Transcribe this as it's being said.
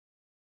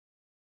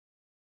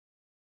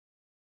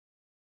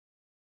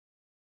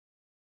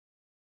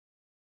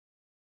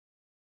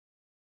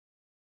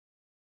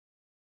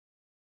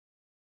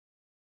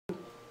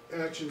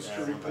actions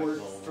to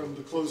report from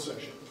the closed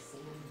session.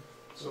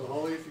 So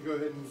Holly, if you go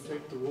ahead and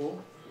take the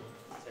roll.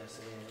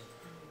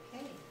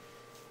 Okay.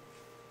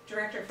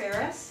 Director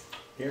Ferris?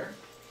 Here.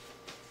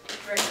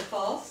 Director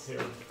Falls?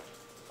 Here.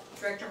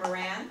 Director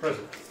Moran?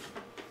 Present.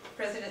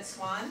 President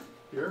Swan?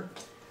 Here.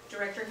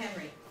 Director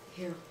Henry?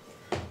 Here.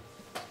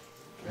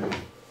 Okay.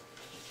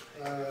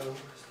 Well,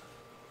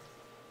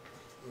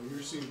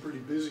 you seem pretty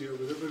busy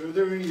over there, but are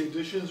there any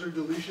additions or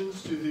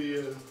deletions to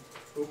the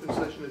open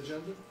session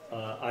agenda?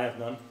 I have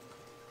none.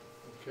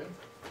 Okay.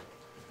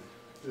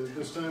 At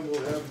this time,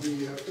 we'll have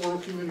the oral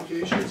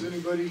communications.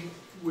 Anybody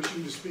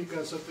wishing to speak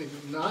on something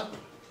not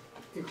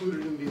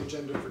included in the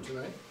agenda for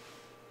tonight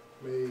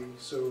may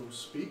so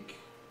speak.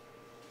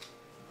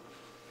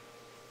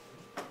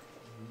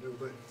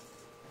 Nobody.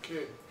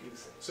 Okay.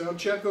 Sound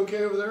check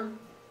okay over there?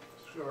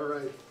 All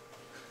right.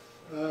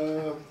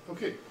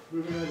 Okay,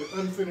 moving on to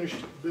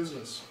unfinished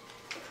business.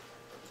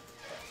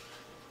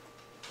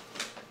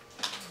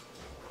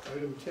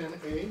 Item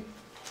 10A.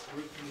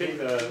 Okay,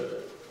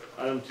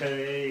 item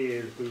 10A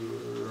is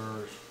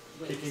we're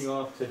kicking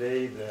off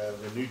today the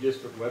new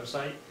district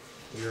website.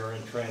 We are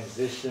in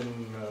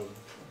transition of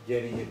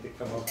getting it to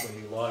come up when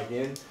you log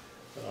in.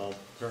 I'll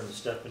turn to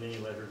Stephanie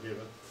and let her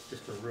give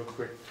just a real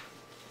quick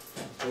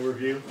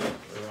overview.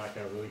 We're not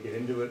going to really get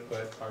into it,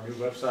 but our new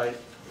website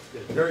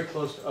is very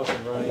close to up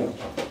and running.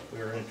 We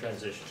are in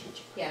transition.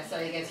 Yeah, so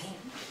I guess,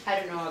 I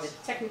don't know all the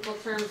technical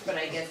terms, but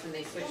I guess when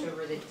they switch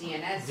over the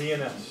DNS,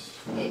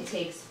 it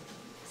takes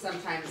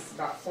sometimes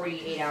about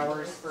 48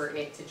 hours for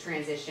it to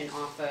transition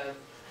off of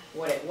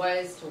what it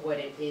was to what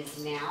it is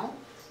now.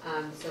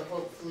 So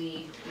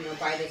hopefully,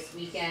 by this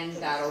weekend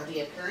that'll be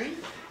occurring.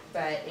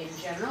 But in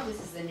general,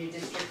 this is the new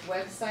district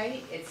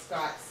website. It's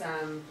got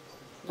some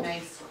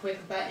nice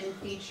quick button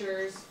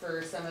features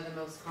for some of the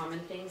most common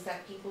things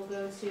that people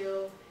go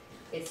to.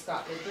 It's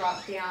got the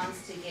drop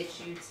downs to get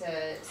you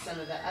to some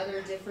of the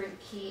other different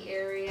key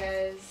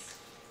areas.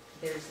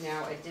 There's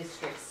now a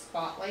district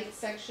spotlight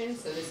section,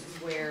 so this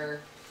is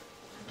where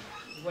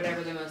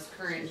whatever the most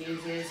current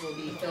news is will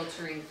be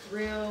filtering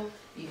through.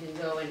 You can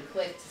go and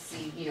click to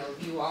see,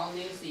 view all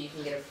news, so you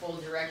can get a full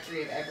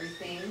directory of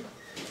everything.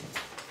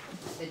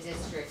 The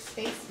district's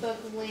Facebook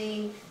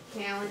link,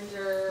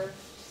 calendar,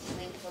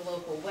 link to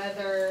local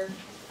weather.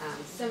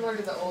 Similar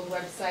to the old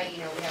website, we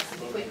have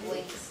some quick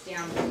links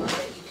down below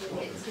that you can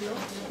get to.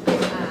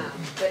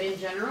 But in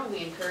general,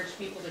 we encourage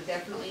people to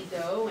definitely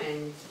go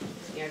and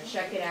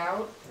check it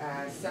out.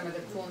 Some of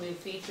the cool new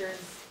features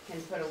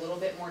can put a little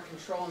bit more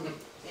control in the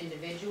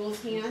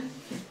individual's hand.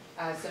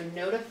 So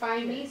notify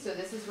me. So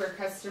this is where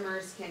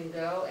customers can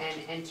go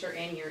and enter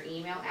in your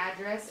email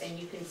address, and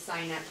you can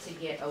sign up to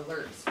get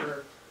alerts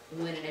for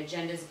when an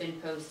agenda's been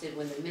posted,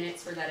 when the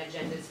minutes for that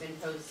agenda's been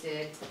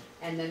posted,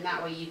 and then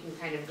that way you can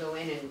kind of go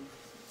in and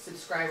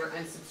subscribe or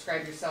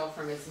unsubscribe yourself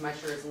from as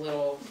much or as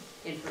little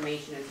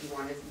information as you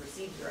want to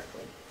receive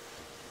directly.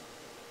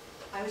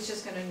 I was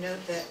just going to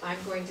note that I'm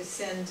going to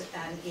send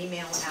an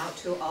email out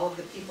to all of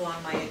the people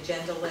on my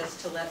agenda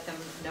list to let them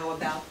know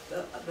about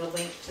the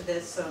link to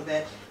this so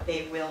that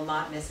they will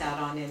not miss out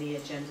on any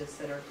agendas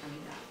that are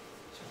coming up.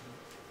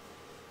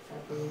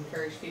 We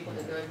encourage people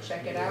to go and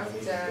check it out.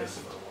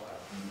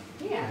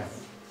 Yeah,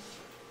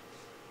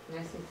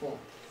 nice and cool.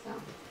 So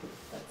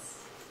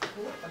that's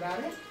cool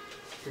about it.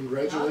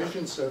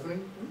 Congratulations,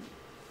 Stephanie.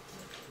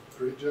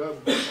 Great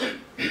job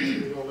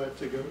putting all that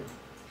together.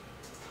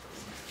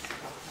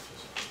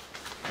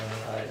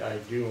 I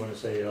do want to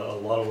say a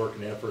lot of work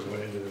and effort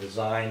went into the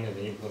design and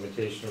the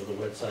implementation of the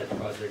website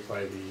project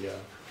by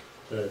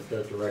the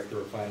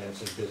Director of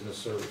Finance and Business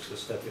Services,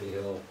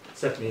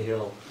 Stephanie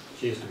Hill.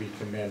 She is to be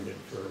commended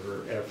for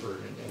her effort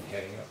in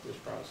heading up this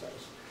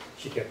process.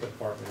 She kept the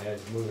department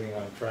heads moving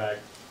on track,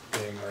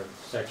 getting our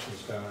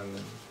sections done,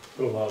 and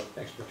put a lot of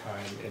extra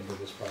time into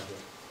this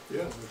project.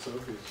 Yeah, that's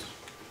obvious.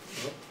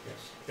 Yes.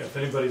 Yeah, if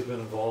anybody's been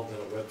involved in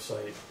a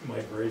website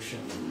migration,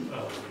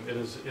 it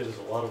is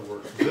a lot of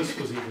work. This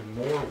was even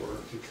more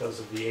work because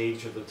of the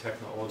age of the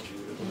technology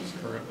that was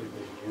currently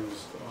being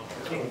used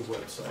on our old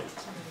website.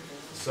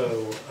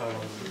 So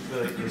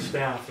the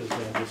staff has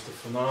done just a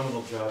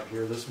phenomenal job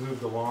here. This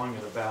moved along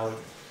in about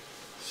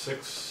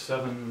 6,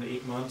 7,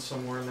 8 months,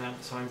 somewhere in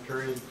that time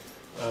period.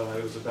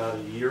 It was about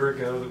a year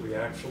ago that we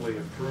actually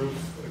approved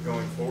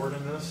going forward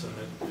in this, and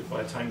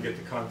by the time you get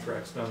the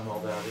contracts done and all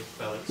that, it's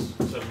about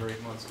 7 or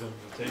 8 months of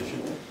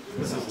implementation.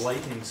 This is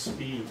lightning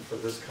speed for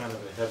this kind of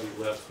a heavy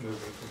lift moving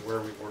from where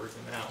we were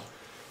to now.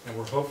 And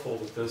we're hopeful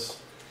that this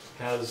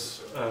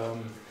has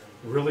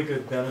really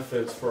good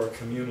benefits for our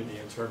community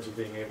in terms of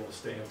being able to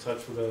stay in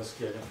touch with us,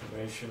 get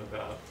information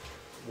about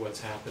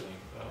what's happening.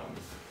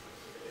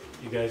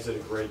 You guys did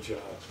a great job.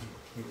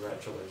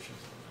 Congratulations.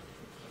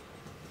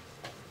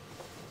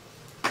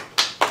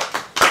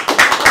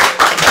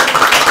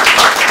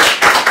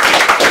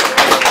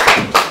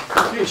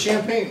 Okay,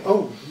 champagne.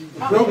 Oh, you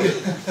broke it.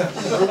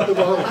 You broke the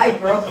bottle. I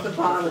broke the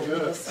bottle.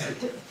 Good.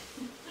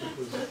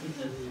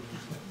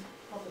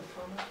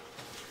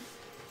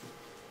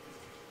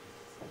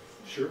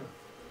 Sure.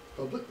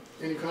 Public,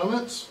 any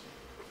comments?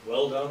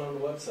 Well done on the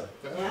website.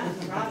 Yeah,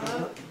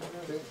 bravo.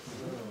 Okay.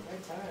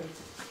 Right time.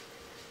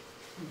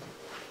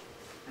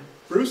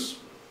 Bruce?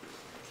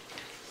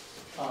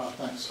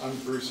 Thanks. I'm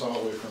Bruce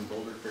Holloway from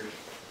Boulder Creek.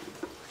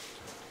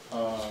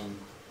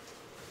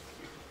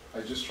 I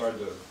just tried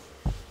to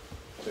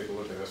take a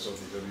look at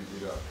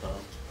SLDWD.com,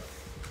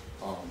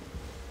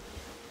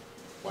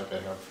 like I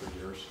have for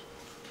years.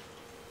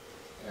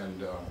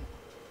 And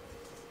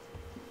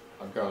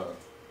I've got an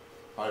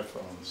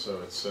iPhone,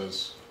 so it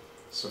says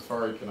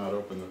Safari cannot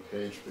open the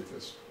page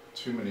because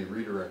too many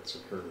redirects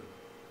occurred.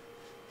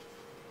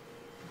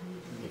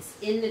 It's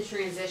in the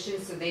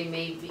transition, so they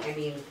may be, I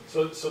mean,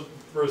 So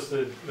Bruce,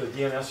 the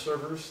DNS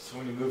servers, so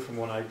when you move from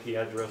one IP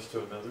address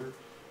to another,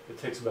 it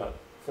takes about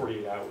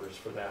 48 hours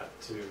for that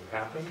to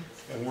happen,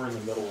 and we're in the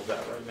middle of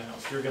that right now.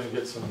 So you're gonna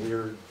get some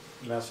weird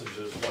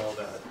messages while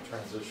that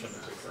transition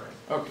is occurring.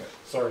 Okay.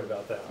 Sorry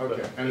about that.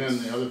 Okay. but And then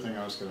it's- the other thing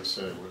I was going to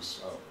say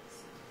was,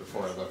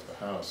 before I left the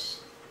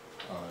house,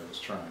 I was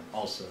trying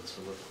also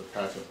to look at the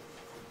packet,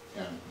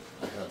 and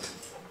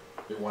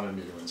it wanted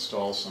me to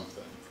install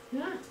something.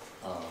 Yeah.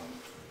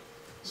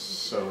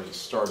 So it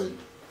started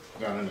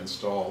down an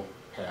install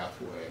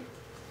pathway,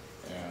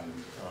 and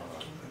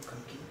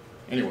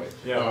anyway,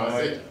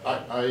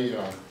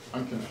 Yeah,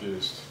 I'm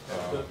confused.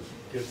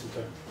 Give it some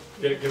time.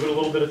 Give it a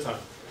little bit of time.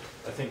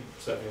 I think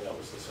Stephanie, that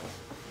was the same.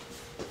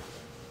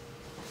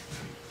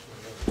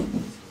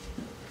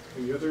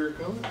 Any other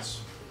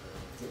comments?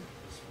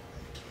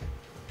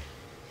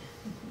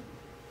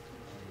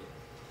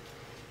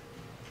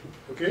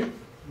 Okay,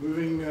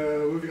 moving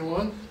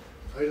along.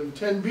 Item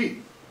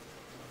 10B.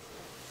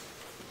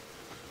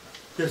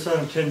 Yes,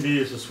 item 10B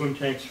is the swim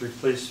tanks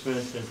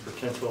replacement and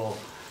potential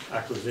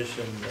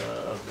acquisition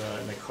of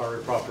the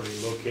Nakari property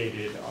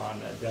located on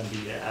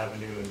Dundee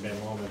Avenue in Ben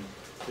Lomond.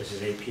 This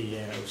is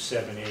APN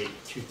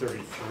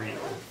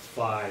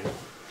 078-23305.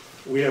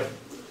 We have,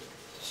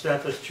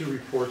 staff has two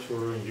reports we're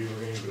going to do.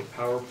 We're going to do a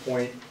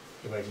PowerPoint,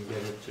 if I can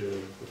get it to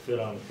fit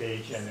on the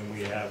page, and then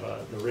we have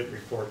the written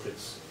report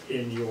that's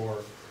in your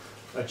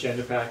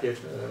agenda packet.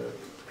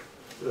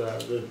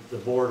 The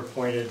board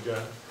appointed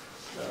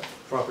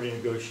property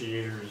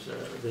negotiators,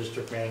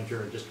 district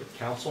manager, and district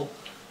council.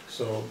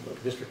 So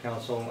district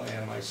council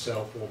and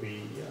myself will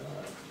be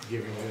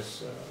giving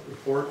this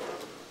report.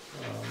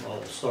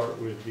 I'll start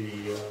with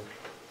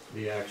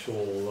the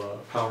actual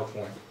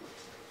PowerPoint.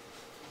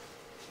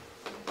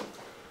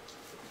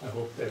 I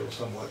hope they will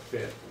somewhat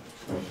fit.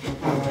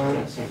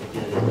 Can't seem to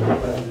get it.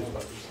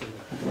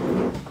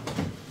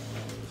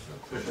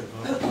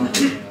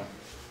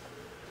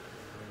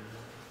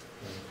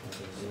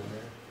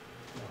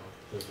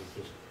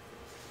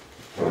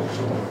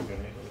 I'm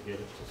gonna get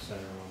it to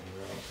center on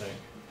here, I don't think.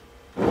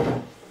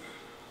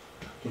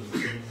 Can you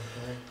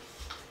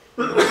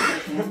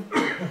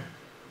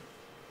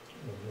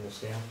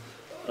see it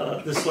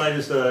okay? This slide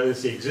is the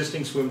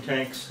existing swim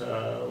tanks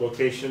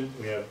location.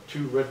 We have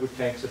two redwood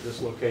tanks at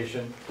this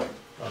location.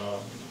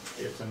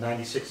 It's a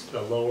 96,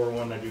 the lower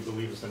one I do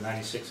believe is the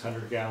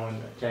 9,600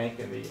 gallon tank,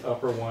 and the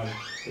upper one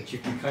that you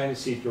can kind of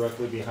see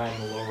directly behind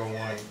the lower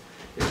one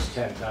is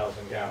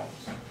 10,000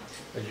 gallons.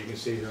 As you can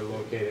see, they're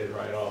located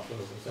right off of,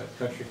 is that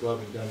Country Club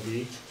in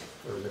Dundee?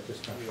 Or is it this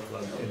Country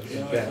Club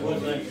in Ben?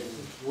 Woodland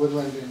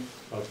Inn.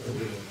 Okay,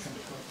 Woodland.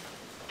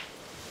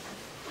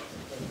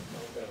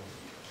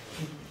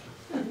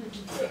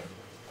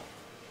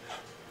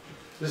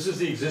 This is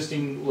the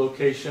existing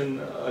location.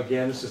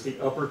 Again, this is the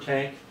upper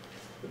tank.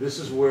 This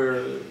is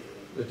where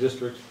the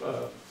district's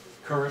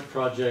current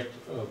project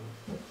of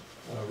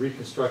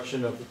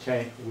reconstruction of the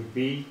tank would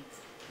be.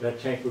 That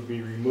tank would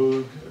be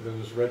removed.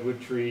 Those redwood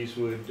trees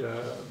would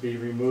be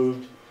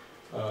removed.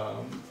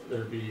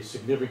 There'd be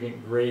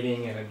significant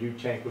grading, and a new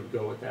tank would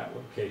go at that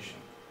location.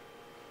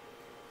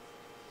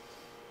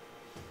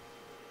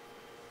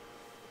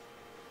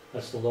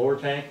 That's the lower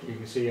tank. You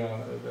can see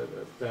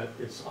that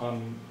it's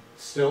on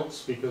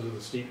stilts because of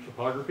the steep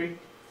topography.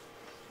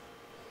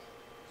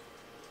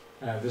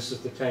 This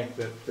is the tank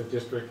that the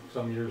district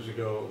some years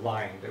ago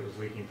lined. It was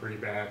leaking pretty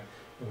bad,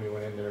 and we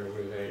went in there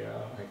with a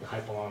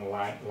Hypalon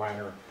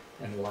liner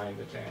and lined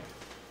the tank.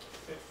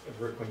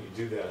 Rick, when you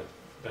do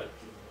that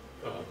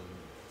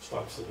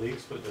stops the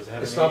leaks, but does it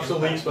have It any stops the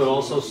impact? leaks, but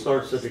also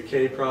starts the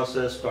decay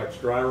process, starts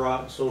dry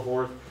rot and so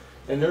forth.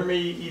 And there may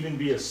even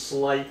be a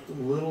slight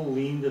little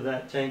lean to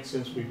that tank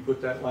since we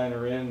put that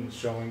liner in,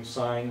 showing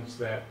signs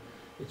that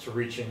it's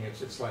reaching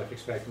its life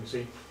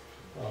expectancy.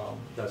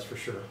 That's for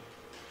sure.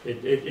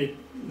 It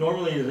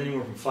normally is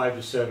anywhere from 5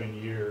 to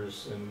 7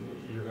 years, and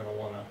you're going to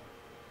want to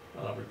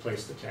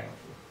replace the tank.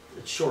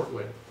 It's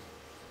short-lived.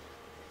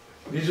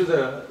 These are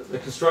the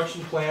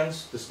construction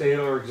plans to stay at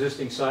our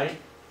existing site.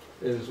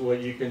 Is what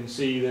you can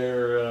see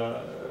there,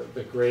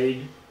 the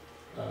grade,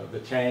 the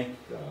tank.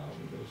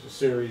 There's a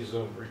series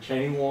of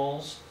retaining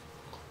walls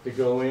to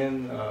go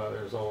in.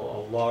 There's a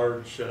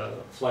large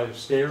flight of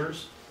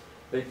stairs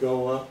that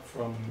go up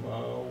from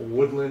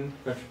Woodland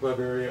Country Club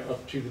area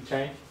up to the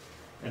tank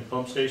and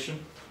pump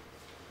station.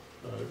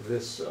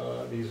 These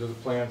are the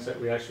plans that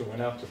we actually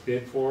went out to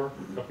bid for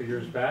a couple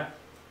years back.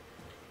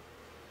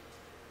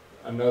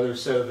 Another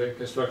set of the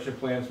construction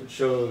plans would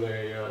show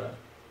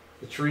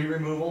the tree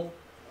removal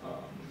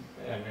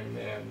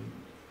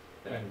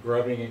and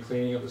grubbing and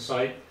cleaning of the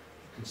site,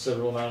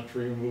 considerable amount of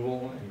tree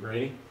removal and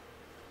grading.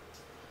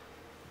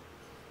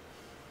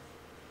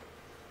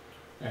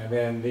 And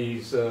then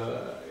these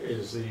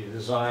is the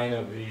design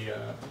of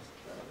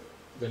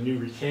the new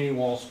retaining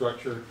wall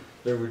structure.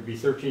 There would be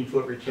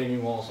 13-foot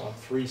retaining walls on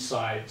 3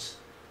 sides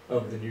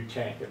of the new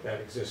tank at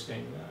that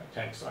existing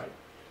tank site.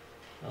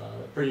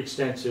 Pretty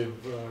extensive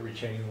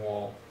retaining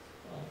wall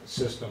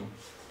system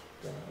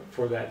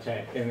for that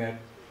tank, and that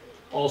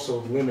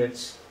also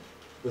limits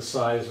the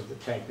size of the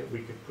tank that we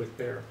could put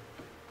there,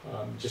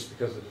 just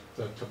because of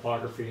the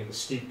topography and the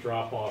steep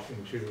drop off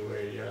into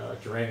a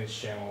drainage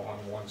channel on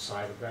one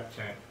side of that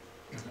tank.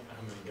 How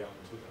many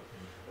gallons would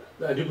that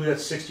be? I do believe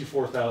that's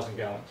 64,000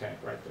 gallon tank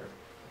right there.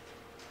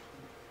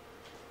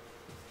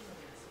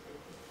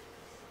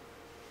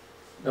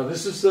 Now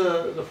this is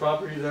the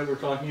property that we're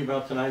talking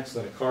about tonight. It's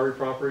the Nakari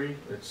property.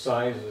 Its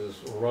size is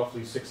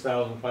roughly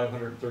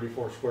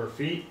 6,534 square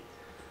feet.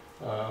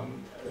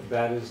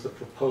 That is the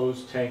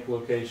proposed tank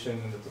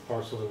location at the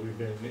parcel that we've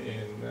been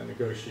in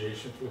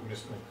negotiations with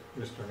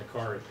Mr.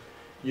 Nakari.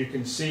 You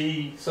can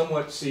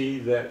somewhat see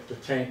that the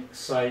tank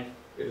site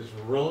is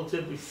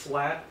relatively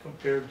flat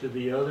compared to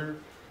the other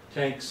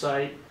tank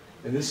site,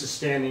 and this is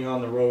standing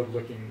on the road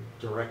looking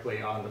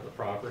directly onto the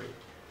property.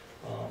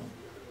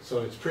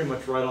 So it's pretty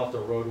much right off the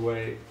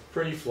roadway,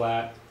 pretty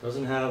flat,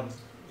 doesn't have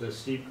the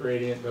steep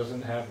gradient,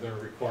 doesn't have the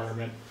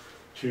requirement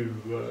to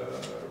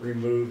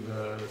remove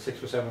the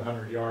 600 or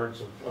 700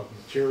 yards of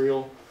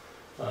material,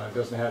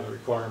 doesn't have the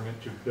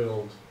requirement to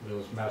build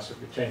those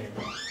massive retaining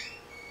walls.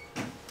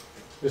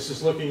 This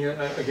is looking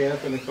at, again,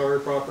 at the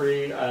Nakari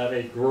property at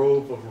a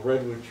grove of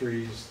redwood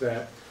trees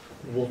that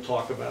we'll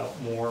talk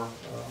about more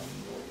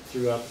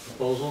throughout the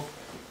proposal.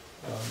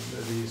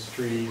 These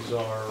trees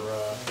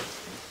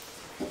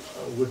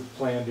would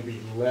plan to be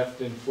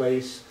left in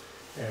place,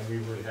 and we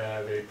would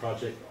have a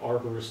project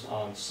arborist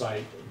on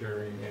site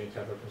during any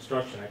type of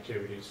construction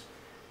activities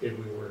if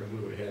we were to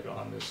move ahead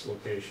on this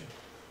location.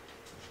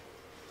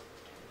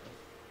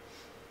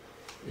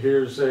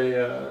 Here's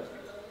the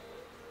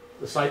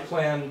site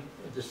plan,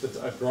 just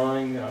a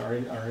drawing, our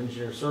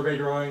engineer survey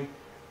drawing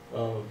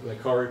of the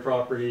Nakari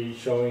property,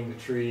 showing the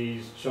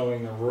trees,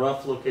 showing the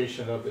rough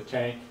location of the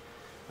tank.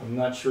 I'm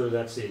not sure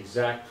that's the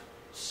exact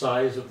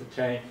size of the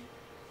tank.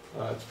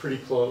 It's pretty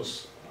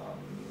close,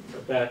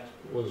 but that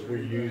was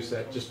reused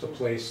just to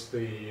place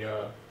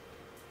to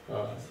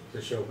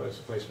show as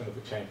a placement of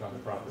the tank on the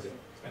property.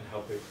 And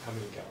how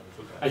many gallons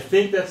would that I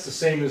think that's the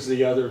same as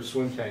the other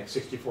swim tank,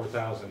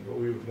 64,000, but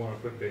we would want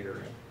to put bigger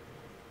in.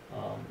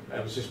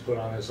 That was just put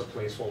on as a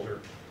placeholder.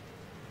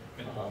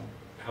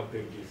 How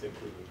big do you think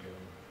we would go?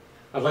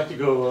 I'd like to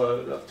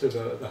go up to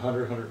the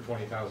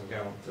 120,000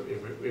 gallons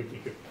if we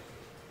could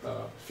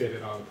fit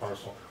it on the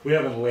parcel. We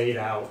haven't laid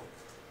out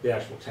the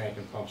actual tank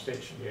and pump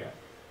station yet.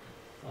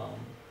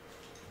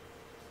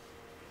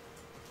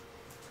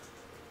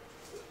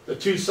 The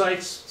two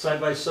sites side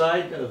by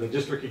side, the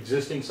district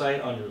existing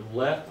site on your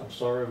left, I'm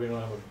sorry we don't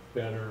have a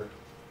better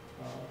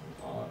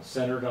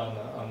centered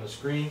on the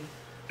screen.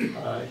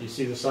 You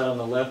see the site on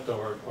the left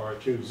are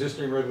two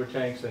existing redwood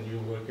tanks, and you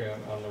look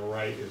on the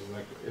right is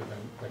the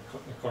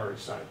Nakari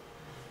site.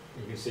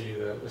 You can see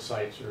the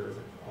sites are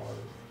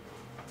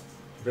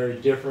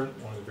very different.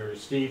 One is very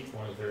steep,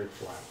 one is very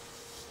flat.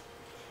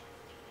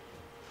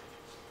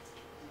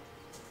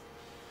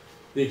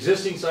 The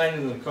existing site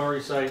and the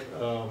Nakari site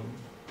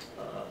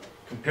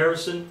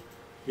comparison.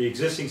 The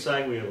existing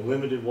site, we have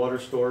limited water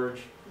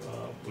storage.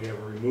 We have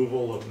a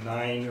removal of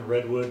 9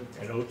 redwood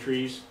and oak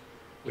trees.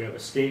 We have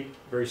a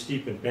very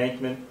steep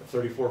embankment, a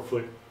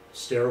 34-foot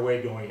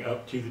stairway going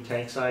up to the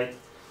tank site.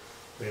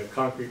 We have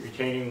concrete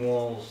retaining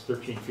walls,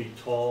 13 feet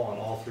tall on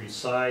all 3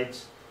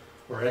 sides.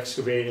 We're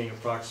excavating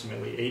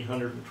approximately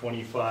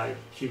 825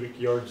 cubic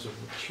yards of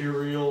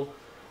material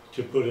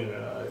to put in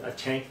a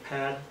tank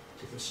pad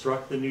to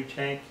construct the new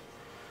tank.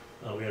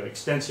 We have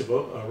extensive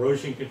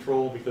erosion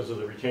control because of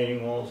the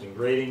retaining walls and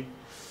grading.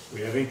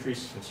 We have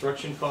increased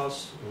construction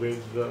costs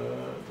with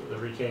the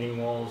retaining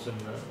walls and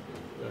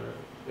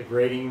the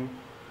grading.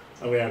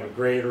 And we have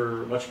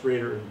much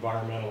greater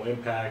environmental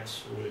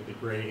impacts with the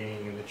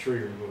grading and the tree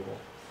removal,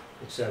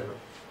 etc.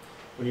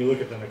 When you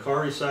look at the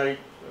Nakari site,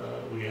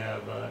 we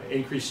have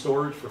increased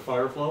storage for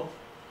fire flow.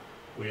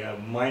 We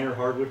have minor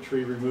hardwood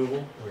tree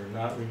removal. We're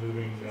not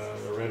removing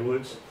the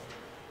redwoods.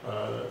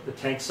 The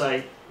tank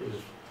site is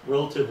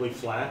relatively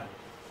flat.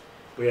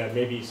 We have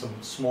maybe some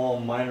small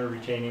minor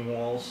retaining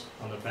walls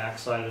on the back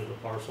side of the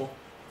parcel.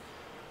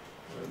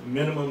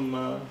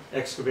 Minimum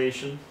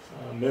excavation,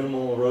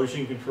 minimal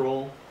erosion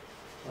control.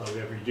 We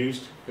have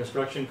reduced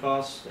construction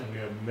costs, and we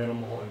have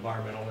minimal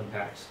environmental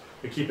impacts.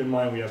 But keep in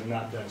mind, we have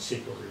not done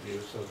CEQA review,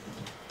 so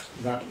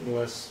not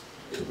unless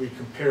we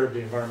compared the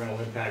environmental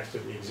impacts to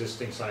the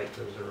existing site,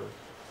 those are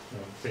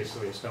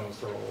basically a stone's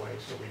throw away.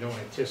 So we don't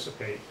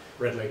anticipate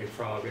red-legged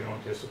frog, we don't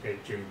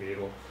anticipate June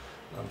beetle,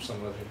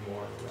 some of the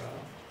more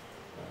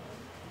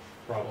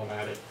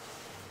problematic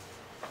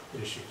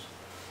issues.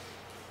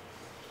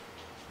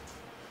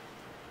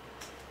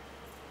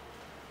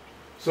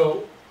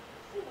 So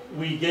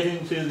we get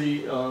into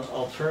the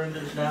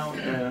alternatives now,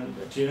 and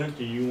Gina,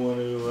 do you want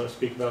to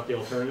speak about the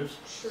alternatives?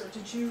 Sure.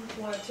 Did you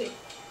want to take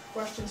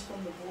questions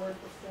from the board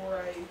before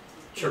I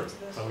Sure. get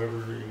into this? However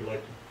you would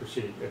like to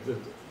proceed.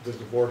 Does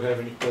the board have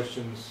any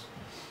questions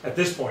at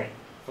this point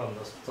from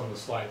the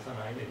slides? And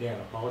I, again,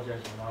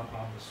 apologize, I'm not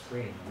on the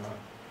screen.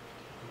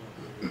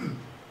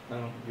 I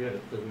don't get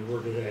it, that we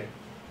were today.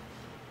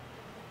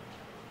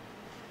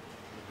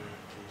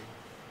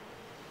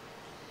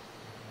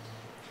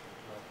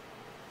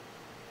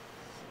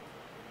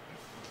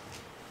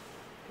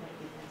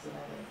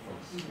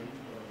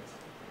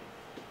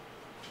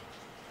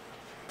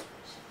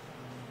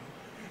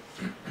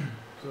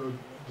 So,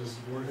 does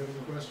the board have any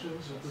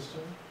questions at this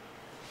time?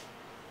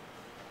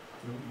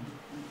 No?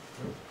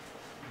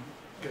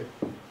 Okay.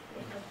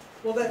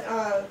 Well,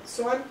 then,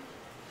 so I'm,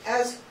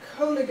 as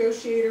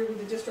co-negotiator with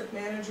the district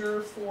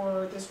manager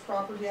for this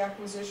property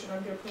acquisition,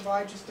 I'm going to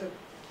provide just a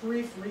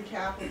brief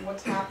recap of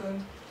what's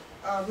happened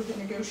with the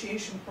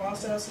negotiation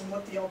process and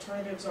what the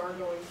alternatives are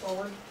going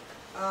forward.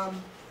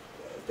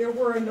 There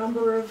were a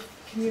number of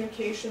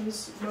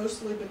communications,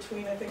 mostly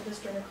between, I think,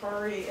 Mr.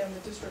 Nakari and the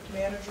district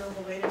manager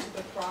related to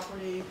the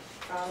property.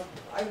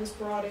 I was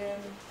brought in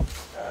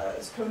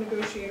as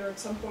co-negotiator at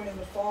some point in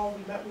the fall.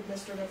 We met with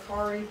Mr.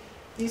 Nakari.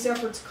 These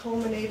efforts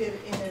culminated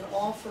in an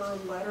offer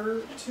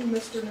letter to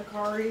Mr.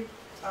 Nakari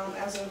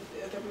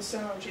that was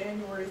sent on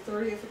January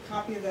 30th. A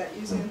copy of that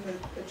is in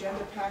the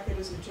agenda packet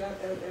as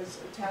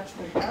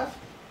attachment F.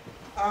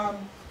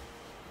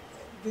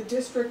 The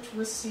district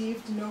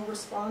received no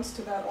response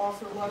to that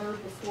offer letter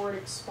before it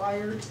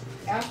expired.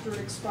 After it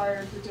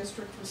expired, the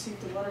district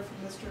received a letter from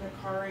Mr.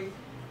 Nakari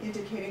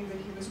indicating that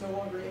he was no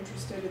longer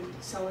interested in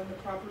selling the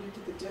property to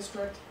the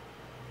district.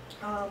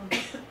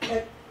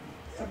 At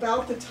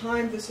about the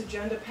time this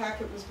agenda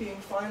packet was being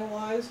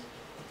finalized,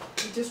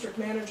 the district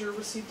manager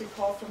received a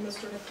call from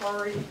Mr.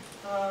 Nakari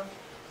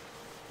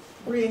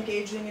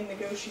re-engaging in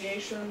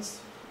negotiations.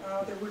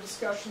 There were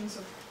discussions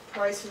of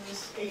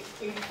prices.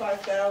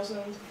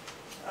 $85,000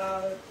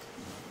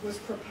 was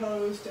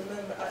proposed, and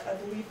then I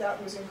believe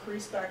that was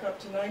increased back up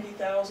to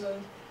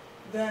 $90,000.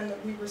 Then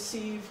we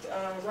received,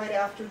 right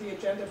after the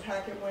agenda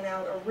packet went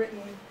out,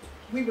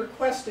 we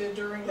requested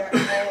during that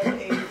call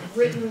a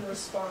written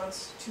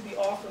response to the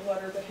offer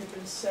letter that had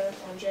been sent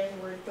on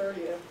January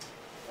 30th.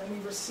 And we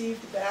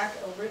received back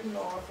a written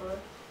offer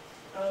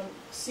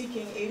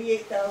seeking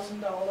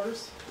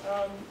 $88,000,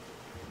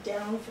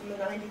 down from the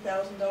 $90,000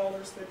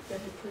 that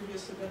had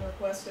previously been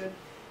requested,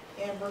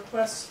 and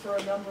requests for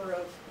a number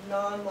of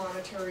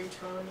non-monetary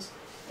terms.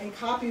 And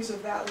copies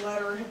of that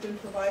letter have been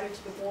provided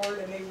to the board,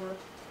 and they were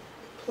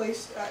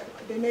placed,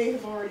 they may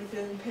have already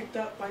been picked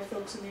up by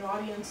folks in the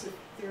audience. If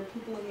there are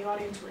people in the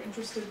audience who are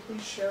interested,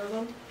 please share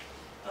them.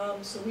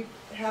 So we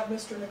have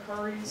Mr.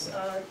 Nakari's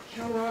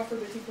counteroffer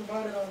that he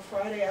provided on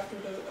Friday after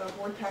the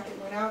board packet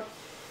went out.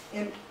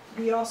 And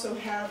we also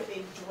have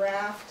a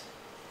draft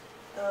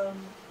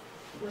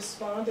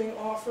responding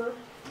offer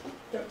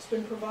that's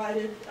been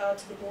provided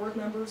to the board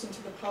members and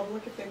to the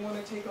public if they want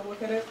to take a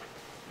look at it,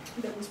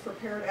 that was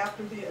prepared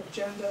after the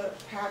agenda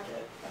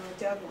packet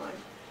deadline.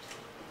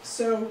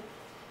 So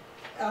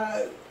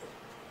I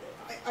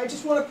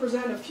just want to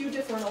present a few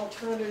different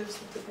alternatives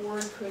that the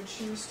board could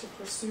choose to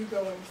pursue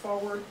going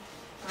forward.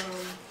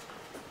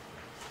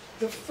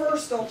 The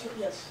first alternative,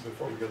 yes?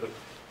 Before we go there,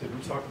 did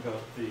we talk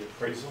about the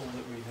appraisal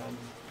that we had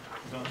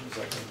done? Is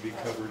that going to be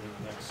covered in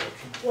the next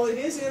section? Well, it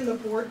is in the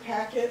board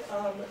packet.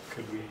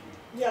 Could we?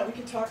 Yeah, we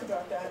could talk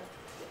about that.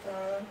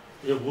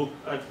 Yeah,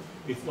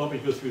 let me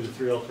go through the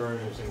three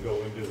alternatives and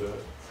go into the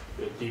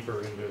deeper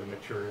into the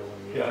material.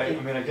 And Yeah, I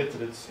mean, I get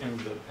that it's in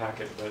the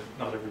packet, but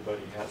not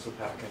everybody has a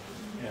packet.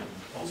 And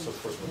also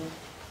for the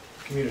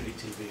community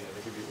TV, I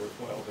think it'd be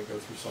worthwhile to go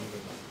through some of the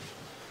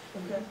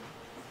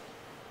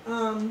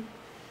numbers. Okay.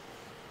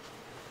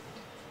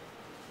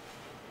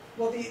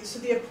 Well, so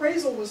the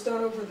appraisal was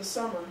done over the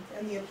summer,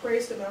 and the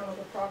appraised amount of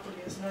the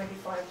property is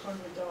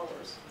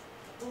 $9,500.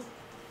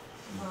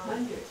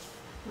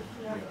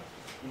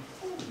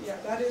 Yeah,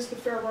 that is the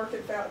fair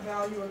market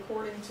value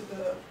according to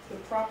the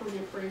property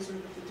appraiser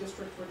that the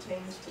district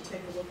retains to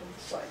take a look at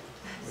the site.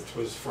 Which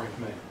was Frank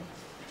May,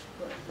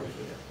 Right.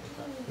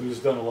 who's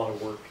done a lot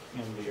of work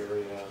in the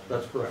area.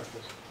 That's correct.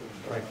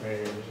 Frank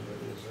May is an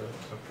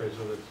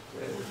appraiser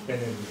that's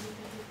been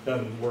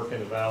done work in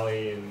the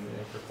valley and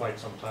for quite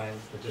some time.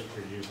 The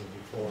district used him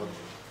before.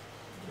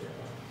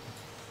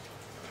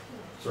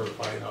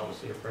 Certified,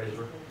 obviously,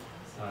 appraiser.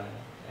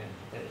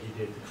 And he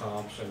did the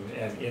comps,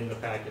 and in the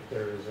packet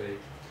there is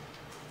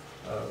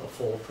a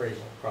full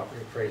appraisal,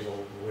 property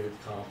appraisal with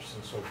comps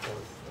and so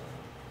forth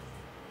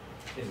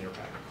in your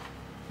packet.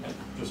 And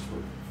just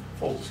for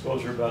full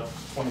disclosure, about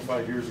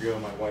 25 years ago,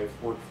 my wife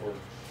worked for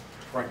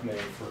Frank May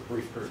for a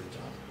brief period of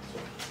time. So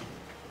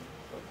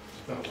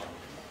it's been a while.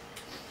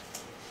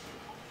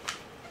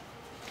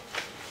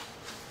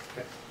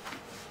 Okay.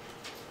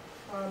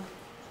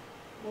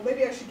 Well,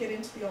 maybe I should get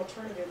into the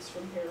alternatives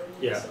from here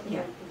and Yeah. some of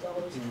the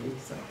dollars and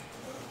cents.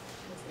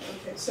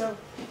 Okay, so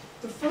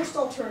the first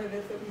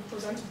alternative that we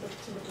presented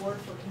to the board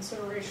for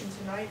consideration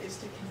tonight is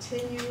to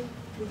continue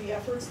with the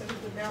efforts that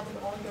have now been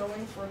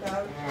ongoing for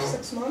about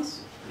 6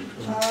 months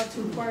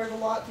to acquire the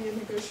lot via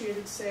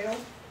negotiated sale.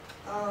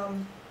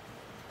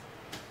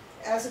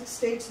 As it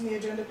states in the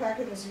agenda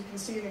packet, as you can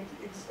see in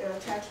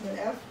attachment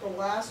F, the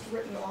last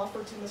written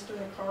offer to Mr.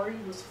 Nakari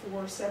was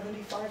for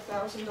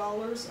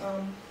 $75,000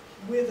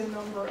 with a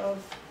number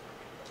of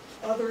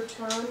other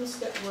terms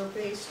that were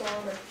based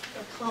on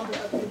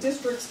the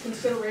district's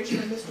consideration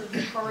of Mr.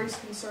 Nakari's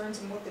concerns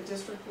and what the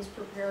district was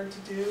prepared to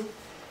do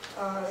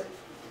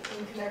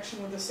in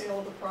connection with the sale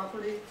of the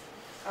property.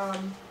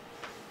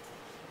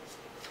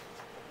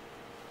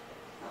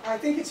 I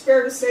think it's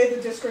fair to say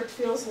the district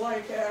feels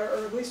like,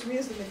 or at least we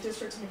as the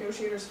district's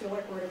negotiators feel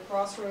like we're at a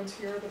crossroads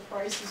here. The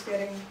price is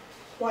getting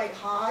quite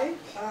high,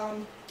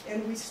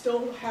 and we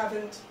still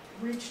haven't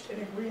reached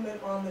an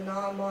agreement on the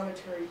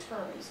non-monetary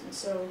terms. And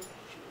so,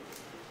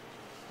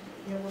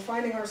 you know, we're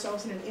finding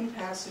ourselves in an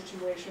impasse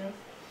situation.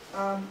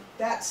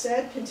 That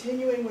said,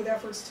 continuing with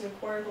efforts to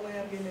acquire the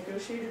land via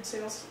negotiated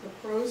sales, the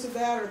pros of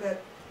that are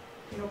that,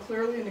 you know,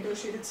 clearly a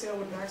negotiated sale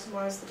would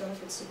maximize the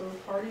benefits to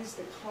both parties.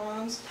 The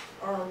cons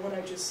are what I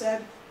just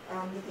said,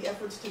 that the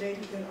efforts to date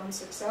have been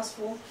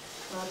unsuccessful.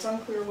 It's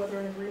unclear whether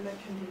an agreement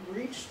can be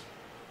reached.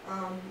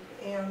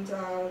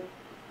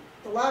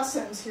 The last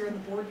sentence here in the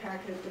board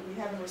packet, that we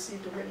haven't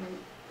received a written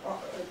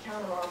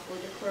counteroffer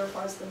that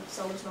clarifies the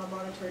seller's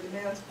non-monetary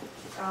demands.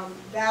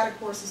 That, of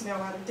course, is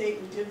now out of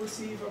date. We did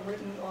receive a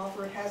written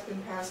offer. It has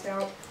been passed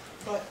out,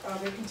 but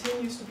there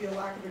continues to be a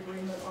lack of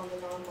agreement on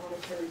the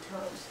non-monetary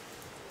terms.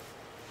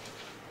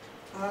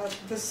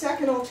 The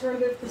second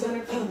alternative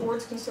presented for the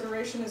board's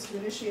consideration is to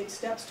initiate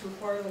steps to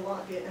acquire the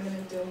lot via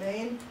eminent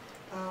domain.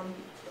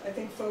 I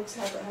think folks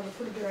have a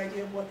pretty good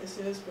idea of what this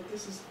is, but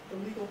this is the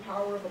legal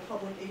power of a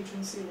public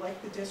agency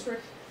like the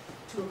district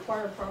to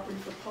acquire property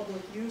for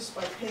public use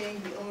by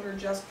paying the owner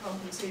just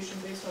compensation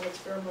based on its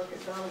fair market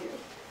value.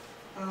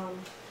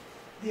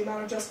 The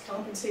amount of just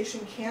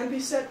compensation can be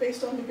set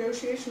based on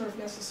negotiation or, if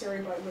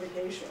necessary, by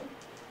litigation.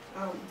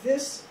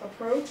 This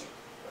approach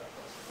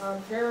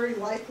very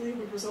likely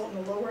would result in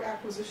a lower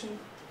acquisition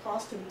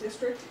cost to the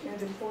district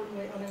and,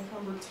 importantly,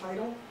 unencumbered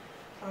title,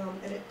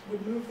 and it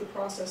would move the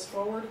process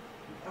forward.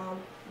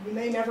 We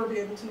may never be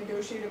able to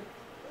negotiate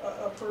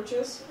a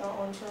purchase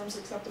on terms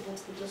acceptable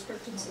to the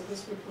district, and so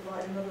this would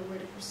provide another way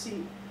to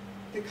proceed.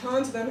 The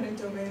cons of eminent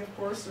domain, of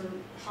course, are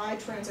high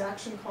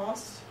transaction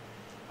costs.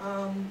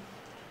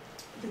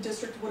 The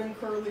district would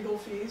incur legal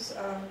fees.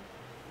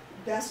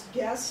 Best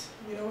guess,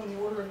 you know, in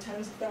the order of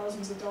tens of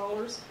thousands of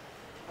dollars.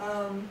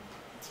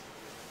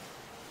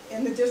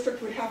 And the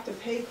district would have to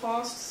pay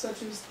costs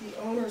such as the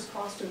owner's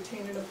cost to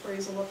obtain an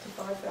appraisal up to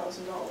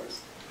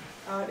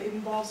 $5,000. It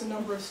involves a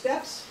number of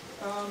steps.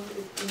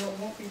 It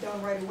won't be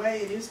done right away.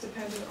 It is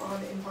dependent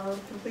on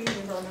completing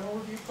the environmental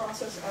review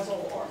process, as are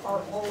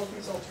all of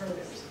these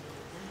alternatives.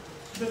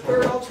 The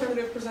third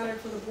alternative presented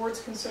for the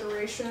board's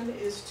consideration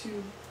is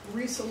to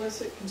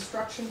resolicit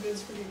construction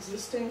bids for the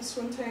existing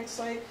swim tank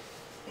site.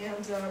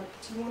 And do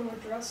you want to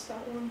address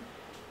that one?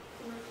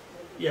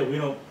 Yeah, we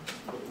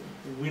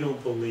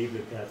don't believe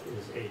that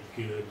is a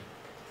good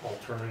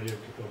alternative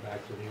to go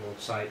back to the old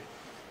site,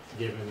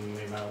 given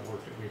the amount of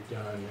work that we've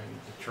done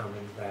and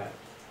determined that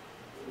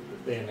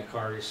the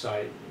Nakari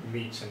site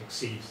meets and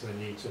exceeds the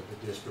needs of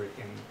the district,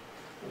 and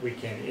we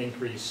can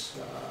increase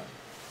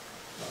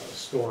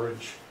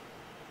storage,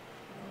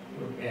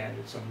 and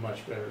it's a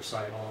much better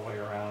site all the way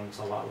around. It's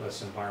a lot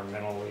less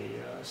environmentally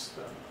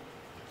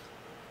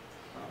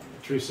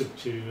intrusive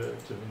to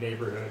the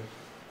neighborhood.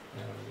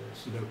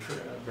 There's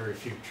very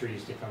few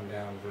trees to come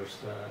down versus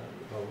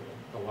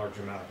the large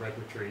amount of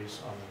redwood trees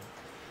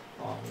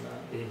on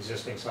the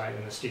existing site,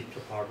 and the steep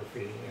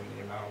topography and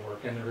the amount of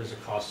work. And there is a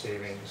cost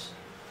savings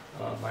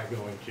by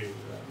going to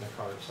the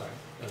Nakari site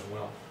as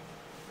well.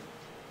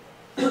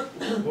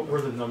 What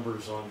were the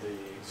numbers on the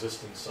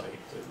existing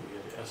site that we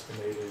had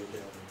estimated,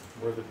 and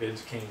where the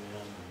bids came in?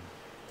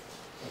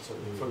 That's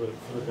for the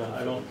benefit.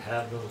 I don't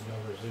have those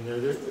numbers in there.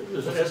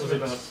 There's an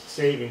estimated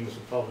savings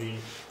of probably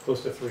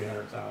close to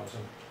 $300,000.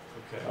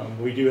 Okay.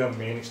 We do have a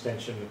main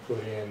extension to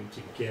put in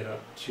to get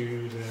up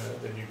to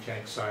the new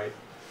tank site.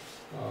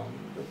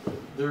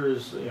 There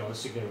is, a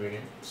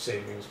significant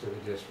savings to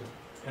the district.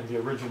 And the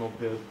original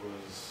bid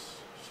was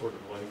sort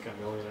of like $1.5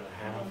 million,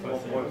 I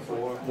think.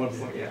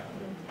 1.4, yeah.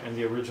 And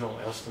the original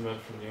estimate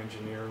from the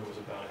engineer was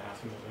about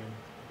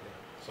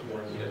 $500,000.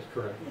 Somewhere in there. Yes,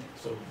 correct.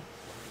 So,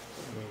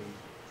 I mean,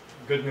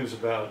 good news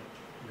about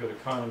good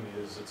economy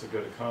is it's a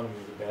good economy.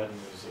 The bad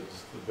news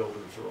is the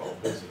builders are all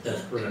busy.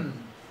 That's correct.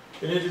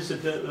 And it is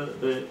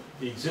the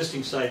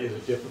existing site is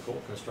a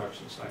difficult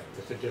construction site.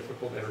 It's a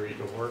difficult area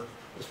to work,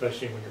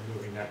 especially when you're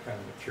moving that kind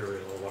of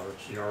material, a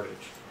large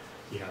yardage.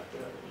 You have to,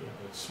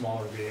 it's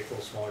smaller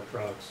vehicles, smaller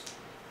trucks,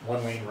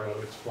 one-lane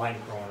roads,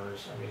 blind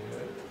corners. I mean,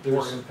 there's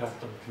more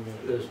impact on the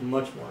community. There's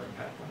much more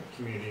impact on the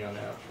community on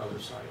that other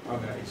site,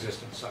 on that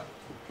existing site.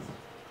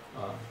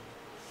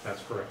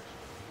 That's correct.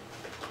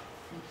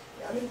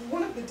 Yeah, I mean,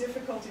 one of the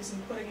difficulties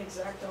in putting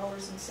exact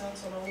dollars and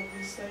cents on all of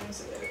these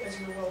things, as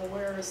you're well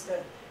aware, is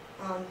that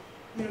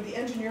you know, the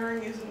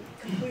engineering isn't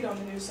complete on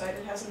the new site.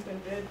 It hasn't been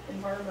bid.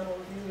 Environmental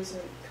review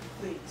isn't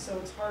complete, so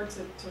it's hard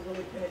to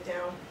really pin it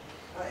down.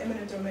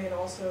 Eminent domain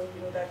also,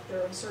 you know, that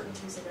there are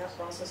uncertainties in that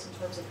process in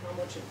terms of how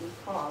much it would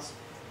cost.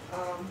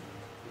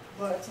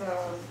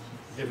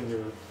 Given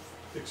your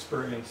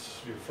experience,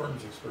 your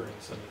firm's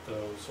experience in it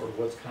though, sort of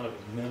what's kind of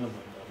a minimum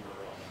number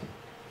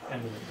on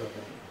eminent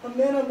domain? A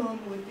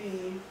minimum would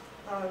be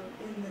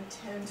in the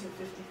 $10,000 to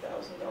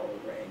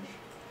 $50,000 range.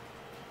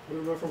 What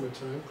about from a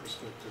time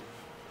perspective?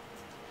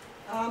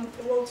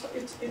 Well,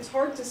 it's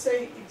hard to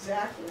say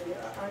exactly.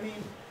 I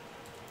mean,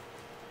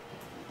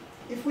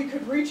 if we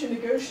could reach a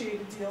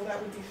negotiated deal,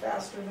 that would be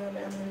faster than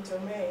eminent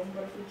domain.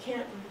 But if we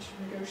can't reach a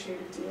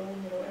negotiated deal,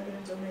 you know,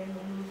 eminent domain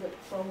will move it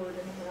forward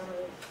in a matter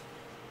of,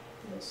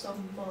 you know,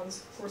 some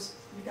months. Of course,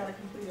 you've got to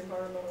complete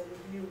environmental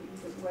review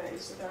either way,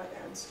 so that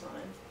adds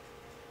time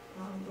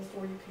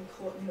before you can,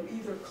 you know,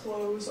 either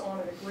close on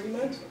an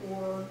agreement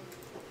or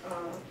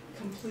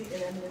complete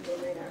an eminent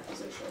domain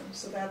acquisition.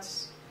 So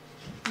that's.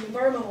 The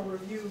environmental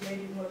review may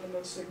be one of the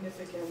most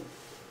significant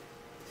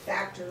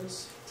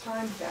factors,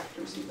 time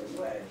factors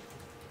either way.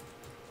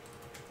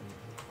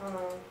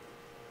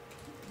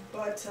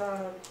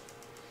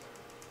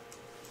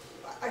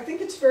 I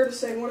think it's fair to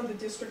say one of the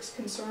district's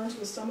concerns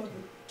with some of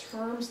the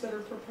terms that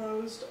are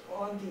proposed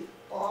on the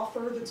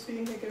offer that's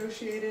being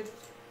negotiated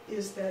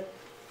is that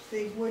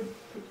they would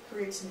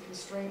create some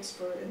constraints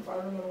for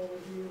environmental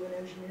review and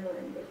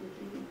engineering that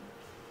would be.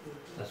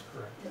 That's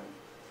correct.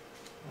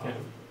 Yeah.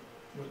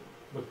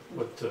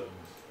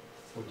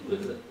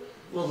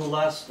 Well, the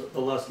last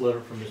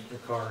letter from Mr.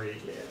 Kari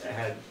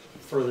had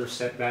further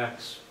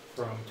setbacks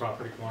from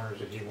property corners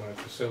that he wanted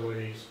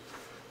facilities,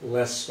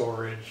 less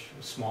storage,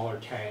 a smaller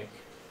tank,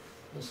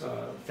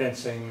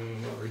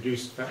 fencing, a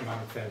reduced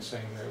amount of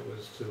fencing that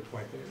was to the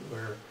point that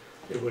where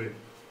it would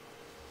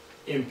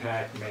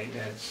impact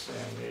maintenance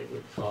and it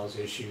would cause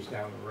issues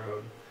down the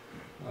road.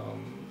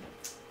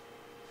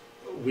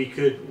 We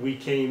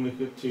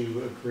came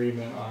to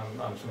agreement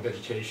on some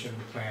vegetation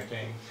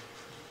planting.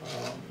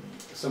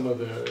 Some of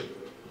the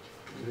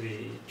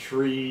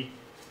tree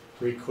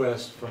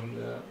requests from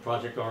the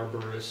project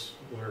arborists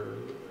were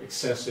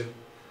excessive.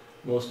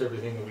 Most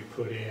everything that we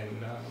put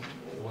in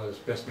was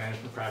best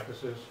management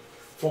practices.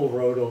 Full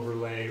road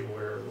overlay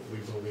where we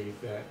believe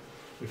that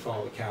we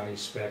follow the county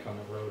spec on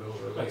the road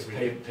overlay. That's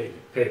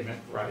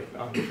pavement, right.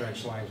 On the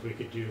trench lines, we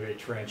could do a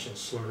trench and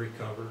slurry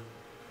cover.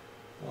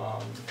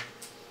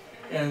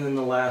 And then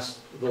the last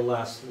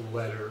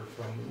letter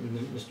from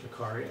Mr.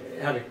 Kari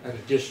had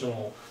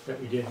additional that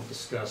we didn't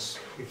discuss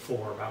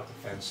before about the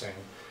fencing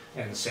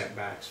and the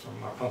setbacks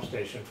from our pump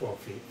station 12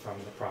 feet from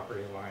the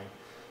property line.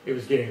 It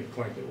was getting to the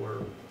point that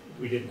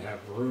we didn't have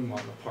room on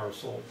the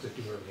parcel to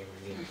do everything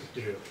we needed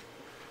to do.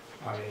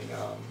 I mean,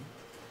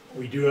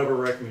 we do have a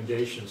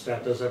recommendation,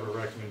 staff does have a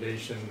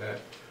recommendation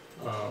that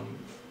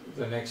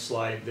the next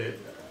slide that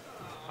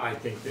I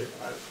think that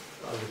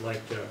I would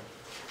like to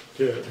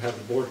have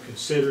the board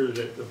consider,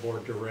 that the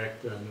board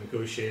direct the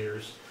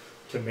negotiators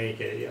to make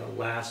a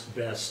last,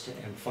 best,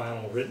 and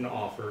final written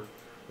offer,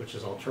 which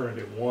is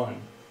alternative 1,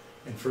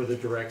 and further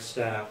direct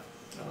staff,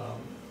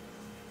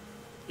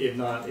 if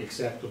not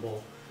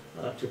acceptable,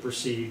 to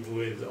proceed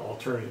with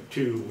alternative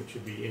 2, which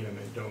would be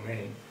eminent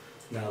domain.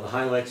 Now, the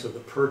highlights of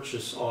the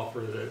purchase offer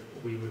that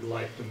we would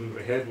like to move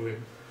ahead with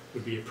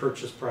would be a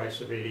purchase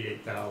price of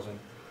 $88,000,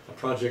 a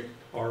project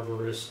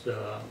arborist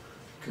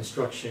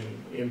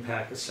construction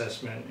impact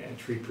assessment and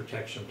tree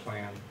protection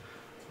plan,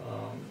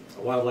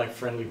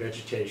 wildlife-friendly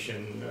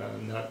vegetation,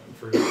 nut and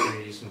fruit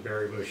trees and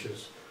berry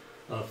bushes.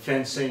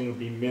 Fencing would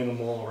be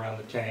minimal around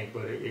the tank,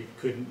 but it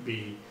couldn't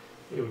be.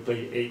 It would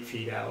be 8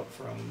 feet out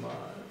from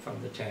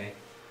the tank.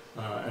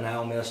 An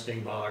owl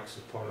nesting box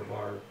as part of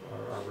our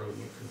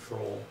rodent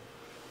control.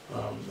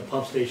 The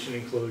pump station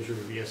enclosure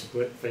would be a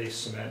split-face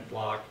cement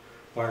block,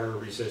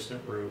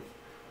 fire-resistant roof.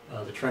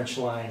 The trench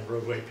line,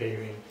 roadway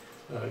paving.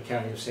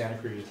 County of Santa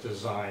Cruz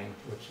design,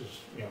 which is,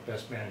 you know,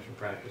 best management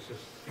practices.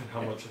 And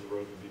how much of the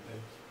road would be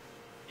paved?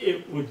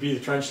 It would be the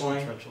trench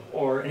line,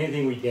 or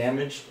anything we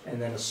damaged, and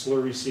then a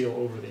slurry seal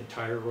over the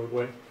entire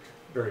roadway,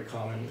 very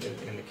common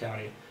in the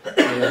county,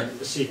 and then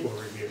the sequel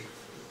review.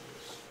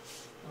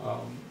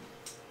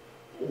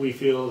 We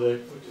feel that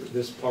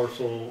this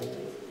parcel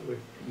would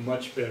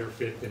much better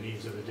fit the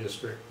needs of the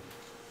district.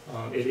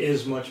 It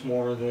is much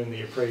more than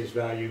the appraised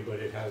value, but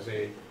it has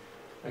a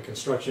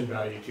construction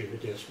value to the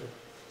district.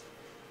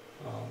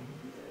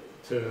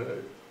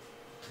 To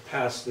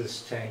pass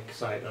this tank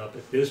site up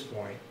at this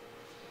point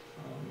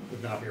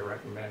would not be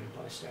recommended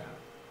by staff.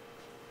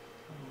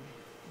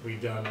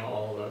 We've done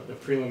all the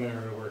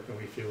preliminary work and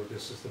we feel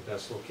this is the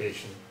best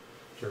location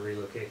to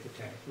relocate the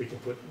tank. We can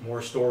put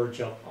more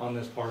storage up on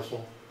this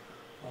parcel.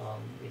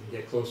 We can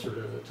get closer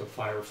to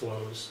fire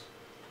flows.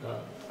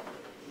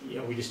 You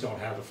know, we just don't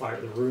have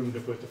the room to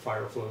put the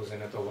fire flows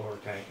in at the lower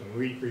tank. And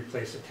we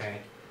replace a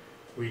tank,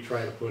 we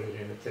try to put it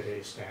in at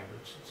today's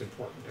standards. It's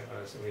important to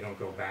us that we don't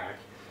go back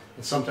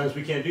And sometimes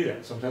we can't do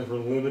that. Sometimes we're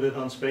limited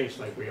on space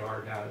like we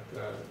are now at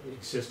the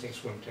existing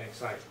swim tank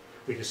site.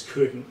 We just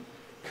couldn't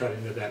cut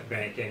into that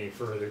bank any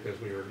further because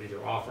we were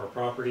either off our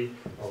property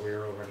or we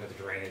were over into the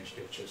drainage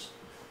ditches.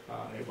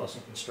 It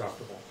wasn't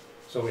constructible.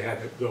 So we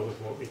had to go with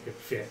what we could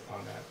fit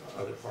on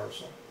that other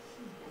parcel.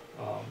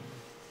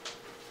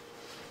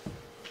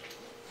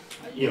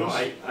 You know,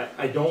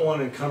 I don't want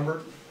to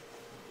encumber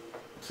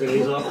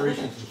today's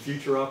operations and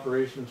future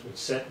operations with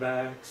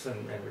setbacks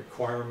and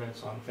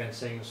requirements on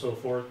fencing and so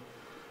forth.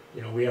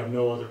 You know, we have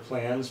no other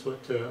plans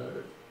but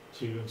to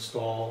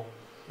install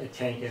a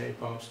tank and a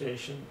pump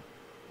station.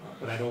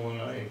 But I don't want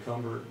to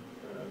encumber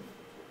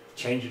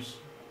changes.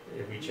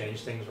 If we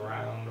change things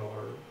around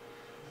or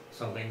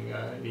something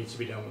needs to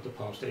be done with the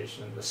pump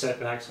station. The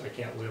setbacks I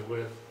can't live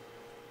with.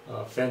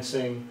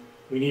 Fencing,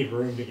 we need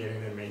room to get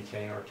in and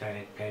maintain our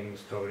tank,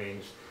 paintings,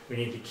 coatings. We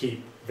need to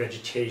keep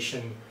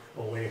vegetation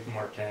away from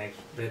our tanks.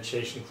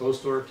 Vegetation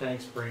close to our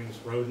tanks brings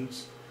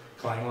rodents,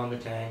 climb on the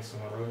tanks,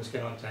 and when rodents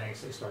get on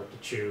tanks, they start to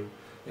chew.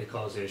 They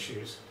cause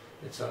issues.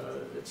 It's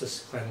a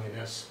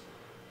cleanliness.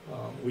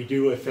 We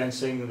do a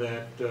fencing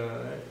that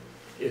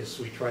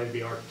we try to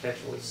be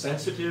architecturally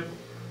sensitive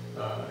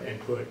and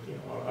put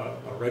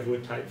a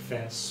redwood type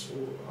fence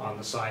on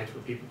the sides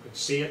where people can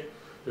see it.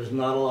 There's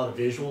not a lot of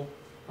visual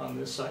on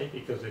this site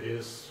because it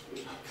is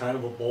kind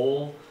of a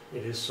bowl.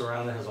 It is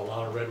surrounded, has a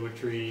lot of redwood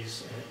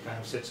trees, and it kind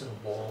of sits in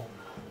a bowl.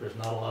 There's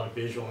not a lot of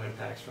visual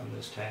impacts from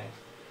this tank.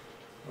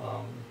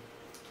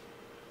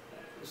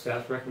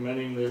 Staff's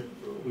recommending that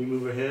we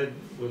move ahead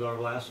with our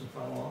last and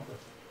final offer.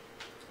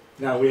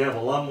 Now, we have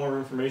a lot more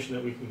information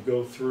that we can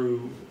go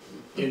through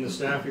in the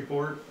staff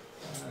report,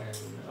 and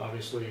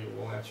obviously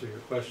we'll answer your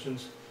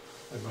questions.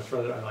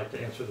 I'd like to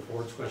answer the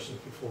board's questions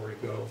before we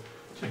go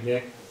to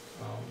Nick,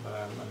 but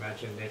I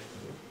imagine Nick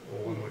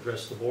will want to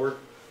address the board.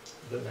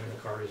 Then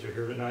the Carters are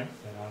here tonight,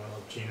 and I don't know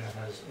if Gina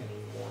has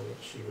any more that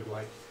she would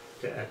like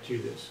to add to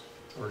this,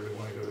 or do we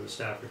want to go to the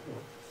staff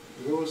report?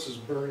 Lois is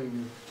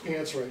burning her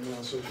pants right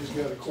now, so she's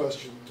got a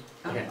question.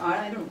 Okay.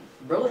 I don't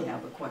really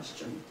have a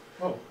question.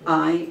 Oh,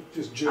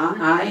 just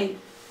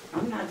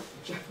I'm not,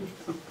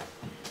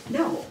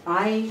 no,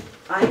 I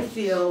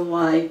feel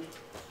like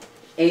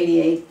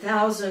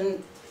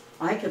 88,000,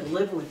 I could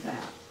live with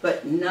that,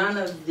 but none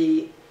of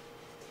the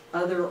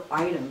other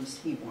items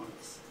he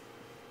wants.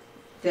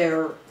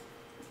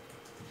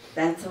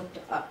 That's up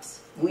to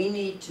us. We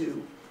need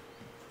to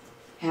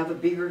have a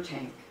bigger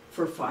tank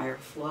for fire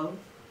flow.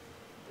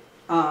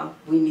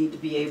 We need to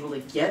be able to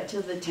get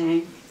to the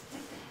tank.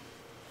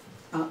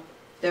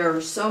 There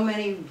are so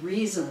many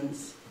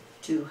reasons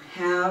to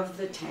have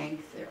the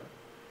tank there.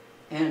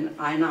 And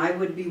I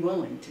would be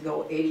willing to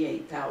go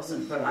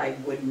 88,000, but I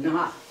would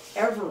not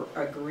ever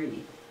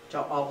agree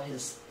to all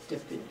his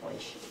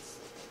stipulations,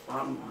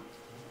 bottom line.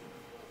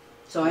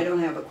 So I don't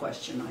have a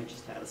question, I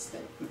just had a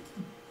statement.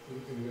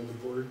 Any other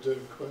board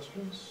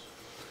questions?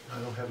 I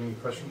don't have any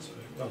questions.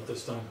 Not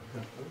this time.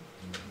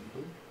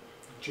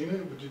 Gina,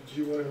 did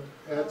you want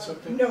to add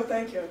something? No,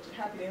 thank you. I'm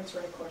happy to answer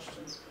any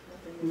questions.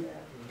 Nothing to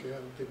add. Okay, I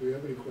don't think we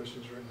have any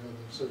questions right now.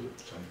 So,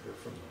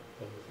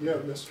 yeah,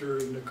 Mr.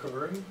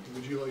 Nakari,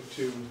 would you like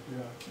to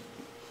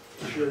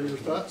share your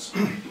thoughts?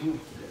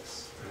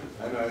 Yes.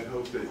 And I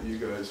hope that you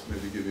guys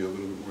maybe give me a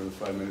little bit more than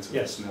 5 minutes if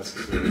it's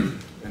necessary,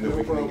 and that No we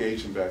can problem.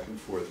 engage in back and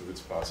forth if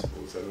it's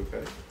possible. Is that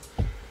okay?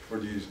 Or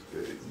do you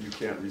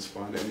can't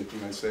respond to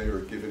anything I say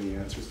or give any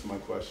answers to my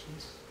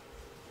questions?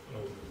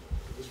 We'll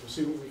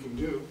see what we can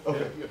do.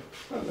 Okay. Yeah.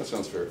 Oh, that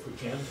sounds fair. If we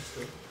can.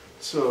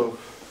 So, to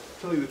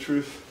tell you the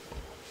truth,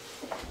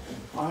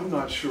 I'm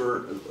not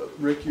sure.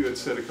 Rick, you had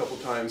said a couple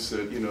times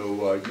that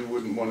you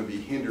wouldn't want to be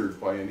hindered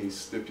by any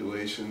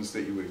stipulations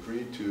that you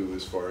agreed to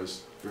as far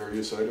as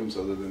various items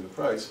other than the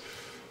price.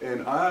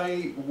 And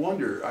I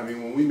wonder, I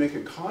mean, when we make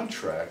a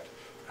contract,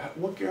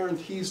 what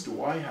guarantees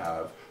do I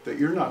have that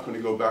you're not going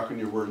to go back on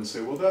your word and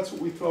say, well, that's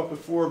what we thought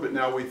before, but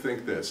now we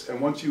think this. And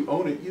once you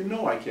own it, you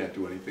know I can't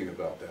do anything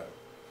about that.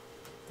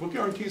 What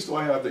guarantees do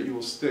I have that you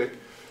will stick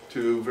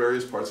to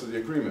various parts of the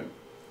agreement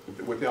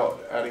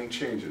without adding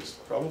changes?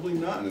 Probably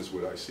none is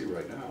what I see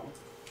right now.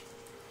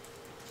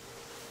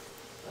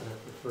 I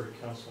prefer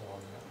counsel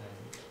on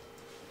that.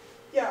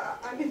 Yeah,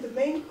 I mean, the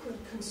main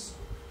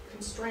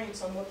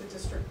constraints on what the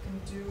district can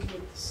do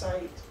with the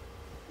site,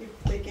 if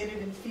they get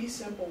it in fee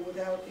simple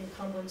without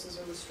encumbrances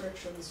or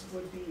restrictions,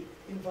 would be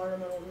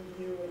environmental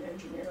review and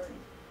engineering.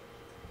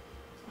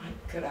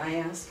 Could I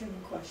ask him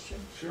a question?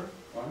 Sure,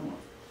 why not?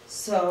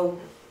 So,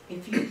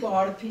 if you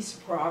bought a piece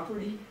of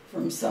property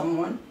from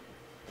someone,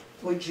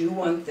 would you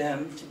want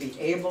them to be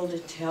able to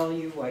tell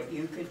you what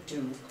you could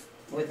do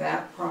with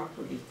that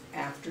property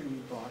after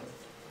you bought it?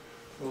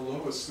 Well,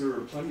 Lois, there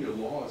are plenty of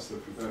laws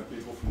that prevent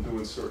people from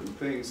doing certain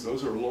things.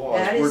 Those are laws.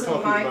 That We're isn't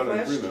talking my about an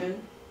agreement.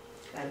 question.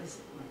 That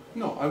isn't my question.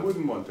 No, I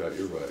wouldn't want that,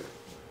 you're right.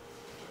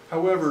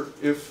 However,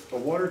 if a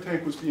water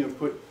tank was being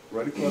put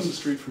right across the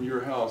street from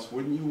your house,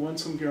 wouldn't you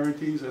want some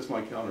guarantees? That's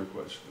my counter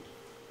question.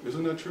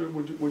 Isn't that true?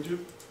 Would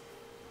you?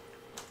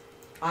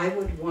 I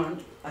would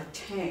want a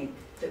tank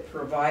that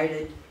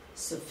provided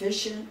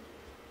sufficient,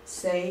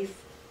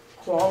 safe,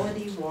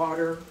 quality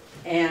water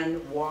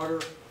and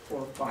water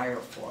for fire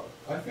flow.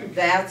 I think,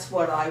 That's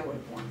what I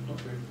would want.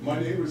 okay, my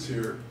neighbors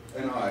here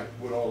and I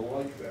would all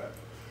like that.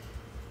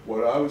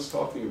 What I was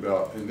talking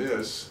about in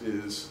this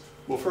is,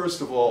 well,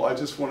 first of all, I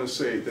just want to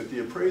say that the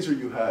appraiser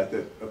you had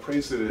that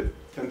appraised it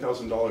at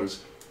 $10,000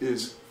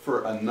 is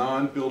for a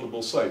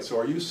non-buildable site. So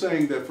are you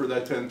saying that for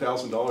that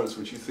 $10,000,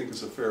 which you think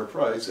is a fair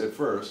price at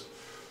first,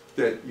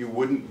 that you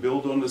wouldn't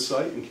build on the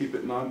site and keep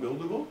it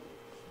non-buildable?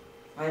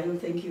 I don't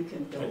think you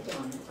can build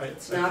on it. I-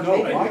 It's not No,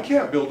 big I enough.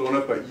 can't build on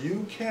it, but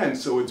you can,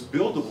 so it's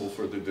buildable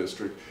for the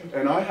district.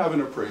 And I have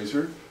an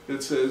appraiser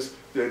that says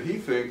that he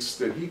thinks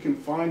that he can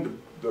find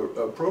the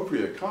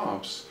appropriate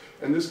comps.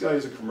 And this guy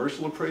is a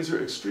commercial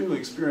appraiser, extremely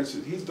experienced.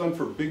 He's done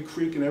for Big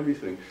Creek and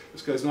everything.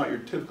 This guy's not your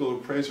typical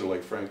appraiser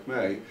like Frank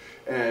May.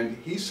 And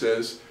he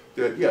says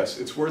that, yes,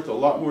 it's worth a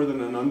lot more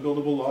than an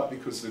unbuildable lot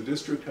because the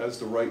district has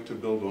the right to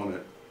build on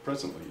it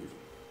presently even.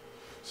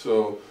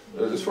 So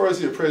as far as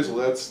the appraisal,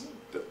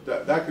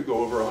 that could go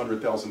over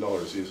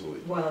 $100,000 easily.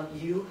 Well,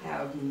 you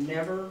have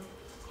never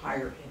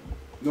hired him.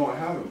 No, I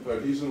haven't,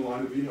 but he's in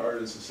line to be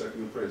hired as a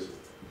second appraiser,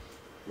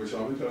 which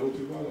I'm entitled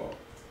to by law.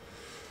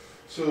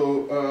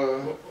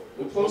 So,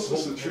 the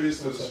closest of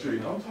trees to the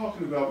street, I'm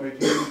talking about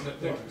making.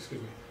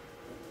 Excuse me.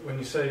 When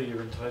you say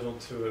you're entitled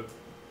to an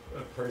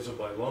appraisal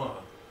by law,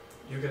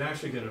 you can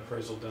actually get an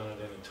appraisal done at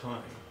any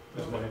time,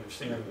 is my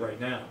understanding right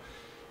now.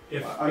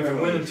 If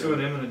it went into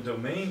an eminent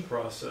domain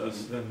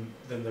process, then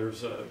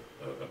there's a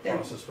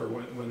process for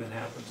when that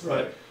happens.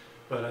 Right.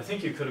 But I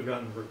think you could have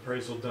gotten an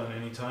appraisal done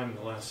any time in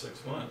the last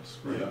 6 months,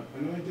 right? Yeah,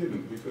 and I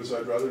didn't, because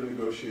I'd rather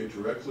negotiate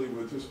directly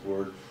with this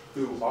board,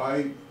 who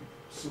I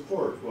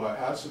support, who I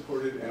have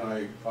supported, and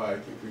I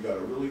think we got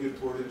a really good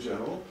board in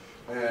general,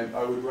 and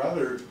I would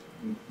rather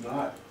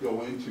not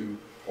go into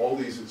all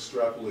these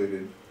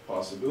extrapolated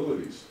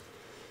possibilities.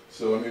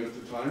 So, I mean, if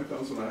the time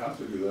comes when I have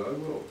to do that, I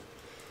will.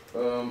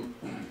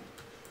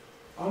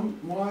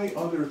 My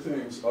other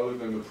things, other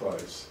than the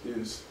price,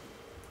 is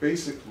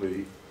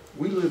basically,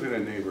 we live in a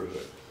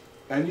neighborhood,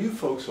 and you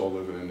folks all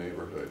live in a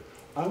neighborhood.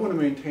 I want to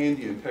maintain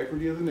the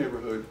integrity of the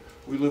neighborhood.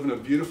 We live in a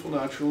beautiful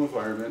natural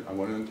environment. I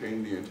want to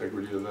maintain the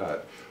integrity of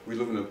that. We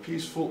live in a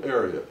peaceful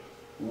area.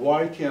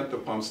 Why can't the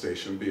pump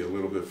station be a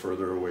little bit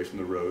further away from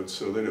the road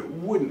so that it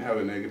wouldn't have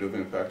a negative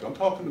impact? I'm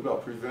talking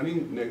about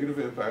preventing negative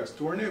impacts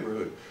to our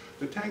neighborhood.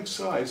 The tank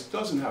size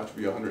doesn't have to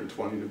be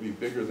 120 to be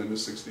bigger than the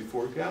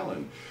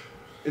 64-gallon.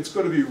 It's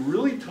going to be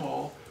really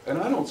tall, and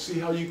I don't see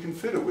how you can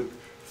fit it with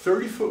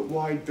 30-foot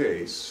wide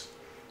base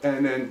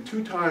and then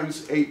 2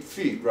 times 8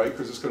 feet, right?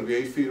 Because it's going to be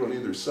 8 feet on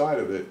either side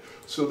of it.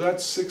 So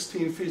that's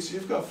 16 feet. So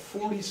you've got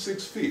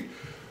 46 feet.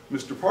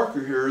 Mr.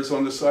 Parker here is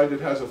on the side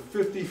that has a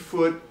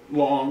 50-foot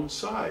long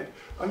side.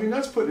 I mean,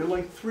 that's putting it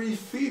like 3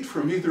 feet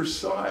from either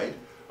side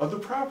of the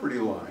property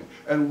line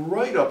and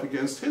right up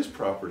against his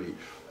property.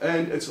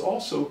 And it's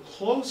also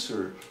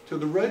closer to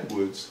the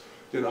redwoods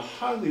than a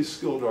highly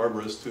skilled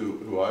arborist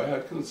who I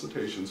had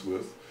consultations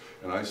with,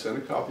 and I sent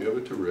a copy of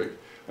it to Rick,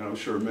 and I'm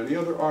sure many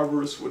other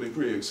arborists would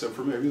agree, except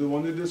for maybe the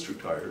one the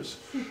district hires,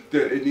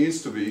 that it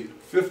needs to be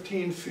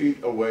 15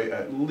 feet away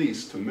at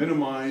least to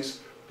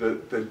minimize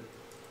the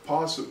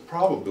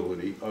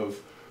probability of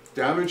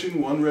damaging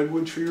one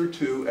redwood tree or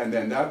 2, and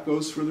then that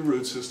goes through the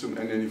root system,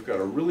 and then you've got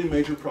a really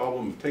major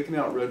problem of taking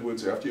out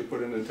redwoods after you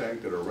put in a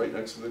tank that are right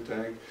next to the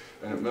tank,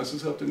 and it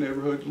messes up the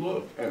neighborhood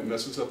look, and it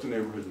messes up the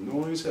neighborhood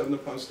noise, having the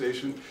pump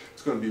station.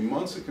 It's going to be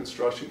months of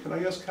construction. Can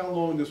I ask how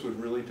long this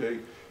would really take?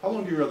 How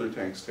long do your other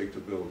tanks take to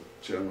build,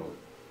 generally?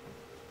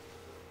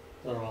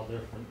 They're all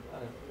different.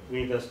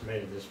 We've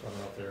estimated this one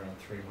out there on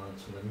 3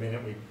 months,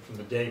 from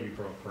the day we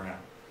broke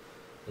ground.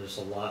 There's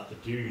a lot to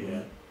do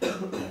yet,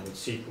 with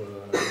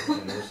CEQA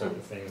and those type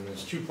of things. And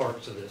there's 2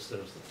 parts to this.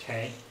 There's the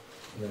tank,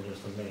 and then there's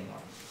the main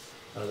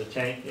line. The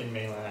tank and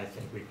main line, I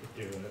think we could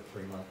do in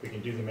 3 months. We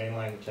can do the main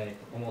line and tank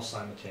almost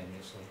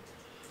simultaneously.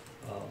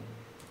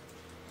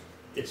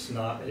 It's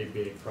not a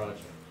big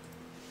project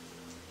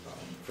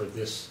for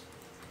this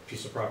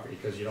piece of property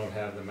because you don't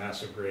have the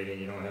massive grading,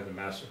 you don't have the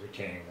massive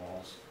retaining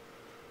walls,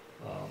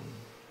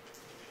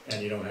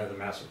 and you don't have the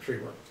massive tree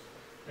work.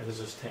 And is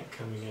this tank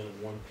coming in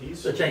one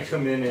piece? The tank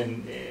comes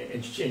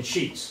in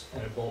sheets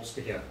and it bolts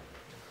together.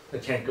 The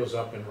tank goes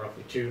up in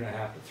roughly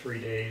 2.5 to 3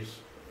 days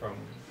from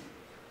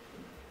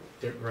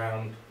the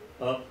ground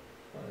up.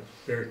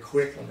 It's very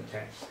quick on the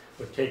tank.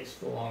 What takes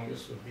the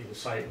longest would be the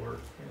site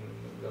work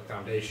and the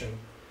foundation,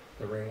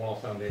 the ring wall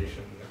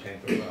foundation, and the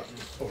tank goes up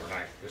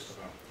overnight, just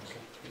about.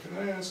 Can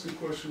I ask a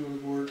question of the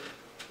board?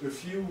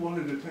 If you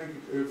wanted a tank,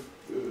 if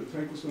the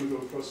tank was going to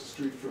go across the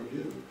street from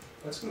you,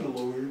 that's going to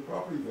lower your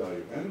property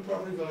value and the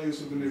property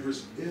values of the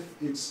neighbors if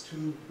it's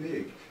too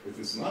big. If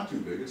it's not too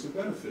big, it's a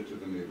benefit to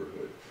the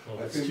neighborhood. Well,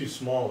 if it's too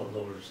small, it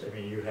lowers. I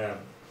mean, you have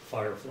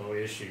fire flow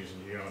issues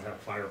and you don't have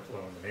fire flow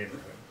in the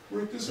neighborhood.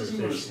 Rick, this There's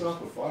isn't gonna issues.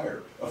 stop a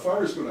fire. A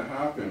fire is gonna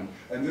happen,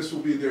 and this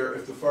will be there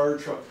if the fire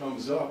truck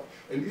comes up.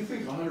 And you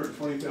think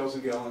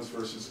 120,000 gallons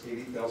versus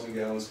 80,000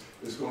 gallons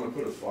is gonna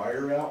put a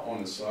fire out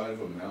on the side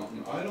of a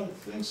mountain? I don't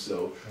think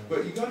so.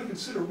 But you gotta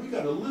consider, we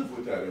gotta live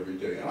with that every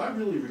day. And I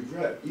really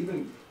regret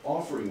even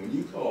offering, when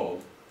you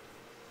called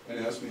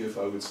and asked me if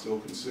I would still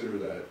consider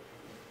that,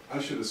 I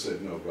should have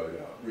said no right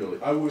out,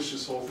 really. I wish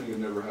this whole thing had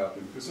never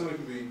happened, because then I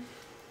could be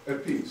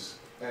at peace.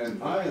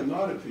 And I am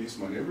not at peace,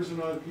 my neighbors are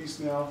not at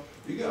peace now.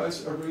 You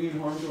guys are bringing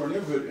harm to our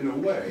neighborhood in a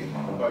way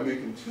by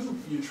making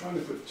you're trying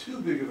to put too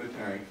big of a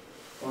tank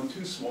on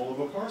too small of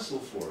a parcel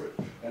for it.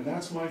 And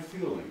that's my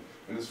feeling.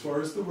 And as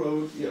far as the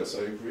road, yes,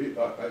 I agree,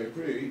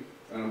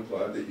 and I'm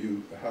glad that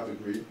you have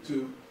agreed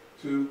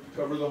to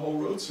cover the whole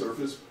road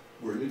surface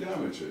where you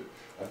damage it.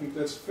 I think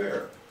that's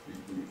fair.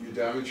 You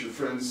damage your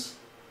friend's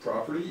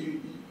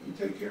property, you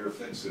take care of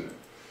fixing it.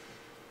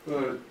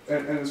 But,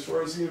 and as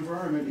far as the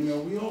environment, you know,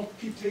 we all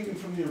keep taking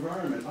from the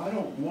environment. I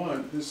don't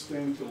want this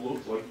thing to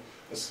look like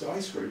a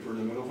skyscraper in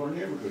the middle of our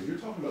neighborhood. You're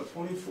talking about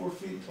 24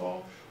 feet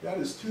tall? That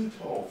is too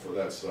tall for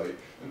that site,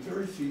 and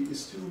 30 feet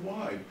is too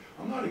wide.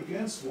 I'm not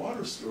against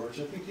water storage,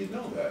 I think you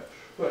know that,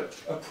 but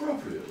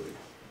appropriately.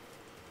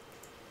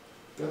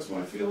 That's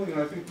my feeling,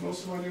 and I think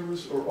most of my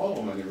neighbors, or all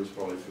of my neighbors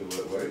probably feel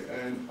that way,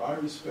 and I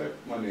respect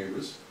my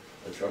neighbors.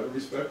 I try to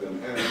respect them,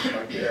 and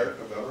I care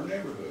about our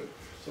neighborhood.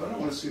 So I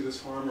don't want to see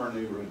this harm our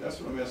neighborhood. That's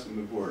what I'm asking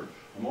the board.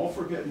 I'm all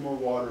for getting more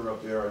water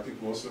up there. I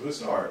think most of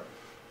us are.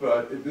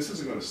 But this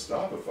isn't going to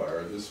stop a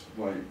fire. This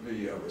might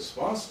be a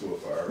response to a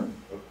fire.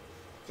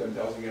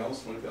 10,000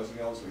 gallons, 20,000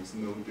 gallons makes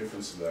no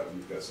difference to that when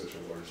you've got such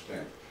a large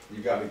tank.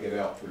 You got to get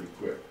out pretty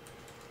quick.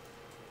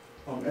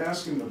 I'm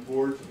asking the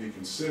board to be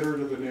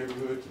considerate of the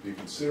neighborhood, to be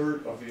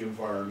considerate of the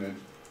environment,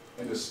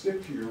 and to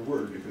stick to your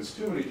word, because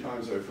too many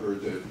times I've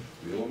heard that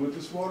dealing with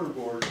this water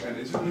board, and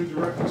it's a new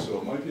directive, so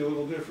it might be a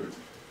little different.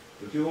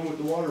 But dealing with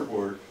the water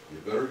board, you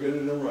better get it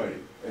in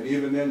writing. And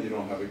even then, you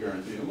don't have a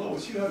guarantee. And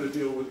Lois, you had to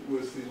deal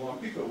with the Long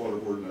Pico water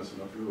board messing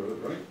up your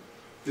road, right?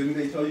 Didn't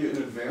they tell you in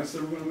advance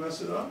they were going to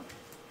mess it up?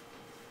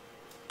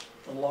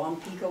 The Long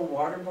Pico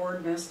water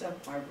board messed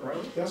up my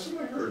road? That's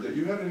what I heard, that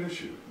you had an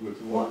issue with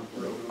the water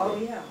board. Oh,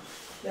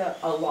 yeah.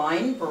 A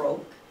line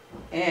broke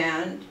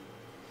and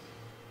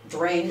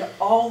drained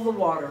all the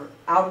water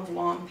out of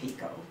Long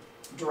Pico,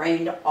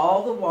 drained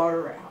all the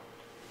water out.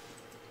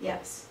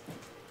 Yes,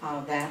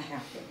 that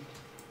happened.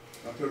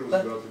 I thought it was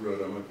But- about the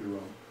road, I might be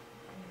wrong.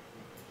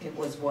 It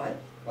was what?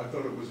 I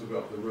thought it was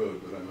about the road,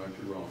 but I might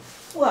be wrong.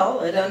 Well,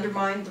 it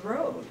undermined the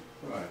road,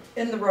 Right.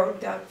 and the road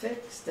got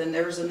fixed, and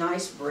there's a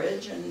nice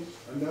bridge, and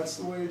And that's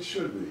the way it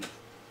should be.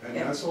 And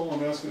Yeah. that's all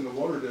I'm asking the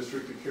water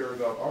district to care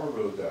about our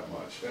road that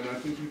much. And I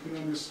think you can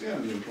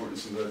understand the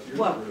importance of that to your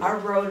well, neighborhood. our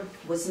road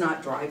was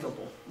not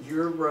drivable,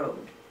 your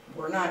road.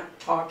 We're not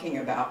talking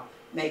about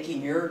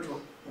making your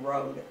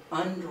road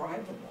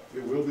undrivable.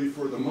 It will be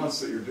for the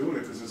months that you're doing it,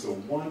 because it's a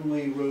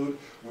one-lane road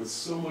with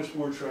so much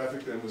more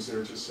traffic than was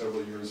there just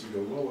several years ago.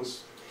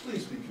 Lois,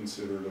 please be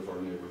considerate of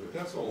our neighborhood.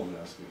 That's all I'm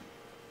asking.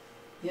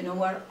 You know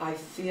what, I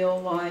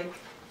feel like,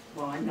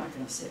 well, I'm not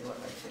gonna say what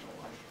I feel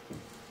like.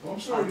 Well,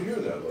 I'm sorry to hear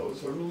that,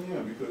 Lois. I really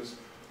am, because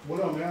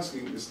what I'm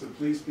asking is to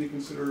please be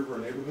considerate of our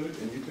neighborhood,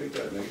 and you take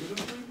that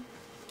negatively?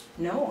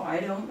 No, I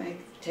don't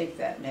take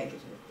that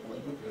negatively.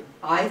 Okay.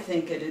 I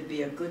think it'd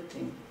be a good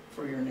thing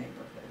for your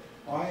neighborhood.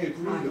 I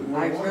agree that more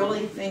I water.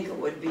 really think it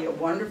would be a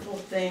wonderful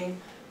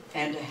thing,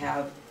 and to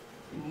have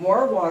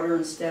more water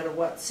instead of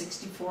what,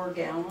 64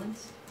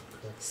 gallons?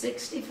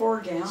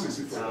 64 gallons.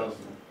 64,000.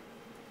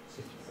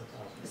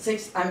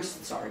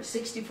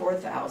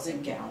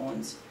 64,000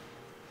 gallons.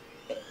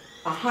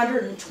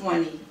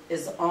 120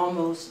 is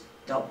almost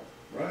double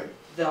Right.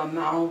 the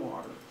amount of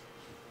water.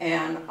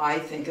 And I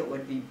think it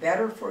would be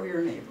better for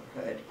your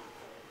neighborhood.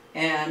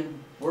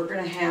 And we're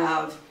gonna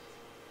have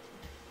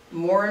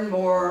more and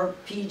more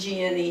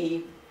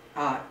PG&E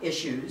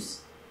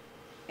issues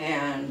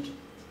and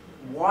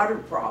water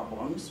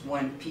problems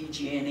when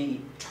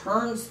PG&E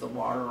turns the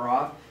water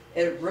off.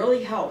 It'd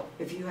really help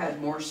if you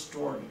had more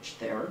storage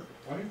there.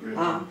 I agree.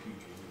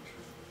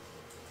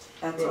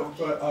 That's all.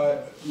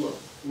 But look,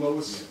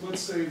 Lois,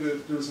 let's say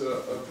that there's an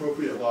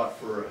appropriate lot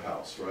for a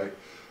house, right?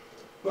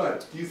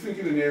 But do you think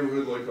in a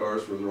neighborhood like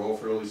ours, where they're all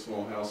fairly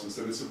small houses,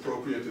 that it's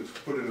appropriate to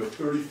put in a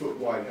 30-foot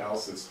wide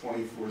house that's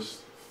 24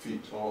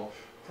 feet tall?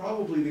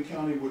 Probably the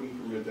county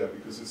wouldn't permit that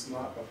because it's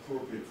not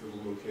appropriate for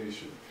the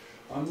location.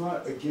 I'm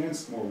not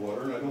against more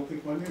water, and I don't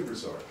think my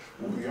neighbors are.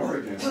 What we are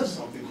against is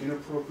something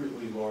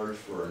inappropriately large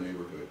for our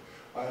neighborhood.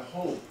 I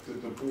hope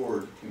that the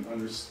board can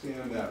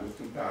understand that with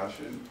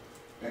compassion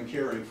and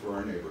caring for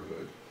our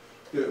neighborhood.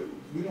 That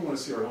we don't want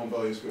to see our home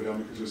values go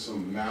down because there's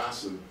some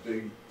massive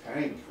big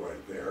tank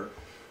right there.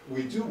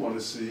 We do want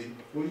to see,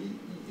 well,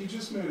 you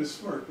just made a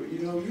smirk, but you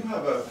know, you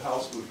have a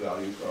house with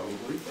value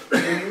probably,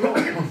 and you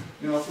own.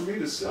 Now, for me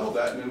to sell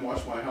that and then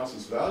watch my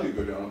house's value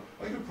go down,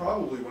 I could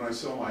probably, when I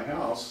sell my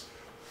house,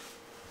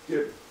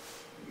 get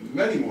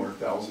many more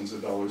thousands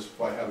of dollars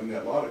by having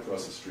that lot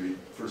across the street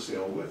for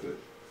sale with it.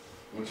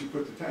 Once you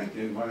put the tank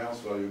in, my house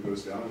value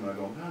goes down and I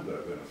don't have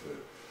that benefit.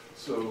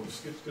 So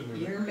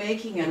You're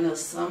making an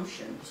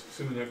assumption.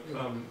 Excuse me,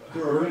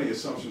 there are many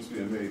assumptions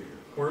being made here.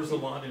 where's the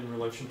lot in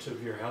relation to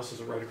your house?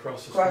 Is it right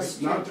across the Across-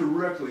 street? Not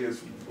directly,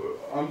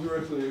 I'm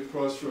directly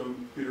across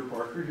from Peter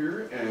Parker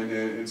here, and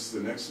then it's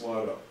the next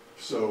lot up.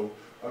 So,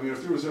 I mean,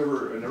 if there was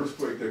ever an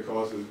earthquake that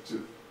caused it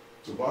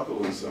to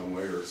buckle in some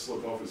way or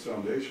slip off its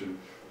foundation,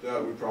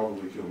 that would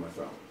probably kill my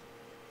family.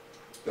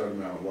 That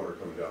amount of water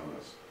coming down on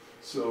us.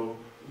 So,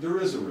 there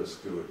is a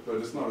risk to it, but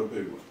it's not a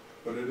big one.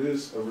 But it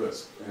is a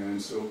risk,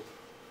 and so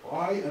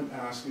I am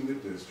asking the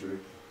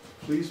district,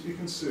 please be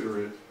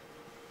considerate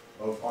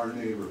of our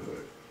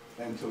neighborhood,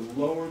 and to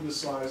lower the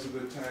size of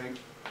the tank.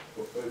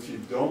 If you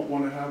don't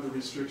want to have the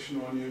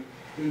restriction on you,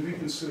 then be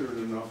considerate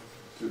enough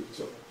to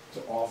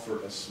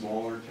offer a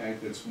smaller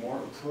tank that's more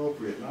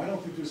appropriate. And I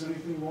don't think there's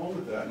anything wrong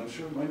with that, and I'm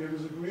sure my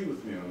neighbors agree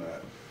with me on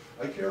that.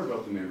 I care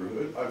about the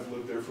neighborhood. I've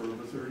lived there for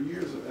over 30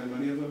 years, and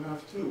many of them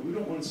have too. We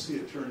don't want to see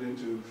it turned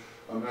into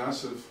a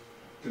massive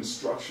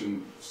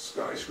construction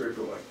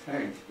skyscraper-like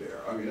tank there.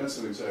 I mean, that's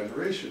an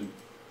exaggeration.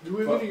 Do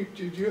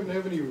you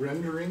have any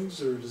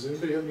renderings, or does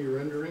anybody have any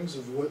renderings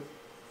of what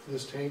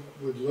this tank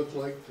would look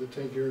like, the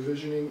tank you're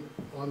envisioning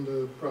on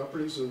the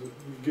property, so that we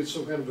get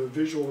some kind of a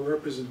visual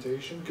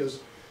representation?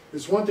 Because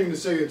it's one thing to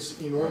say it's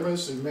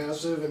enormous and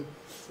massive, and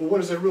well, what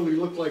does that really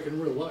look like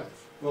in real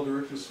life? Well,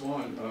 Director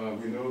Swan,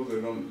 we know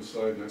that on the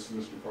side next to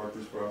Mr.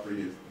 Parker's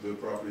property, the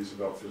property is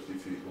about 50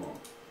 feet long.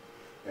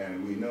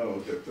 And we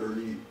know that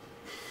 30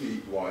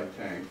 feet wide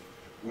tank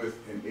with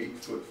an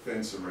 8-foot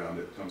fence around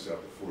it comes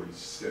out to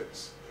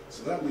 46.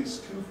 So that leaves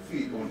 2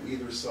 feet on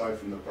either side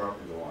from the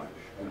property line.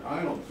 And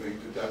I don't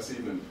think that that's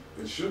even,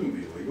 it shouldn't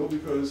be legal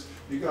because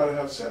you gotta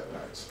have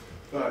setbacks.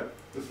 But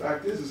the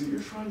fact is that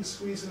you're trying to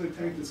squeeze in a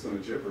tank that's gonna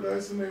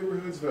jeopardize the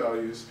neighborhood's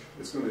values,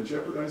 it's gonna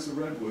jeopardize the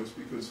redwoods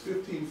because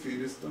 15 feet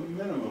is the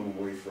minimum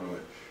away from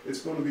it.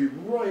 It's gonna be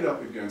right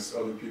up against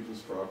other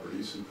people's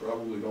properties who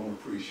probably don't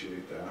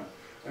appreciate that.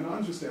 And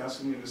I'm just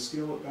asking you to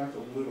scale it back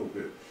a little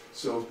bit.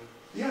 So,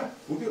 yeah,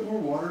 we'll get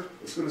more water.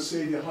 It's going to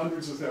save you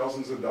hundreds of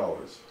thousands of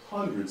dollars.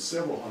 Hundreds,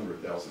 several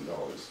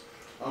 $100,000.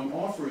 I'm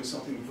offering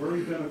something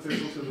very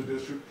beneficial to the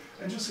district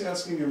and just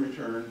asking in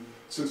return,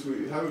 since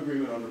we have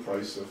agreement on the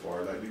price so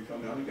far, that did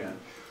come down again.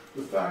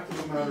 The fact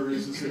of the matter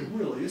is that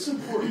really, it's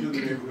important to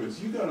the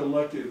neighborhoods. You got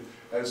elected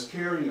as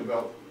caring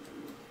about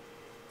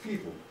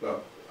people.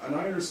 And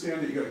I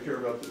understand that you got to care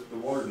about the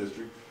water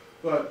district,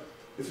 but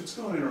if it's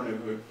going in our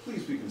neighborhood,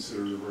 please be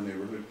considerate of our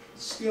neighborhood.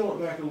 Scale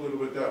it back a little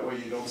bit, that way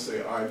you don't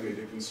say, I made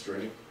a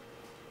constraint.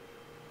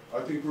 I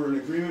think we're in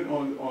agreement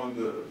on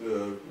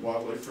the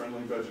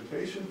wildlife-friendly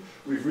vegetation.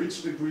 We've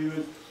reached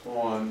agreement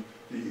on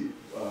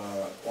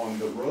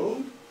the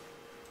road,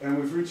 and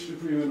we've reached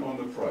agreement on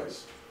the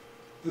price.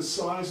 The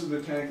size of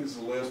the tank is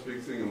the last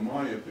big thing, in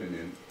my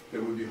opinion,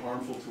 that would be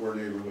harmful to our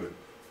neighborhood.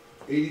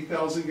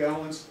 80,000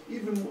 gallons,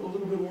 even a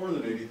little bit more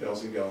than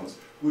 80,000 gallons,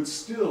 would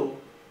still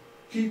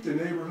keep the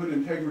neighborhood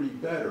integrity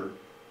better,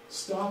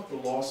 stop the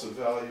loss of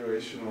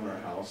valuation on our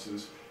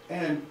houses,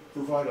 and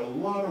provide a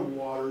lot of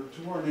water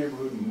to our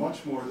neighborhood,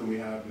 much more than we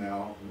have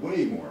now,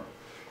 way more.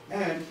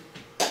 And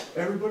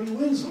everybody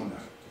wins on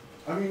that.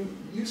 I mean,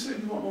 you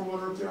said you want more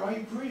water up there, I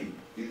agree.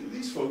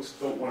 These folks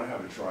don't want to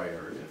have a dry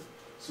area.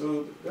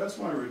 So that's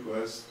my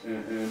request,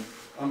 and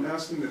I'm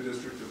asking the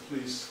district to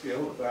please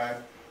scale it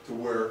back to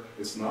where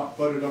it's not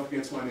butted up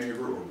against my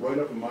neighbor or right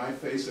up in my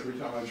face every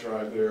time I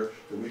drive there,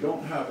 that we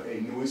don't have a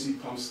noisy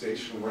pump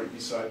station right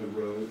beside the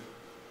road.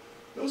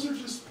 Those are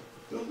just,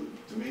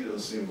 to me,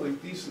 those seem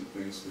like decent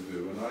things to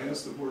do, and I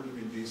ask the board to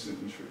be decent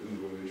in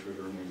the way they treat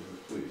our neighborhood,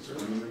 please.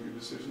 When you make your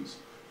decisions,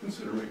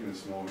 consider making it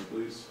smaller,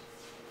 please.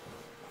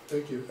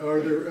 Thank you. Are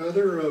there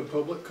other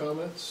public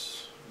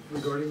comments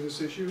regarding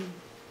this issue?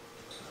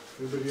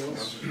 Anybody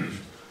else?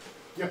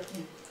 Yeah.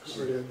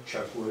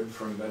 Chuck Wood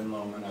from Ben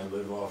Lomond. I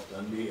live off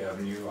Dundee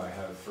Avenue. I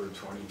have for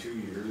 22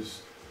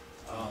 years.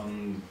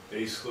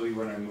 Basically,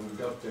 when I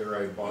moved up there,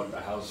 I bought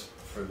the house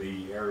for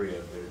the area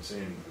that it's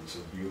in. It's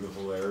a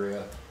beautiful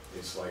area.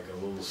 It's like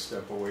a little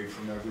step away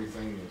from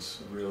everything. It's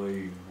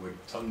really with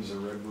tons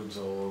of redwoods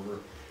all over.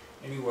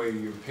 Anyway,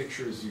 your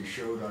pictures you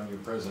showed on your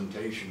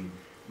presentation,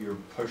 you're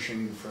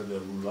pushing for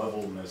the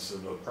levelness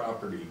of the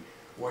property.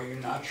 What you're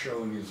not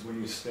showing is when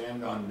you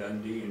stand on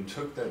Dundee and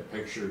took that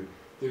picture,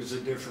 there's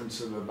a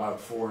difference of about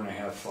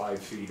 4.5, 5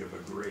 feet of a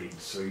grade,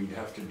 so you'd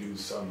have to do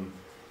some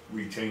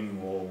retaining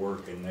wall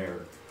work in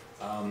there.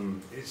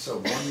 It's a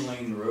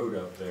one-lane road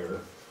up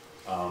there,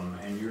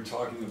 and you're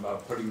talking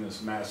about putting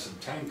this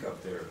massive tank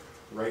up there.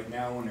 Right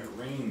now when it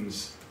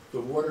rains,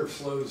 the water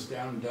flows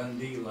down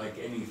Dundee like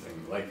anything.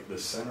 Like the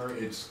center,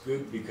 it's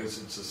good because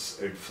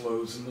it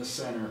flows in the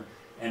center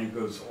and it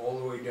goes all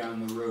the way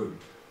down the road.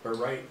 But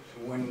right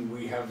when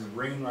we have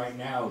rain right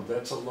now,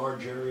 that's a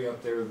large area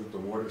up there that the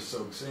water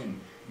soaks in.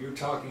 You're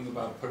talking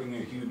about putting a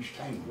huge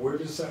tank. Where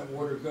does that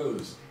water go?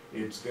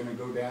 It's going to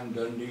go down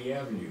Dundee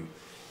Avenue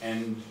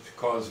and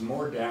cause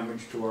more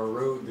damage to our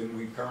road than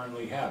we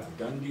currently have.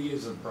 Dundee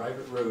is a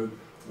private road.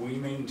 We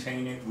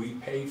maintain it. We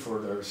pay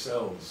for it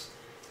ourselves.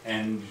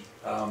 And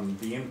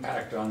The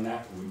impact on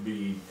that would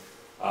be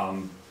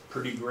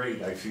pretty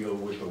great, I feel,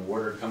 with the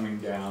water coming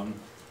down.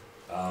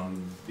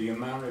 The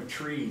amount of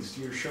trees,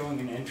 you're showing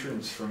an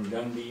entrance from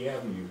Dundee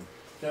Avenue.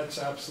 That's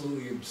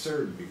absolutely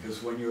absurd,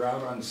 because when you're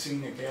out on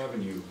Scenic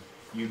Avenue,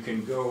 you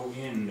can go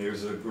in,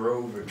 there's a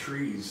grove of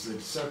trees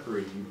that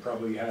separate, you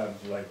probably have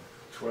like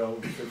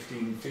 12,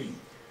 15 feet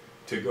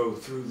to go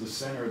through the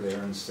center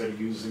there instead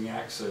of using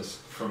access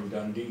from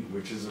Dundee,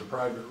 which is a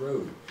private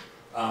road.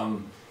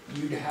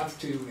 You'd have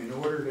to, in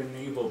order to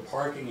enable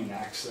parking and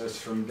access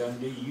from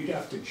Dundee, you'd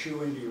have to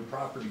chew into your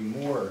property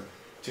more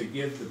to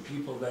give the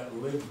people that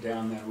live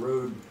down that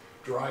road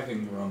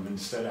driving room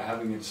instead of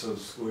having it so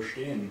squished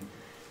in.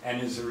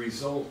 And as a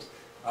result,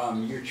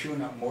 you're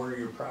chewing up more of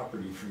your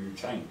property for your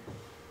tank.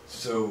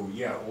 So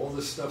yeah, all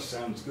this stuff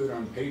sounds good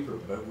on paper,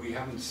 but we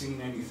haven't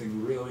seen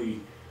anything really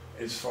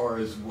as far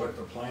as what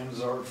the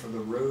plans are for the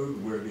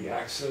road, where the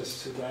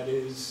access to that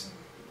is,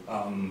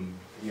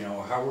 you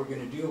know, how we're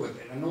gonna deal with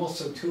it. And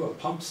also too, a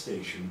pump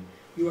station.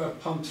 You have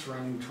pumps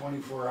running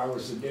 24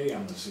 hours a day,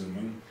 I'm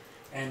assuming.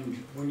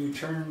 And when you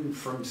turn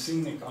from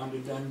Scenic onto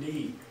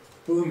Dundee,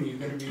 boom, you're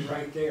gonna be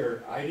right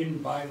there. I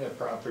didn't buy that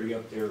property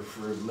up there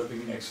for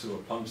living next to a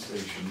pump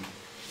station.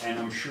 And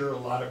I'm sure a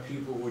lot of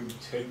people would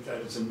take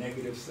that as a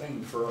negative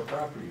thing for our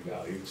property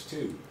values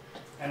too.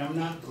 And I'm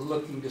not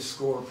looking to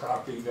score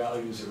property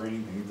values or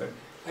anything, but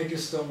I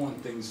just don't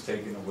want things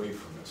taken away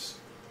from us.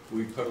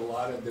 We put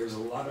there's a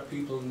lot of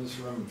people in this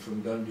room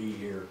from Dundee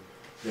here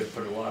that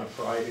put a lot of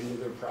pride into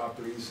their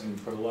properties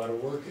and put a lot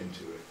of work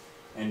into it.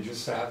 And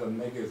just to have a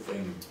mega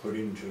thing put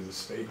into the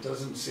space, it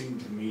doesn't seem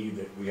to me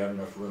that we have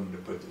enough room to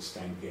put this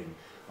tank in.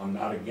 I'm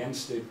not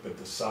against it, but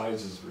the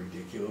size is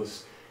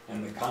ridiculous.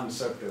 And the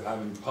concept of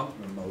having pump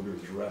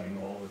motors running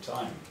all the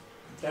time.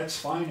 That's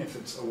fine if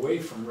it's away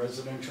from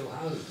residential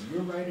houses.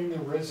 You're right in a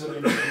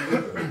residential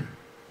neighborhood.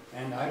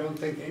 And I don't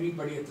think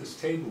anybody at this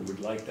table would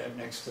like that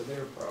next to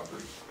their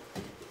property.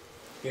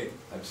 Okay,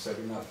 I've said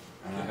enough,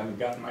 and I haven't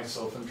gotten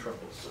myself in trouble.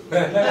 So.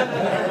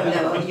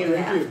 No, you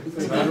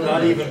haven't.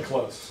 Not even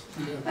close.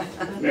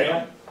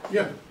 Yeah.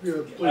 Yeah,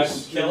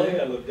 please. I'm Kelly,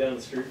 I live down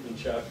the street from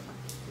Chuck.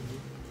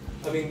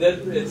 I mean,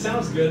 it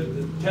sounds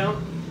good.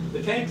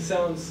 The tank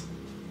sounds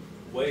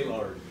way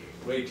large,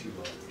 way too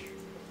large.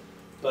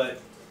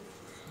 But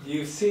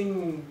you've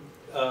seen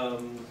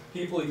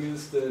people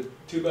use the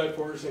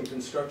 2x4s in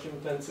construction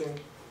fencing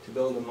to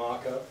build a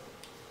mock-up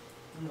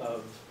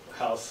of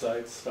house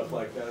sites, stuff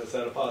like that. Is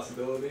that a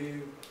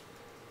possibility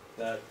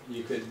that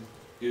you could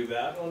do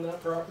that on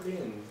that property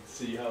and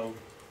see how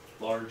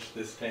large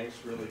this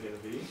tank's really going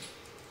to be?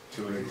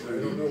 To an I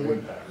don't know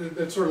what,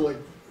 that's sort of like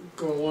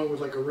going along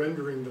with like a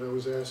rendering that I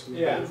was asking.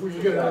 Yeah, If we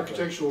get an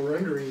architectural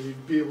rendering,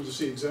 you'd be able to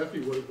see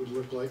exactly what it would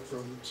look like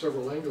from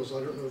several angles. I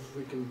don't know if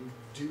we can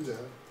do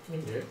that.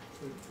 Okay.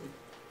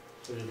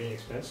 So there'd be an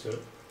expense to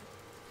it.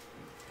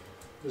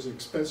 There's an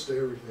expense to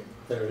everything.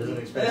 There is an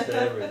expense to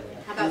everything.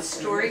 How about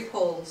story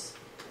poles?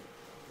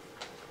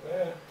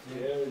 Yeah,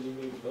 you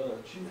need a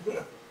bunch.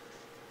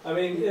 I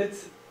mean,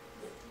 it's...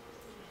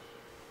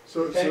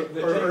 So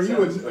are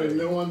you a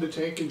no on the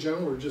tank in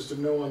general, or just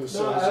a no on the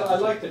size? No, of the I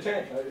tank? like the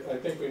tank. I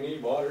think we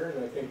need water,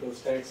 and I think those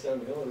tanks down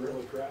the hill are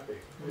really crappy.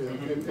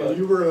 Yeah, and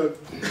you were a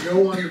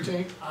no on the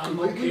tank? I'm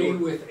okay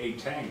with a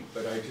tank,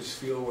 but I just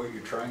feel what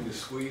you're trying to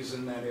squeeze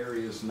in that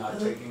area is not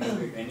taking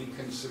any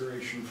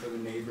consideration for the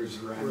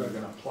neighbors around. You're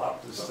gonna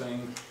plop this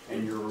thing,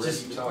 and you're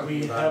already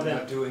talking about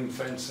not doing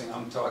fencing.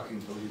 I'm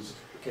talking, please.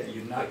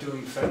 You're not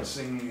doing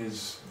fencing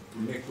as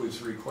Nick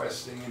was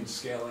requesting and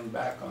scaling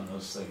back on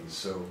those things.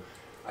 So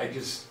I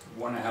just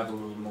want to have a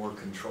little more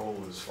control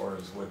as far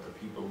as what the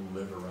people who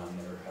live around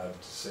there have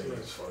to say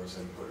as far as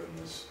input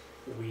in this.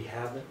 We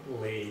haven't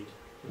laid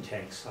the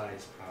tank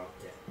size out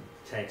yet.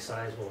 The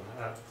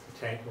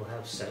tank will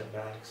have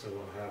setbacks, it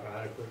will have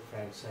adequate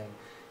fencing.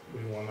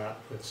 We will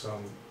not put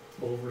some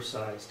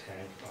oversized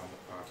tank on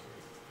the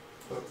property.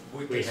 But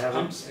with this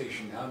pump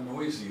station, how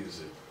noisy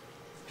is it?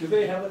 Do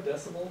they have a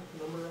decibel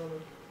number on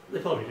it? They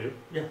probably do,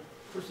 yeah,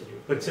 of course they do.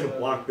 But it's in a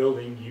block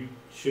building, you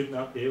should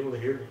not be able to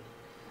hear it.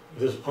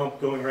 There's a pump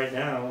going right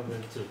now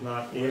that's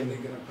not in. Where are they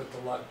going to put the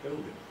lot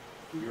building?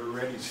 You're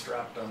already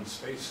strapped on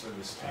space for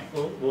this tank.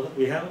 Well,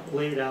 we haven't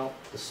laid out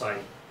the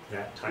site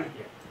that tight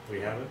yet. We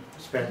haven't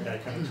spent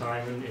that kind of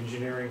time and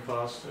engineering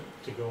costs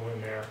to go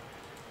in there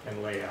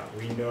and lay out.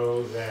 We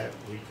know that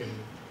we can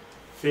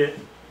fit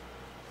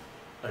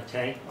a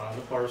tank on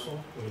the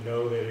parcel. We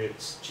know that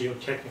it's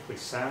geotechnically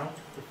sound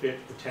to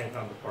fit the tank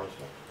on the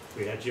parcel.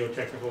 We had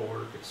geotechnical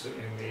work, it's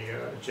in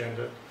the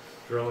agenda.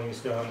 Drilling is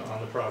done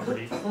on the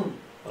property.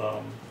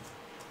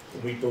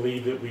 We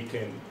believe that we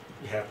can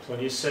have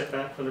plenty of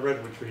setback from the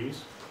redwood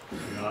trees,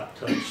 not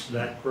touch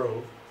that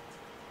grove,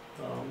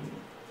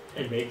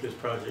 and make this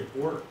project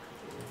work.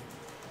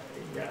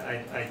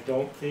 I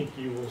don't think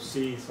you will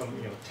see some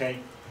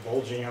tank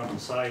bulging out the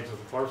sides of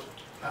the parcel.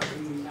 How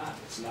can we not?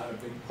 It's not a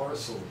big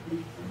parcel.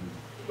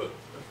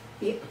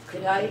 Yeah,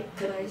 could I,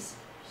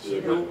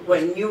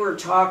 when you were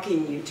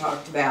talking, you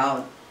talked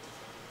about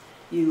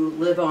you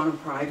live on a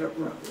private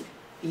road,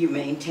 you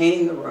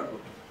maintain the road,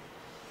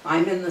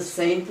 I'm in the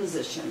same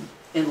position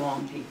in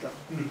Long Pico.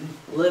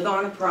 Live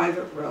on a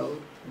private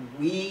road,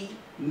 we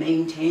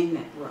maintain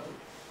that road.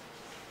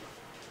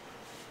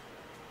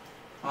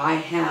 I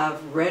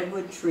have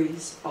redwood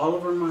trees all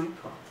over my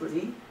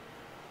property.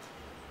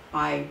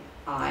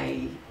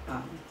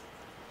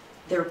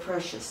 They're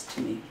precious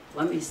to me,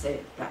 let me say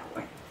it that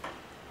way.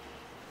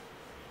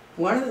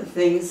 One of the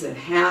things that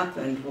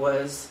happened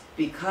was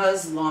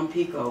because Long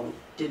Pico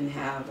didn't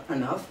have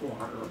enough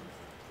water,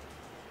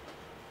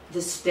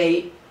 the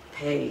state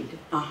paid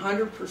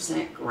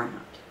 100% grant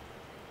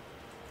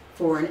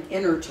for an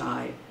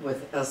intertie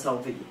with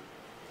SLV.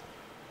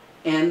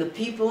 And the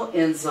people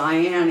in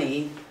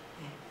Zayani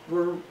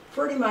were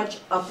pretty much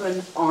up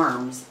in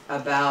arms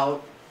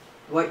about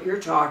what you're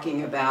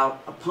talking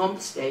about, a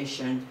pump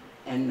station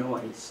and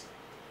noise.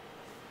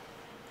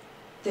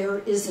 There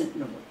isn't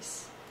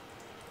noise.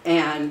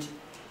 And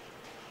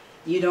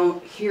you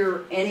don't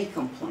hear any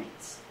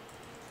complaints.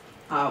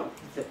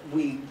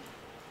 We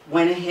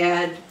went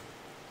ahead,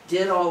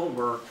 did all the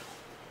work,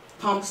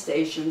 pump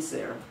stations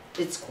there,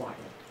 it's quiet.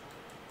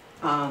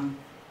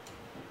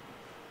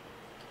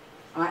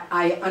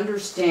 I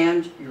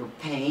understand your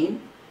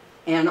pain,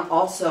 and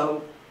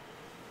also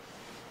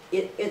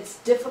it's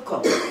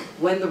difficult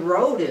when the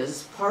road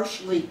is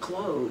partially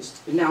closed.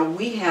 Now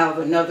we have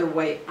another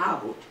way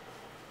out,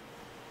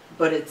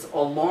 but it's a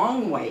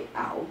long way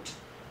out.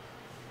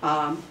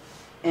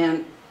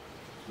 And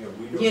Yeah,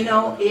 we don't you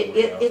know, have that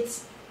way out.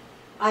 it's,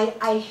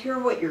 I hear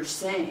what you're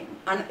saying,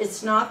 and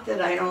it's not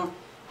that I don't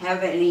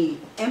have any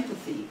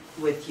empathy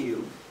with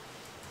you,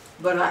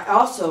 but I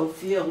also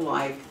feel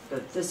like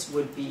that this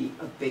would be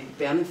a big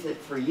benefit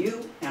for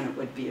you, and it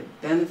would be a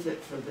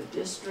benefit for the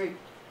district.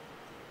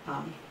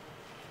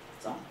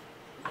 So.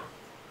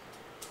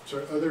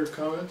 Sorry, other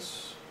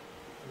comments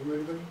from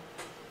anybody?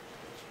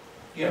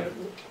 Yeah.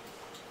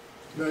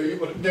 No,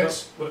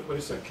 next. What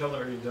is that,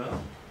 Keller, are you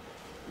done?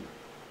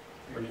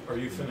 Are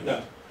you finished?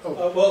 No.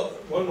 Oh. Well,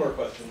 one more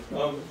question.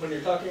 When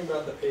you're talking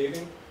about the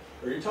paving,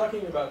 are you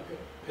talking about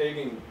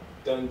paving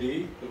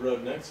Dundee, the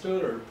road next to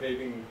it, or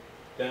paving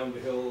down the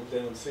hill,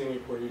 down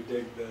Scenic, where you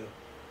dig the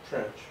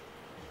trench?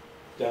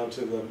 Down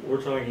to the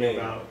We're talking main.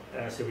 about,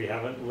 and I said we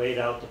haven't laid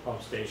out the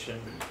pump station.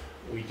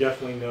 We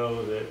definitely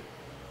know that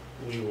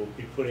we will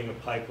be putting a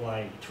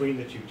pipeline between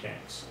the two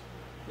tanks.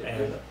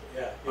 And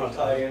Yeah, you'll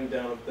tie in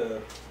down at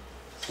the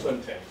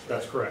swim tanks.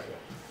 that's correct.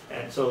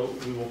 And so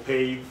we will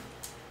pave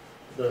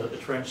the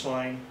trench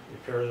line,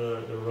 repair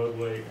the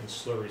roadway, and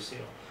slurry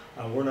seal.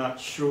 We're not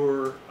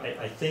sure,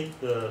 I think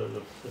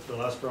the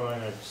last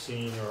drawing I've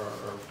seen, or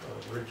our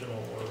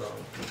original, or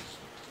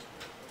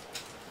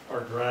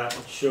our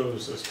draft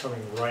shows us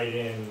coming right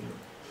in,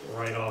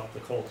 right off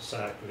the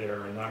cul-de-sac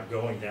there and not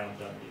going down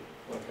Dundee.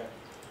 Okay.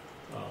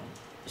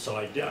 So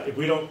if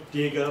we don't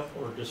dig up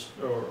or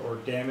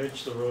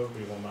damage the road,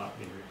 we will not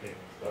be repaving.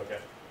 Okay.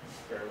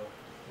 Fair enough.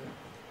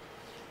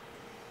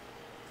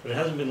 But it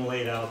hasn't been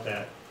laid out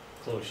that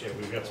close yet.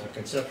 We've got some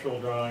conceptual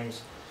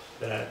drawings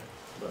that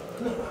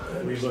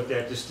we looked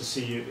at just to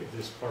see if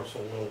this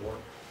parcel will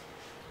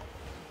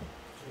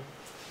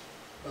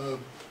work.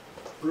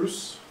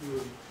 Bruce, you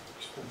would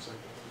just 1 second.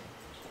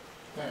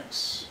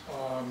 Thanks.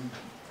 I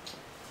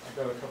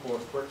got a couple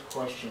of quick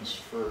questions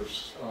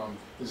first.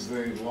 Is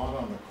the lot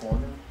on the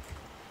corner?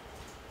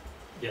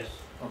 Yes.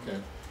 Okay.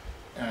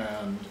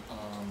 And,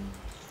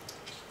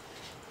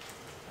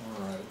 all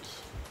right.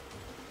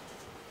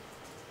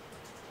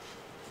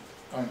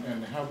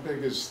 And how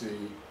big is the,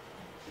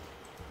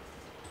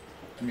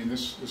 I mean,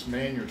 this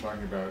main you're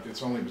talking about,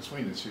 it's only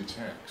between the two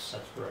tanks.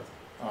 That's correct.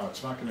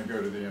 It's not going to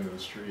go to the end of the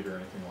street or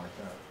anything like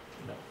that.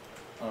 No.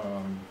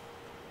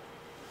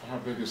 How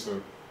big is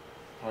the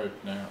pipe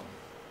now?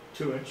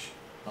 2 inch.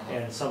 Uh-huh.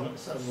 And some a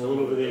little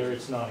over there,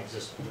 it's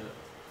non-existent.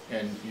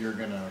 And you're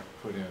going to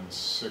put in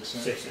 6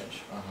 inch? 6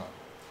 inch.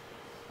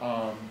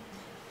 Uh-huh.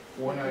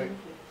 When I,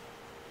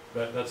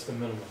 That's the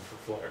minimum for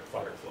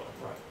fire flow.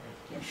 Right.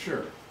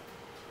 sure.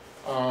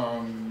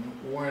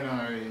 When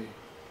I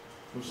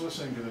was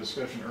listening to the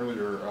discussion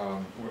earlier,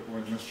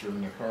 when Mr.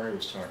 Nakari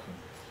was talking,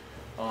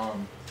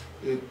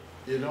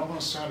 it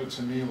almost sounded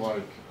to me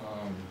like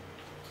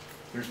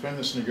there's been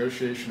this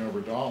negotiation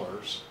over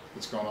dollars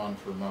that's gone on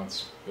for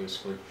months,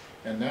 basically,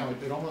 and now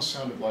it almost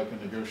sounded like a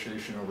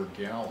negotiation over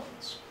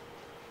gallons.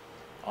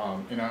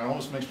 And it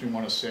almost makes me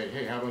want to say,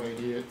 hey, how about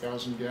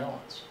 88,000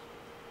 gallons?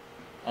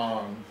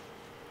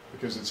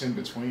 Because it's in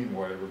between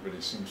what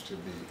everybody seems to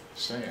be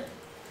saying.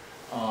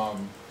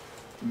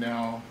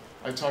 Now,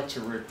 I talked to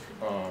Rick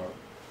a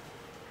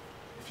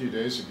few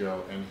days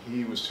ago, and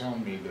he was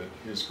telling me that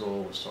his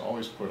goal was to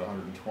always put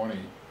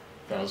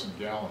 120,000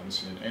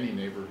 gallons in any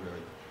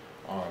neighborhood,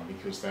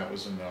 because that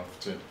was enough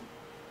to,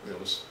 it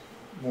was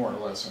more or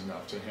less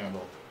enough to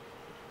handle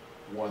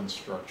one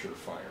structure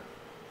fire.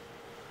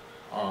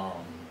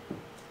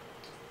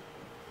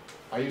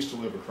 I used to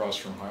live across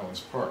from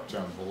Highlands Park,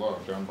 down below,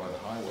 down by the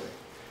highway,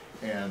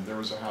 and there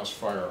was a house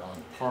fire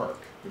on Park,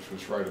 which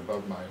was right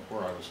above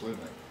where I was living.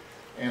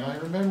 And I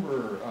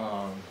remember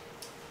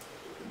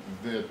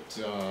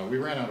that we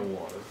ran out of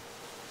water,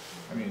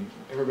 I mean,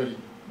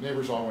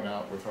 neighbors all went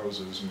out with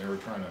hoses and they were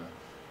trying to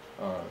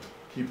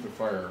keep the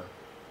fire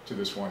to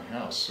this one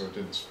house so it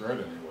didn't spread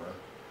anywhere.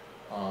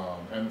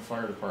 And the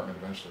fire department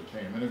eventually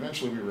came, and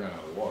eventually we ran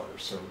out of water.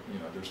 So, you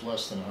know, there's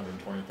less than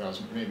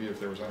 120,000. Maybe if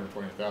there was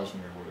 120,000,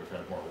 we would have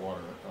had more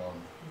water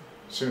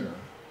sooner.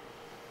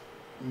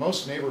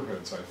 Most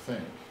neighborhoods, I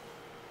think,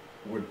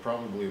 would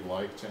probably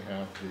like to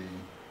have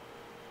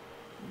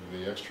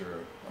the extra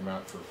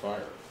amount for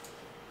fire.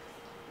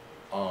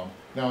 Now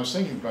I was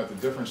thinking about the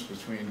difference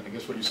between, I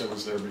guess what you said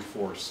was there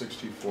before,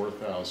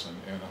 64,000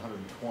 and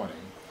 120.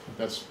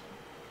 That's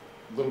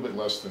a little bit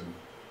less than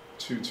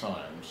 2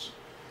 times.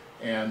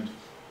 And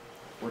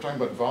we're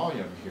talking about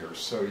volume here,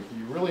 so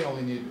you really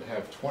only need to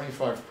have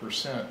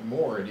 25%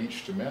 more in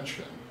each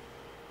dimension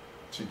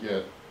to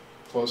get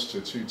close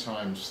to 2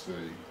 times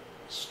the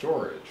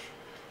storage.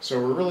 So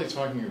we're really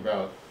talking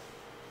about,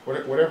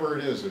 whatever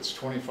it is, it's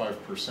 25%.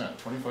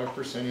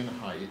 25% in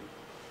height,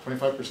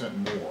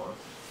 25% more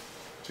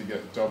to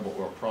get double,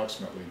 or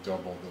approximately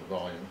double the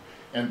volume,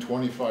 and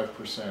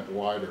 25%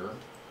 wider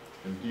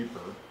and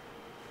deeper.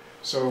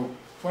 So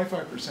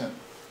 25%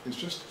 is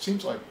just,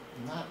 seems like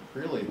not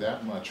really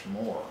that much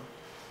more.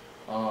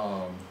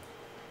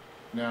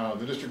 Now,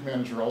 the district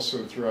manager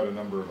also threw out a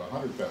number of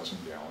 100,000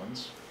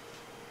 gallons,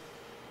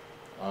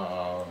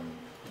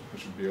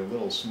 which would be a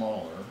little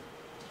smaller.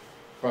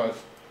 But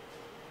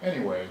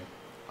anyway,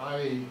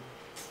 I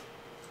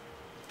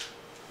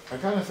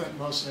kind of think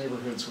most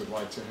neighborhoods would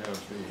like to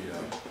have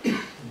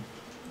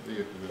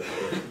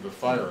the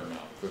fire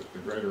amount, the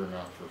greater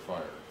amount for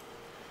fire.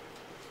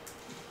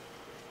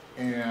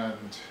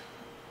 And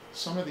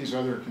some of these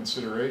other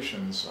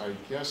considerations, I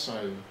guess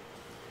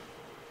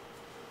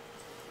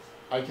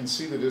I can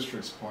see the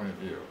district's point of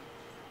view,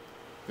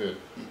 that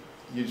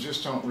you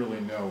just don't really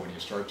know when you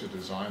start to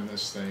design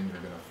this thing,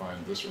 you're going to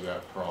find this or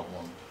that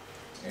problem,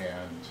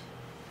 and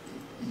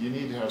you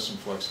need to have some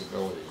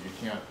flexibility. You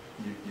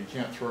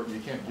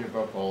can't give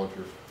up all of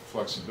your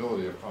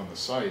flexibility on the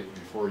site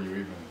before you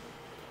even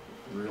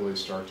really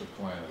start to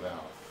plan it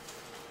out.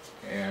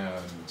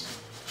 And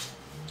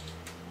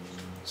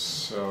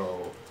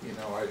so, you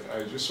know,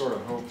 I just sort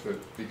of hope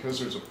that because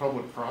there's a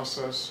public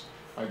process,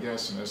 I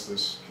guess, and as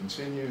this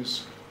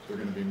continues, there are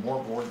going to be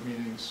more board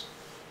meetings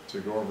to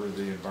go over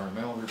the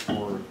environmental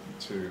report,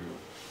 to,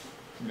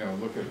 you know,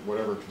 look at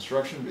whatever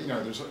construction, you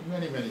know, there's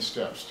many, many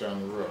steps down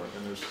the road,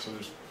 and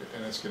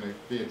it's going to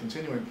be a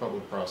continuing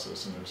public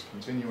process, and there's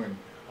continuing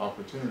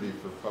opportunity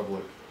for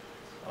public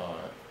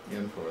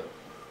input.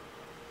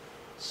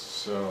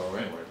 So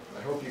anyway,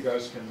 I hope you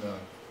guys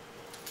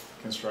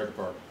can strike a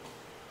bargain.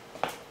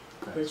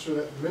 Thanks for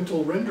that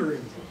mental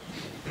rendering.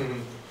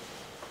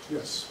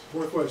 Yes,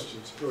 more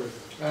questions. Go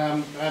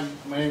ahead.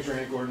 My name's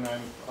Randy Gordon.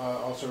 I'm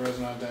also a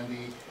resident of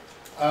Dundee.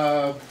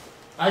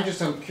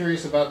 I'm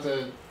curious about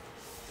the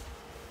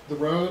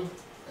road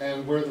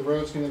and where the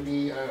road's going to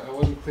be. I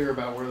wasn't clear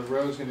about where the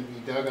road's going to be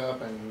dug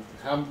up and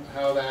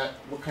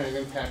what kind of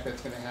impact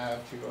that's going to have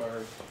to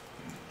our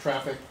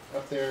traffic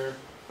up there.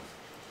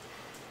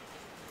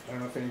 I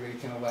don't know if anybody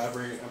can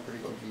elaborate. I'm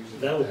pretty confused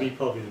about that. That would be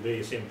probably the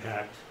biggest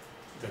impact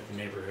that the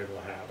neighborhood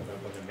will have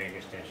when the main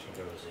extension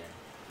goes in.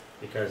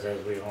 Because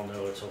as we all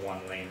know, it's a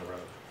one-lane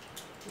road.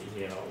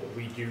 You know,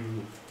 we do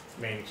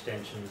main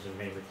extensions and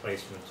main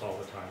replacements all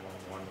the time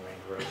on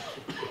one-lane roads.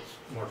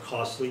 It's more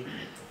costly.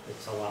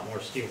 It's a lot more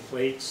steel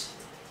plates.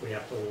 We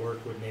have to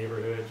work with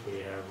neighborhoods. We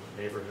have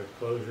neighborhood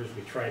closures.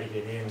 We try to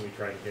get in. We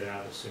try to get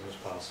out as soon as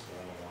possible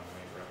on a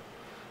one-lane road.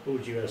 What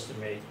would you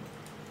estimate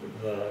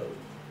the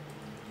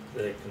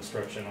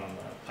construction on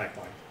the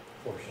pipeline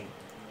portion?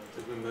 I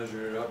think we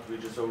measured it up to be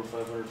just over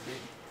 500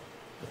 feet.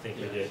 I think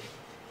we did.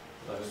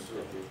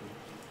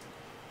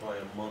 Probably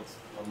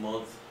a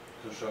month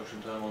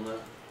construction time on that.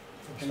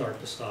 From start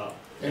to stop.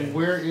 And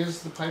where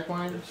is the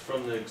pipeline? It's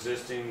from the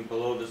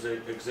below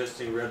the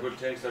existing redwood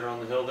tanks that are on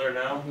the hill there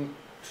now,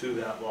 to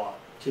that lot.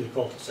 To the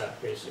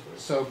cul-de-sac, basically.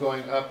 So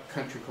going up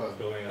Country Club.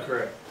 Going up.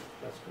 Correct.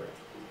 That's correct.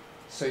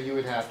 So you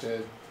would have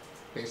to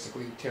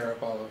basically tear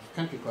up all of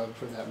Country Club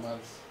for that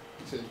month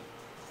to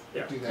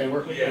do that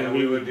work. Yeah, and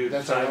we would do.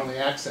 That's our only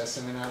access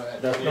in and out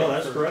of that.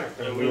 That's correct.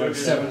 And we would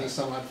 70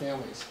 some odd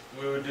families.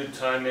 We would do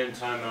time in,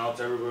 time outs.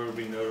 Everybody would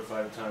be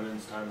notified of time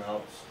ins, time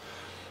outs.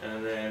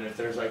 And then if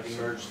there's like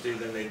emergency,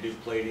 then they do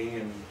plating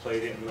and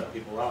plate it and let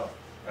people out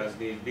as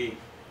need be.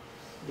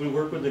 We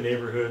work with the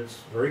neighborhoods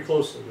very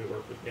closely. We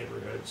work with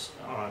neighborhoods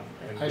on,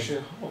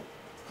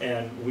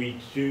 and we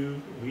do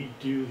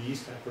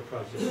these type of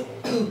projects all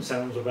the time. San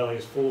Lorenzo Valley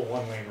is full of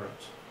one-lane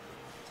roads,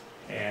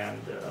 and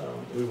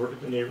we work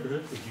with the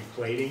neighborhood. We do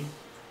plating.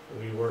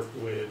 We work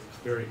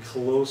very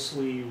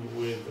closely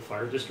with the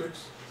fire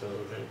districts so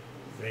that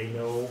they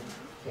know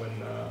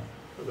when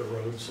the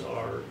roads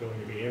are going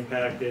to be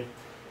impacted.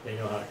 They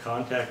know how to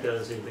contact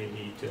us if they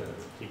need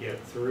to get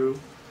through.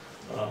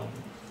 And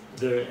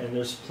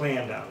there's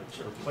planned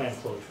outage or planned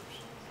closures.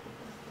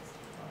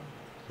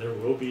 There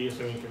will be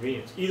some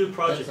inconvenience. Either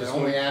project That's is the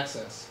only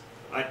access.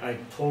 I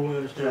totally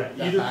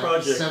understand. Either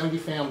project, 70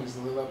 families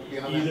live up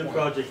behind either that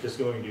project is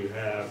going to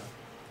have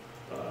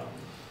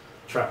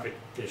traffic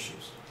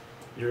issues.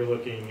 You're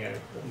looking at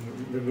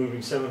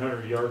removing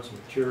 700 yards of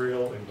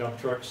material and dump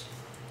trucks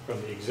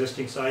from the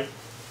existing site,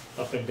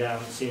 up and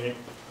down scenic.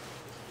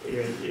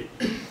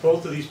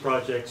 Both of these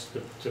projects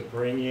to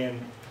bring in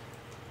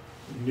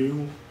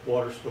new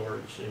water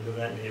storage into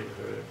that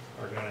neighborhood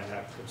are going to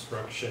have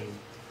construction,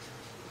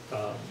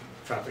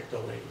 traffic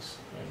delays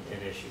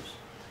and issues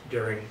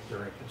during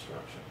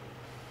construction.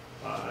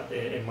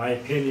 In my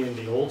opinion,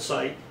 the old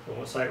site, the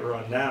one site we're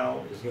on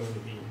now, is going to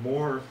be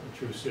more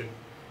intrusive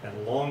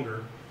and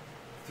longer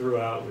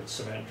throughout with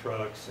cement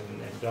trucks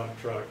and dump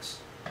trucks,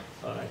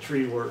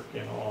 tree work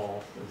and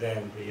all,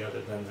 than the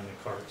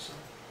cart site.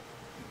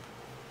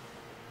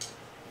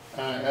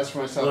 As for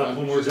myself, But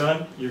when we're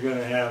done, you're going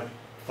to have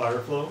fire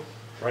flow.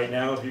 Right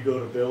now, if you go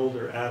to build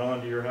or add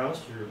on to your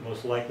house, you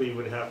most likely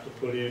would have to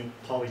put in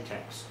poly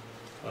tanks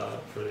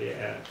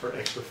for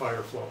extra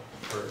fire flow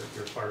for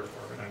your fire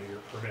department under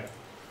your permit.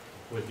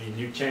 With the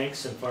new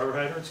tanks and fire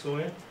hydrants go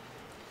in,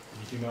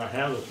 you do not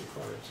have those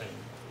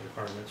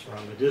requirements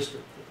around the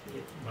district.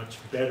 It's much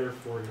better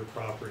for your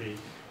property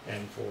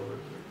and for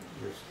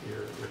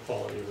your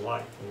quality of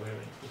life and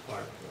living with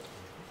fire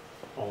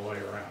flow all the way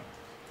around.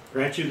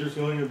 Grant you there's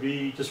going to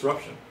be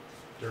disruption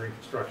during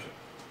construction.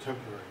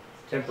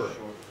 Temporary.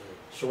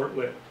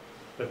 Short-lived.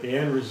 But the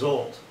end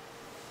result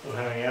of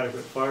having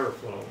adequate fire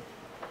flow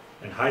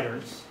and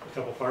hydrants, a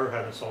couple fire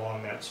hydrants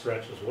along that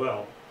stretch as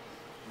well.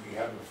 We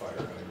have a fire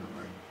hydrant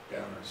right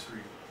down our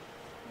street.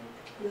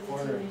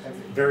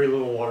 Very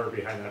little water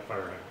behind that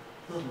fire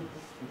hydrant.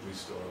 We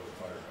still have a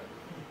fire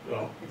hydrant.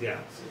 Well, yeah.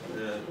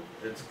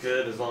 It's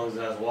good as long as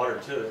it has water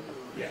to it.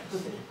 Yeah.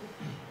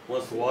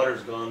 Once the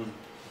water's gone,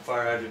 the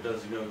fire hydrant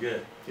does you no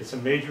good. It's a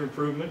major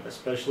improvement,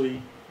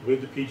 especially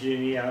with the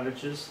PG&E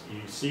outages.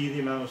 You see the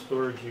amount of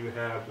storage you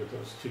have with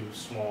those two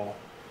small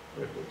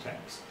liquid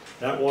tanks.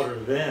 That water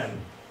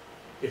then,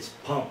 it's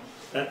pumped.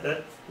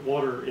 That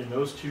water in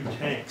those two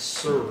tanks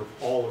serve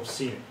all of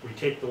scenic. We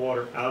take the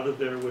water out of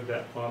there with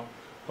that pump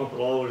it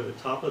all the way to the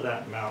top of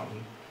that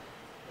mountain.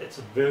 It's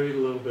a very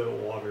little bit of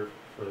water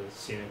for the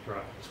scenic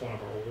drive. It's one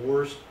of our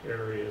worst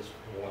areas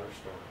for water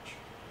storage.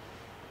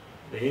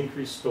 The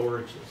increased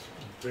storage is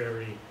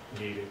very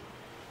needed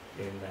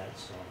in that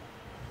zone.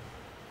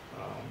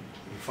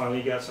 We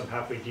finally got some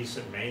halfway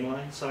decent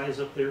mainline size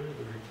up there that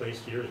we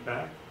replaced years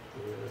back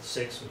with a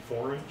 6 and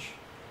 4 inch,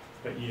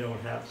 but you don't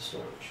have the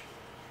storage.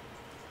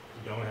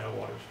 You don't have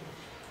water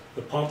storage.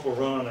 The pump will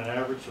run on an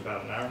average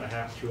about an hour and a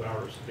half, 2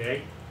 hours a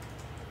day.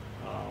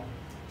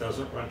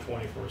 Doesn't run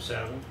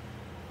 24/7.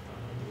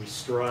 We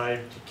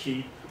strive to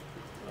keep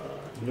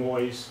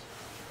noise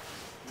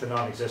to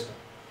non-existent.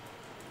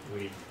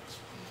 The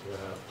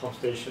pump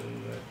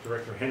station that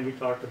Director Henry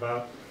talked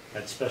about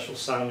had special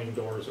sounding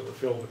doors that were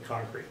filled with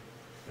concrete.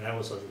 And that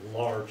was a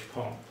large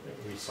pump that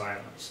we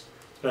silenced.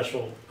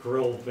 Special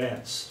grill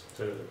vents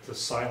to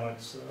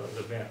silence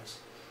the vents.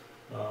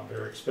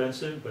 They're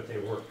expensive, but they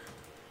work.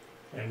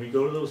 And we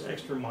go to those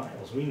extra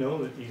miles. We know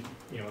that these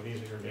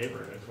are your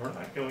neighborhoods. We're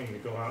not going to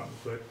go out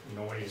and put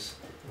noise.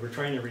 We're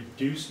trying to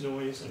reduce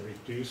noise and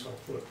reduce our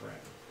footprint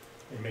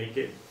and make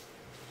it,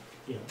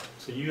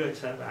 so you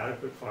guys have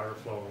adequate fire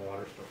flow and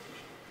water storage.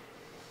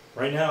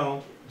 Right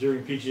now,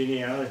 during PG&E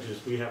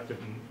outages, we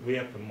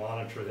have to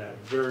monitor that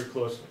very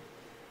closely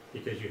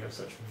because you have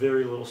such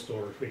very little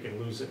storage. We can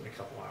lose it in a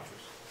couple hours.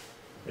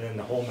 And then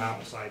the whole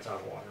mountainside's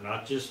out of water,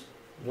 not just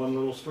one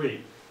little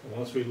street. And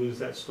once we lose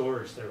that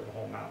storage there, the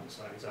whole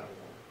mountainside's out of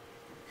water.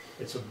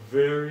 It's a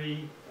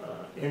very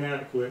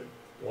inadequate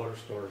water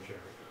storage area.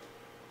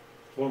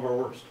 It's one of our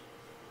worst.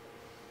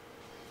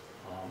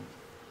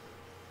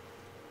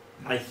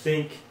 I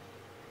think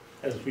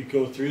as we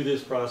go through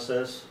this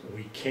process,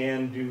 we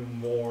can do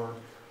more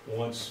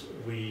once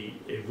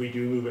if we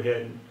do move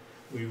ahead,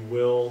 we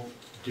will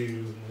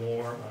do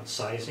more on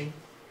sizing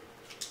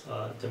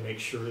to make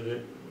sure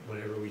that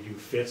whatever we do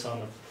fits on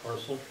the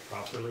parcel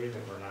properly,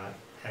 that we're not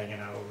hanging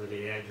out over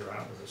the edge or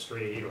out in the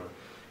street or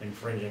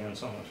infringing on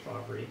someone's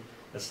property.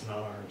 That's not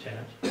our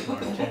intent.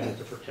 Our intent is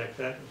to protect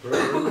that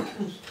grove of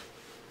trees.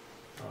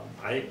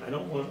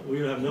 We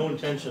have no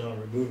intention on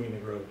removing the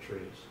grove of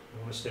trees.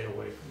 We want to stay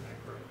away from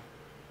that grove.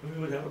 And we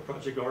would have a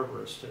project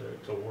arborist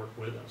to work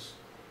with us,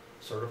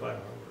 certified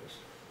arborist.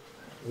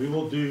 We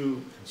will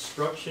do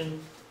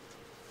construction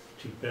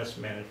to best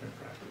management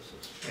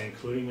practices,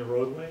 including the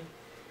roadway.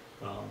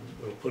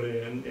 We'll put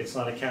it in, it's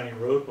not a county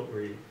road, but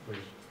we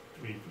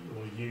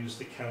will use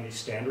the county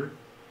standard,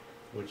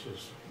 which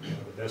is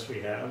the best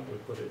we have. We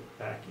put it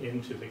back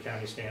into the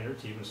county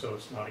standards, even so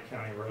it's not a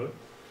county road.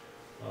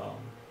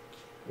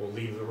 We'll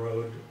leave the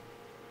road,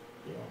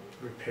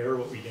 repair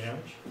what we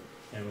damage,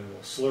 and we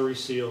will slurry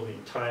seal the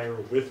entire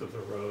width of the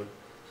road,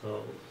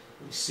 so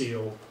we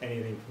seal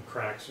anything from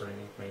cracks or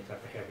anything from any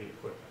type of heavy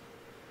equipment.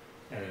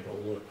 And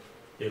it'll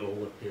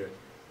look good.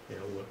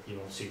 You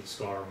won't see the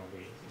scar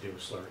when we do a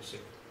slurry seal.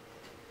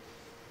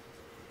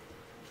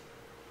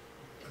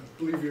 I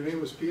believe your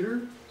name was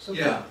Peter?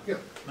 Something? Yeah. Yeah.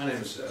 My name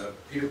is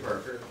Peter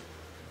Parker.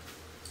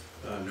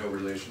 No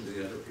relation to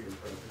the other Peter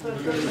Parker.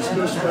 You guys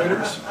discuss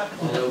spiders?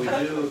 Although we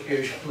do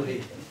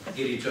occasionally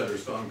get each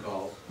other's phone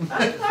calls.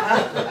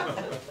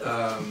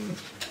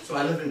 So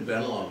I live in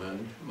Ben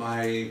Lomond.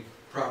 My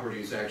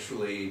property is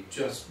actually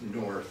just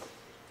north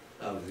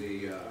of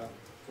the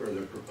where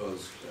the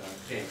proposed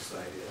tank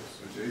site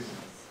is.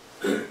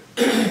 Adjacent.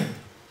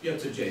 Yeah,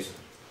 it's adjacent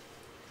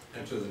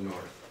and to the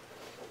north.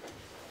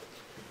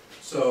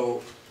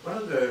 So one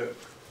of the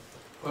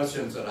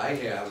questions that I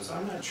have is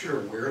I'm not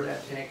sure where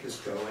that tank is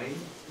going.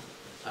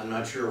 I'm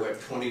not sure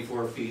what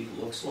 24 feet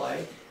looks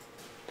like.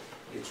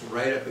 It's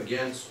right up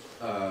against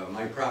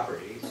my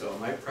property, so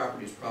my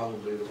property is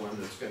probably the one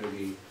that's going to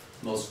be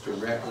most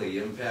directly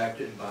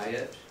impacted by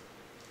it.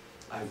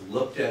 I've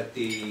looked at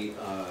the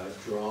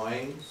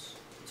drawings.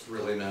 It's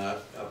really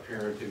not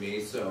apparent to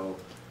me, so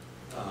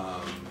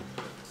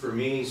for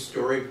me,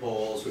 story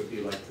poles would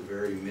be like the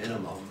very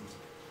minimum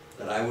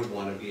that I would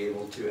want to be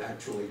able to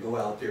actually go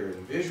out there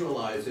and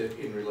visualize it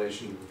in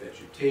relation to the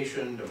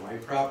vegetation, to my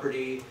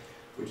property,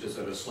 which is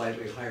at a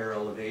slightly higher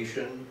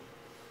elevation.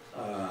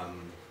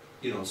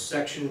 You know,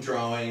 section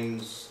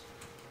drawings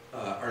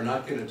are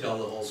not going to tell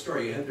the whole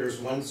story. There's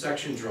one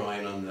section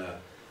drawing on the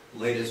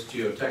latest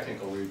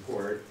geotechnical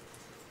report,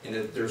 and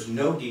there's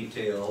no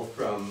detail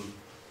from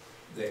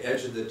the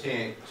edge of the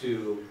tank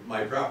to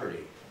my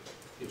property.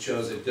 It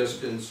shows a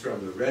distance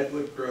from the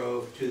redwood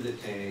grove to the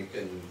tank,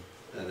 and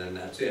then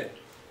that's it.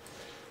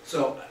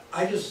 So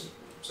I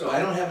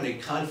don't have any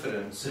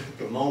confidence at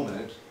the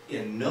moment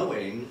in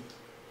knowing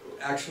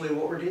actually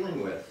what we're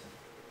dealing with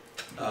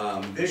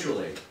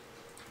visually.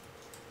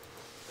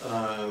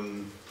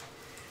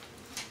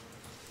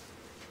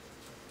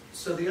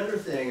 So the other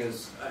thing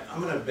is,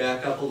 I'm going to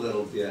back up a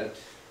little bit.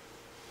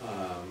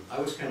 I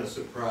was kind of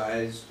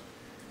surprised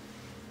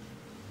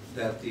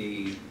that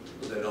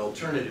that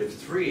alternative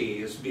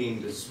 3 is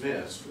being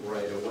dismissed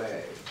right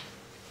away.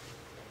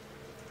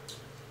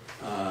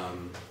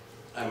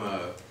 I'm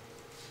a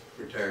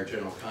retired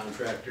general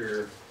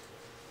contractor.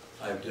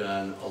 I've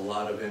done a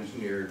lot of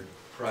engineered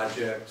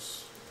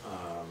projects,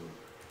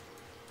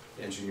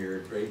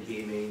 engineered grade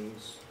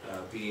beamings,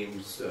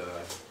 beams,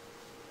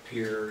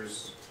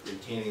 piers,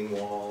 retaining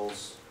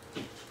walls.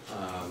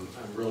 I'm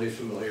really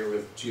familiar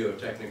with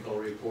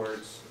geotechnical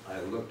reports. I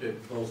looked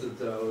at both of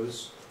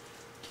those.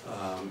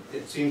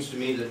 It seems to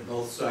me that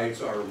both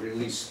sites are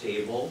really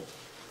stable,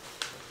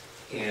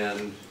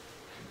 and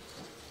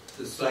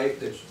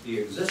the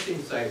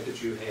existing site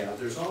that you have,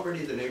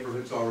 the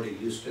neighborhood's already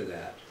used to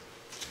that.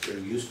 They're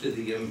used to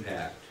the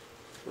impact,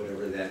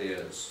 whatever that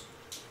is.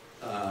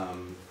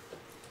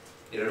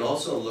 It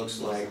also looks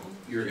like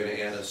you're going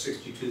to add a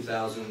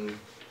 62,000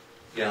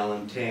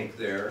 gallon tank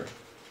there,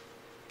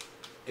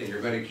 and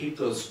you're going to keep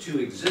those 2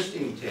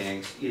 existing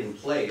tanks in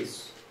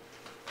place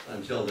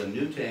until the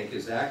new tank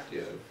is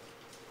active.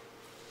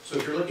 So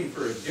if you're looking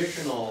for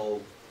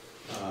additional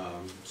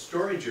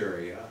storage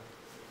area,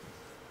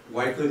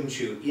 why couldn't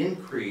you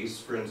increase,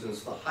 for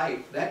instance, the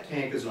height? That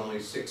tank is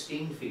only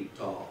 16 feet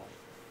tall.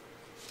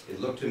 It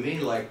looked to me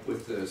like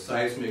with the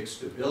seismic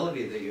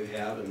stability that you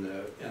have and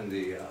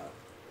the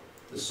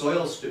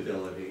soil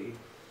stability,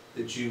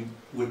 that you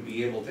would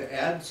be able to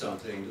add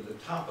something to the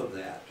top of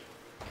that.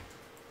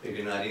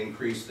 Maybe not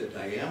increase the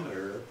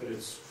diameter, but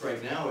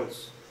right now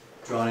it's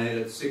drawn in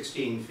at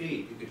 16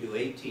 feet. You could do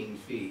 18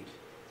 feet.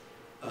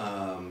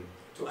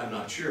 So I'm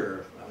not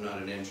sure. I'm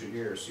not an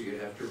engineer, so you'd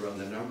have to run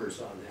the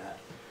numbers on that.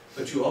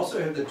 But you also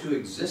have the 2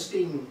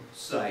 existing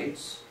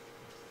sites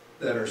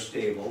that are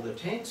stable. The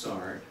tanks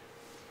aren't.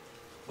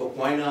 But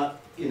why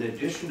not, in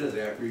addition to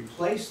that,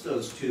 replace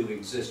those 2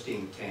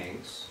 existing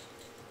tanks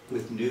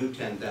with new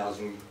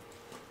 10,000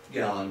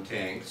 gallon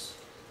tanks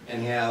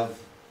and have,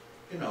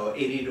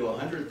 80 to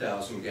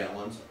 100,000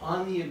 gallons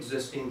on the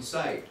existing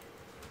site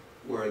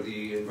where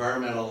the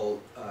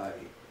environmental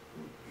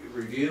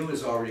review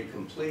is already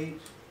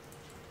complete.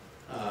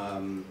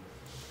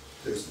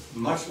 There's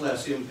much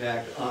less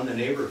impact on the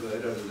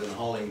neighborhood other than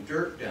hauling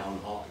dirt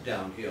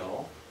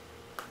downhill.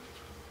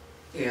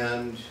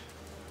 And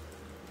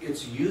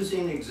it's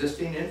using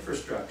existing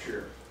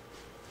infrastructure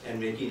and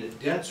making it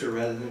denser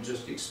rather than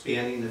just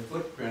expanding the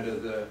footprint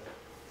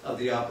of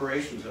the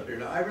operations up there.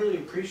 Now, I really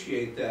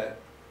appreciate that,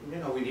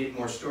 we need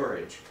more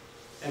storage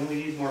and we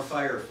need more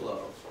fire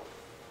flow.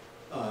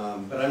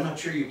 But I'm not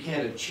sure you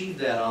can't achieve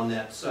that on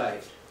that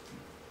site.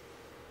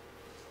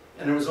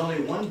 And there was only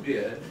one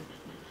bid,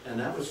 and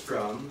that was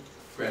from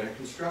Granite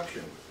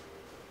Construction.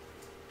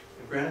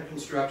 And Granite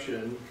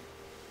Construction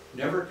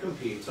never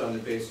competes on the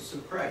basis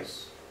of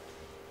price.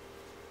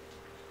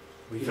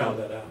 We found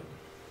that out.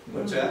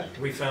 What's that?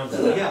 We found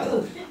that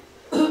out.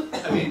 Yeah.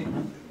 I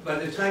mean, by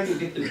the time you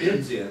get the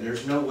bids in,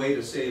 there's no way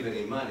to save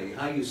any money.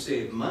 How you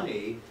save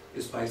money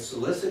is by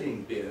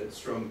soliciting bids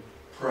from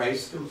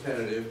price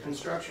competitive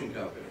construction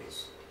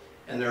companies.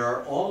 And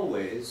they're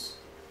always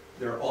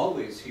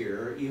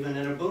here, even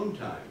in a boom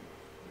time.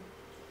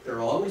 There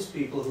are always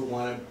people who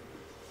want to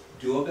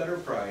do a better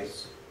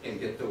price and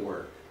get the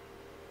work.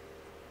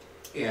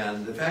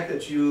 And the fact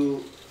that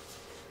you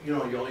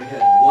only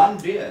had one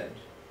bid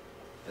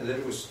and that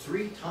it was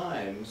 3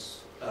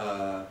 times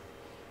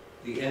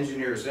the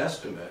engineer's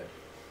estimate,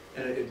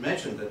 and it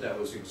mentioned that that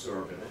was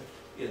exorbitant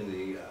in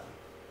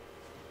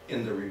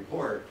the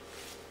report.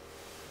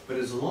 But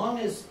as long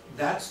as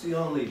that's the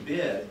only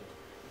bid,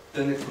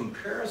 then the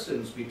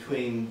comparisons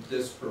between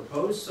this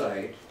proposed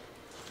site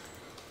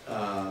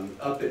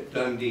up at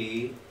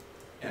Dundee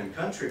and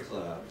Country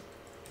Club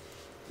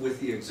with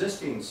the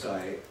existing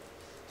site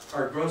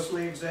are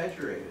grossly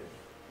exaggerated.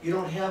 You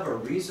don't have a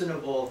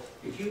reasonable,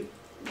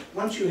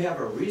 once you have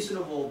a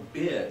reasonable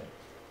bid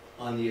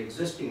on the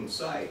existing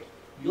site,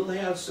 you'll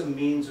have some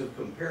means of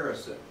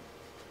comparison.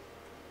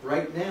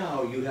 Right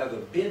now, you have a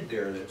bid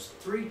there that's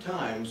 3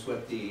 times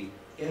what the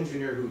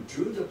engineer who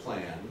drew the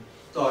plan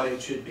thought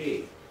it should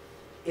be.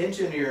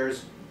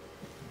 Engineers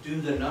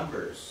do the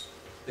numbers.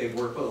 They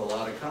work with a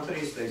lot of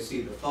companies, they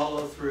see the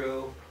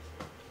follow-through.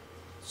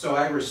 So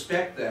I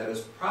respect that as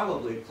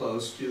probably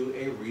close to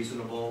a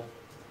reasonable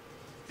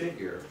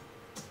figure.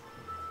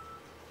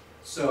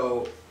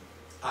 So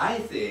I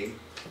think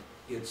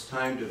it's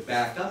time to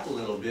back up a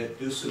little bit,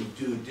 do some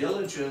due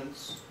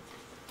diligence,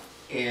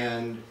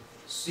 and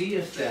see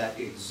if that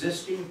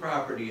existing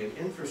property and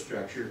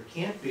infrastructure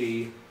can't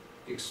be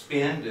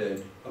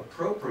expanded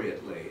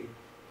appropriately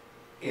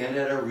and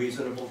at a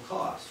reasonable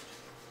cost.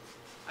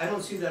 I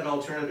don't see that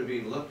alternative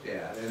being looked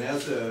at, and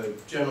as a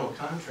general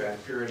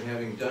contractor and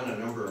having done a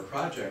number of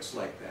projects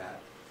like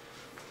that,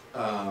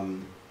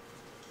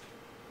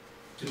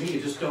 to me, you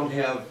just don't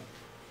have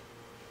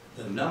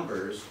the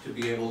numbers to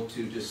be able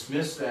to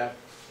dismiss that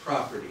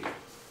property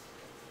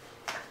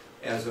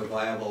as a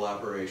viable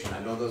operation. I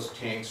know those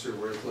tanks are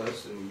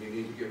worthless and you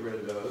need to get rid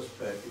of those,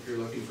 but if you're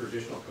looking for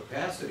additional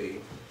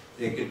capacity,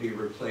 they could be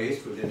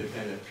replaced with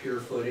independent pier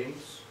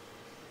footings.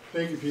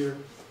 Thank you, Peter.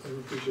 I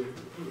appreciate it.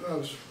 I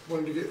was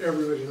wanting to get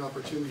everybody an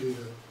opportunity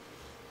to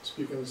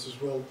speak on this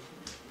as well.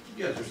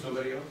 Yeah, is there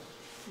somebody else?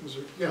 Is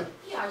there, yeah.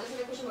 Yeah, I just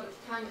have a question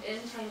about time in,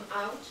 time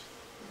out.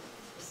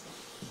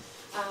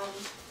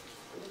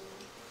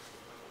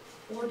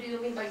 What do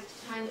you mean by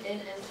time in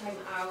and time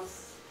out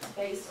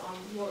based on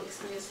your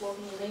experience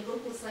working in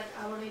neighborhoods like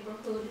our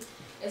neighborhood?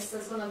 Is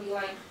this gonna be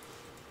like,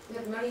 we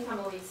have many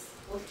families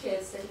with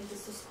kids taking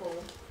kids to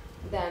school,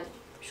 then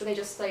should I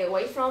just stay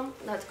away from,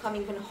 not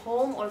coming even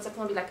home, or is it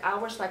gonna be like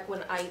hours, like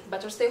when I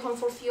better stay home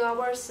for a few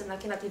hours and I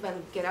cannot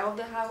even get out of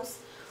the house?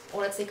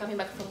 Or let's say coming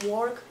back from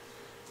work,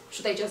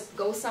 should I just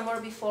go somewhere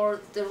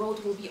before the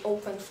road will be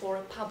open for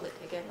public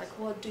again? Like,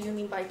 what do you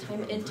mean by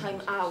time in,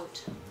 time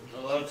out?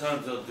 A lot of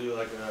times they'll do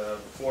like a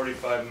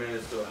 45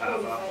 minutes to a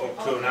half hour,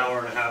 up to an hour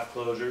and a half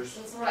closures.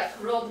 So it's more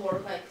like road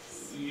work, like.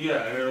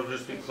 Yeah, and it'll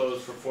just be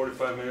closed for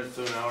 45 minutes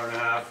to an hour and a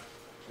half,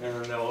 and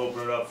then they'll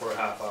open it up for a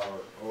half hour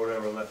or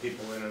whatever, and let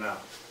people in and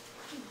out.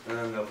 And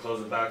then they'll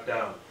close it back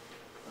down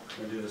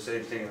and do the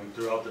same thing. And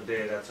throughout the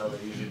day, that's how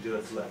they usually do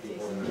it, to let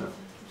people in and out.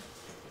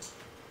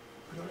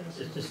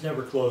 It's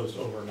never closed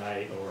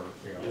overnight or,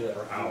 Yeah.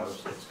 for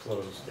hours. It's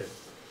closed at,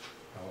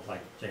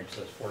 like James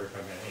says,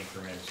 45-minute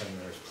increments,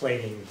 and there's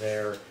plating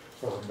there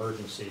for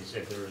emergencies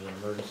if there's an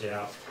emergency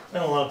out.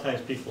 And a lot of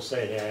times people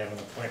say, hey, I have an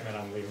appointment,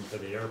 I'm leaving for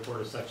the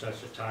airport at such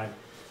a time,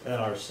 and then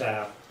our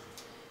staff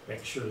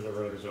make sure the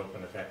road is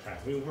open at that time.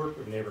 We work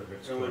with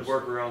neighborhoods. And we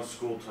work around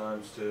school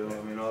times too.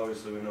 I mean,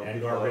 obviously we know And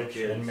people have garbage,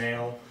 kids. and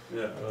mail,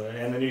 Yeah.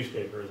 And the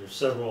newspaper. There's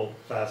several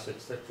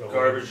facets that go.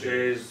 Garbage into-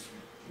 days,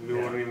 we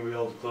won't even be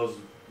able to close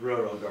the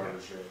road on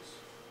garbage days.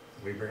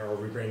 We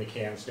bring the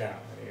cans down.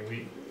 I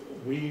mean,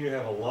 we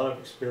have a lot of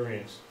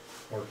experience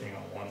working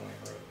on one-way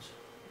roads.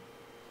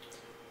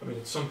 I mean,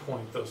 at some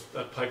point,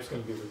 that pipe's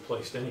gonna be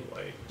replaced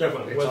anyway.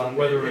 Definitely.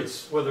 Whether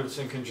it's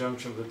in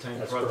conjunction with the tank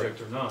That's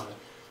project or not.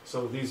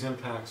 So these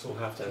impacts will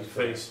have to be That's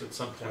correct. faced at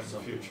some point in the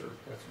future.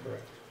 That's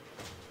correct.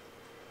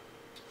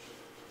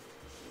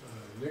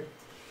 Nick?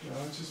 Yeah,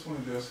 I just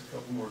wanted to ask a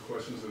couple more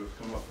questions that have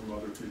come up from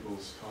other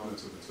people's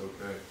comments, if it's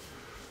okay.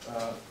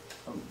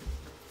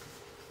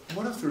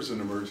 What if there's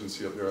an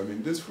emergency up there? I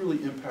mean, this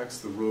really impacts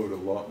the road a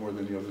lot more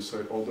than the other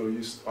side, although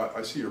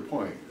I see your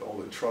point, all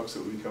the trucks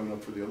that would be coming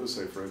up for the other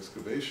side for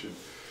excavation.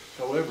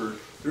 However,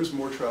 there's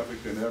more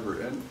traffic than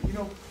ever, and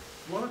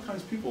a lot of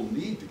times people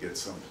need to get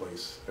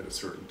someplace at a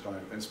certain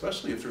time, and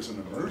especially if there's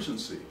an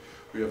emergency.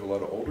 We have a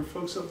lot of older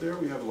folks up there,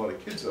 we have a lot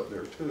of kids up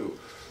there too.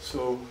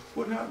 So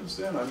what happens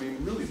then? I mean,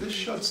 really, this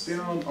shuts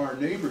down our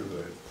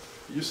neighborhood.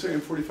 You're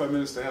saying 45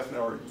 minutes to half an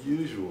hour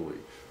usually.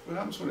 What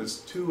happens when it's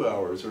 2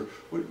 hours? Or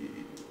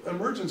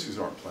emergencies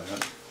aren't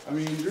planned. I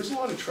mean, there's a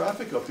lot of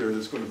traffic up there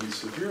that's going to be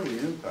severely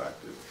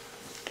impacted.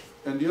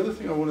 And the other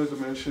thing I wanted to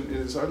mention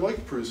is I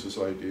like Cruz's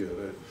idea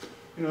that,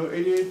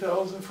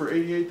 88,000 for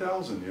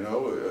 88,000.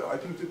 I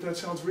think that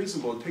sounds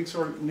reasonable. It takes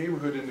our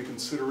neighborhood into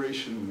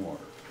consideration more.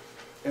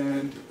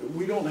 And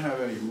we don't have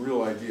any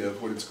real idea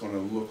of what it's going to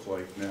look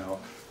like now.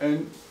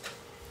 And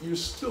you're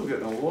still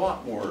getting a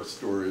lot more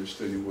storage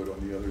than you would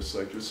on the other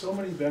site. There's so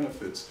many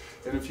benefits.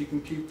 And if you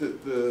can keep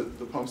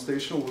the pump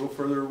station a little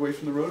further away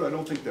from the road, I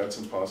don't think that's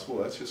impossible.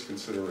 That's just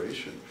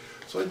consideration.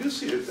 So I do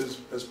see it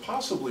as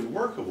possibly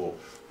workable,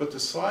 but the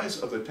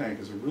size of the tank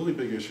is a really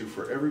big issue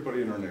for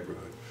everybody in our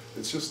neighborhood.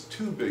 It's just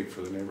too big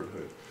for the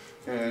neighborhood.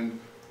 And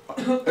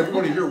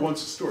everybody here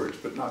wants storage,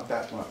 but not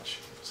that much.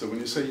 So when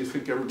you say you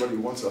think everybody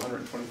wants a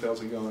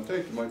 120,000 gallon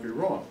tank, you might be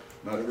wrong.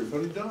 Not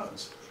everybody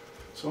does.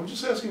 So I'm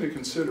just asking you to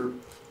consider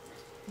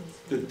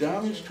the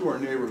damage to our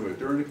neighborhood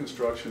during the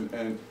construction,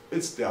 and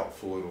it's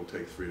doubtful it'll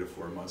take 3 to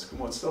 4 months.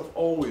 Come on, stuff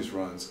always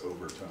runs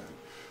over time.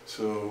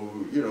 So,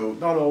 you know,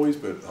 not always,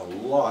 but a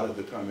lot of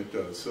the time it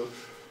does. So,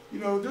 you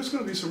know, there's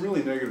going to be some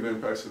really negative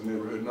impacts in the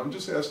neighborhood, and I'm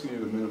just asking you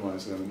to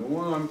minimize them. And the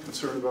one I'm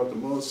concerned about the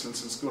most,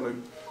 since it's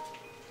going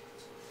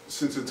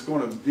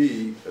to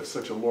be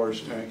such a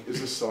large tank, is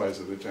the size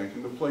of the tank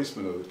and the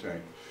placement of the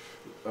tank.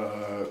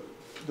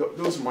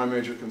 Those are my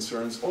major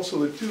concerns. Also,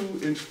 the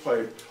 2-inch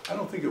pipe, I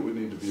don't think it would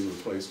need to be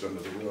replaced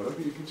under the road. I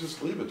think you could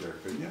just leave it there,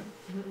 couldn't you?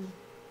 Mm-hmm.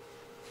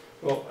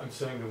 Well, I'm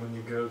saying that when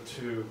you go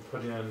to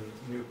put in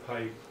new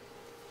pipe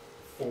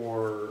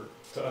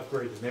to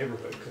upgrade the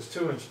neighborhood, because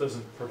 2-inch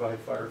doesn't provide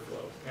fire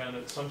flow, and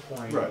at some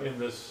point in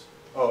this,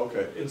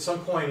 in some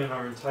point in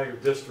our entire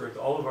district,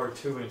 all of our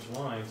 2-inch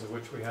lines, of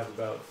which we have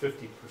about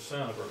 50%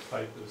 of our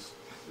pipe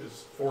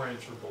is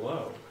 4-inch or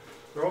below,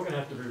 they're all going to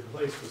have to be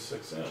replaced with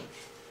 6-inch.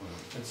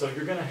 And so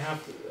you're going to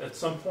have to, at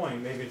some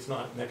point, maybe it's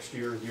not next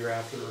year, the year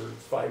after, or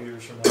 5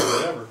 years from now,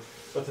 whatever,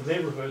 but the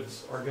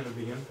neighborhoods are going to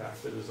be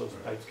impacted as those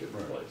pipes get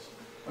replaced.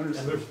 And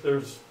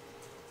there's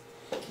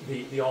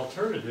the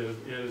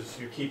alternative is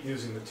you keep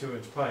using the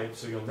 2-inch pipe,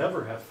 so you'll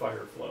never have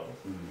fire flow.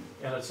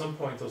 And at some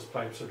point, those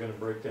pipes are going to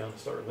break down and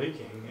start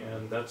leaking,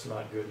 and that's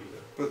not good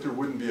either. But there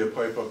wouldn't be a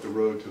pipe up the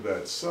road to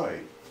that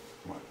site,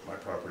 my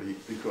property,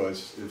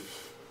 because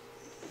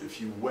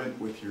if you went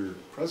with your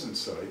present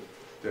site,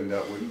 then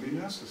that wouldn't be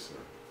necessary.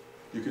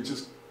 You could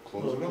just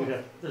close it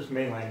off. There's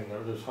mainline in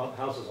there, there's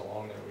houses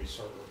along there we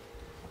serve.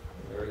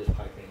 There is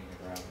piping in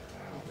the ground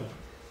there now.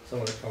 Some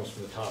of it comes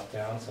from the top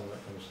down, some of it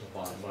comes from the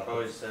bottom up.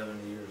 Probably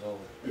 70 years old.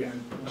 Yeah,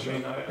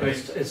 I mean,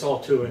 it's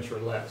all 2-inch or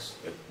less.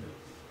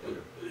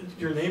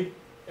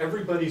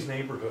 Everybody's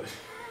neighborhood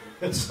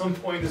at some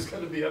point is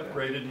going to be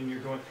upgraded, and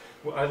you're going.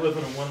 Well, I live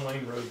in a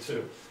 1-lane road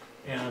too,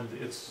 and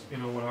it's, you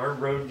know, when our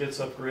road gets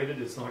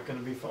upgraded, it's not going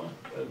to be fun.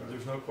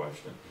 There's no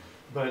question.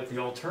 But the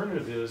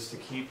alternative is to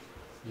keep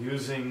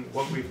using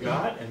what we've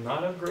got and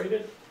not upgrade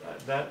it.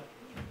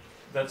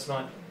 That's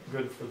not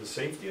good for the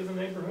safety of the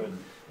neighborhood,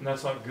 and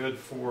that's not good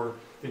for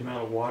the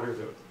amount of water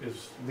that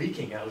is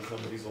leaking out of some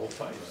of these old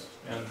pipes.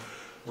 And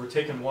we're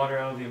taking water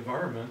out of the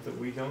environment that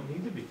we don't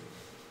need to be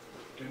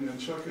doing. And then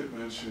Chuck had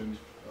mentioned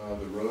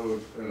the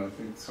road, and I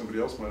think somebody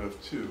else might have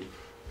too.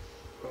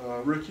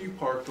 Rick, you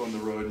parked on the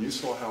road, and you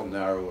saw how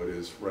narrow it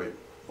is right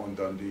on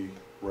Dundee,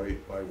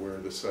 right by where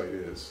the site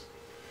is.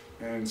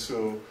 And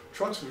so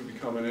trucks would be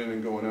coming in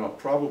and going out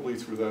probably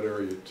through that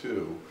area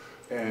too.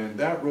 And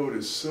that road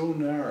is so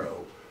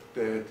narrow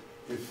that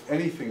if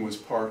anything was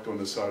parked on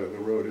the side of the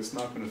road, it's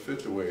not going to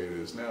fit the way it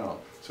is now.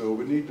 So it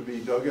would need to be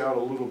dug out a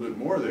little bit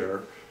more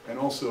there. And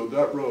also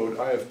that road,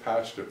 I have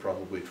patched it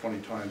probably 20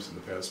 times in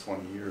the past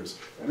 20 years.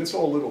 And it's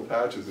all little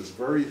patches, it's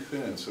very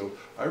thin. So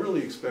I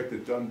really expect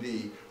that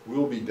Dundee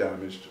will be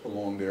damaged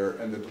along there,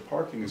 and that the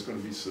parking is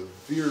going to be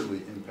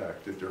severely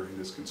impacted during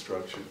this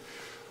construction.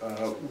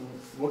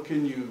 Well,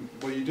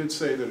 you did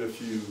say that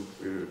if you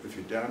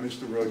damage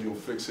the road, you'll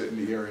fix it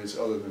in the areas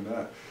other than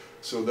that.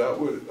 So that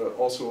would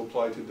also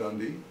apply to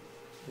Dundee?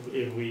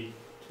 If we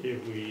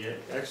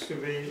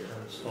excavate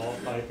or install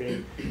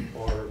piping,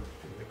 or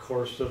in the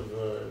course of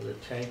the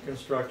tank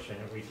construction,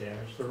 if we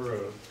damage the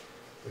road,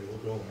 we will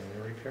go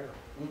in and repair it.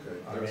 Okay.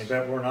 I mean,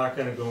 that we're not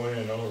going to go in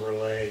and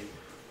overlay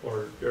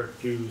or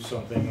do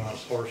something on a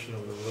portion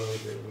of the road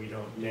that we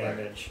don't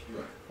damage,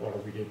 or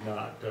we did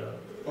not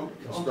I'm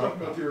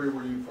talking about the area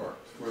where you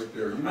parked, right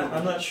there.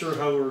 I'm not sure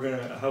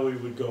how we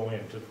would go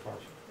into the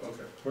parcel.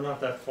 Okay. We're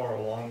not that far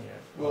along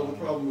yet. Well, the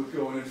problem with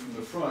going in from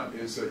the front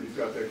is that you've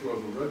got that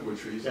grove of redwood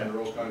trees, and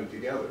they're all kind of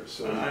together.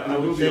 So I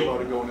will would be able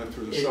to go in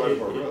through the side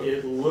of our road.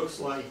 It looks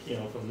like, you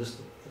know, from this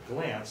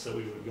glance that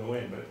we would go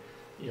in, but,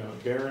 you know,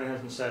 Darren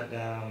hasn't sat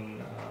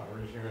down, our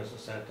engineer hasn't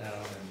sat down,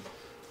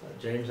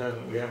 and James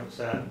hasn't. We haven't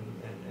sat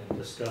and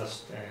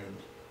discussed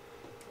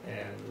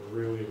and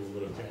really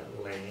looked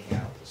at laying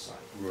out the site.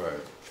 Right.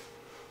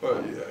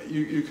 But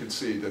you could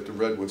see that the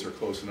redwoods are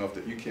close enough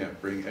that you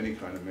can't bring any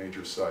kind of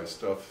major size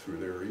stuff through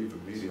there, or even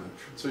medium.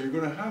 So you're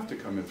going to have to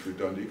come in through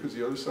Dundee because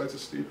the other side's a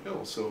steep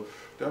hill. So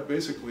that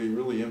basically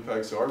really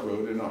impacts our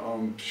road, and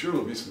I'm sure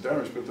there'll be some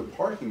damage. But the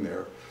parking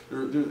there,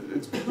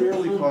 it's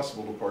barely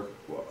possible to park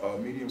a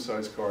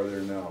medium-sized car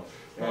there now,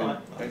 and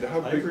to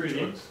have big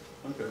trucks.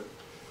 Okay.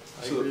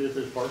 I agree that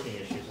there's parking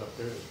issues up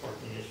there. There's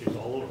parking issues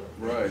all over.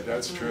 Right,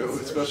 that's true,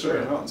 especially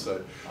on the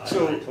mountainside.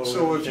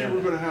 So if you were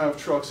going to have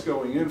trucks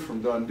going in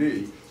from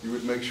Dundee, you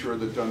would make sure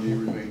that Dundee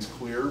remains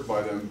clear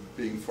by them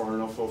being far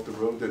enough off the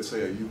road that,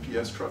 say, a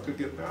UPS truck could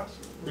get past?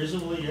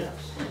 Reasonably,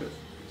 yes. Okay.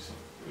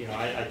 You know,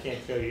 I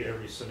can't tell you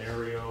every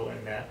scenario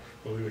and that,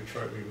 but we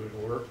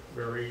would work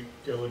very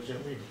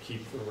diligently to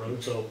keep the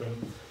roads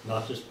open,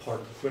 not just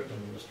park equipment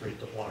in the street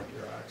to block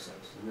your access.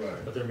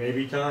 Right. But there may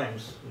be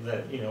times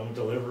that, you know,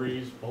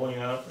 deliveries, pulling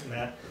up and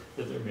that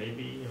there may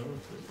be, you know,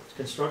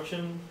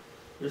 construction,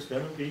 there's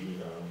gonna be,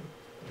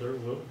 there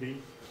will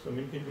be some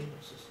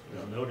inconveniences,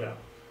 no doubt.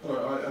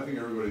 Well, I think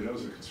everybody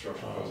knows that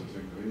construction causes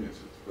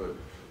inconveniences,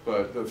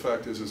 but the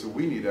fact is that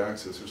we need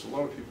access. There's a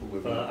lot of people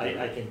living out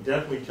there. I can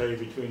definitely tell you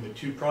between the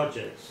two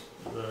projects,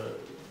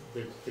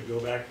 to go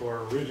back to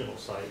our original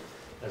site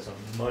has a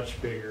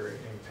much bigger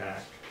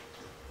impact,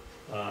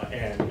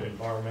 and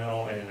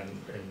environmental and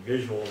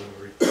visual,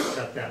 when we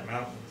cut that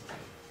mountain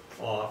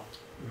off,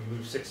 we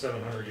moved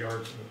 600-700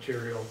 yards of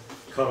material,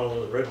 cut all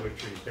of the redwood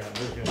trees down,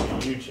 there's gonna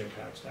be huge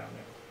impacts down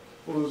there.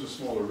 Well, those are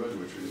smaller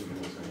redwood trees than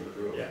the ones in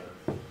the road.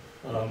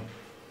 Yeah.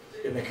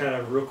 And then kind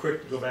of real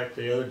quick, to go back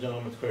to the other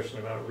gentleman's question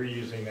about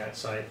reusing that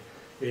site,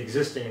 the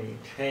existing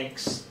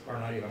tanks are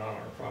not even on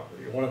our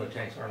property. One of the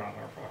tanks aren't on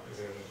our property,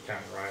 they're in the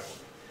county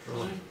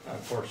right-of-way.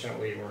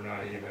 Unfortunately, we're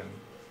not even,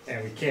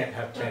 and we can't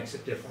have tanks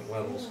at different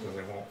levels because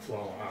they won't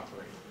flow and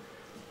operate.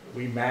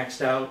 We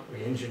maxed out,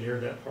 we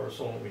engineered that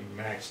parcel, we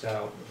maxed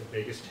out the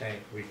biggest tank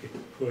we could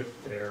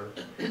put there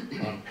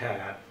on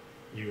pad.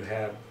 You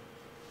have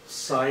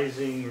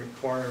sizing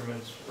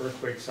requirements,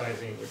 earthquake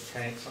sizing with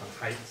tanks on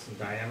heights and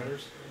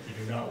diameters.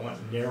 You do not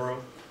want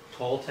narrow,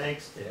 tall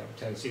tanks. They have a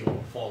tendency to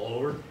fall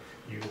over.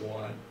 You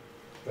want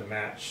the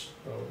match,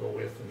 the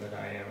width and the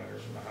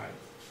diameters and the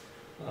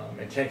height.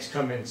 And tanks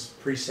come in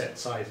preset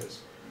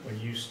sizes. When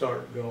you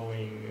start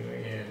going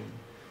in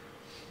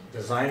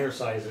designer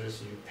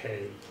sizes, you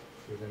pay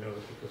through the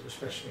nose because they're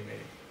specially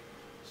made.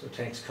 So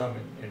tanks come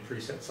in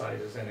preset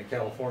sizes, and in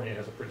California it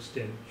has a pretty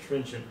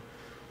stringent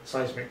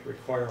seismic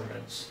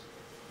requirements,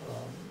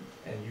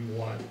 and you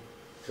want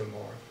to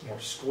more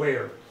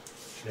square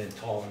than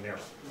tall and narrow.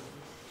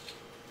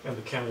 And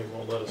the county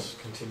won't let us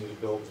continue to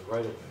build the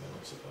right of way,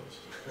 I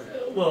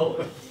suppose.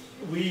 Well,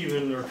 we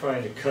even are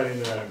trying to cut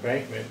into that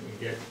embankment and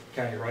get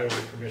county right of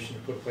way permission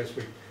to put a place.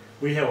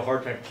 We have a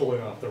hard time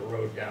pulling off the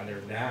road down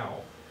there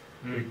now.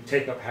 We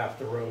take up half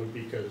the road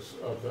because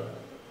of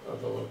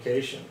the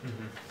location,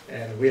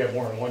 and we have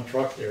more than one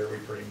truck there. We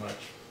pretty much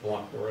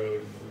block the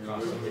road and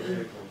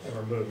constantly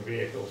we're moving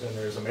vehicles, and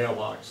there's a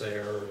mailbox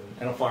there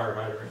and a fire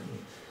hydrant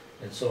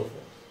and so forth.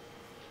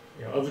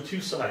 You know, of the two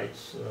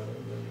sites,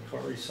 the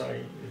Nikari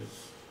site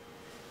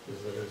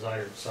is the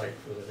desired site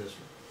for the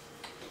district.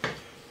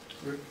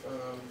 Rick,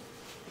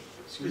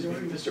 Excuse me,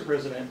 Mr.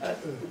 President,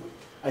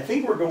 I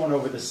think we're going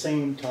over the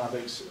same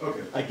topics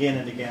again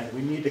and again.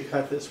 We need to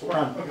cut this. We're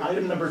on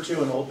item number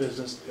 2 in old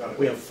business.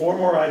 We have 4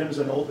 more items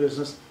in old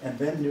business and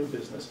then new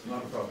business.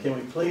 Not a problem. Can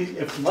we please,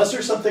 unless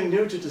there's something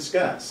new to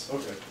discuss,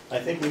 Okay. I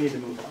think we need to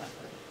move on.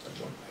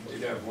 I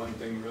did have one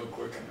thing real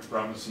quick, and I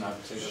promise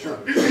not to take a Sure.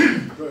 lot of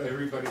time.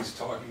 Everybody's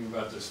talking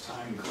about this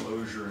time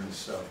closure and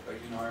stuff, but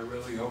you know, I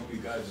really hope you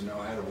guys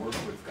know how to work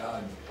with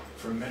God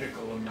for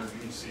medical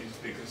emergencies,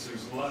 because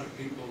there's a lot of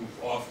people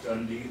off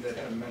Dundee that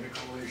have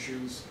medical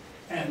issues,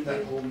 and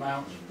that whole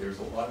mountain, there's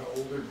a lot of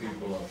older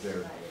people up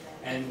there.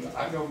 And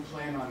I don't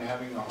plan on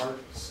having a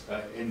heart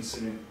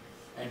incident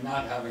and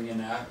not having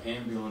an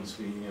ambulance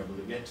being able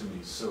to get to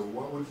me. So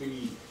what would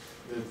be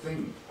the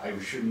thing? I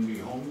shouldn't be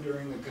home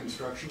during the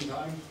construction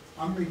time?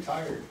 I'm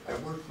retired. I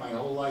worked my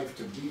whole life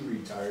to be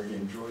retired and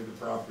enjoy the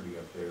property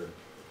up there.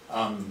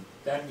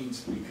 That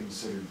needs to be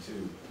considered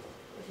too.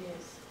 It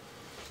is.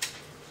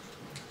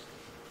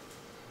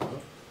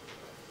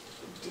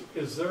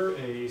 Is there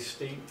a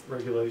state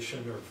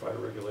regulation or fire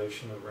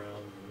regulation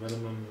around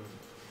minimum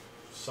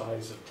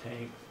size of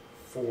tank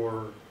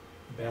for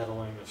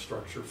battling a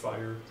structure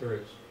fire? There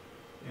is.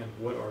 And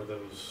what are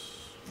those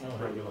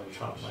regulations?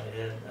 Top of my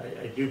head,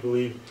 I do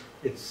believe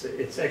it's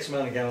X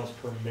amount of gallons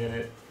per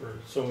minute for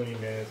so many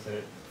minutes, and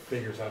it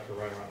figures out to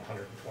right around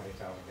 120,000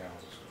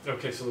 gallons.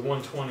 Okay, so the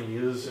 120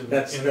 is in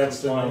That's the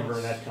compliance? number,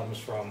 and that comes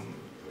from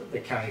the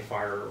county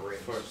fire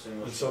rates.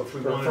 And so if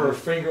we For wanted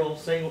a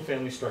single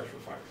family structure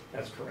fire,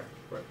 that's correct.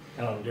 Right.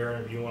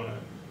 Darren, if you want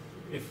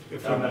to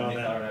if comment on we,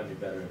 that. I don't have any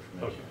better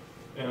information.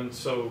 Okay. And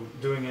so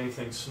doing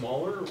anything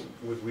smaller,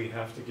 would we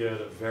have to get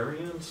a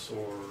variance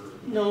or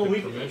No,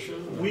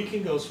 permission? we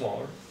can go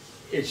smaller.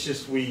 It's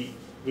just we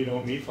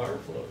don't meet fire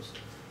flows.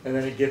 And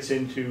then it gets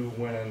into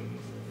when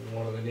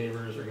one of the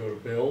neighbors are going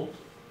to build,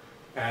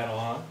 add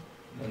on,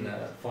 and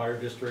the fire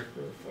district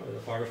or the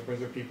fire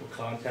sprinkler people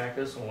contact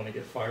us and want to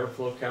get fire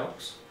flow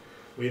calcs.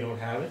 We don't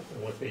have it,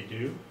 and what they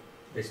do,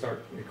 they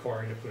start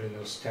requiring to put in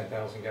those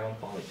 10,000 gallon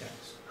poly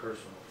tanks.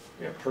 Personal.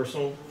 Yeah,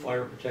 personal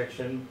fire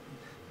protection.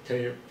 Tell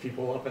you,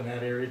 people up in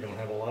that area don't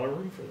have a lot of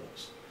room for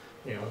those.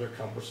 You know, they're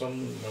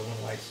cumbersome, no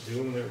one likes to do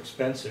them, they're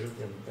expensive,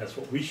 and that's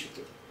what we should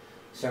do.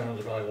 San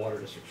Jose Valley Water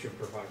District should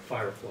provide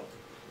fire flow.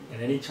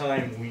 And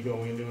anytime we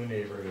go into a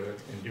neighborhood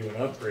and do an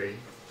upgrade,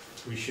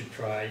 we should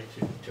try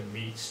to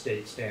meet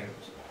state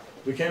standards.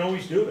 We can't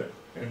always do it,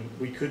 and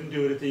we couldn't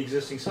do it at the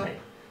existing site.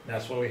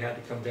 That's why we had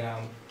to come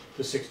down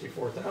to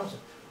 64,000.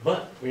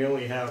 But we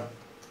only have,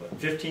 what,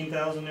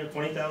 15,000 there,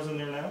 20,000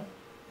 there now?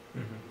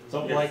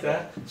 something like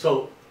that.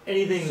 So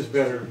anything is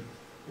better.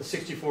 The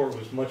 64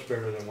 was much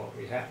better than what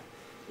we had.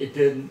 It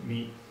didn't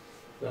meet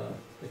the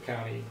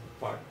county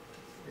fire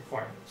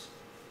requirements.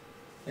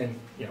 And,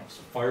 you know,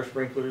 so fire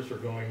sprinklers are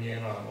going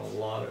in on a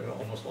lot of,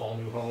 almost all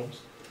new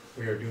homes.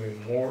 We are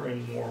doing more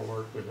and more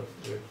work with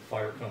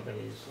fire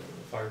companies and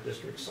the fire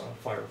districts on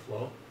fire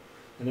flow.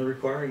 And they're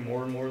requiring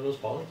more and more of those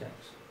poly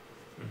tanks.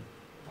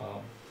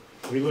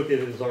 We look at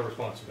it as our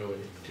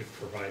responsibility to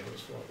provide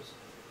those flows.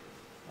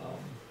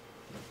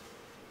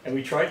 And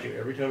we try to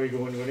every time we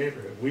go into a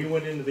neighborhood. We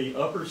went into the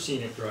Upper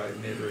Scenic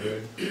Drive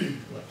neighborhood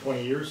like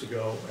 20 years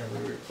ago, and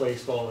we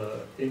replaced all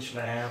the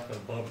 1.5 and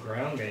above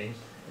ground mains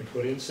and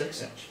put in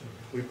 6-inch.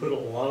 We put a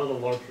lot of the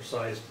larger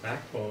sized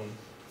backbone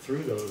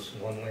through those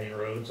one-lane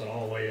roads and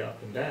all the way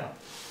up and down.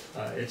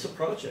 It's a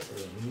project.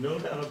 There's no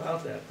doubt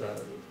about that.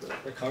 The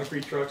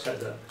concrete trucks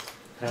had to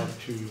have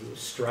to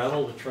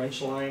straddle the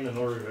trench line in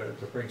order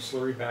to bring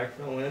slurry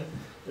backfill in.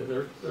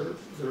 Their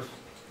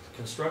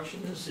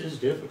construction is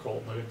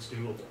difficult, but it's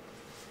doable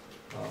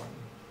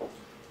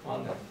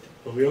on that.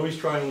 But we always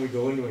try when we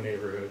go into a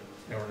neighborhood,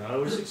 and we're not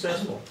always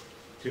successful,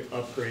 to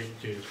upgrade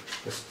to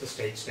the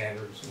state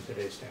standards and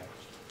today's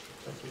standards.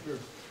 Thank you.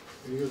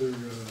 Any other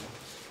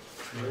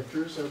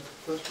directors have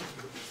questions?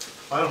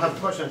 I don't have a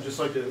question. I'd just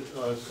like to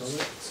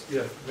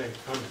make a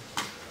comment.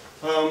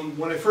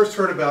 When I first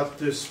heard about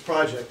this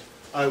project,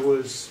 I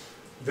was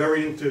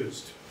very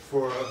enthused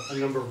for a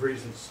number of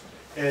reasons.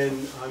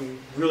 And I'm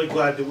really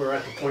glad that we're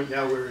at the point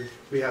now where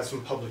we have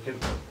some public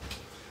input.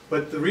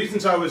 But the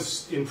reasons I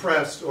was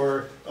impressed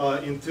or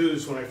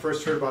enthused when I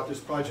first heard about this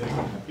project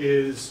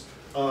is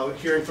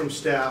hearing from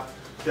staff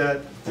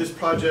that this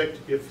project,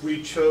 if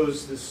we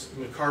chose this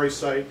Macari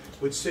site,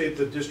 would save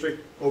the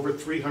district over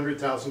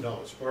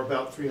 $300,000, or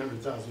about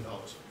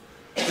 $300,000.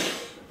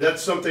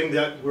 That's something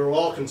that we're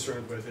all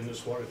concerned with in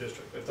this water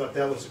district. I thought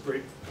that was a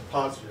great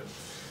positive.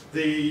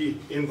 The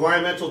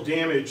environmental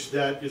damage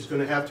that is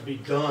going to have to be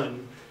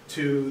done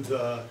to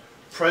the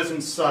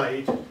present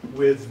site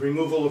with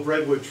removal of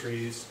redwood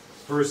trees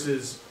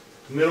versus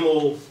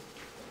minimal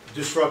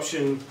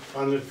disruption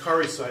on the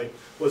Macari site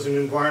was an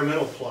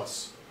environmental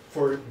plus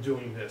for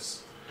doing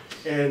this.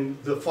 And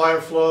the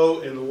fire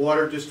flow and the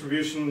water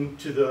distribution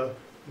to the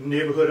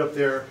neighborhood up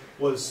there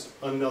was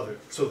another.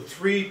 So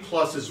 3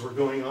 pluses were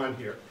going on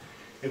here.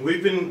 And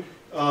we've been,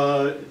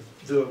 the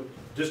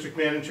district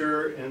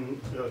manager and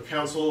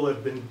council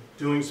have been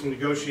doing some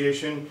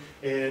negotiation,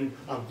 and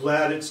I'm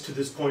glad it's to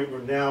this point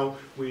where now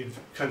we've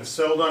kind of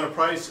settled on a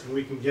price and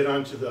we can get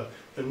onto the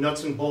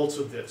nuts and bolts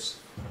of this.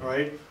 All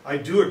right, I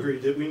do agree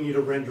that we need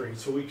a rendering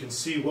so we can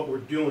see what we're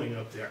doing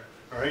up there.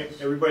 All right,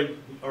 everybody,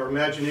 our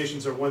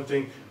imaginations are one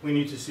thing. We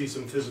need to see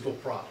some physical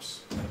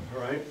props. All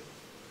right.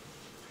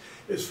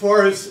 As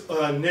far as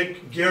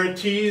Nick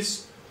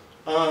guarantees,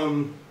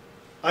 I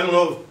don't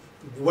know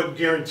what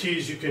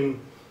guarantees you can,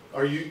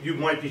 or you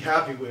might be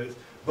happy with,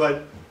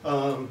 but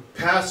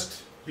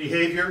past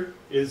behavior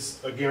is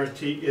a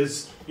guarantee,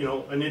 is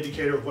an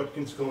indicator of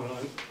what's going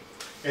on.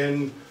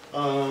 And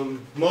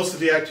most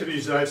of the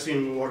activities that I've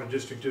seen the Water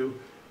District do,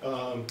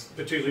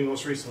 particularly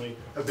most recently,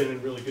 have been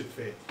in really good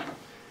faith.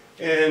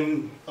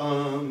 And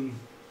the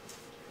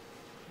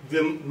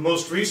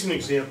most recent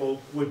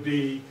example would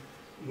be,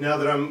 now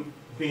that I'm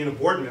being a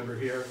board member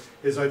here,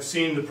 is I've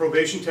seen the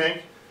probation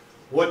tank.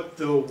 What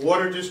the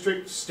Water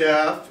District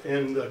staff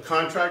and the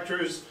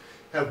contractors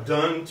have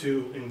done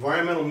to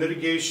environmental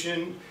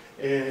mitigation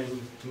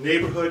and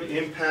neighborhood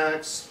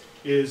impacts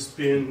has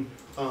been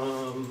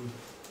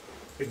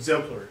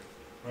exemplary.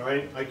 All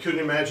right, I couldn't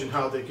imagine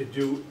how they could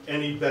do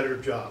any better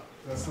job.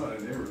 That's not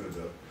a neighborhood,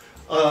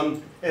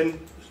 though. And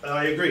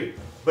I agree.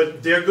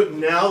 But they're good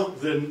now.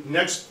 The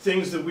next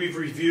things that we've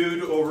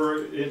reviewed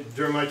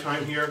during my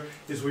time here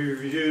is we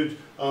reviewed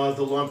the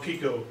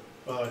Lompico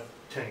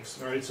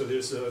tanks. All right, so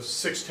there's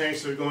 6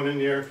 tanks that are going in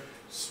there.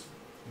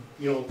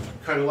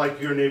 Kind of like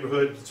your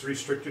neighborhood. It's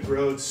restricted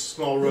roads,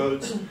 small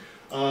roads.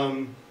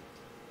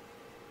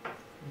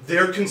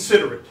 They're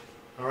considerate.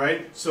 All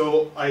right,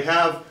 so I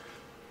have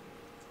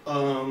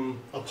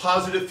a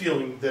positive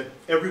feeling that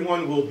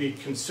everyone will be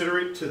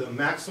considerate to the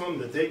maximum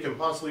that they can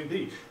possibly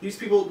be. These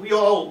people, we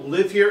all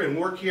live here and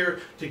work here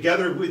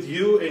together with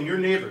you and your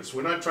neighbors.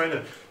 We're not trying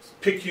to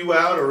pick you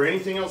out or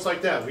anything else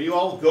like that. We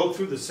all go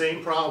through the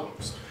same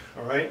problems.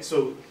 All right,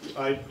 so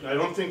I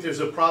don't think there's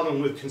a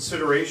problem with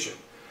consideration.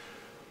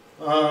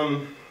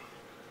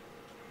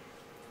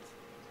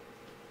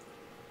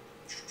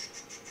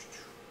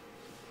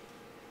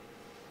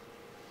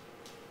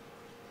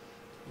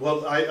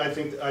 Well, I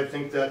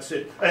think that's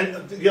it.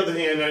 And the other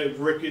thing, and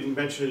Rick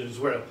mentioned it as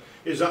well,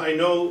 is I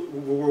know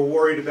we're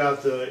worried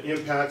about the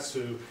impacts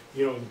to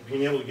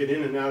being able to get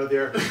in and out of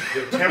there.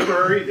 They're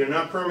temporary, they're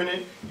not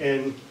permanent,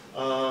 and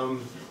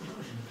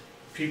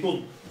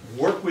people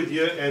work with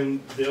you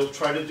and they'll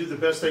try to do the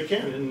best they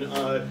can. And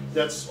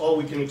that's all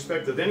we can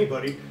expect of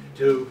anybody,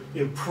 to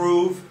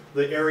improve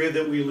the area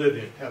that we live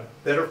in, have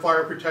better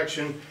fire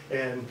protection,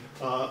 and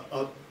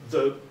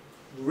the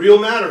real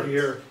matter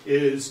here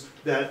is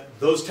that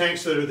those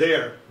tanks that are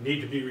there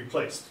need to be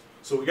replaced.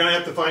 So we're gonna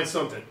have to find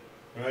something,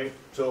 right?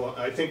 So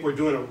I think we're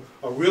doing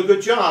a real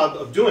good job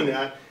of doing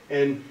that,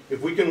 and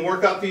if we can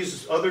work out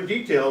these other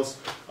details,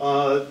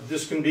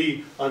 this can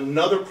be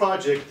another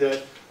project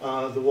that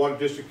the Water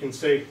District can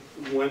say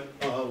went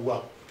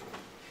well.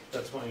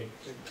 That's my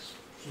things.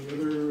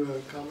 Any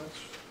other comments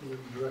from the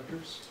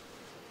directors?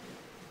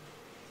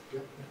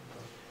 Yep.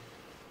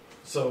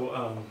 So,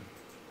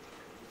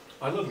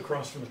 I live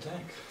across from a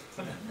tank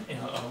on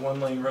a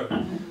one-lane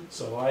road.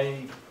 So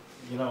I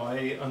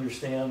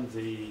understand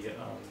the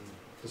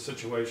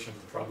situation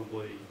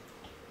probably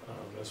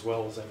as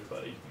well as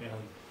anybody. And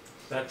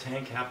that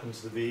tank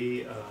happens to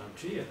be, I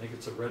think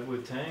it's a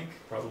redwood tank,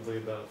 probably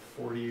about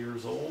 40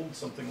 years old,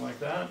 something like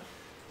that.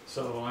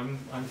 So I'm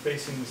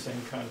facing the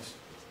same kind of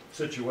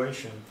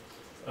situation,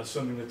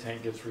 assuming the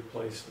tank gets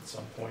replaced at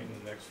some point in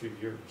the next few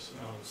years.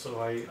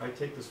 So I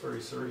take this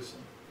very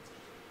seriously.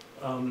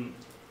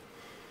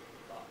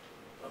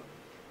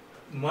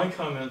 My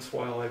comments,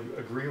 while I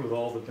agree with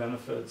all the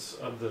benefits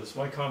of this,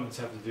 my comments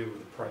have to do with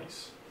the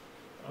price.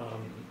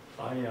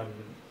 I am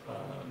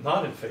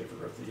not in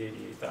favor of the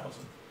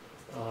 88,000.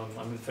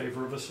 I'm in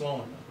favor of a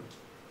smaller number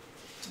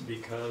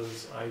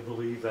because I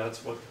believe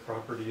that's what the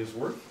property is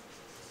worth.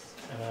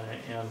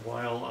 And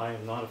while I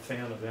am not a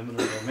fan of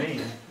eminent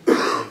domain,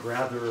 I'd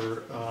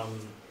rather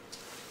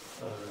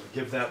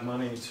give that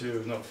money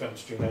to, no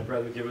offense, Gene, I'd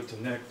rather give it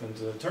to Nick than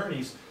to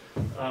attorneys.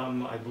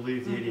 I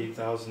believe the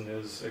 88,000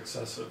 is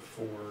excessive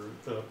for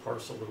the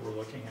parcel that we're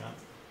looking at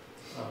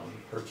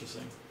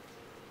purchasing.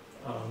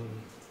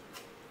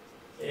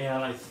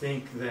 And I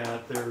think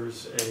that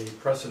there's a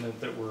precedent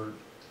that we're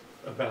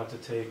about to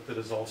take that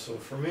is also,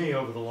 for me,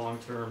 over the long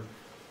term,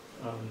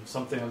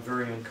 something I'm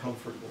very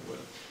uncomfortable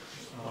with.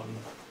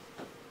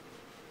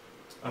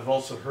 I've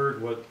also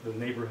heard what the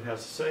neighborhood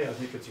has to say. I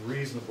think it's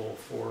reasonable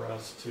for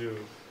us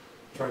to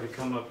try to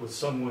come up with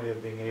some way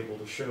of being able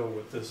to show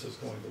what this is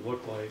going to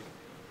look like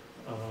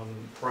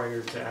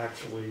prior to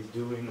actually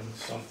doing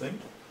something.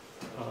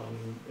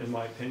 In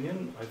my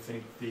opinion, I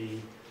think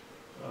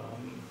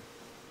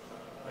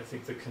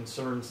the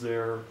concerns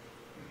there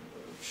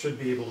should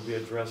be able to be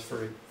addressed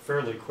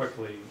fairly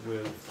quickly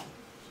with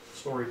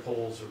story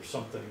poles or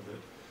something that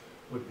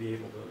would be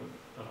able to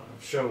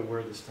show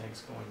where this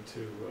tank's going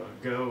to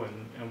go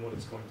and what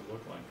it's going to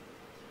look like.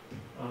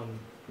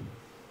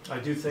 I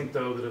do think,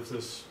 though, that if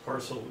this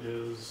parcel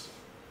is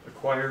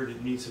acquired,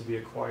 it needs to be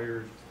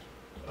acquired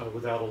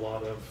without a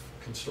lot of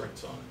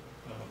constraints on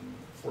it,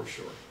 for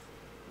sure.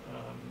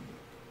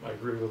 I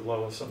agree with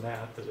Lois on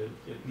that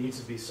it needs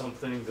to be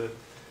something that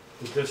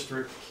the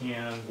district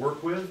can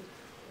work with.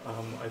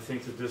 I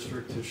think the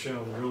district has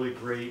shown really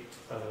great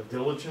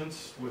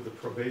diligence with the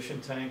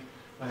probation tank.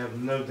 I have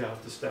no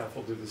doubt the staff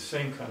will do the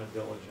same kind of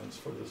diligence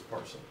for this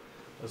parcel,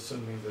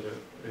 assuming that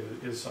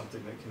it is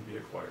something that can be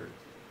acquired.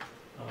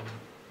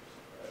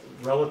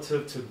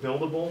 Relative to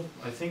buildable,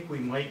 I think we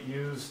might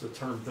use the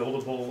term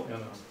buildable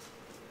in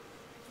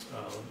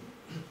a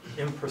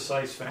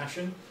imprecise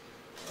fashion.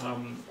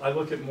 I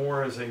look at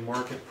more as a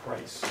market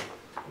price.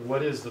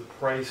 What is the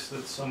price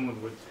that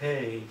someone would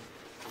pay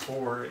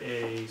for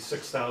a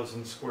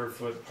 6,000 square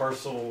foot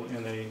parcel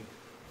in a,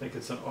 I think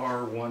it's an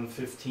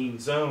R115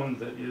 zone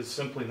that is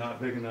simply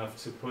not big enough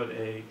to put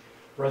a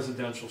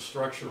residential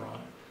structure on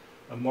it.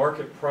 A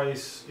market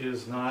price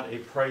is not a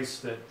price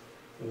that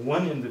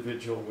one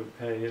individual would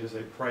pay. It is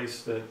a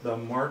price that the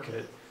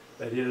market,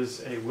 that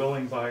is a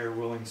willing buyer,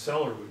 willing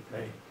seller, would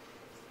pay.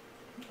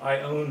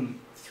 I own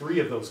 3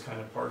 of those kind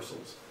of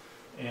parcels,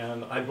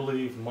 and I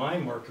believe my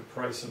market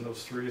price in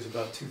those 3 is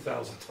about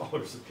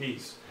 $2,000 a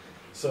piece.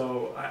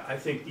 So I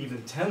think even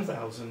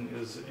 $10,000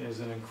 is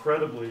an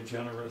incredibly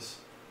generous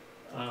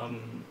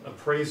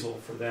appraisal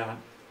for that,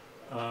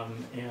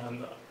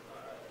 and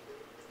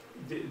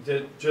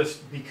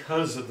just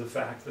because of the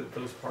fact that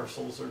those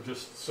parcels are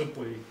just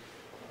simply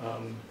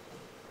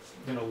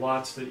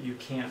lots that you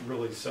can't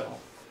really sell.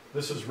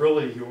 This is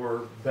really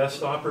your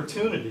best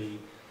opportunity.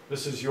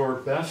 This is your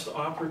best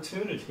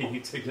opportunity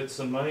to get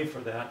some money for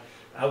that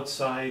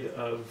outside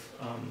of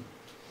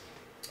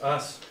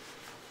us.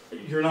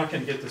 You're not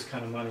going to get this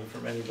kind of money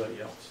from anybody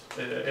else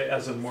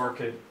as a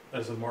market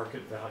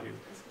value.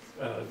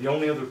 The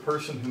only other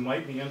person who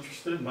might be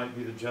interested might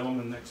be the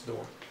gentleman next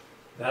door.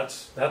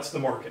 That's the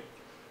market,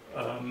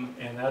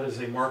 and that is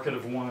a market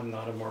of one,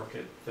 not a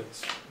market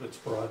that's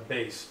broad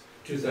based.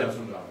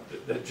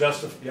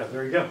 $2,000. Yeah,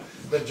 there you go.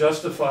 That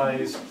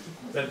justifies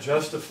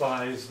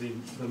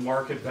the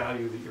market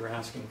value that you're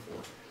asking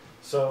for.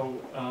 So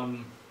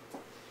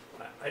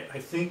I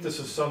think this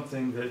is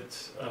something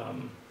that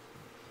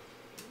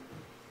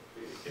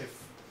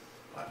if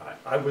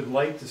I would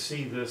like to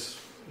see this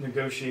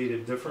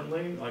negotiated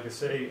differently. Like I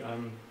say,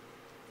 I'm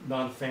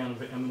not a fan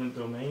of eminent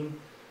domain.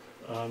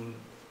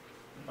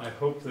 I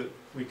hope that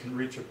we can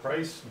reach a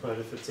price, but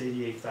if it's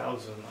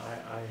 88,000,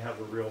 I have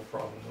a real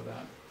problem with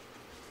that.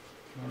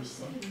 Can I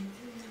respond?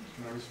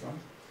 Can I respond?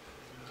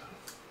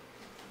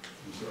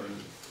 I'm sorry.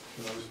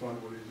 Can I respond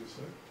to what you just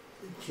said?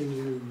 Can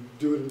you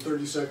do it in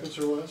 30 seconds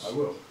or less? I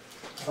will.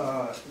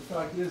 The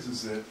fact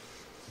is that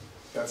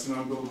That's an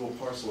unbuildable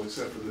parcel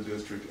except for the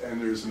district,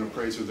 and there's an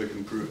appraiser that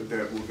can prove,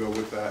 that will go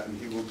with that, and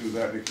he will do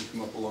that, and it can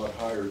come up a lot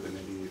higher than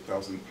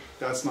 88,000.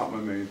 That's not my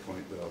main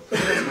point, though.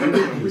 My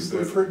main point is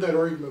We've that, heard that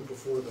argument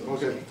before, though.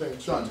 okay, so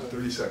thanks. done,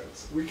 30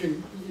 seconds. We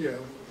can, yeah.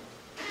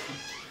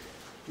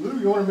 Lou,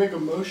 you want to make a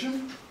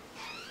motion?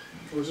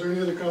 Or is there any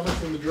other comment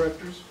from the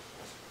directors?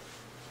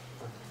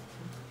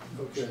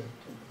 Okay.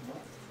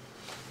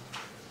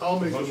 I'll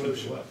make a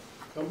motion.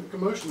 I'll make a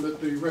motion that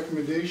the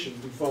recommendation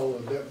be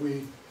followed, that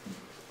we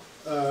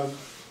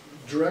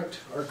direct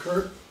our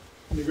current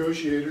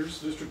negotiators,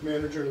 district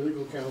manager and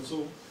legal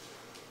counsel,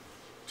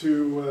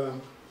 to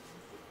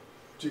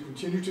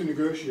continue to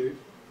negotiate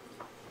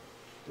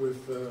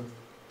with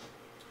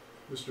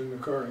Mr.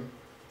 Nakari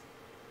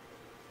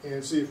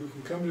and see if we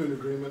can come to an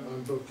agreement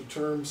on both the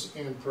terms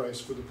and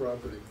price for the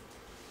property.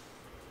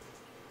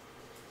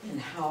 And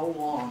how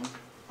long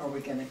are we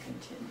gonna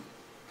continue?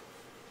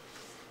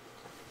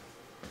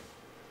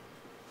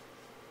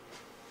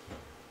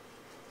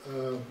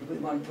 Do we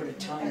want to put a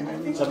time I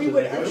limit? think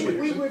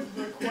we would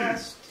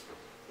request,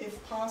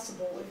 if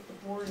possible, if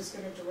the board is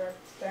gonna direct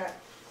that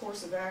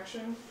course of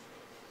action,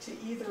 to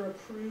either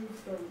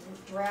approve the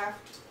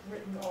draft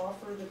written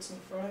offer that's in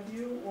front of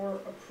you, or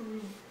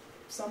approve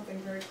something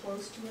very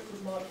close to it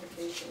with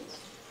modifications.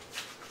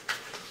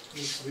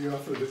 This is the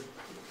offer that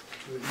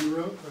you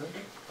wrote, right?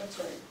 That's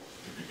right.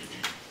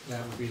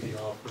 That would be the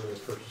offer, the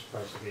purchase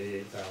price of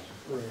 88,000.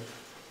 Right.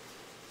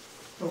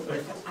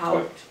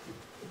 Without,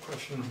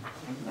 Question.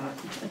 I'm not,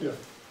 Yeah.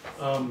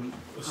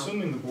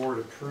 Assuming the board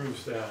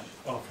approves that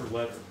offer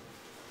letter,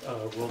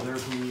 will there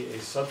be a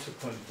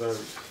subsequent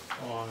vote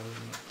on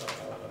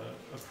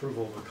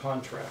approval of a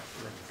contract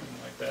or anything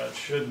like that,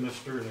 should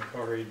Mr.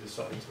 Nakari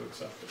decide to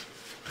accept it?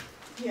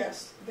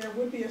 Yes, there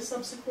would be a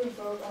subsequent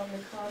vote on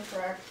the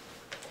contract.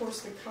 Of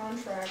course, the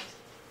contract,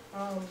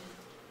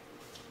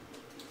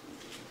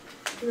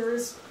 there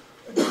is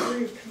a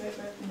degree of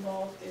commitment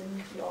involved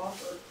in the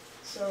offer.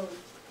 So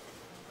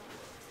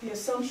the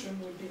assumption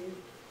would be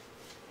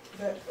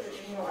that,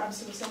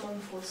 absent some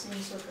unforeseen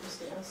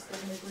circumstance,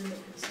 that an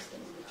agreement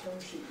consistent with the term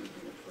sheet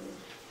would be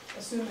approved,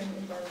 assuming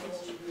environmental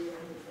review.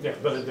 Yeah,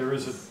 but there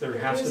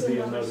has to be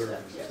another.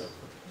 Step, yes.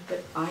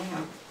 but I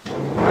have,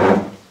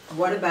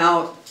 what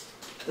about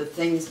the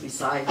things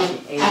besides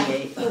the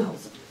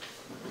 88,000?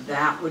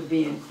 That would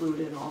be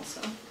included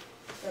also?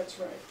 That's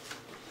right.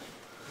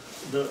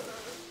 The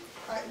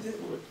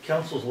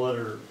council's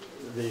letter,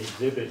 the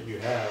exhibit you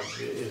have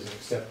is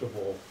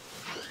acceptable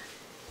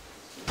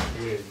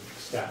with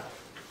staff.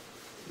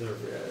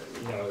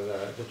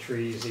 The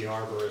trees, the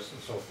arborist,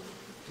 and so forth.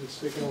 It's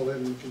taking all that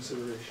into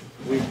consideration.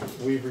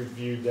 We've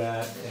reviewed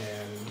that,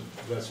 and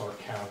that's our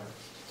counter.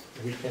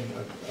 We can.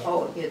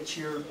 Oh, it's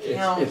your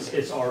counter.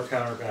 It's our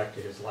counter back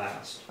to his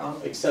last.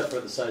 Okay. Except for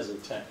the size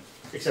of the tank.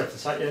 Except the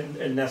size,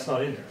 and that's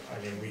not in there. I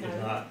mean,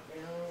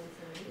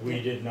 we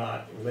did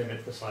not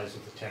limit the size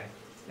of the tank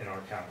in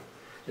our counter.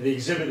 The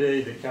exhibit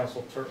A that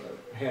council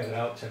handed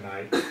out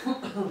tonight,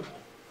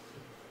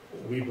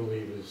 we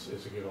believe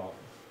is a good offer.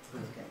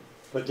 Okay.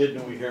 But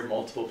didn't we hear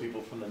multiple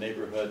people from the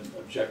neighborhood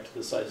object to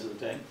the size of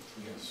the tank?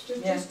 Yes.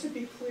 Just to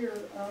be clear,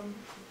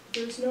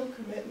 there's no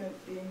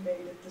commitment being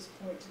made at this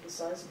point to the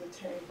size of the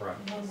tank, right,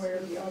 one way or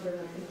the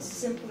other. It's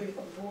simply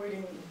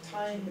avoiding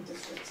tying the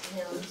district's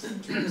hands in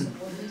terms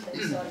of what the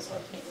tank size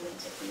ultimately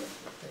ends up being.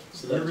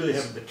 So we really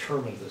haven't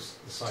determined the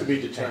size of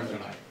the tank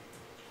tonight.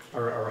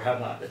 Or have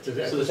not. So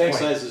the tank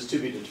size is to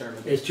be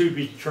determined? It's to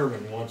be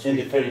determined once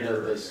we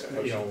figure,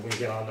 when we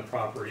get on the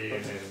property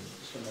and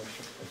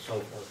so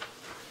forth.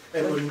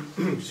 And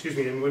when, excuse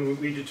me, and when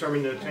we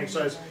determine the tank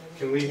size,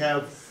 can we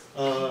have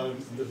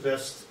the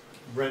best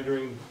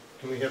rendering?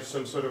 Can we have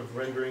some sort of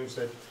renderings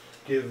that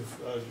give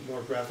a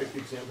more graphic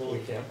example? We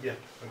can. Yeah.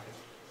 Okay.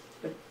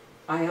 But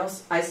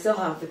I still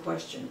have the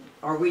question: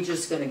 are we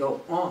just going to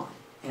go on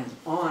and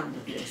on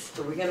with this?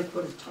 Are we going to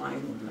put a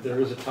time limit? There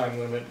is a time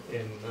limit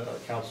in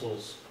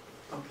council's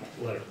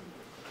letter.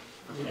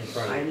 I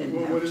didn't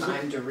have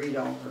time to read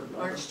all her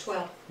March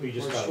 12th. We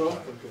just got March 12th?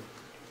 time. Okay.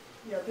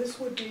 Yeah, this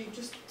would be,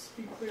 just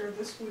to be clear,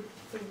 this would,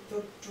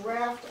 the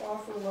draft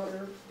offer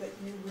letter that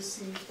you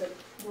received that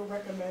we're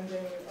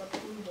recommending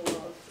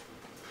approval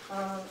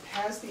of,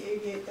 has the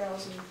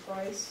 88,000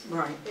 price.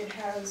 Right. It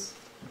has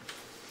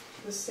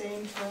the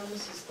same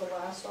terms as the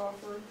last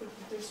offer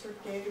that the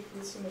district gave,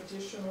 with some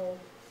additional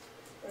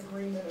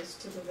agreement as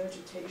to the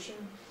vegetation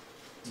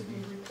to be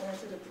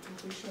replanted at the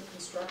completion of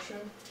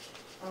construction.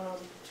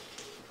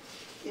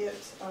 It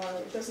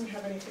doesn't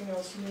have anything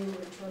else new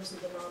in terms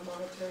of the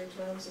non-monetary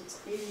terms.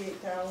 It's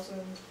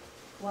 88,000,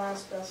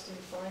 last, best, and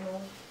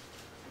final.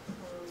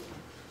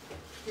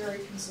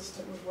 Very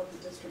consistent with what the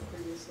district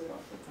previously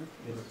offered.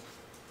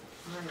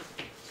 All right.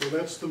 So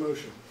that's the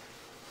motion.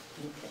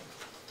 Okay.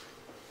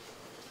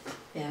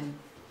 And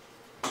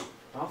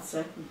I'll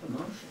second the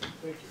motion.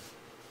 Thank you.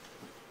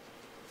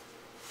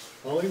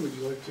 Holly, would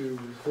you like to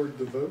record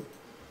the vote?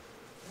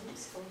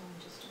 Hold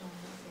on just a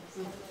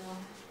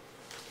moment.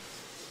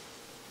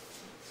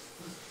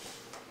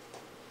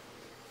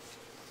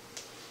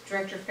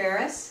 Director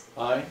Ferris,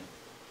 Aye.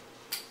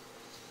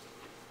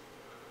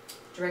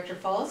 Director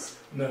Falls?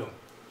 No.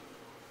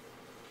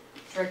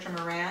 Director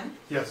Moran?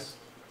 Yes.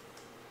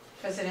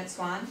 President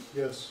Swan?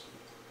 Yes.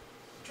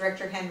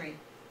 Director Henry?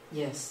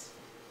 Yes.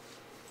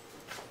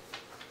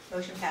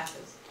 Motion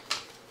passes.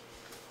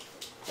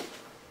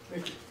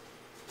 Thank you.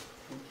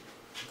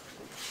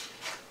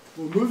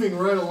 Well, moving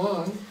right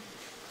along,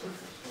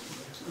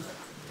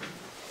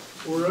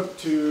 we're up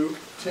to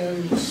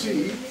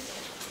 10C.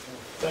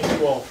 Thank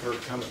you all for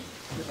coming.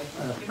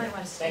 You might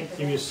want to stay for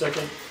Give me a that.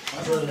 second,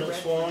 President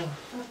Swan.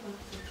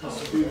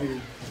 This will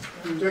be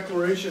the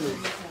declaration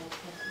of,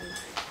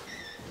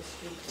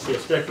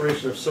 Yes,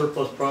 declaration of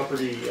surplus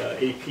property,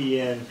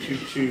 APN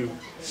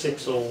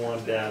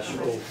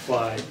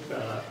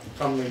 22601-05,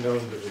 commonly known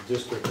to the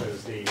district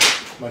as the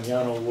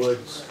Manano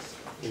Woods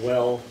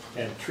Well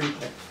and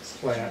Treatment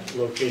Plant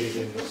located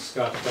in the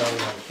Scotts Valley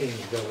on Kings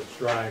Village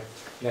Drive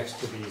next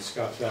to the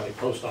Scotts Valley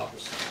Post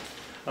Office.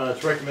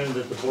 It's recommended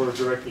that the Board of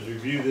Directors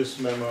review this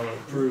memo and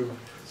approve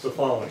the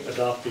following.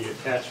 Adopt the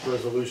attached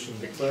resolution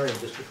declaring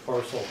district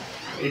parcel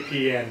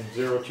APN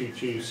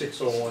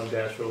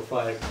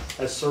 022601-05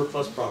 as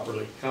surplus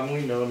property,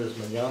 commonly known as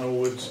Manano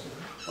Woods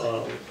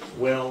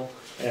Well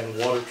and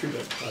Water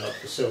Treatment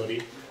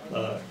Facility,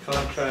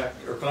 contract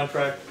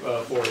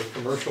for a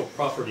commercial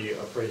property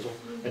appraisal,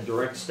 and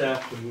direct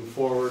staff to move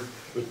forward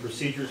with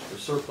procedures for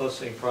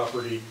surplusing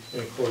property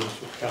in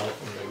accordance with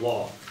California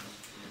law.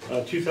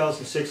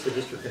 2006, the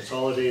district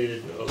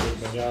consolidated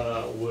with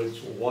Manana Woods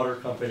Water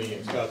Company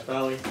in Scotts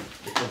Valley.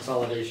 The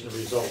consolidation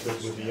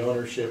resulted with the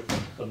ownership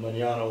of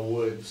Manana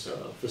Woods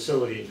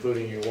facility,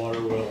 including a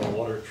water well and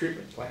water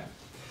treatment plant.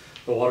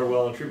 The water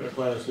well and treatment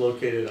plant is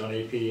located on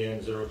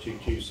APN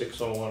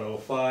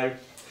 022-60105.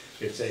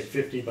 It's a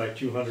 50 by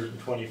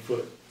 220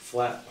 foot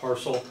flat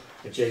parcel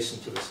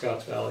adjacent to the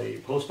Scotts Valley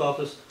Post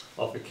Office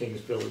off of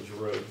Kings Village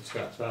Road in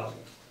Scotts Valley.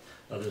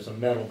 There's a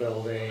metal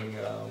building,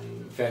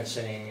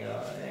 fencing,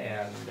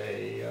 and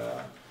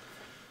a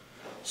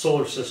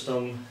solar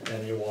system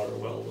and a water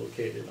well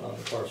located on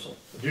the parcel.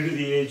 Due to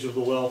the age of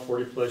the well,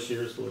 40 plus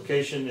years, the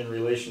location in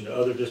relation to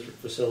other district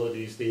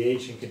facilities, the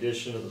age and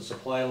condition of the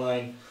supply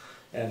line,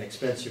 and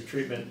expensive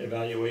treatment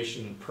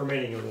evaluation and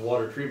permitting of the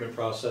water treatment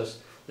process,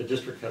 the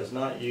district has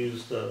not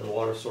used the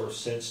water source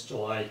since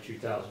July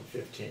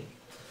 2015.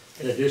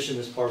 In addition,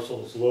 this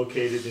parcel is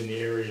located in the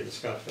area of the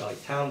Scotts Valley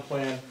Town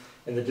Plan,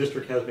 and the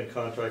district has been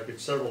contracted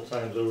several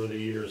times over the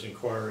years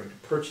inquiring to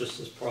purchase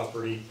this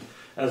property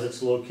as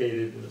it's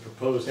located in the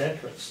proposed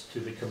entrance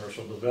to the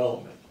commercial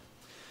development.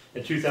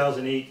 In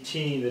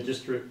 2018, the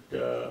district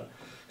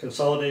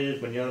consolidated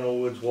Manano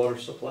Woods water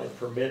supply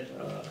permit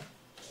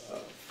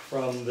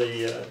from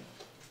the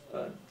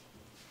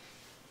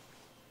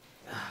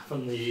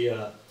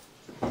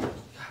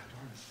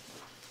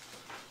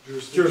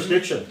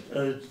jurisdiction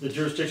of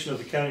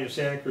the County of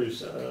Santa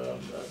Cruz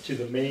to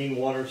the main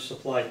water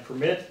supply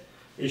permit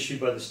issued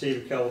by the State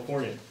of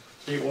California,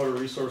 State Water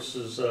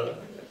Resources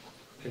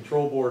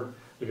Control Board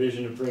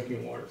Division of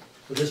Drinking Water.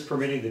 For this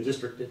permitting, the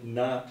district did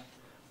not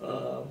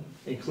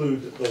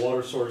include the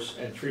water source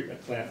and treatment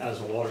plant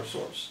as a water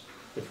source.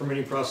 The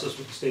permitting process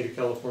with the State of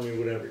California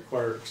would have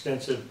required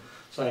extensive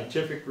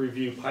scientific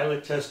review,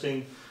 pilot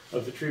testing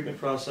of the treatment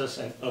process,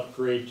 and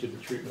upgrade to the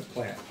treatment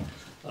plant.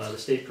 The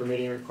state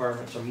permitting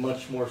requirements are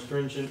much more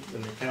stringent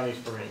than the county's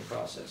permitting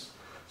process.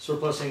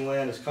 Surplusing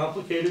land is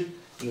complicated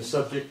and is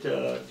subject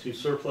to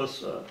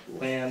Surplus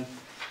Land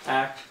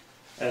Act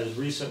as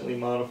recently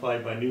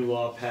modified by new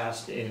law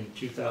passed in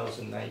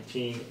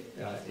 2019,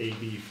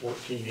 AB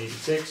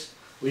 1486.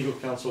 Legal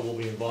counsel will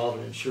be involved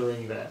in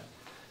ensuring that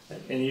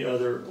any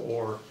other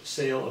or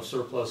sale of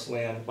surplus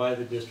land by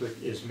the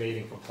district is made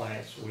in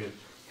compliance with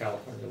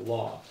California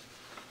law.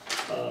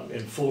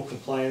 In full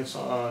compliance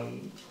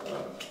on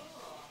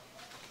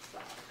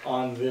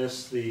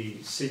this,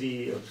 the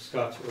city of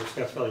Scotts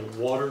Valley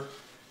Water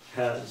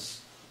has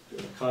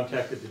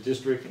contacted the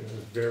district and is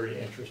very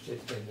interested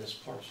in this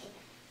parcel.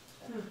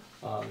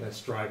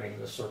 That's driving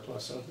the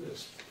surplus of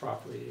this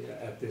property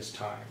at this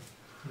time.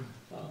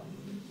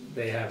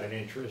 They have an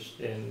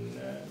interest in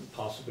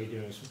possibly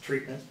doing some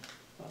treatment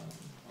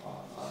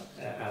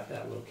at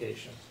that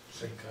location.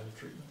 Same kind of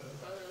treatment?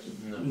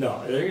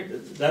 No,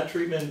 that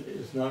treatment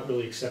is not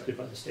really accepted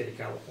by the state of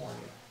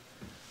California.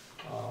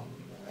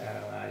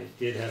 And I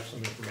did have some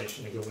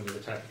information to go into the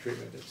type of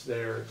treatment that's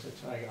there.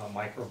 It's a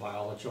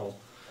microbiological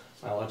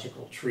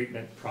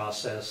treatment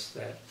process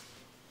that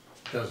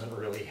doesn't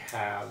really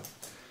have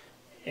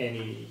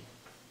any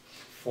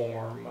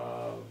form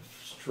of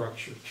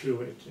structure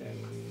to it,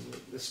 and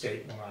the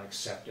state will not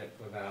accept it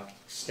without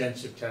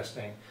extensive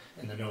testing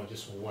and to know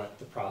just what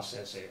the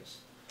process is.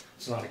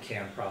 It's not a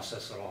canned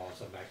process at all.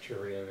 It's a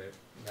bacteria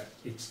that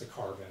eats the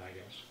carbon, I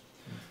guess,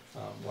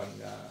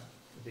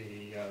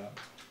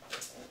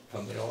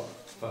 from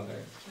the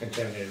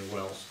contaminated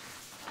wells.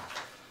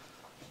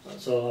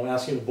 So I'm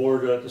asking the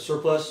board to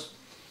surplus.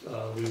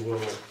 We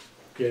will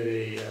get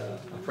a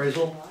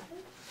appraisal,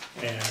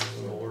 and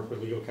we'll work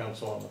with legal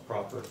counsel on the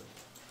proper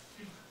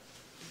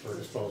for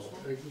disposal.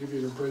 I can give you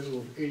an appraisal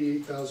of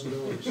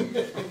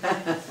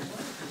 $88,000.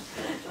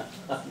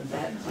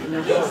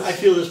 I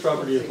feel this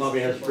property probably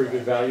has pretty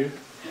good value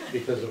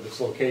because of its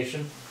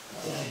location.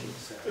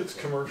 It's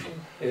commercial,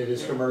 It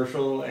is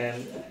commercial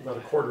and, about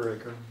a quarter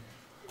acre.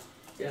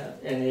 yeah,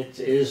 and it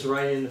is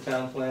right in the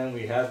town plan.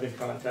 We have been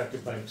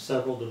contacted by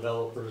several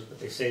developers, but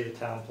they say the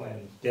town plan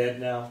is dead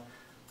now.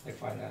 I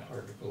find that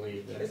hard to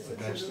believe that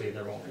eventually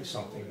there won't be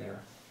something there.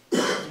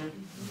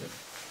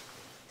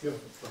 Yep.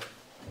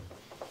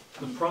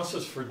 The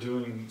process for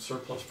doing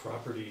surplus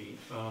property,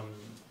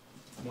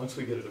 once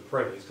we get it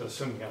appraised, I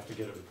assume we have to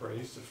get it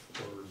appraised,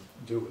 or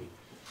do we?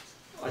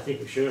 I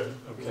think we should.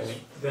 Okay,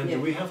 then do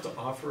we have to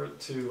offer it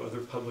to other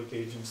public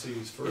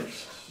agencies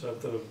first? Is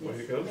that the way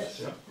it goes?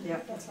 Yes. Yeah. Yeah.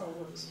 That's how it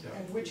works. Yeah.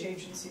 And which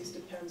agencies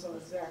depends on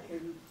exactly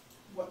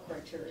what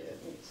criteria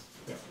it meets.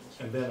 Yeah.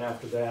 And then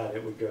after that,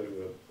 it would go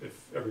to if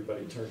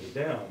everybody turned it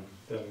down,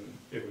 then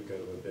it would go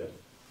to a bid.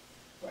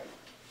 Right.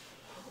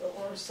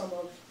 Or some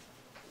kind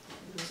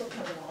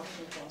of an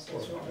auction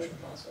process or a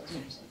bid process or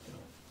something.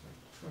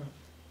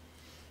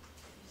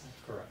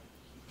 Correct.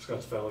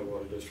 Scotts Valley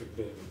Water District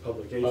being a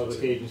public agency.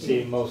 Public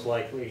agency, most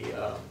likely,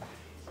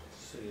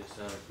 City of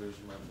Santa Cruz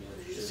might be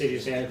interested. City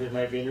of Santa Cruz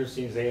might be interested,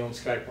 since they own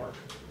Sky Park.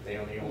 They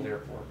own the old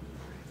airport.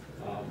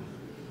 I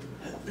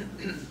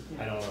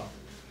don't know.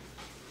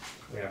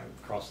 We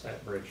haven't crossed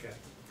that bridge yet.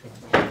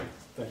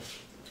 Thanks.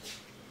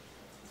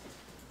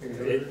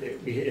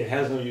 It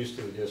has no use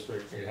to the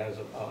district. It has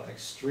an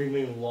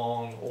extremely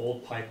long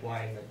old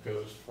pipeline that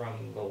goes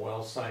from the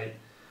well site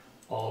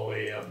all the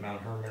way up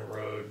Mount Herman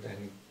Road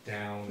and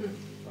down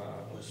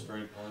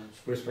Whispering Pines.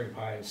 Whispering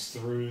Pines,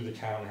 through the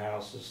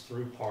townhouses,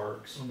 through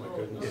parks. Oh my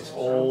goodness. It's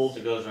old.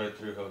 It goes right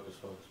through Hocus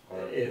Pocus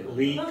Park. It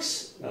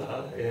leaks.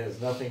 It has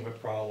nothing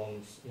but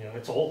problems. You know,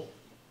 it's old.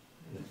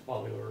 It's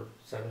probably over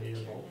 70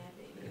 years old.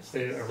 It's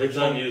the It's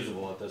original.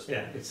 unusable at this point.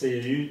 Yeah, it's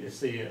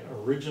the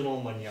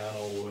original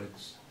Manano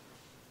Woods.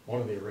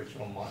 One of the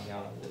original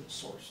Manano Woods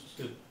sources.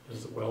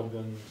 Has the well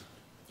been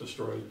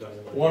destroyed?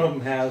 Dynamite? One of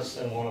them has,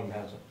 and one of them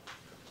hasn't.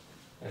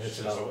 And it's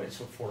a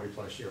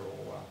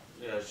 40-plus-year-old well.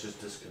 Yeah, it's just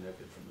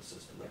disconnected from the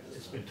system at this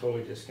It's time. been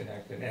totally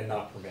disconnected and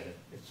not permitted.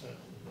 It's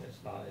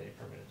not a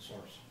permitted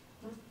source.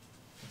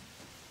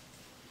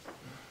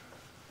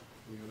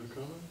 Any other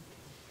comments,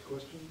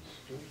 questions?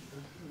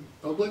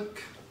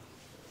 Public?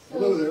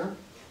 Hello there.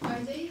 Are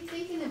they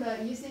thinking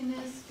about using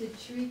this to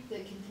treat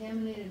the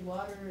contaminated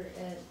water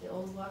at the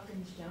old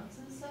Watkins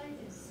Johnson site?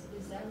 Is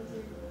that what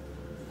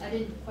they're, I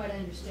didn't quite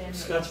understand.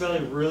 Scotts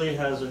Valley really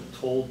hasn't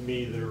told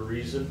me the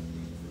reason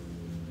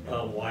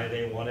why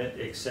they want it,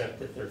 except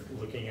that they're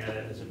looking at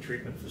it as a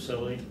treatment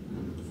facility.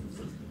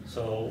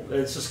 So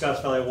it's the Scotts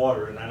Valley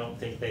water, and I don't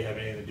think they have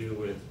anything to do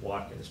with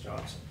Watkins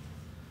Johnson.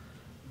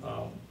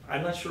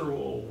 I'm not sure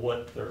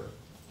what their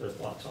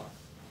thoughts are.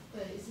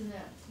 But isn't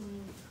that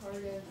part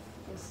of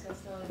the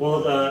Scotts Valley?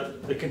 Well,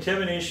 the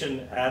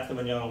contamination at the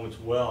Manana Woods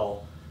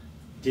well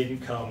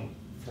didn't come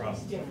from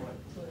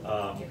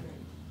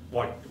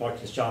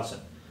Watkins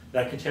Johnson.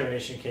 That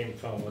contamination came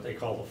from what they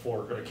call the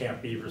Fork, or the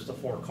Camp Beavers, the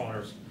Four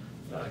Corners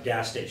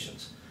gas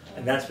stations.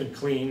 And that's been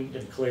cleaned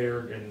and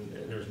cleared, and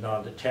there's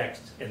non-detect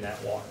in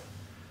that water.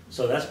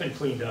 So that's been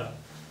cleaned up.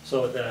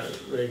 So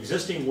the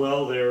existing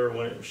well there,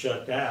 when it was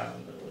shut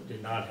down,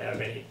 did not have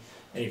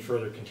any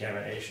further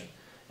contamination.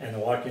 And the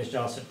Watkins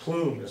Johnson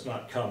plume does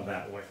not come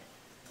that way.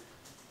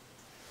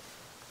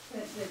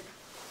 But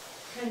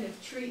the kind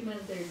of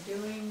treatment they're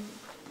doing,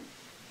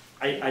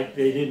 They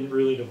didn't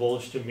really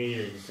divulge to me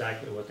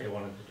exactly what they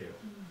wanted to do.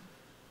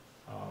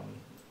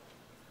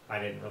 I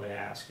didn't really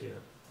ask either.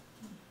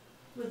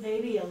 Would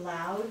they be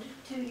allowed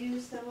to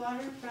use the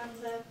water from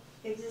the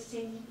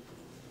existing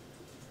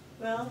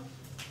well?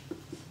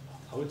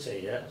 I would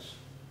say yes.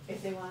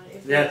 If they wanted,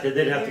 if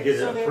They'd have to get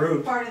it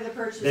approved. Part of the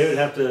purchase. They would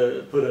have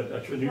to put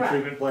a new Right.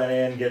 treatment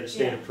plan in, get it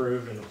state Yeah.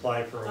 approved, and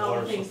apply for a All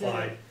water the things that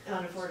supply.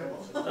 are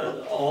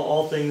unaffordable.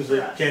 All things For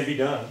that us. can be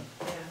done.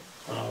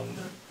 Yeah.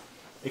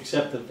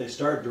 Except that if they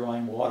start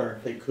drawing water,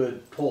 they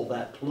could pull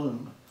that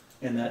plume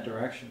in that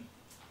direction.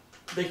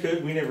 They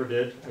could, we never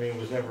did. I mean, it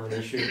was never an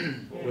issue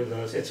with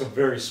us. It's a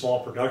very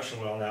small production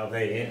well now.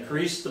 They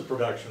increased the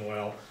production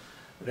well,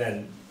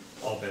 then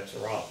all bets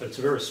are off. But it's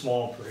a very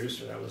small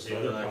producer. That was the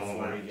other Like problem.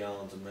 40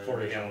 gallons a minute.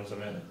 40 gallons a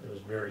minute. It was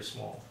very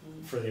small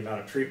for the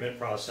amount of treatment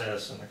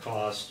process and the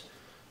cost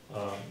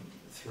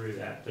through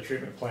that. The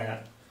treatment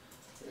plant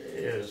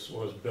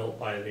was built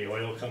by the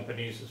oil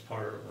companies as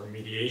part of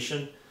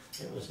remediation.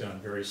 It was done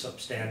very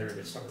substandard.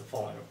 It started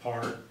falling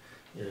apart.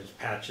 There's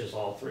patches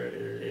all through it.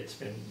 It's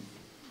been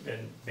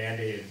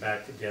band-aided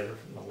back together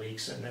from the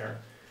leaks in there.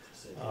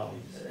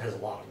 It has a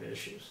lot of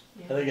issues.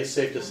 I think it's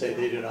safe to say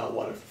they do not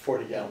want it for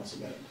 40 gallons a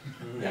minute.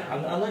 Yeah,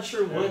 I'm not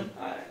sure what.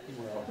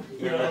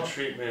 That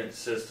treatment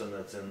system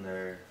that's in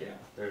there, yeah,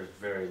 there's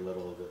very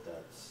little of it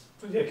that's.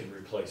 They could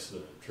replace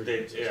the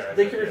treatment.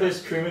 They could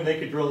replace the treatment. They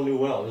could drill a new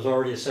well. There's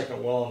already a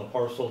second well on the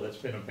parcel that's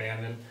been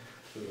abandoned.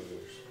 2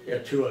 others. Yeah,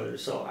 2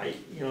 others. So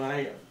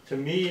to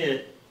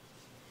me,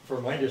 for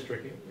my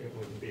district, it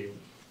wouldn't be,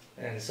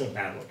 and it's in a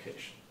bad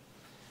location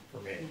for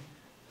me.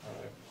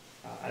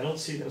 I don't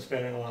see them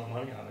spending a lot of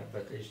money on it,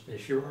 but they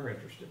sure are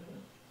interested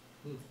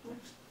in it.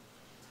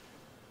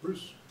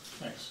 Bruce?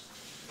 Thanks.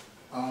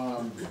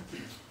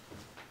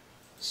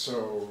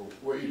 So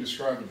what you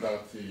described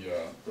about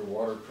the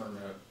water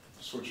permit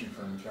switching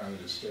from county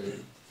to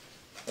state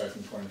back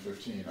in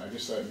 2015, I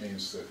guess that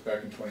means that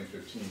back in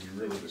 2015 you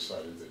really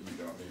decided that you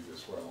don't need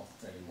this well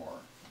anymore.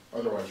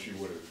 Otherwise you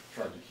would have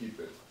tried to keep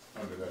it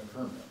under that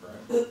permit, right?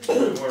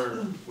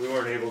 We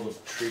weren't able to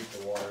treat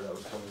the water that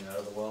was coming out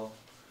of the well.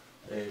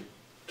 It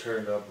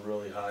turned up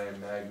really high in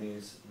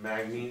manganese.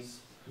 Manganese.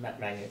 Yeah,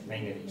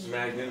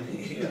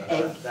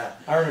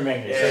 that. I remember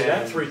manganese. Say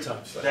that 3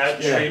 times fast.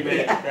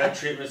 That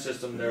treatment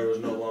system there was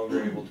no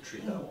longer able to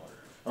treat that water.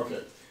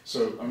 Okay,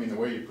 so I mean the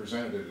way you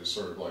presented it is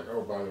sort of like,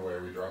 oh, by the way,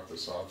 we dropped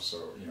this off,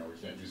 so you know we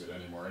can't use it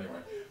anymore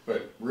anyway.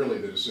 But really,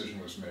 the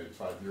decision was made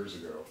 5 years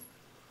ago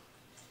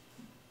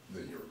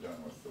that you were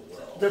done with the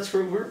well. That's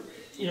where we're,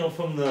 you know,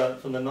 from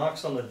the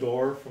knocks on the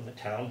door, from the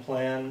town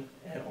plan,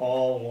 and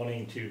all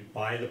wanting to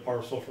buy the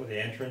parcel for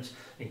the entrance,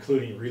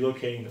 including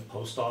relocating the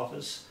post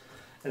office,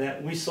 and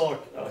that we saw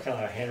kind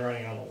of a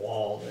handwriting on the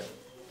wall that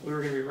we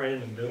were going to be right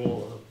in the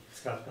middle of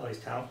Scotts Valley's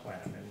town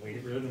plan, and we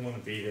really didn't want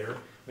to be there.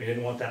 We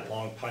didn't want that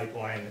long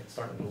pipeline that's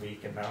starting to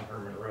leak in Mount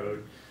Herman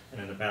Road and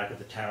in the back of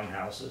the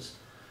townhouses.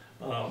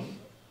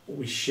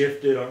 We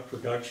shifted our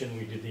production.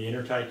 We did the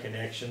intertie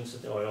connections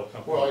that the oil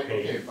company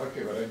paid.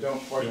 Okay, but I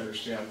don't quite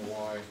understand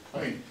why.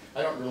 I mean,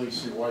 I don't really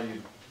see why you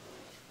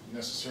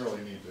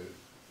necessarily need to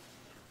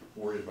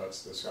worry about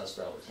the Scotts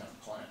Valley town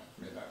plan.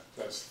 I mean,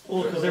 that's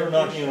well, because they were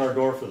knocking on our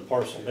door for the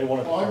parcel. They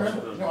wanted the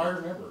parcel. I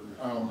remember.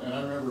 And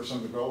I remember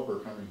some developer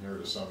coming here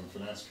to some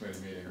finance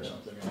committee meeting or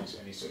something,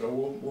 and he said,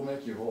 "Oh, we'll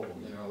make you whole.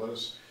 You know, let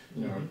us,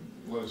 you know,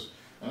 let us."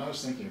 And I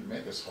was thinking,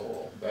 make us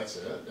whole. That's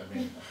it. I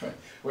mean,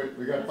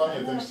 we got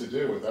plenty of things to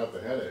do without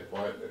the headache.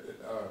 Why?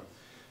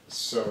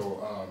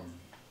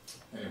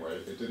 Anyway,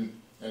 it didn't.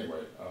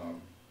 Anyway,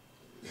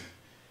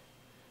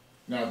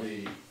 now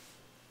the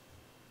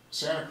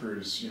Santa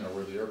Cruz, you know,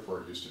 where the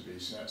airport used to be,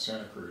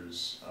 Santa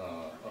Cruz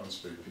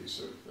owns a big piece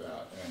of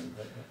that, and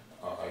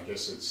I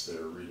guess it's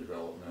their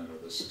redevelopment or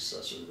the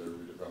successor to their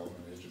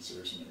redevelopment agency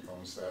or something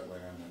owns that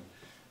land.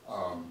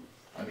 And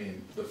I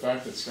mean, the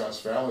fact that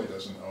Scotts Valley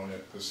doesn't own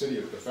it, the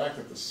fact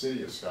that the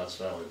city of Scotts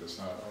Valley does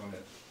not own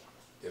it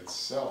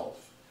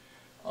itself,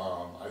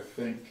 I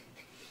think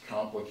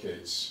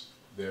complicates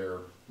their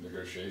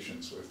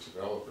negotiations with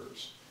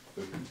developers.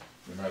 That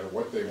no matter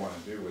what they want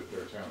to do with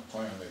their town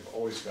plan, they've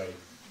always got to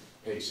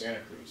pay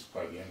Santa Cruz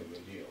by the end of the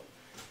deal.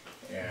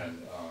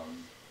 And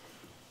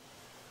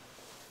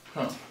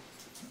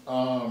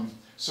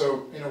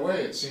so in a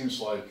way, it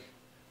seems like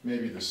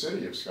maybe the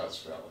city of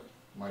Scotts Valley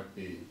might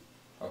be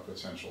a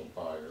potential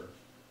buyer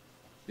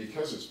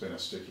because it's been a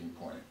sticking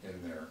point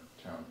in their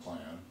town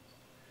plan,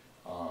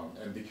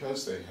 and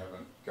because they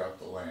haven't got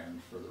the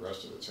land for the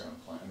rest of the town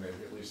plan,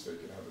 maybe at least they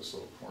could have this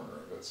little corner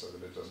of it so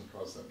that it doesn't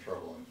cause them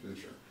trouble in the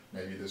future.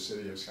 Maybe the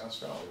city of Scotts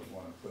Valley would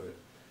want to put it.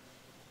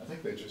 I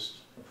think they just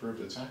approved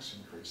a tax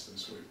increase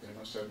this week. They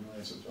must have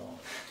millions of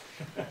dollars.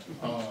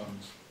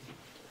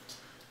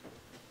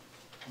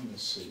 Let me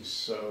see.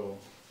 So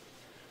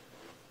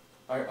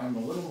I'm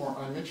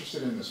I'm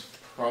interested in this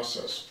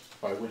process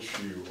by which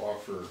you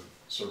offer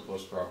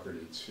surplus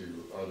property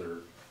to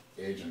other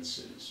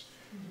agencies.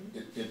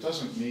 Mm-hmm. It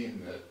doesn't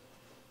mean that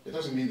you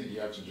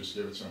have to just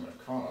give it to them at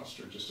cost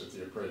or just at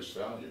the appraised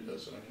value,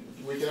 does it? I mean,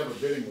 we could have a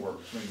bidding war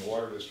between the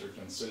Water District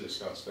and the City of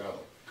Scotts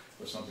Valley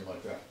or something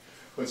like that.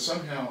 But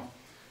somehow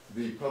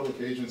the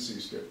public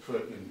agencies get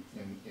put in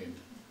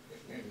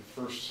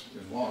first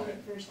in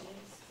line.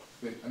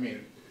 I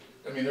mean,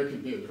 there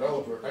could be a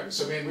developer.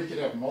 So, I mean, we could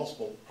have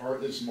multiple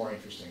this is a more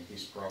interesting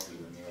piece of property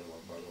than the other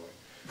one, by the way.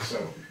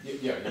 So,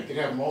 yeah, you could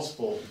have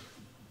multiple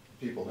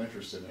people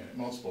interested in it,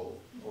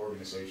 multiple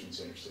organizations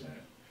interested in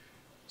it.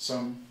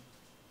 Some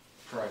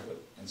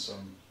private and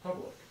some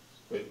public.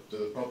 But do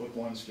the public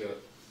ones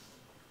get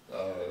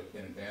an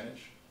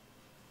advantage?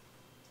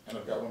 And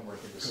I've got one more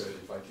thing to say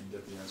if I can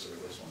get the answer to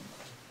this one.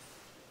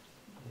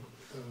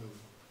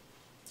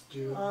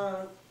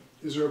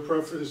 Is there a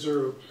preference? Is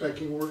there a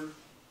pecking order?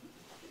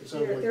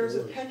 There's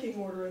a pecking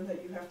order in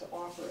that you have to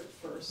offer it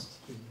first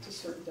to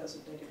certain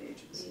designated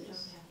agencies. You don't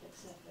have to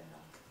accept their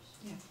offers.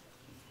 Yeah.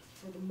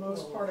 For the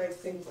most part, I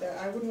think that,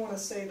 I wouldn't want to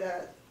say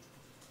that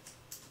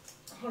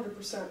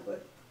 100%,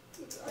 but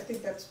I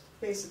think that's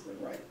basically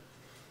right.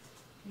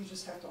 You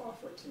just have to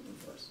offer it to them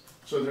first.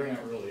 So they're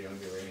not really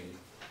under any,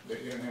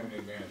 they don't have any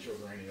advantage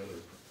over any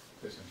other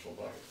potential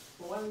buyer.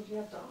 Well, why would you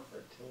have to offer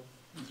it to them?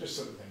 Just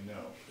so that they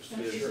know. To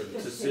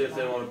see if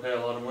they want to pay a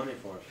lot of money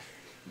for it.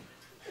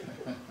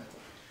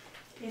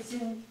 It's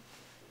in.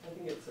 I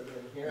think it's in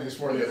here. It's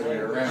more the other way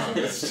around.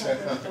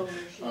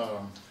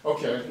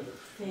 Okay.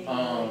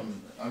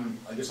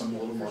 I guess I'm a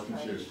little more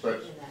confused,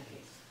 but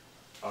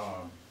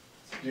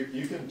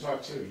you can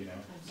talk too, you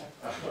know.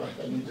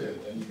 And you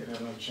did, and you can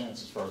have another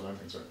chance as far as I'm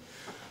concerned.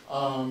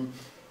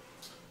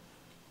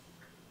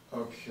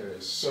 Okay,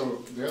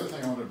 so the other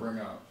thing I want to bring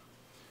up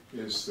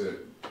is that,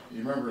 you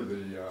remember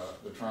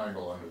the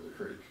triangle under the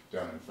creek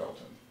down in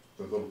Felton?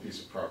 The little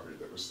piece of property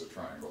that was the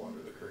triangle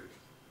under the creek,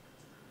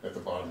 at the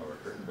bottom of the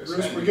creek.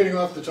 Bruce, we're getting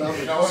off the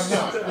topic. No, I'm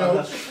not.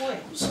 No,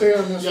 stay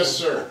on this. Yes,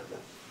 sir.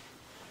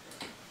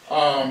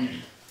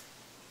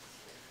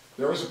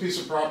 There was a piece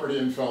of property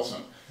in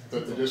Felton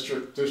that the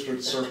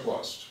district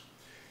surplused.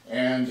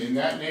 And in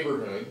that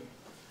neighborhood,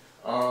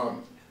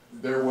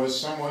 there was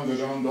someone that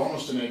owned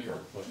almost an acre.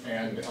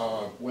 And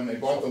when they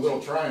bought the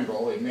little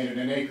triangle, it made it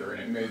an acre,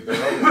 and it made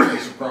their other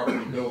piece of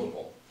property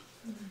buildable.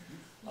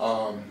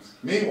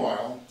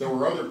 Meanwhile, there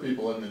were other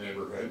people in the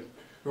neighborhood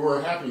who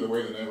were happy the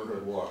way the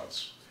neighborhood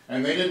was.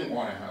 And they didn't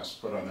want a house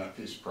put on that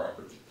piece of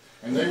property.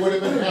 And they would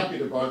have been happy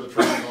to buy the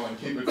triangle and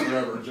keep it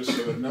forever, just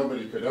so that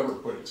nobody could ever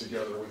put it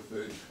together with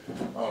the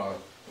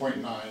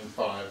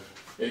 0.95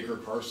 acre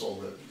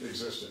parcel that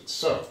existed.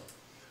 So,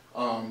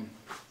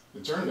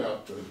 it turned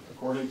out that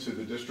according to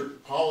the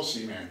district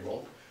policy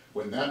manual,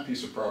 when that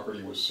piece of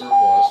property was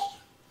surplused,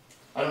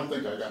 I don't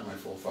think I got my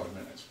full 5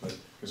 minutes, but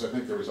because I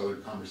think there was other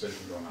conversation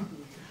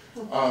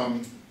going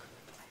on.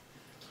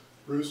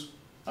 Bruce?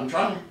 I'm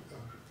trying.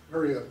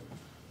 Hurry up.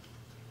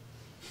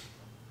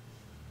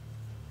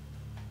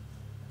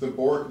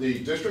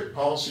 The district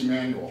policy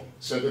manual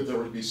said that there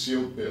would be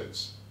sealed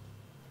bids.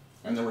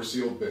 And there were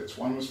sealed bids.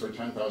 One was for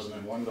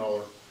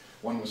 $10,001,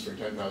 one was for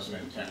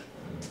 $10,010.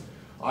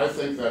 I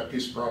think that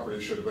piece of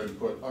property should have been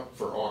put up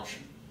for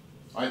auction.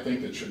 I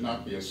think it should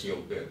not be a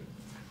sealed bid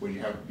when you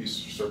have a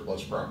piece of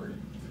surplus property.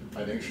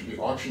 I think it should be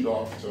auctioned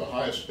off to the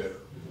highest bidder.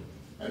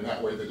 And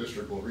that way the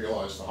district will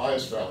realize the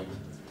highest value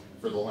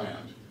for the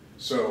land.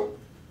 So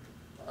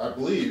I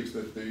believe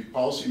that the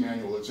policy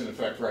manual that's in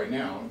effect right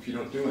now, if you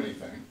don't do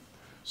anything,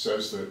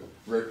 says that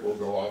Rick will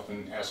go off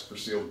and ask for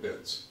sealed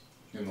bids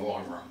in the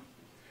long run.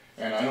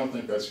 And I don't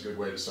think that's a good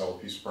way to sell a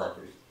piece of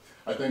property.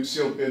 I think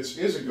sealed bids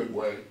is a good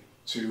way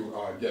to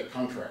get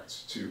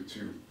contracts, to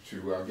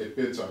get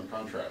bids on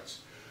contracts.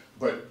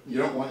 But you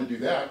don't want to do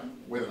that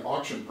with an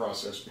auction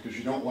process because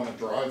you don't want to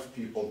drive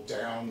people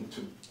down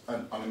to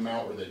an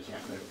amount where they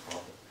can't make a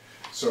profit.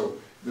 So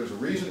there's a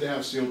reason to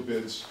have sealed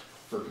bids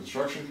for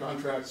construction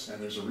contracts, and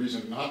there's a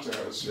reason not to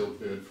have a sealed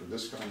bid for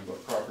this kind of a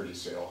property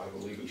sale. I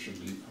believe it should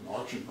be an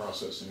auction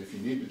process, and if you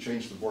need to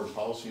change the board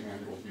policy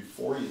manual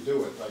before you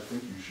do it, I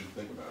think you should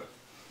think about it.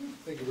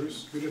 Thank you,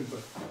 Bruce. Good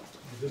input.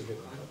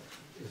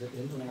 Is it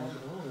in the manual?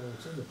 Oh,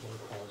 it's in the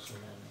board policy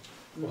manual.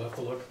 We'll have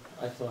to look.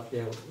 I thought,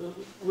 yeah,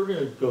 we're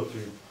gonna go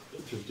through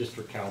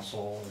district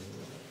council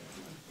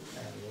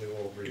and we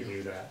will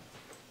review that.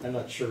 I'm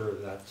not sure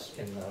that's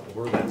in the,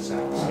 where that's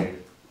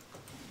stated.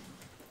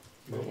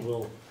 But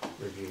we'll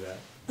review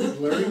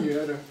that. Larry, you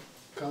had a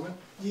comment?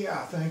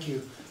 Yeah, thank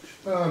you.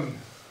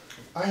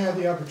 I had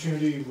the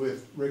opportunity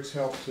with Rick's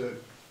help to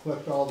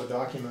collect all the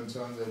documents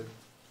on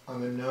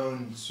the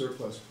known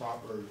surplus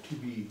property, to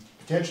be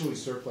potentially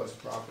surplus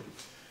property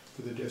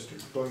for the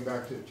district, going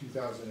back to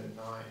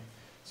 2009.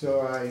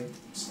 So I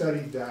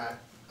studied that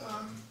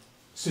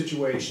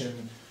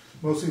situation,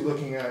 mostly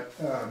looking at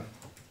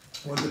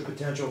what the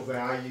potential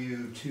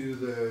value to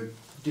the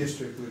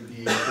district would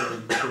be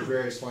for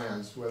various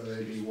lands, whether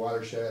they be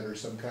watershed or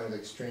some kind of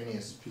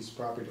extraneous piece of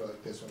property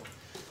like this one.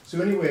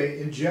 So anyway,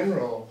 in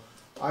general,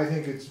 I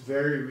think it's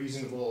very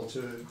reasonable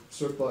to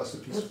surplus a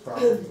piece of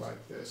property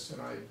like this,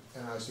 and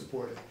I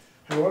support it.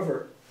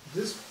 However,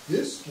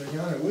 this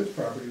Manana Woods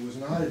property was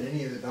not in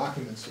any of the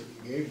documents that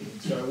you gave me,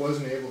 so I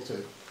wasn't able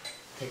to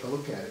take a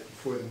look at it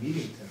before the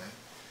meeting tonight.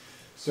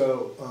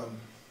 So,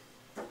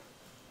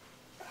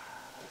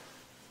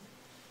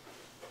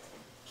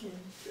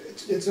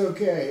 it's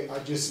okay, I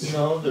just...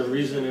 No, the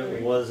reason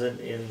it wasn't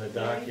in the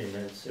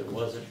documents, it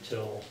wasn't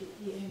till...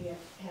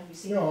 Have you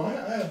seen it? No, I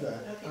have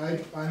that.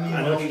 I mean,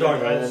 I know what you're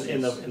talking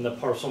about in the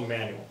parcel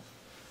manual.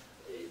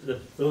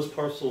 Those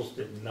parcels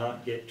did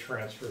not get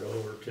transferred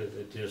over to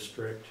the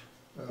district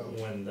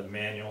when the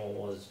manual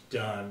was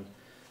done,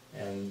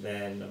 and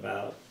then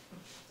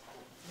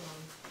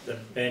the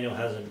manual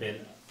hasn't been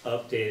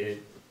updated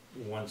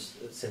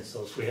since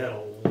those. We had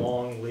a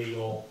long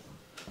legal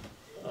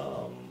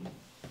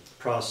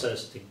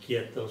process to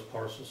get those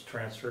parcels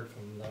transferred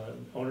from the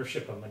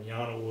ownership of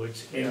Manana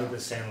Woods into the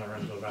San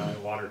Lorenzo Valley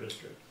Water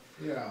District.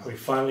 Yeah. We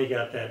finally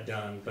got that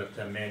done, but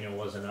the manual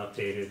wasn't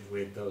updated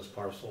with those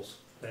parcels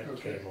that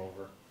came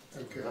over.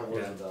 Okay. That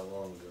wasn't that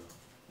long ago.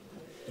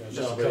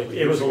 No, but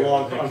it was a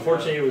long,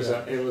 unfortunately,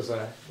 it was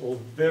a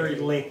very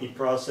lengthy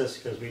process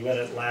because we let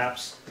it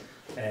lapse,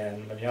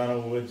 and Manana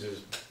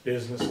Woods'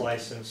 business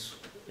license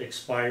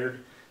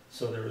expired,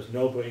 so there was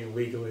nobody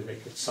legally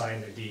that could sign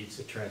the deeds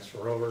to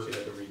transfer over. So you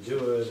had to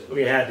redo it.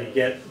 We had to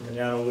get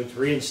Manana Woods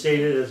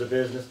reinstated as a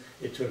business.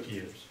 It took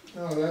years.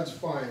 No, that's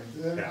fine.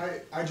 Then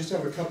I just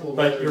have a couple of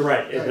But other you're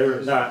right. They're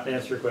ideas. not, to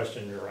answer your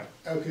question, you're right.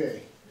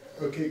 Okay,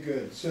 okay,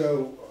 good.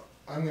 So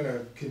I'm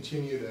gonna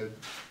continue to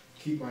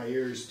keep my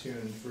ears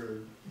tuned for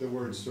the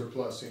word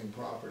surplusing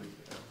property.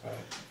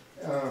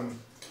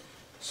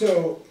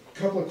 So, a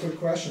couple of quick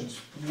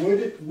questions. Would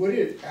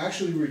it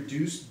actually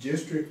reduce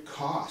district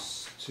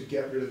costs to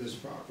get rid of this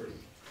property?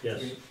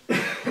 Yes. I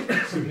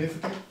mean,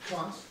 significant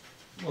costs?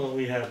 Well,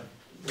 we have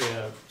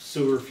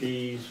sewer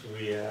fees,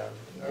 we have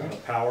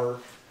power.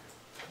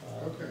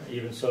 Okay.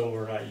 Even so,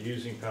 we're not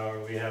using power,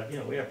 we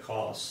have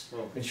costs,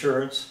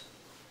 insurance,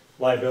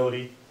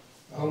 liability.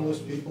 Homeless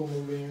people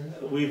moving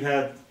in? We've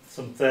had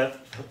some theft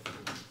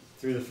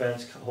through the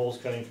fence, holes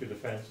cutting through the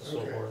fence and so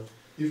Okay. forth.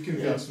 You've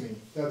convinced me,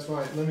 that's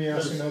fine. Let me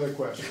ask another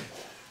question.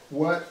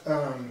 What,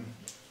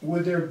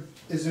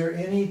 is there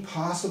any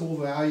possible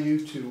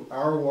value to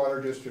our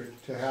water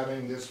district to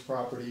having this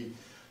property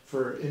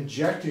for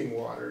injecting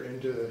water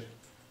into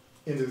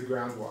the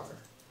groundwater?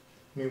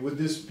 I mean, would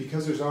this,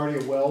 because there's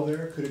already a well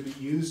there, could it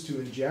be used to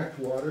inject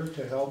water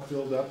to help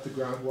build up the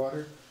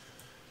groundwater?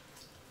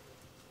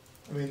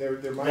 I mean, there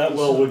might be That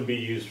well some- wouldn't be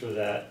used for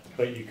that,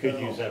 but you could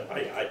use that.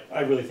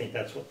 I really think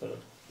that's what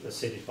the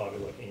city's probably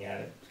looking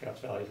at it, Scotts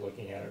Valley's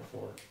looking at it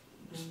for,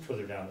 just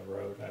further down the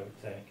road, I would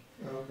think.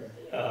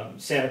 Okay.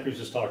 Santa Cruz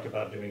has talked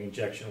about doing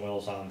injection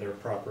wells on their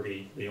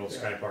property, the old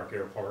Sky Park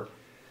Airport.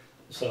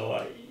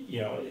 So,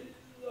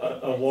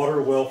 a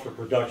water well for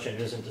production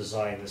isn't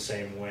designed the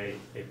same way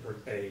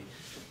a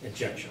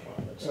injection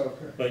well is.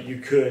 Okay. But you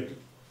could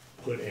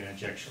put an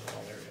injection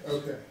well there.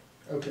 Yes.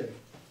 Okay,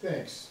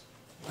 thanks.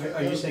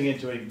 Are you saying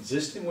into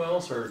existing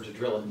wells or to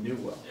drill a new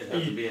well? It'd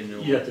have to be a new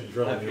one. You have to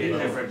drill a That'd new be a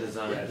well. different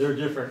design. Yeah, they're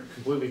different,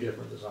 completely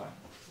different design.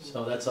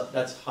 So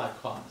that's high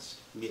cost.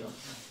 Yeah.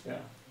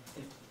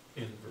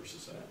 In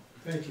versus out.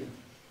 Thank you.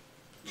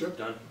 Chip?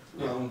 Done.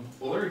 Well,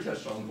 Larry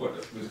touched on what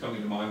was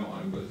coming to my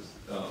mind was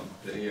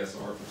the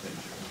ASR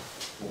potential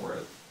for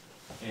it.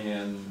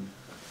 And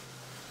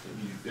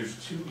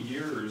there's 2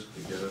 years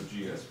to get a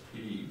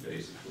GSP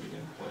basically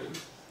in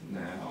place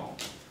now.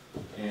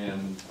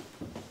 And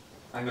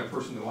I'm a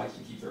person that likes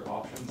to keep their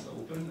options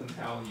open and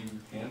how you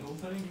handle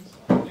things.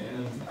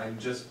 And I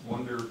just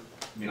wonder,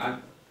 I mean,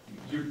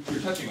 you're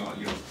touching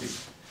on,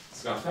 is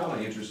Scotts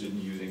Valley interested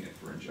in using it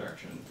for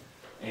injection?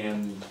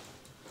 And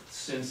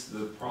since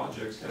the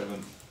projects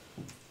haven't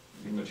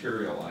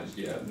materialized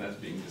yet and that's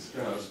being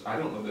discussed, I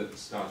don't know that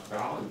Scotts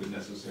Valley would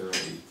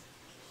necessarily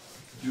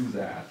do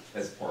that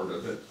as part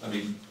of it. I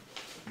mean,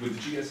 would the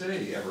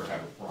GSA ever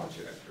have a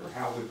project, or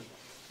how would,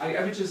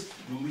 I would just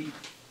leave.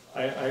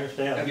 I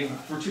understand. I mean,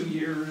 for 2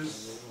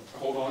 years,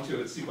 hold on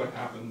to it, see what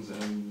happens,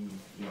 and,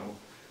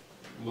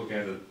 look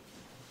at it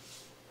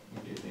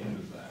at the end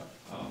of that.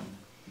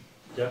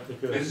 Definitely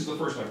could. This is the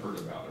first I've heard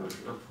about it,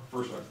 or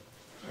first I've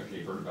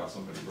heard about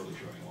somebody really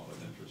showing a lot of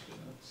interest in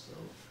it, so.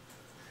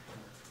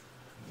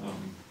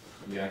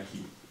 Yeah, I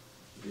keep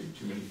doing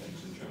too many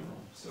things in general,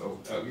 so,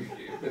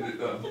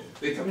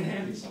 they come in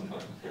handy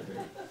sometimes.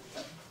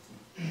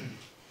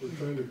 We're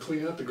trying to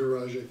clean out the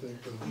garage, I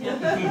think, though.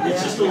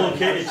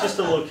 It's just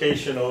a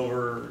location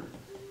over,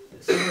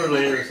 sooner or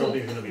later,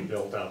 something's gonna be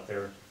built out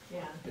there.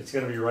 Yeah. It's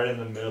gonna be right in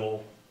the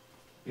middle.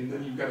 And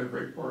then you've got a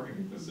great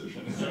parking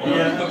position.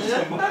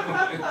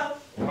 Yeah.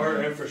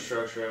 Our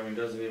infrastructure, I mean,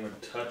 doesn't even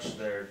touch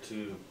there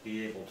to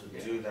be able to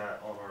do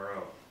that on our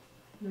own.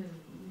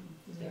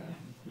 Yeah.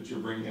 But you're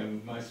bringing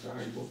in a nice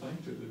valuable thing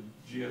to the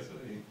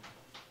GSA.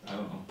 I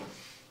don't know.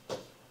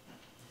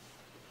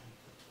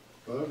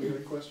 Bob, you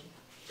got a question?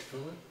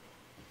 Comment?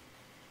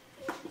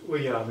 Well,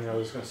 yeah, I mean, I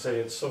was gonna say,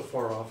 it's so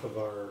far off of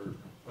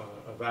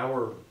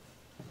our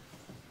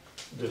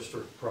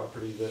district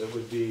property that it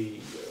would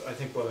be, I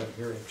think what I'm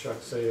hearing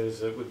Chuck say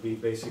is it would be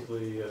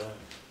basically a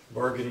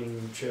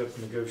bargaining chip,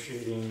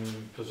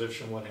 negotiating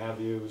position, what have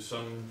you,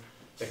 some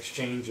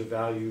exchange of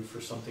value for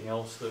something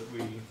else that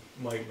we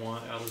might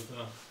want out of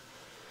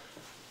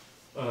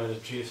the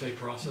GSA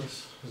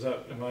process. Is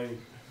that, am I?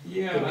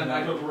 Yeah, and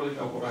I don't really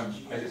know what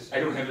I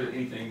don't have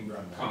anything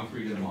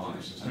concrete in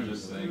mind. I'm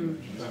just saying.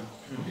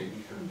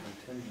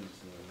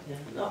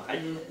 No,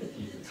 I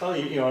tell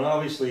you, and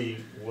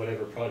obviously,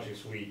 whatever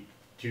projects we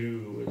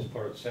do as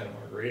part of Santa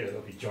Margarita,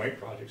 there'll be joint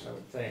projects, I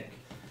would think,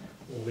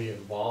 will be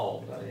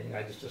involved. I mean,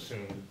 I just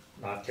assume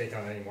not take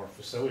on any more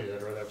facilities.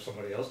 I'd rather have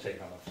somebody else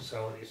take on the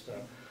facilities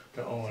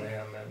to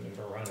O&M and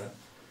to run it.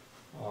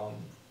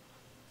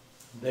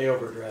 They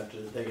overdrafted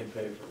it, they can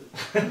pay for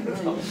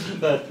it.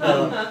 But,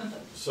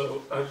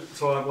 so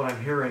what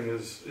I'm hearing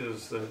is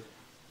that,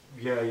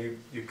 yeah, you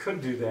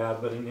could do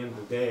that, but in the end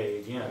of the day,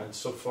 again, it's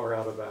so far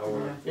out of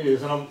our. It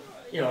is, and I'm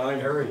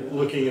area.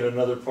 looking at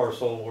another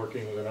parcel,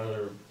 working with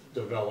another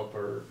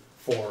developer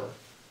for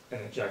an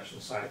injection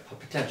site, a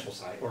potential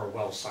site, or a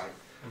well site,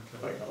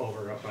 like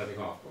over up by the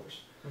golf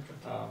course.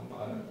 A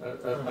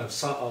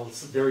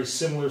very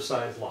similar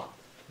sized lot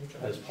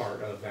as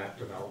part of that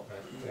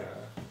development,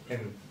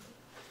 and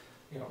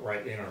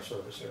right in our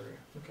service area.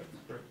 Okay,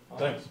 great.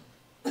 Thanks.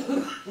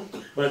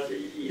 But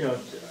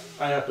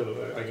I have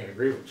to again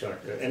agree with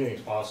Chuck that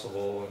anything's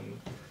possible,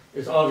 and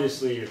it's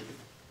obviously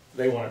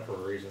they want it for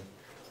a reason.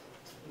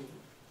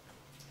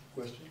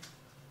 Question?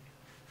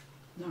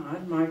 No,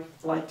 I'd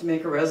like to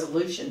make a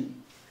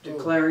resolution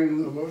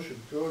declaring a motion.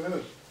 Go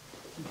ahead.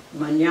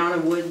 Manana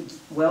Wood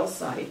well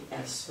site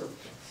as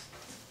surplus.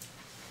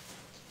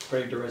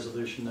 Break to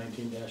resolution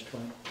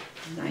 19-20.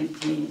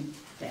 19-20.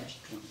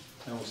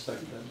 I will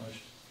second that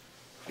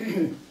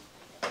motion.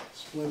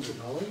 Splendid,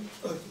 Holly.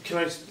 Can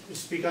I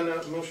speak on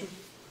that motion?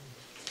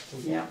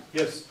 Yeah.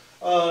 Yes,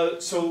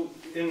 so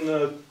in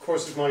the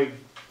course of my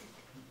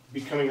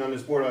becoming on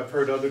this board, I've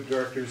heard other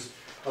directors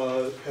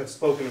have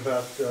spoken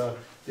about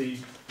the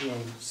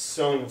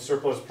selling of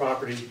surplus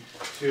property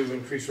to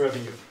increase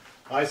revenue.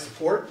 I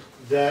support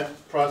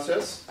that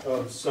process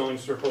of selling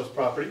surplus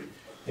property,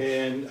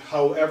 and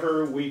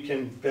however we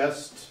can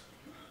best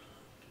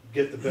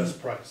get the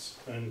best price,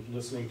 and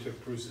listening to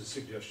Cruz's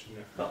suggestion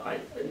there.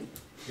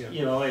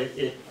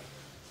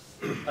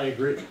 I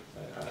agree.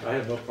 I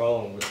have no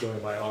problem with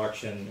doing my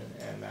auction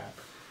and that.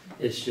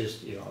 It's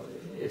just,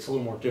 it's a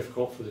little more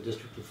difficult for the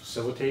district to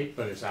facilitate,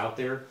 but it's out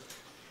there.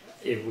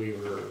 If we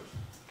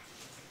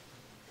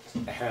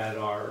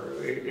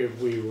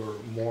were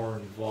more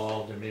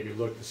involved and maybe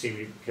look to see,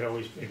 we could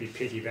always maybe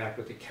piggyback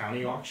with the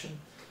county auction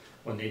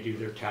when they do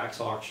their tax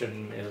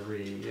auction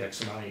every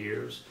X amount of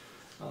years.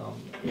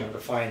 To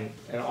find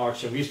an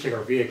auction, we used to take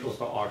our vehicles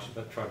to auction,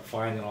 but try to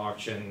find an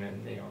auction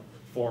and,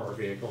 for our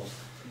vehicles,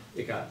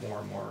 it got more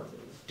and more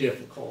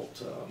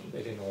difficult.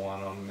 They didn't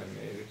want them, and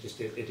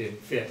it didn't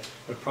fit.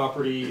 But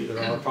there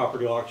are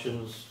property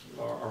auctions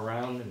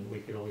around, and we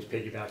could always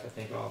piggyback, I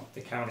think, off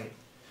the county,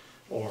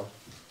 or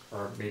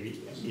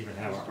maybe even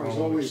have our own. There's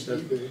always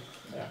eBay.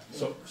 Yeah.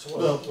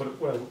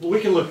 We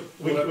can look.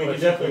 We can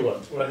definitely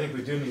look. What I think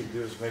we do need to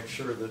do is make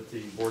sure that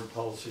the board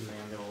policy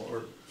manual,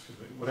 or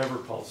whatever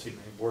policy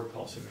board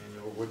policy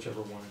manual, or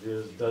whichever one it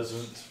is,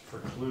 doesn't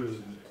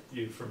preclude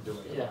you from doing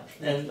it. Yeah,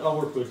 and I'll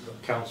work with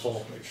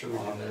council make sure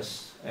on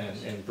this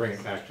and bring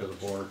it back to the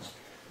board.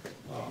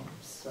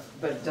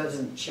 But it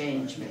doesn't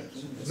change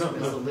making this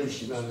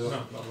resolution. No,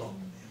 not at all.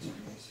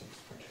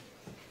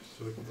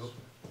 So we can vote.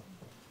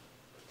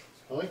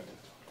 Holly?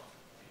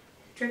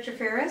 Director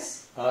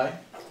Ferris? Aye.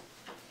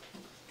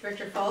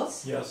 Director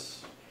Fultz?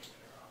 Yes.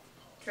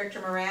 Director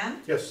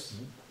Moran? Yes.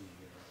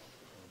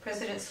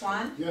 President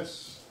Swan?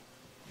 Yes.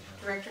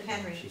 Director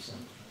Henry?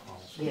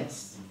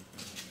 Yes.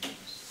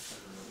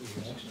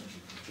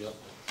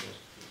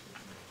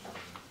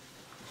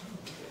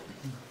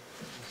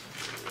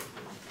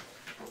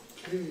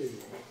 Okay.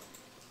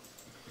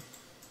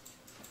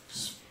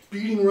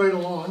 Speeding right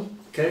along.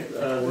 Okay,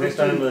 the next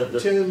time the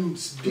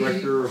 10D.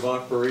 Director of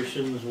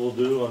Operations will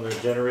do on the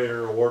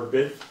generator award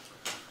bid.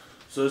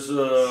 So this is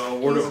a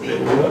award of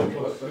bid.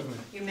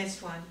 You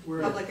missed one.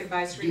 Where? Public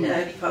Advisory Yeah,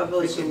 Committee.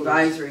 Public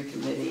Advisory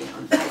Committee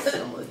on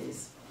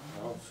Facilities.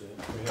 I'll see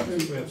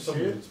it. We have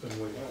somebody that's been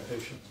waiting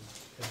patiently.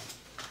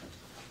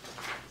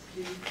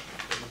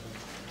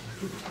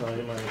 It's not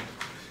in my,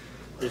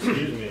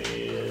 excuse me,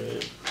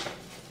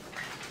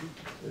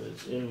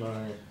 it's in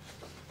my,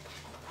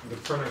 The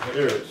printer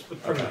there it hiccuped. is. The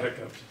printer Okay.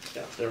 hiccuped.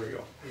 Yeah, there we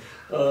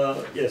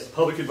go. Yes,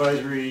 Public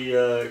Advisory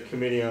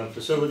Committee on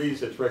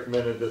Facilities, it's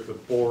recommended that the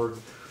Board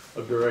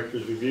of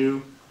Directors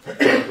review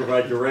and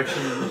provide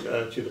direction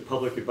to the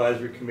Public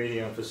Advisory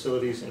Committee on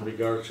Facilities in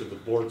regards to the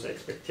board's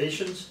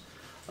expectations.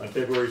 On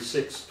February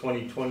 6,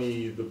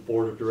 2020, the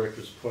Board of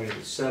Directors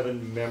appointed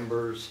 7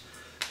 members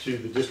to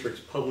the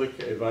district's Public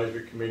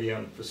Advisory Committee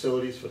on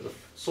Facilities for the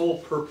sole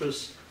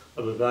purpose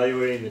of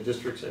evaluating the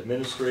district's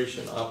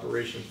administration,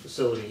 operations,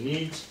 facility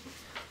needs.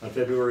 On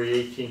February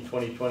 18,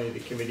 2020, the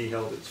committee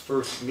held its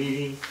first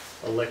meeting,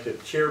 elected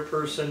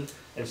chairperson,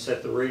 and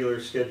set the regular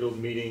scheduled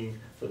meeting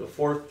for the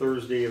 4th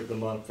Thursday of the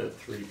month at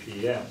 3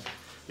 p.m.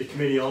 The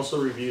committee also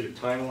reviewed a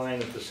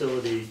timeline of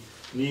facility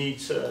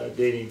needs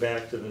dating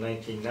back to the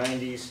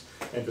 1990s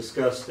and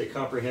discussed a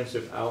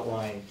comprehensive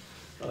outline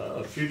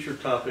of future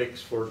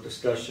topics for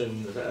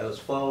discussion as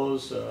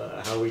follows: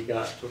 how we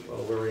got to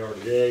where we are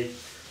today,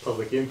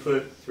 public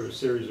input through a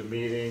series of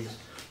meetings,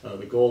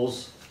 the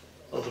goals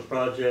of the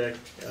project,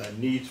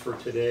 needs for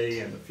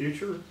today and the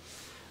future,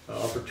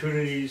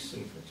 opportunities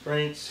and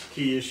constraints,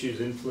 key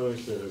issues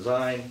influence the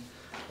design,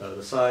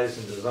 the size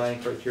and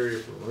design criteria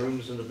for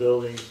rooms in the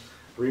buildings,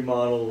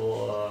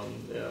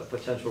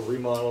 potential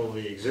remodel of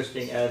the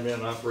existing admin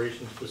and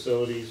operations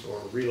facilities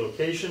or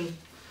relocation,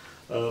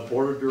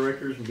 board of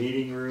directors,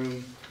 meeting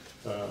room,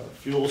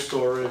 fuel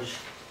storage,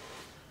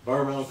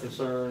 environmental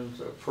concerns,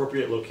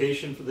 appropriate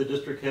location for the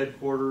district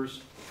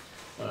headquarters,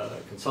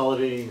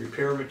 consolidating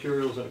repair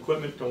materials and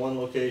equipment to one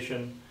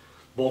location,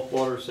 bulk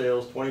water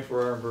sales,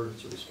 24-hour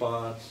emergency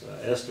response,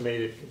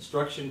 estimated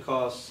construction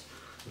costs,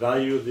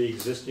 value of the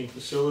existing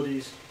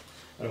facilities,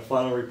 and a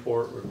final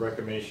report with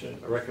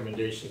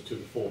recommendations to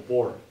the full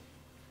board.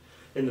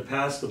 In the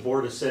past, the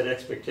board has set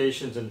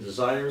expectations and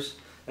desires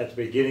at the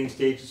beginning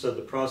stages of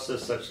the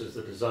process, such as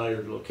the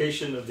desired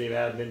location of the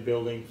admin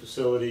building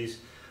facilities,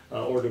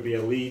 or to be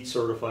a LEED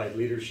certified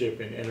leadership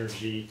in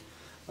energy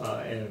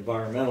and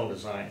environmental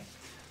design,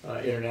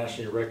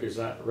 internationally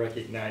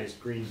recognized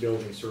green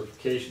building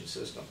certification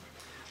system.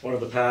 One of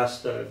the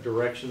past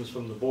directions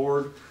from the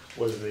board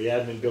was the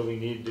admin building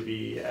needed to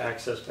be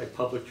accessed by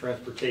public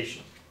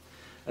transportation.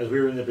 As we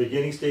are in the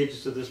beginning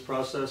stages of this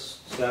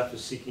process, staff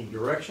is seeking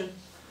direction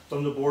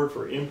from the board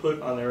for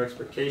input on their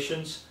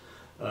expectations.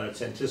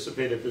 It's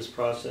anticipated this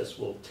process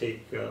will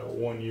take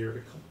 1 year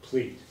to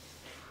complete.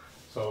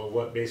 So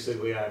what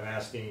basically I'm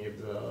asking if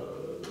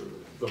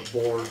the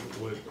board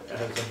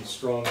has any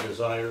strong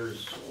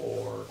desires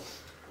or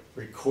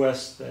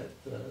request that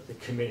the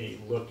committee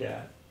look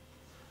at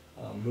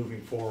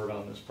moving forward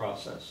on this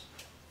process,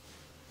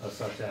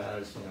 such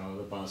as, you know,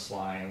 the bus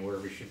line, where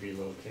we should be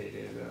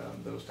located,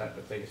 those type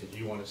of things that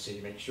you want to see,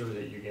 make sure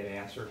that you get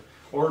answered.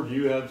 Or do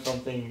you have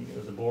something,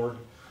 as the board,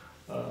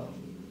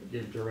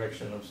 give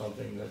direction of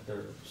something that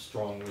they're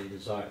strongly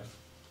desire?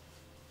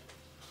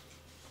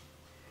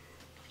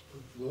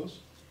 Louis?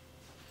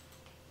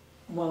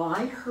 Well,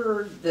 I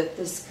heard that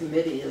this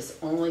committee is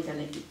only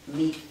going to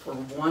meet for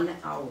 1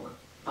 hour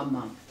a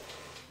month.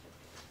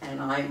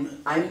 And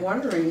I'm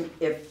wondering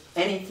if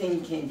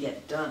anything can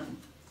get done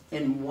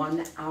in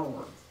 1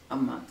 hour a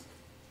month.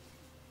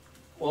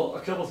 Well,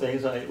 a couple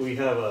things. I think we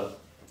have a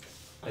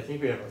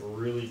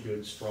really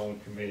good, strong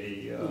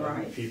committee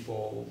of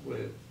people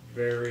with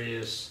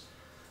various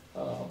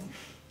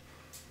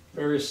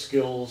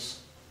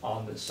skills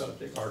on this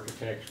subject: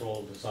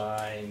 architectural,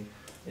 design,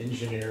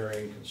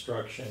 engineering,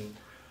 construction.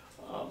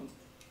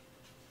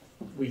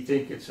 We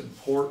think it's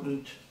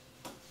important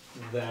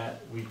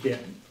that we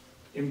get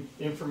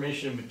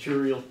information and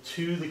material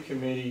to the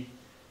committee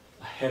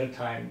ahead of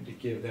time, to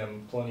give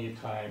them plenty of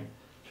time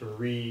to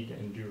read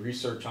and do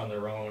research on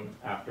their own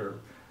after,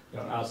 you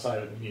know,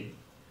 outside of the meeting.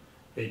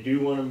 They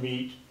do want to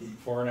meet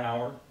for an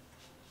hour,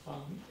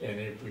 and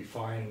if we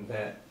find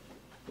that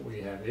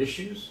we have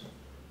issues,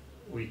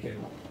 we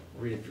can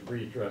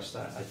readdress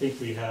that. I think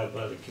we have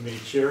the committee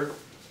chair,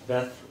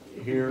 Beth,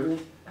 here,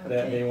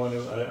 that may want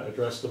to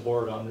address the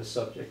board on this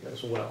subject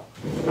as well.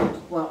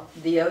 Well,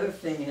 the other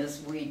thing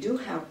is, we do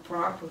have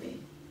property,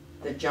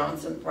 the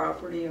Johnson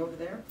property over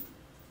there.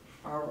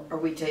 Are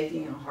we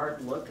taking a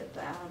hard look at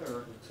that,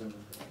 or?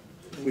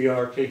 We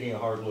are taking a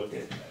hard look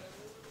at it.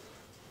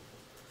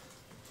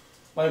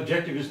 My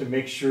objective is to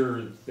make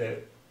sure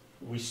that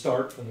we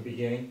start from the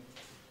beginning,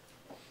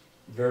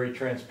 very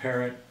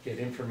transparent, get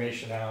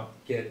information out,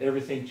 get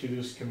everything to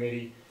this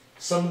committee.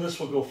 Some of this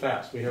will go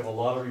fast. We have a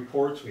lot of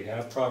reports, we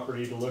have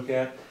property to look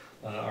at.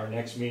 Our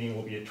next meeting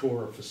will be a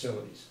tour of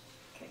facilities.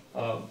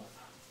 A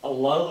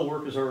lot of the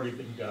work has already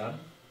been done,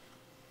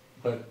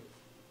 but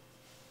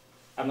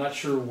I'm not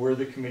sure where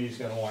the committee is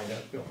going to wind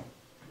up going.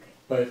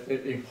 But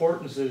the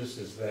importance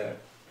is that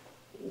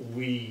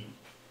we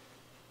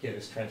get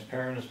as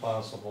transparent as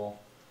possible,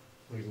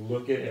 we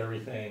look at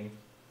everything,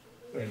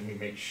 and we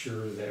make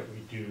sure that we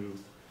do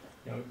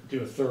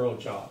a thorough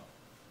job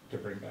to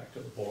bring back to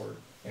the board.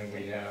 And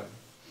we have,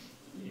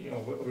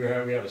 we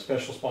have a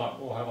special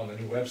spot we'll have on the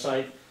new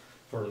website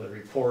for the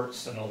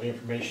reports and all the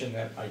information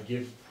that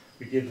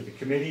we give to the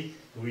committee,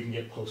 that we can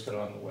get posted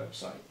on the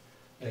website.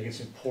 I think it's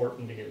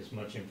important to get as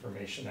much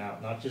information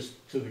out, not just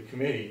to the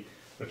committee,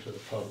 but to the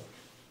public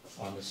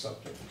on this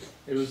subject.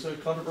 It was a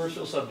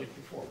controversial subject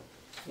before,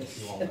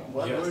 as you all know.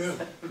 Well,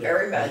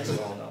 very much. You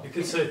all know. You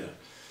could say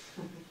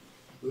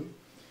that.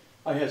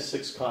 I have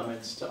 6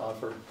 comments to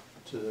offer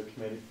to the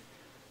committee.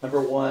 Number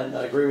 1,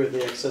 I agree with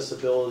the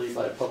accessibility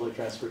by public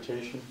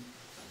transportation.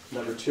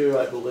 Number 2,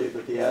 I believe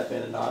that the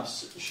admin and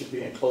ops should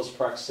be in close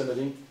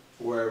proximity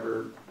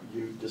wherever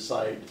you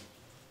decide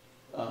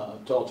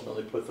to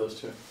ultimately put those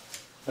two.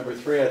 Number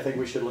 3, I think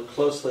we should look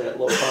closely at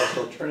low-cost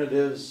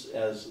alternatives,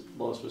 as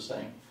Lois was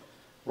saying.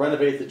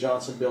 Renovate the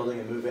Johnson building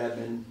and move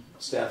admin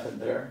staff in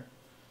there.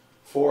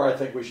 4, I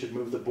think we should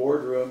move the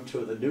boardroom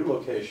to the new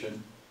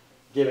location,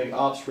 giving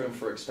ops room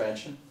for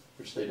expansion,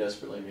 which they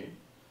desperately need.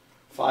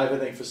 5, I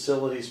think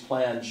facilities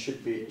plans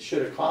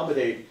should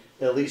accommodate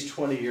at least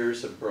 20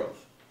 years of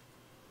growth.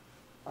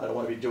 I don't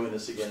want to be doing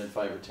this again in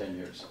 5 or 10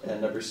 years.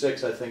 And number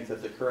 6, I think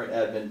that the current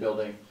admin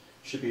building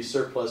should be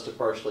surplus to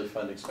partially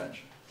fund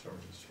expansion. It's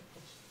already surplus.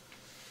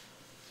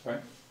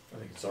 Right? I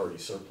think it's already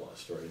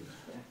surplus, right?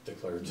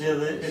 Declared Yeah,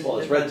 surplus. Well,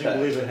 it's red I do tag.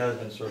 believe it has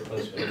been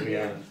surplus, but we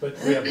haven't But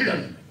we haven't done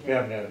anything. we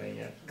haven't had anything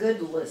yet.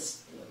 Good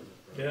list.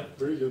 Yeah.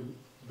 Very good.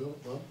 Bill,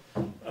 Bob?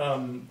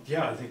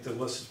 Yeah, I think the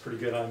list is pretty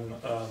good. I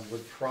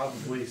would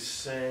probably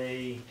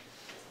say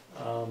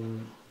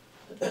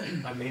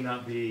I may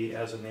not be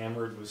as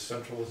enamored with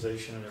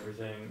centralization and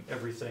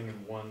everything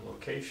in one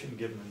location,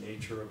 given the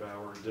nature of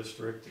our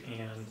district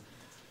and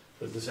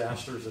the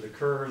disasters that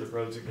occur, the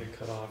roads that get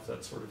cut off,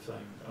 that sort of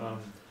thing.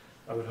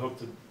 I would hope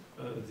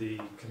that the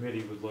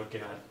committee would look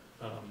at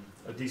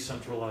a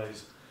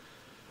decentralized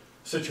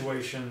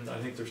situation. I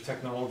think there's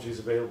technologies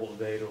available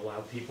today to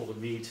allow people to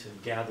meet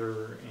and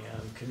gather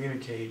and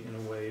communicate in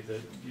a way that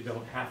you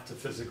don't have to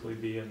physically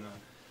be in the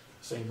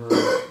same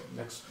room.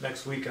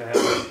 Next week I have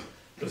a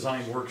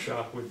design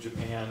workshop with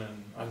Japan,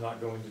 and I'm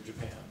not going to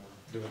Japan.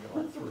 We're doing it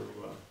all through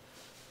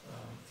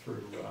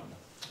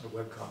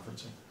web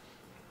conferencing.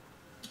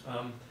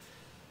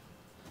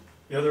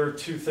 The other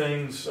 2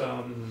 things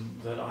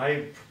that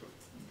I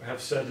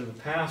have said in the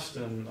past,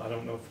 and I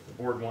don't know if the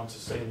board wants to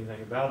say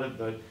anything about it,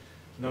 but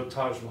no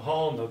Taj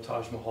Mahal, no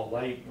Taj Mahal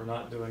Light. We're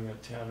not doing a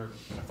 $10 or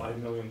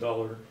 $5 million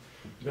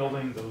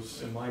building.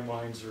 Those, in my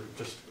mind, are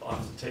just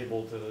off the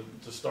table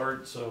to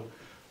start. So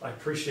I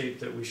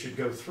appreciate that we should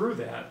go through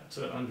that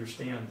to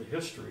understand the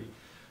history.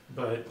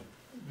 But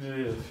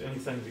if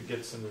anything that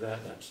gets into that,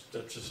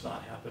 that's just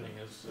not happening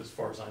as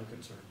far as I'm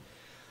concerned.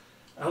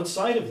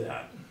 Outside of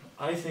that,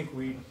 I think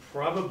we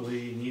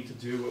probably need to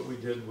do what we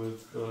did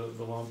with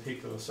the Lone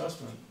Pico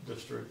Assessment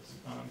District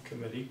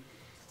Committee.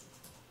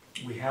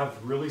 We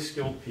have really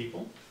skilled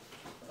people,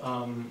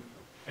 and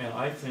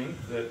I think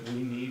that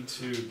we need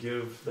to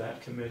give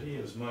that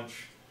committee as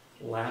much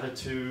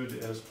latitude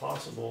as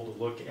possible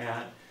to look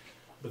at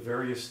the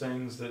various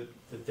things that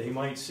they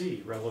might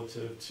see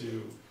relative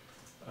to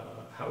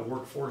how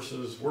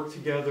workforces work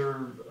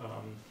together,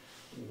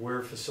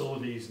 where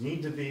facilities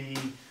need to be,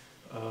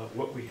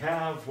 what we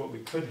have, what we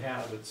could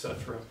have,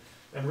 etc.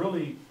 And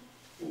really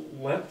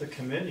let the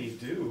committee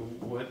do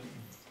what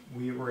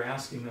we were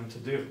asking them to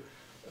do,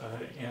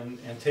 and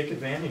take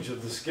advantage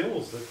of the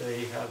skills that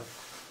they have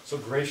so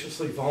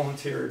graciously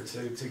volunteered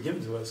to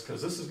give to us,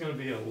 because this is going to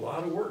be a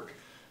lot of work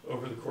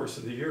over the course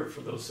of the year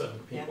for those 7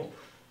 people.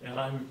 Yeah. And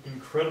I'm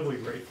incredibly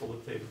grateful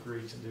that they've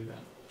agreed to do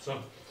that.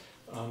 So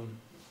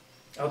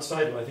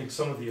outside of, I think,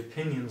 some of the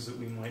opinions that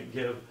we might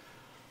give,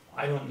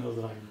 I don't know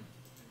that I'm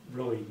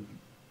really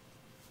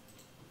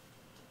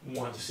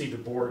want to see the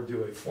board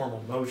do a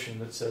formal motion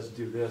that says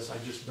do this. I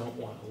just don't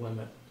want to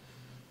limit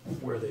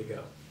where they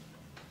go.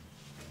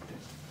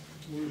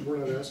 We're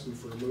not asking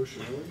for a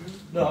motion, are we?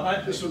 No,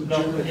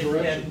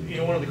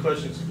 and one of the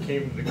questions that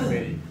came from the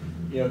committee,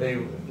 they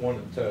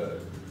wanted to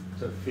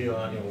feel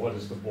out, what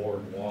does the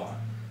board want?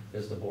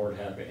 Does the board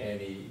have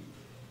any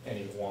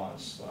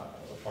wants a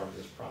part of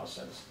this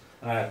process?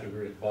 And I have to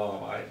agree with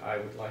Bob. I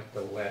would like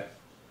to let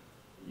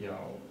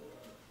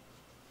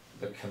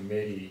the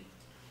committee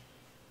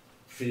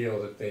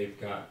feel that they've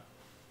got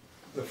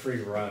the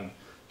free run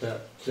to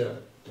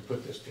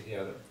put this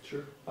together.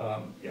 Sure.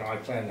 I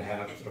plan to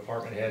have the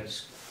department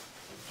heads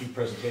do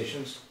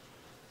presentations,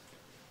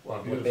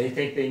 what they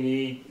think they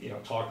need,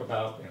 talk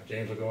about,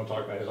 James will go and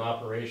talk about his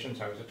operations,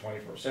 how it's a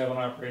 24/7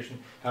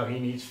 operation, how he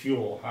needs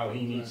fuel, how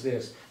he needs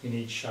this, he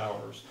needs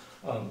showers,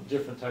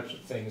 different types of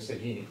things that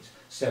he needs.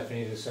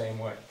 Stephanie the same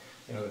way,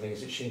 the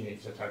things that she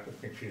needs, the type of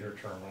computer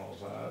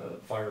terminals,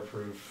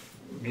 fireproof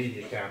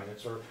media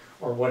cabinets, or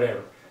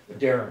whatever.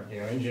 Darren,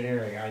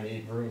 engineering, I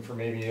need room for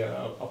maybe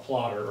a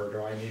plotter, or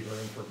do I need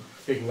room for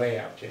big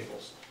layout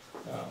tables,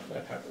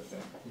 that type of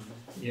thing.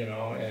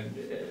 And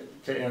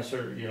to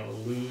answer,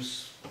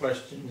 loose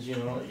questions,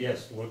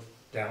 yes, look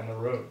down the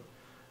road,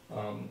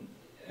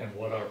 and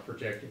what our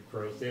projected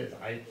growth is.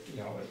 I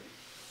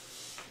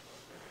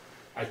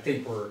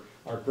think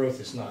our growth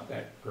is not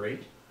that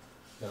great,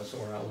 so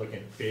we're not looking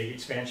at big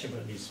expansion,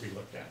 but it needs to be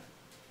looked at.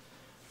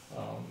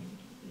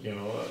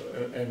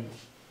 And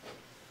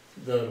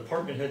the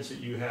department heads that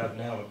you have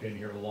now have been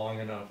here long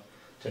enough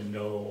to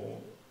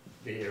know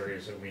the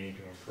areas that we need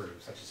to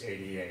improve, such as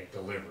ADA,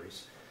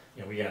 deliveries.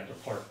 We have to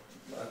park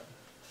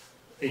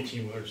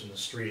 18-wheelers in the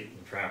street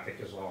and traffic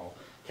is all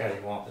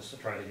cattywampus to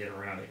try to get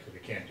around it because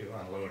we can't do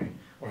unloading.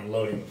 Or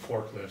unloading the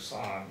forklifts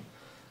on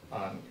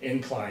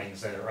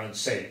inclines that are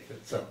unsafe.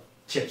 It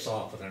tips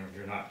off of them if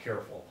you're not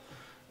careful.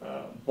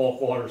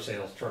 Bulk water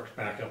sales, trucks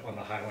back up on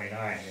the Highway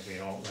 9 if we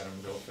don't let them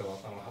go fill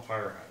up on a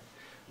fire hydrant.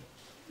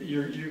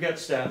 You've got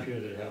staff here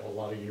that have a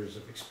lot of years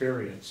of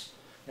experience,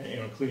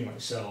 including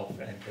myself,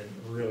 and can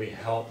really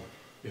help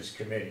this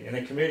committee. And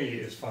the committee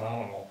is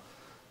phenomenal.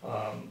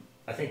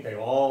 I think they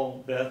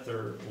all, Beth,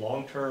 are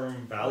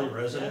long-term Valley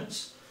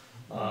residents.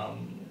 A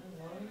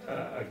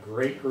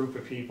great group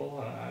of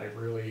people. I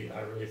really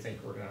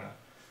think we're going to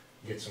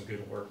get some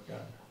good work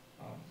done.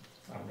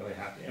 I'm really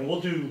happy. And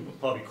we'll do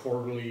probably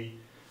quarterly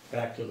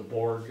back to the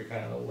board to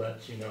kind of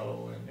let you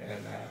know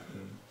and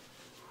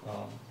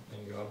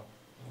go.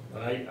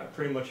 But I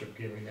pretty much am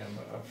giving them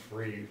a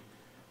free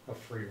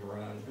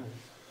run.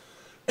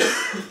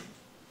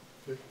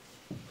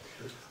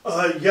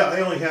 Yeah,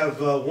 I only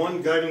have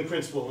one guiding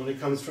principle, and it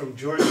comes from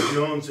George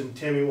Jones and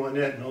Tammy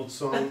Wynette, an old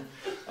song.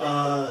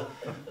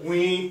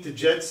 We ain't the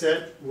jet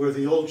set, we're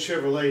the old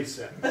Chevrolet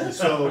set.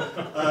 So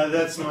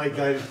that's my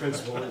guiding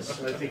principle. I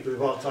think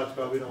we've all talked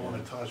about we don't want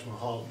a Taj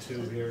Mahal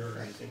 2 here or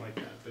anything like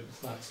that. But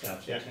it's not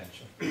staff's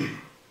intention.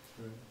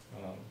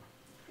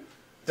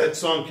 That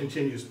song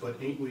continues, but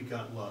ain't we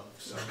got love?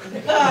 So.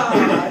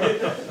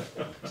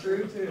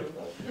 True too.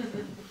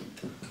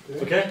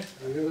 Okay.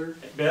 Any other?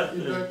 Beth,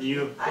 do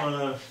you want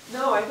to?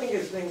 No, I think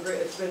it's been great.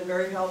 It's been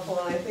very helpful,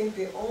 and I think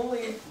you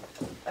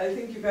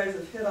guys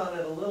have hit on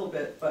it a little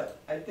bit, but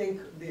I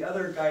think the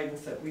other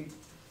guidance that we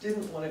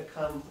didn't want to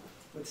come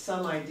with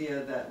some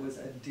idea that was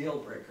a deal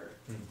breaker.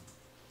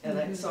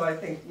 And so I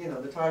think,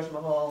 the Taj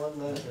Mahal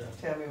and the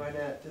Tammy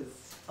Wynette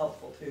is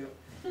helpful too.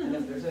 And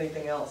if there's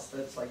anything else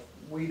that's like,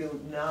 we do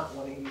not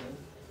want to even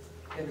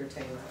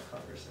entertain that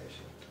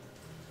conversation.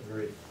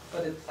 Agreed.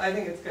 But I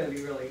think it's going to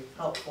be really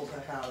helpful to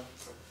have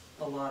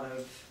a lot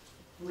of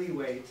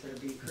leeway to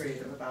be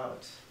creative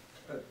about,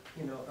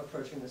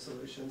 approaching the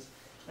solutions.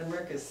 And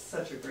Rick is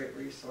such a great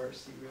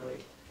resource. He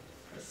really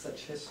has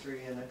such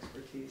history and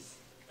expertise.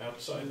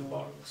 Outside the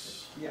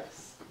box.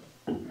 Yes.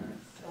 And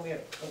we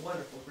have a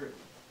wonderful group.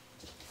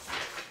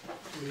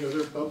 Any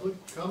other public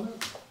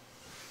comment?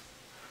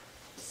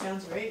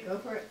 Sounds great, go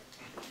for it.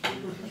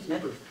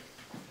 Super.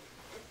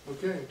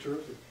 Okay,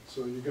 terrific.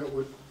 So you got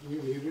what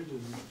you needed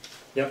and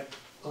yep.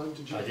 on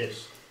to James. I did.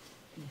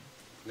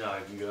 Now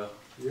I can go.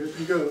 Here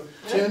you go.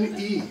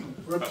 10E.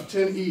 We're up to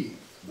 10E.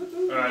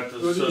 Alright,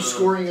 Those are the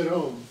scoring at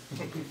home.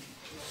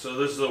 So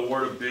this is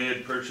award of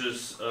bid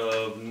purchase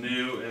of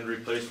new and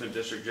replacement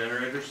district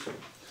generators.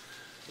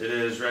 It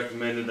is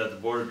recommended that the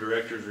board of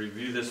directors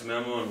review this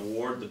memo and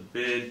award the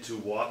bid to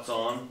Watts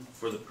On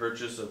for the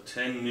purchase of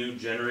 10 new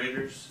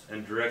generators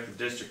and direct the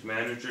district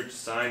manager to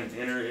sign and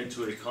enter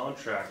into a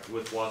contract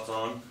with Watts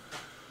On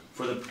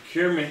for the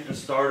procurement and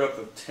startup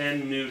of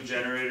 10 new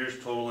generators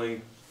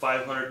totaling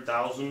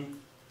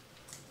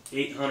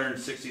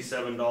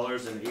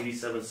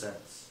 $500,867.87.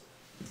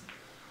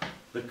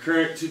 The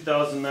current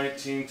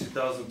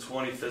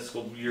 2019-2020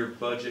 fiscal year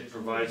budget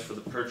provides for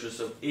the purchase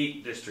of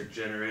 8 district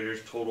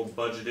generators, total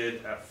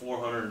budgeted at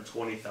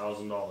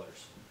 $420,000.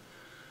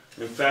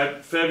 In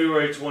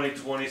February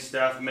 2020,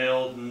 staff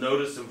mailed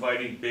notice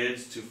inviting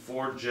bids to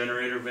 4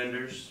 generator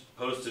vendors,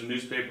 posted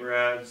newspaper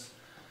ads,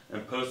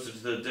 and posted to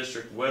the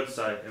district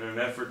website in an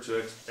effort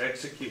to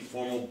execute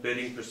formal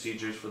bidding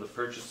procedures for the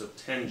purchase of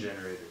 10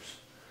 generators.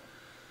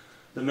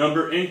 The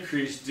number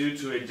increased due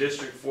to a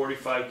District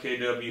 45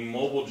 kW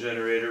mobile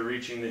generator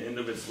reaching the end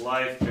of its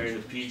life during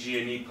the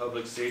PG&E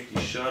Public Safety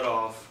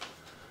Shutoff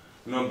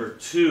number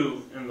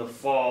 2 in the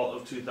fall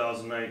of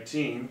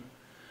 2019,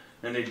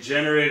 and a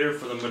generator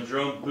for the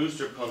Madrone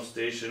Booster Pump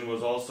Station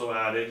was also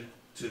added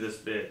to this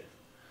bid.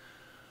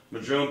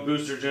 Madrone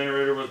Booster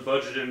Generator was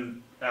budgeted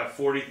at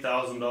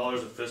 $40,000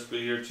 of fiscal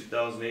year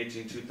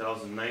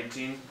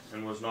 2018-2019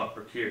 and was not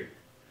procured.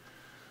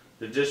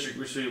 The district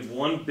received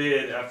 1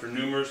 bid after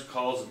numerous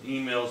calls and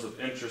emails of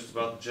interest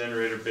about the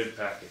generator bid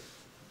packet.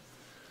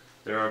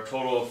 There are a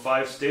total of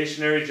 5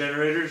 stationary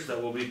generators that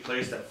will be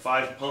placed at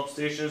 5 pump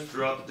stations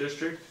throughout the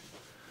district,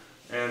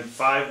 and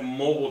 5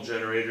 mobile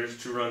generators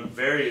to run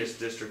various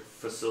district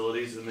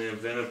facilities in the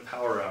event of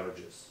power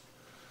outages.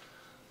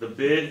 The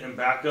bid and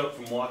backup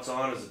from Watts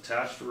On is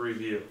attached for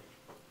review.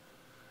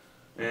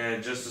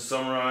 And just to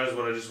summarize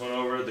what I just went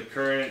over, the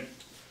current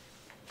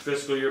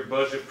fiscal year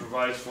budget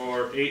provides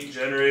for 8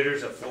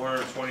 generators at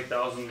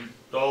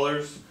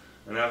 $420,000,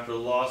 and after the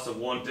loss of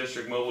 1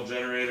 district mobile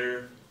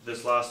generator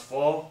this last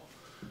fall,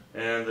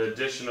 and the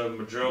addition of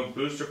Madrone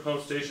Booster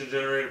Pump Station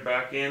generator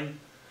back in,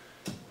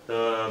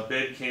 the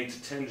bid came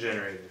to 10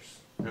 generators,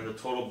 and the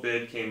total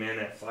bid came in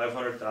at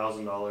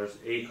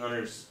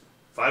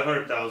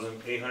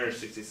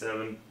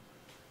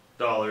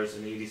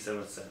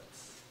 $500,867.87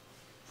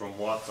 from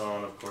Watts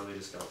On of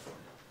Corlitas, California.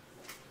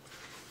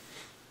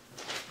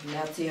 And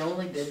that's the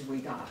only bid we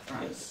got,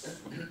 right?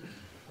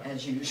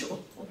 As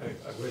usual.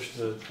 I wish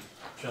the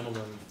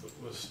gentleman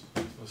was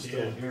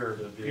still here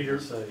to be able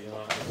to say,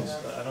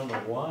 I don't know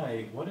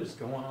why, what is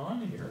going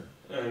on here?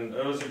 And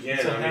it was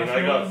again, I mean,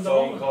 I got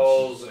phone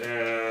calls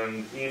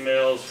and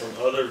emails from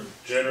other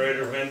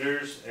generator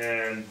vendors,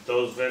 and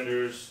those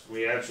vendors,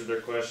 we answered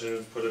their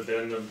questions, put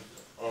addendum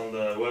on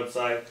the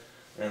website,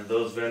 and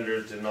those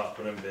vendors did not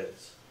put in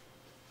bids.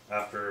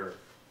 After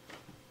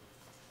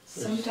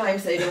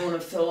sometimes they don't want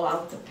to fill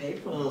out the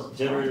paperwork. Well,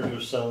 generators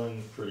are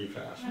selling pretty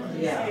fast, right?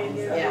 Yeah.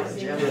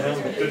 You don't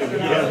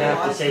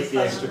have to take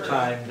the extra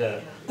time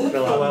to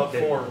fill out the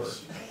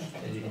forms,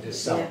 and you can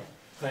just sell.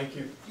 Thank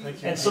you.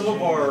 Thank you. And some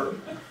of our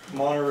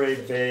Monterey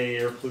Bay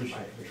air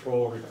pollution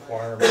control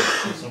requirements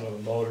for some of the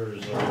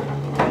motors or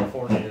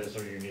California's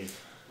are unique.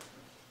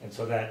 And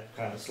so that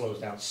kind of slows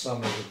down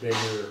some of the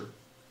bigger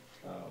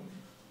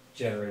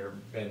generator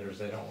vendors.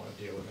 They don't want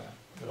to deal with that.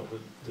 Well,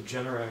 the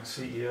Generac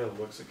CEO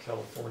looks at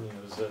California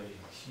as a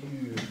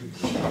huge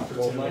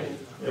opportunity.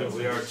 Yeah,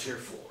 we are tier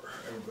 4.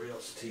 Everybody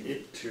else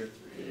tier 3.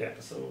 Yeah,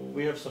 so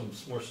we have some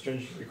more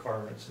stringent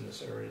requirements in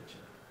this area too.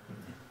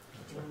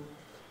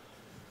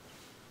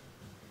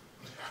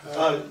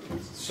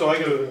 So I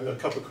got a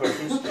couple of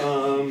questions.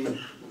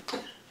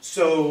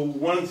 So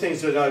one of the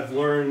things that I've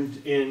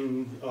learned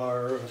in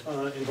our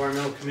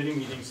environmental committee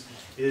meetings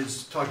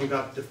is talking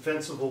about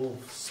defensible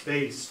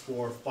space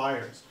for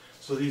fires.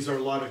 So these are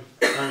a lot of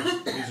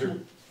times, these are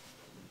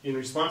in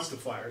response to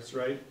fires,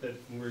 right? That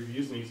we're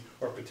using these,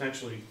 or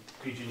potentially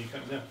PG&E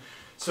coming down.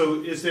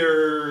 So is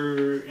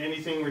there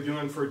anything we're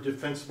doing for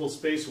defensible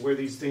space where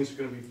these things are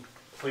going to be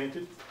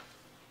planted?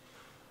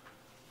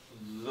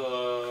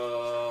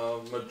 The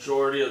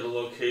majority of the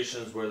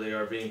locations where they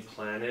are being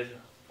planted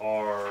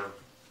are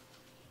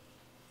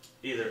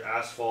either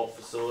asphalt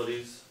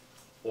facilities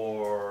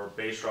or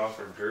base rock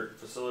or dirt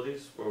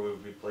facilities where we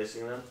would be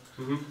placing them.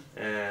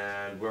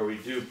 And where we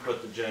do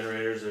put the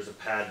generators, there's a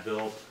pad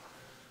built,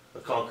 a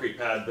concrete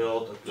pad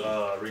built,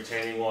 a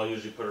retaining wall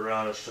usually put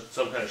around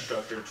some kind of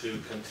structure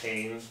to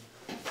contain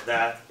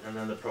that, and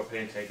then the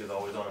propane tank is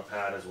always on a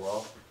pad as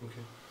well.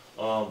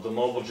 The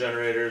mobile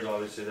generators,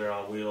 obviously they're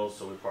on wheels,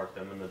 so we park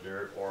them in the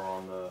dirt or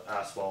on the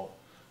asphalt,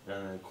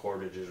 and then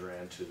cordage is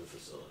ran to the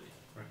facility.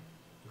 Right.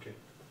 Okay.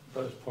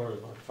 But as part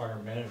of our fire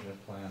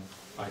management plan,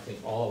 I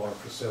think all of our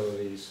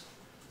facilities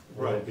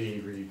will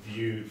be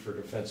reviewed for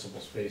defensible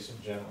space in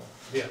general.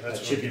 Yeah, that's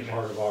that should be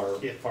part of our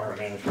fire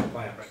management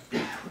plan.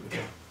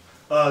 Okay.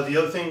 The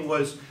other thing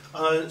was,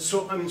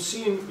 so I'm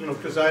seeing, you know,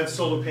 because I have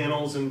solar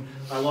panels and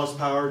I lost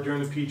power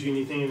during the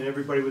PG&E thing, and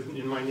everybody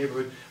in my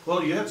neighborhood,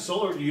 well, you have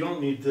solar, you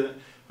don't need to.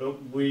 Well,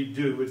 we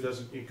do. It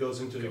doesn't. It goes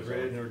into the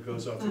grid or it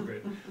goes off the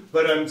grid.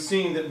 But I'm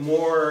seeing that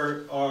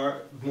more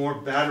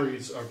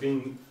batteries are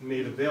being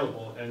made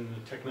available, and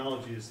the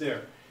technology is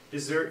there.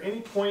 Is there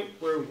any point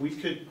where we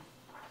could,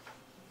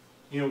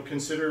 you know,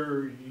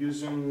 consider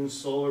using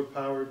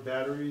solar-powered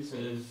batteries?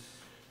 And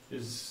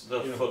is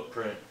the you know,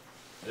 footprint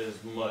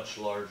is much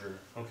larger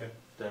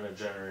than a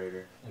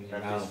generator And the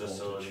at amount these of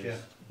facilities.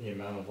 voltage, the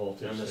amount of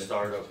voltage. And the that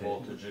startup it's taking.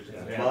 voltage.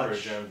 Yeah.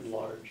 Much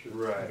larger.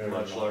 Right, Very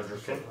much large. larger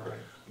footprint. Right.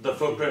 The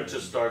footprint to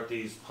start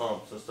these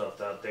pumps and stuff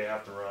that they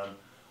have to run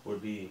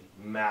would be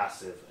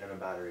massive in a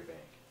battery bank.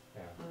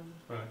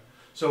 Yeah. Right.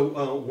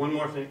 So one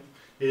more thing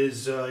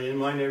is in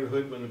my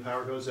neighborhood, when the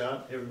power goes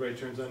out, everybody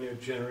turns on their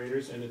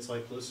generators, and it's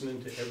like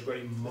listening to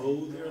everybody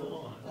mow their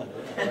lawn.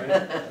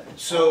 Right?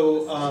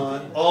 So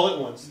all at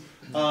once.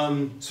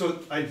 So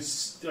I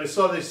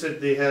saw they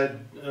said they had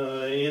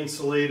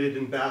insulated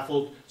and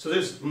baffled. So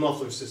there's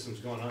muffler systems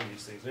going on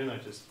these things. They're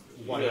not just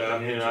one. Yeah, I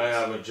mean, I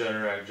have a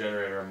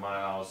generator in my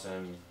house,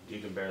 and you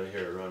can barely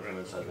hear it run from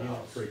inside the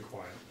house. Pretty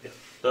quiet. Yeah.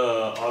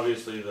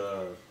 Obviously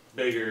the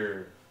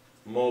bigger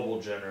mobile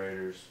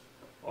generators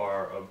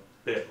are a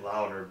bit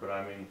louder, but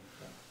I mean,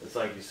 it's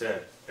like you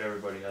said,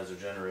 everybody has a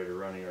generator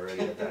running already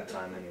at that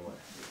time anyway.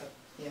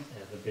 Yeah.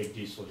 Yeah, the big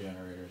diesel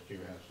generators do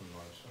have some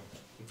noise. So.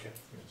 Okay.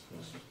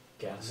 It's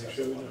gas. Make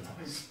sure we know.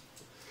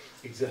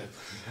 Exactly.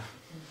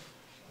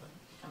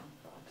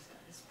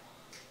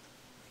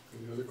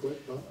 Any other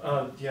quick,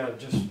 Bob? Yeah,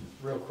 just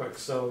real quick.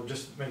 So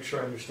just make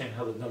sure I understand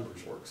how the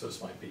numbers work. So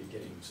this might be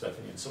getting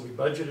Stephanie in. So we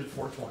budgeted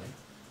 420,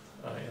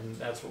 and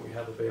that's what we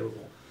have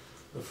available.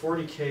 The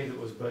 40K that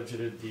was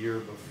budgeted the year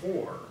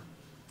before,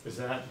 is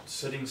that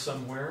sitting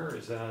somewhere?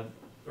 Is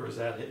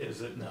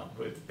it no?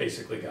 It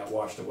basically got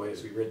washed away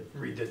as we redid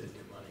the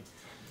new money.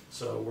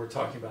 So we're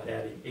talking about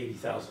adding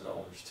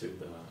 $80,000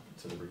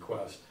 to the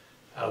request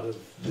out of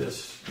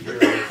this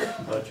year's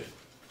budget.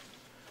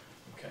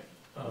 Okay,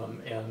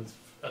 and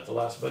at the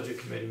last budget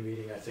committee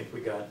meeting, I think we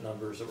got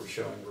numbers that were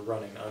showing we're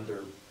running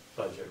under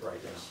budget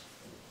right now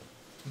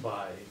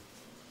by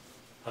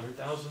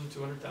 100,000,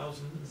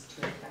 200,000,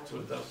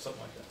 200,000,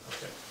 something like that.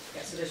 Okay.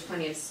 Yeah, so there's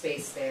plenty of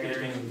space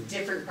there. And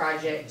Different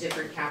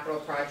capital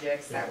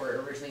projects that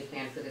were originally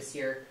planned for this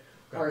year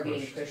are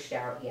getting pushed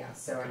out, yeah.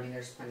 So I mean,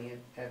 there's plenty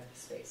of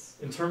space.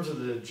 in terms of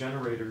the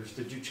generators,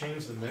 did you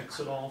change the mix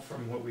at all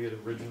from what we had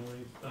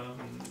originally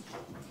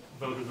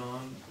voted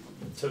on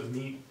to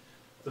meet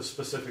the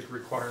specific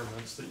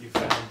requirements that you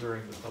found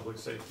during the public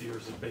safety, or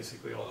is it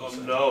basically all the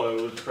same? No,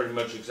 it was pretty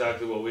much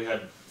exactly what we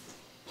had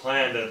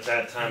planned at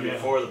that time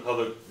before the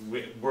public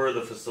were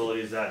the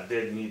facilities that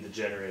did need the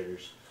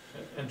generators.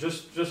 And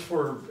just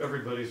for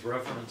everybody's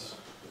reference,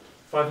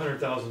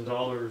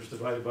 $500,000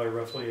 divided by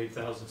roughly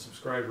 8,000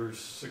 subscribers,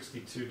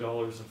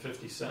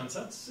 $62.50.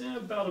 That's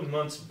about a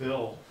month's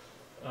bill.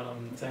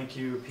 Thank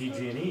you,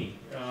 PG&E,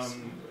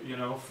 you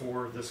know,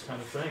 for this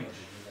kind of thing.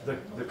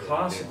 The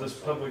cost of this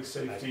public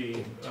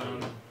safety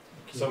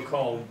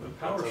so-called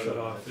power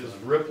shutoff is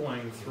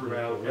rippling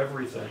throughout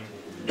everything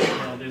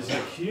and is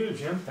a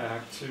huge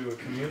impact to a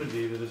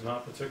community that is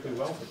not particularly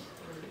wealthy.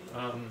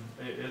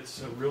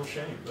 It's a real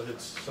shame, but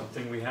it's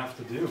something we have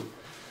to do.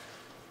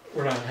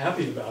 We're not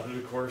happy about it,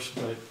 of course,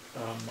 but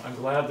I'm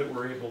glad that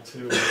we're able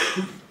to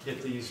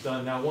get these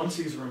done. Now, once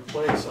these are in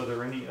place, are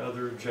there any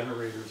other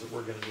generators that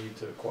we're going to need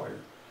to acquire?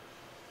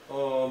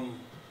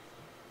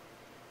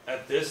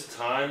 At this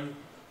time,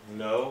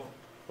 no.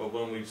 But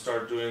when we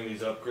start doing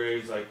these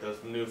upgrades, like the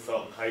new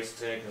Felton Heights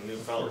tank and the new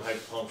Felton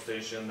Heights pump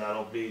station,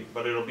 it'll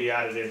be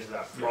added into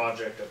that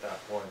project at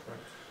that point. Right.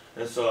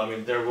 And so, I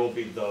mean, there will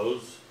be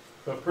those.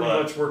 But pretty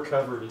much we're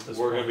covered at this point.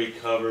 We're going to be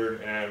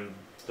covered, and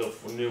the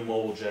new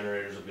mobile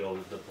generators will be able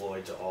to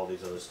deploy to all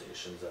these other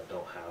stations that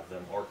don't have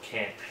them or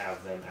can't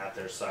have them at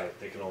their site.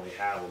 They can only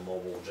have a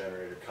mobile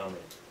generator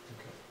coming.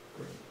 Okay,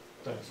 great.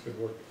 Thanks, good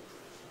work.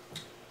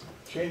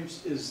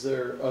 James,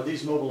 are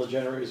these mobile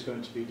generators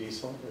going to be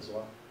diesel as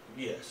well?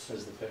 Yes.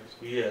 As the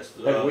fixed? Yes.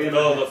 No,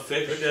 the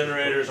fixed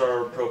generators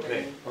are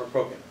propane. Or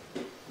propane.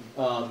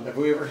 Have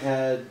we ever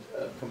had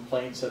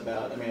complaints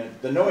about, I mean,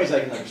 the noise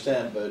I can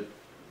understand, but,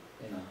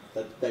 you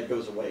know, that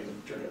goes away when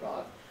you turn it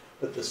off.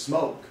 But the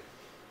smoke,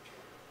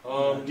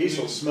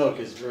 diesel smoke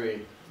is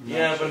very noxious.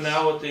 Yeah, but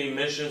now with the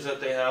emissions that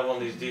they have on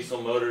these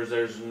diesel motors,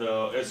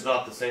 it's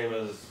not the same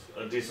as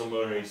a diesel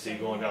motor you see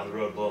going down the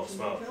road blowing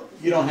smoke.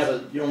 You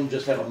don't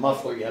just have a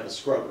muffler, you have a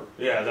scrubber.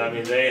 Yeah, I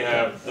mean, they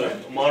have the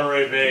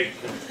Monterey Bay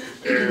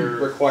air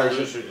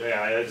requires it.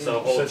 Yeah, it's a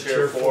whole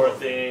tier 4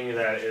 thing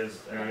that is,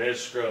 and it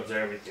scrubs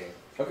everything.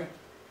 Okay.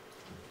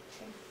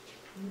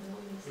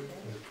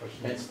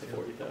 Hence the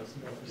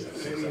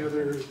 $40,000. Any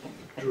other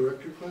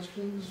director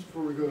questions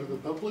before we go to the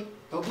public?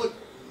 Public?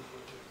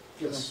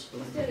 Yes.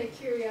 Just out of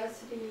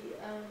curiosity,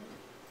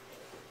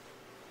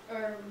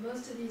 are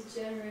most of these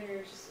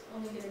generators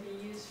only going to be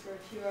used for a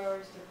few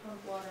hours to pump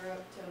water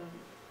up to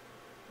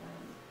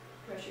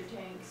pressure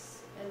tanks,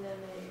 and then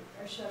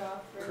they are shut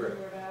off for a Correct.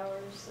 number of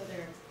hours, so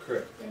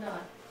Correct. they're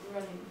not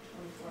running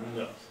 24 hours.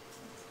 No.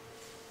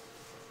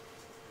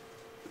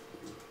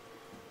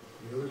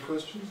 Any other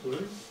questions,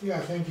 Larry? Yeah,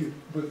 thank you,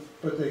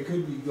 but they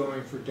could be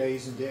going for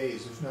days and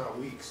days, if not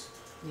weeks.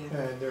 Yeah.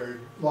 And there are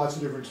lots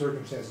of different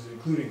circumstances,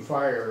 including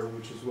fire,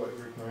 which is what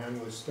Rick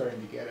Moran was starting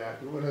to get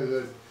at. One of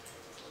the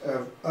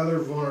other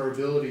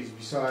vulnerabilities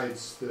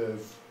besides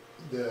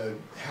the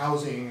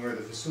housing or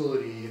the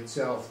facility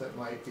itself that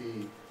might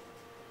be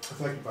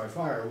affected by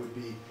fire would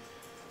be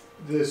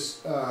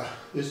this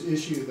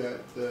issue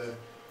that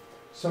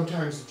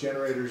sometimes the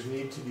generators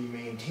need to be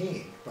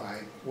maintained by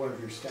one of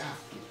your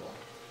staff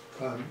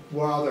people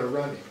while they're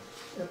running.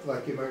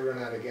 Like you might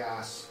run out of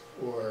gas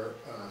or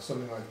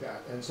something like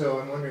that. And so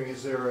I'm wondering,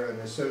 is there an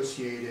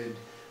associated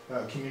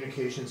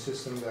communication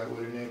system that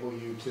would enable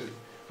you to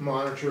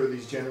monitor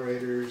these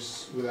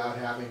generators without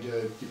having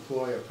to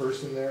deploy a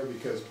person there?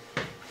 Because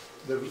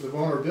the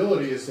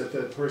vulnerability is that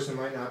the person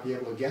might not be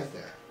able to get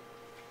there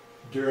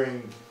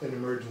during an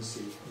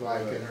emergency,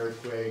 like an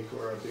earthquake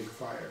or a big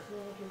fire.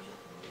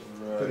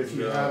 But if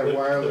you had a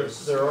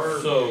wireless, There are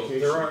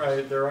communication-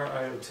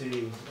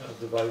 IoT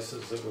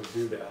devices that would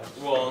do that.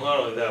 Well, not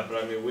only that,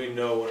 but I mean, we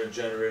know when a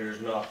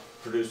generator's not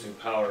producing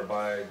power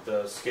by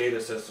the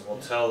SCADA system will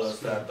tell us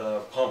that the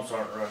pumps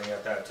aren't running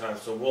at that time,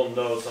 so we'll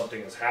know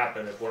something has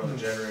happened if one of the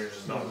generators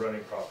is not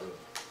running properly,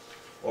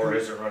 or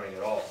isn't running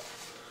at all.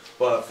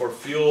 But for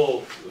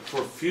fuel,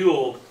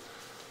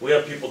 we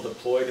have people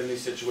deployed in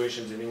these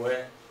situations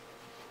anyway,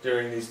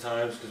 during these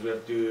times, because we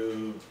have to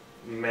do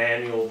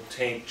manual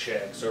tank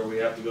checks, or we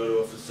have to go to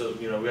a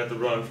facility, we have to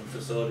run from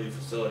facility to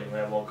facility, we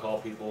have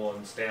on-call people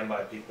and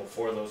standby people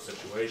for those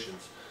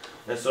situations.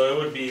 And so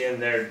it would be in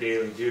their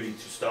daily duty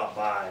to stop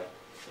by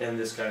in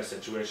this kind of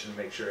situation to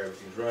make sure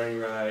everything's running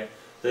right.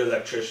 The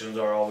electricians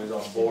are always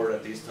on board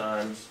at these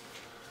times.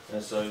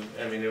 And so,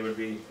 I mean, it would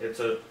be, it's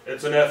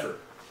an effort.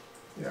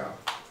 Yeah,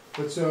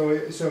 but so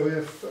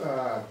if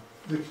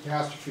the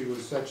catastrophe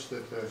was such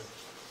that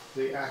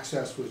the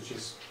access was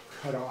just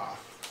cut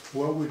off,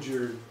 what would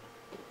your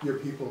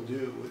people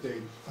do? Would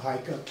they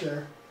hike up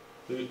there?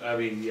 I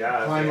mean,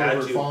 yeah, Climb if they had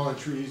over to. fallen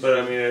trees? But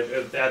I mean,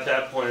 at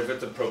that point, if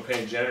it's a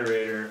propane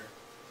generator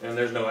and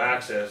there's no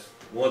access,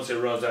 once it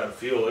runs out of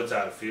fuel, it's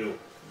out of fuel.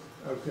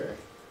 Okay.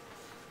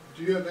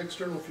 Do you have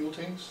external fuel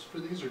tanks for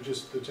these, or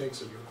just the tanks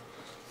that are?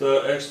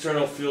 The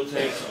external fuel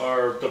tanks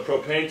are, the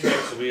propane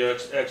tanks will be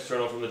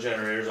external from the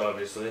generators,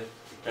 obviously.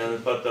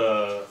 But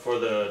for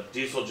the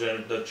diesel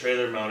the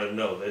trailer mounted,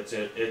 no, it's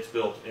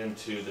built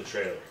into the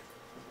trailer.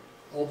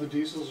 All the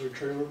diesels are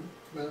trailer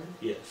mounted?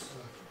 Yes.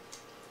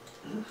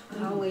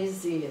 How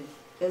easy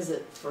is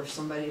it for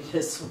somebody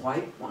to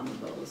swipe one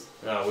of those?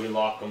 We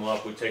lock them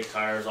up, we take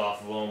tires off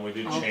of them, we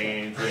do Okay.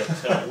 chains,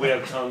 we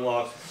have tongue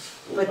locks.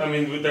 But- I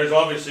mean, there's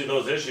obviously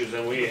those issues,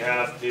 and we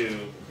have to.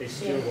 They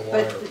steal the But-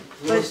 wire.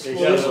 but- Steal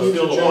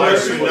the wire.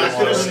 You're not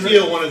gonna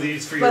steal one of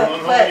these for your own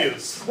home But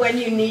use. when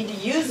you need to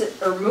use it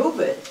or move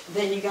it,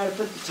 then you gotta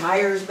put the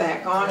tires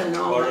back on and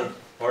all that.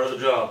 Part of the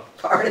job.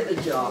 Part of the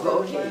job,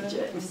 okay,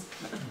 James.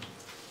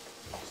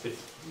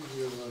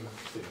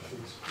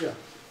 Yeah.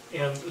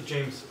 And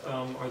James,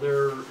 are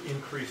there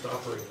increased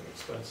operating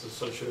expenses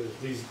associated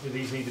with these? Do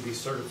these need to be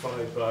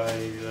certified by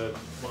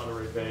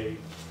Monterey Bay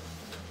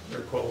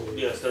Air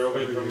Quality? Yes, there will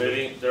be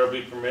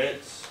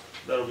permits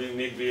that'll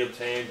need to be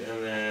obtained,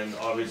 and then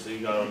obviously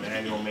you got an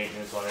annual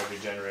maintenance on every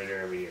generator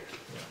every year.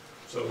 Yeah.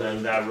 So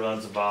then that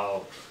runs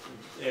about,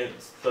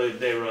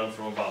 they run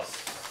from about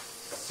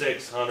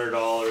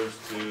 $600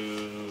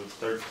 to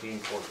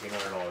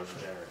 $1,400 a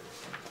generator.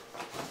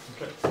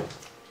 Okay.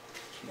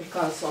 It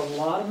costs a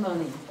lot of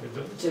money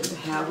It to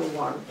have a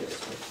water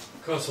district.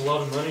 costs a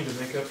lot of money to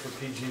make up for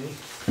PG&E.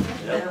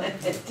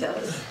 Yep. It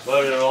does.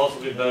 But it'll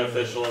also be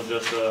beneficial in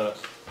just a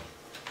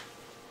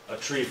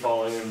tree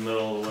falling in the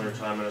middle of the winter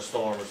time in a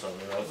storm or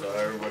something, so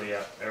everybody,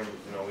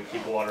 we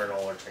keep water in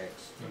all our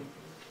tanks.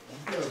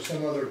 Or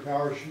some other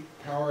power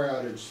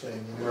outage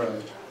thing,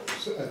 Right.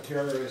 A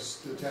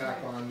terrorist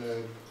attack on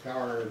the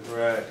power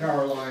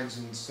lines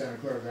in Santa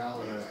Clara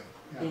Valley that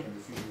happened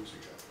a few years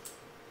ago.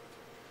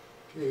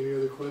 Okay, any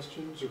other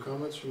questions or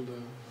comments from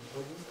the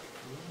public?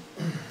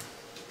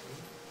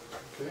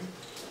 Okay.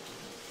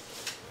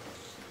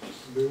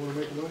 Anybody want to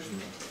make a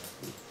motion?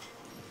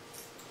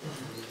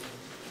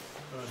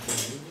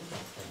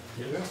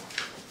 Yeah.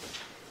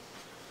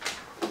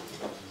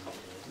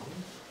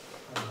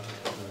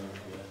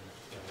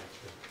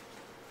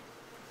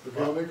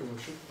 Okay, I'll make a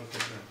motion.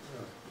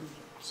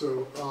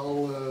 So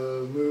I'll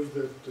move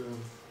that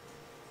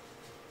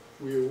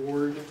we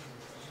award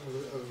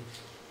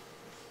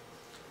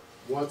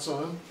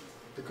Watson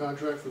the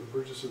contract for the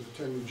purchase of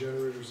the 10 new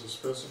generators as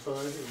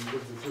specified, and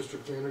give the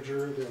district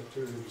manager the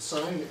opportunity to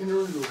sign and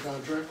enter into a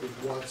contract with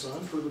Watson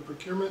for the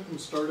procurement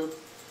and startup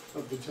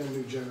of the 10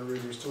 new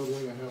generators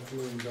totaling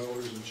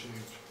 $500,000 and change.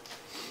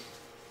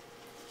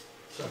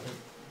 Second.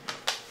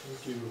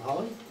 Thank you.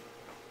 Holly?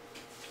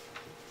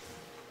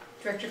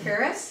 Director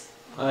Ferris?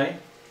 Aye.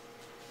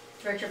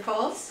 Director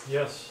Pauls?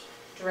 Yes.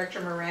 Director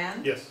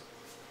Moran? Yes.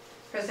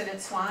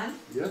 President Swan,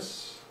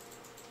 Yes?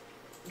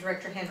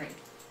 Director Henry.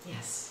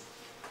 Yes.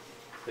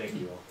 Thank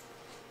you all.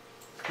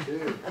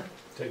 Okay.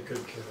 Take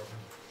good care of them.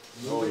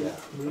 Oh, yeah.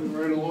 Moving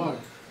right along.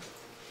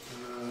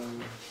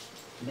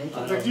 Make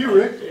Uh, it. Back to you,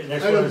 Rick.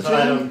 Next Item one is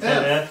item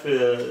 10F. 10F.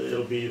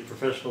 It'll be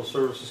professional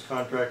services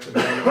contract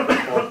amendment for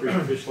Fall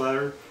Creek Fish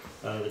Ladder.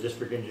 The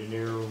district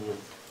engineer will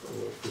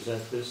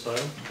present this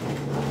item.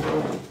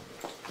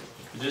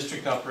 The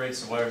district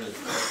operates a water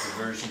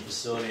diversion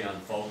facility on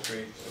Fall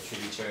Creek, a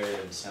tributary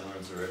of the San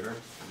Lorenzo River.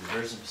 The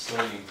diversion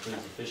facility includes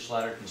a fish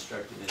ladder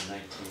constructed in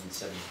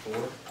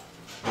 1974.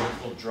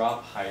 Vertical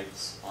drop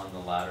heights on the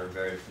ladder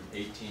vary from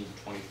 18 to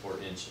 24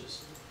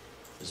 inches.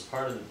 As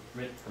part of the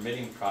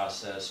permitting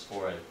process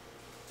for a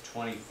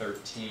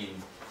 2013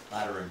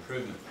 ladder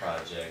improvement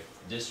project,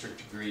 the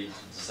district agreed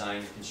to design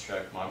and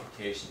construct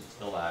modifications to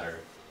the ladder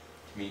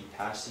to meet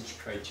passage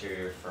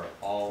criteria for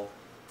all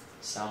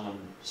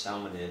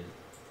salmonid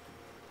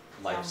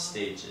life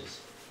stages.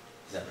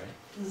 Is that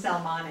right?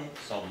 Salmonid.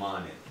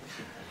 Salmonid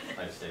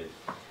life stage.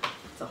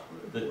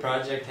 The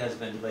project has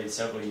been delayed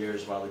several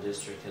years while the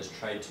district has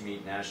tried to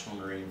meet National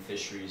Marine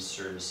Fisheries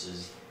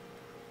Services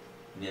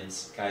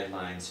NIMS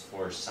guidelines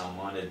for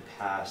salmonid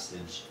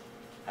passage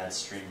at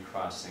stream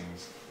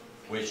crossings,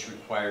 which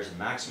requires a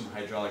maximum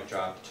hydraulic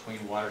drop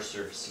between water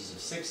surfaces of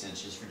 6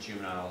 inches for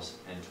juveniles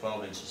and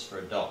 12 inches for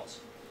adults.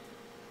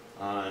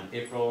 On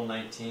April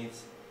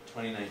 19th,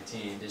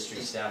 2019,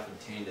 district staff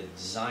obtained a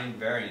design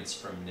variance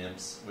from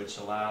NIMS, which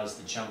allows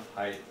the jump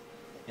height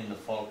in the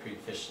Fall Creek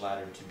Fish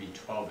Ladder to be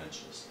 12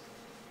 inches.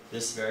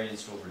 This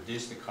variance will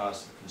reduce the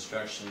cost of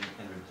construction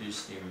and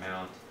reduce the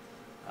amount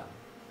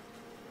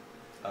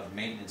of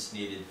maintenance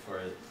needed for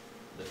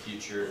the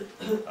future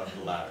of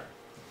the ladder.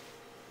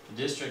 The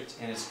district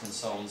and its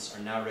consultants are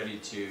now ready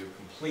to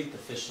complete the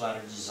fish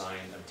ladder design,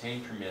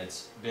 obtain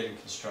permits, bid and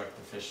construct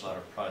the fish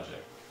ladder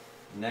project.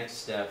 The next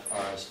steps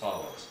are as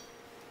follows.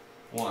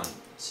 1.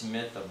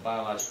 Submit the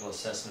biological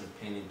assessment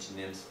opinion to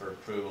NIMS for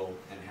approval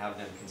and have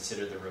them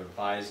consider the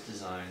revised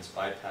designs,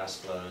 bypass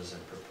flows,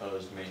 and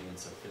proposed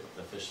maintenance of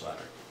the fish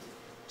ladder.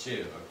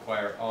 2.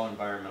 Acquire all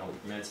environmental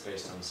permits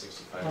based on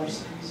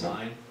 65%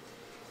 design.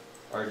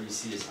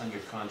 RDC is under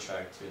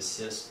contract to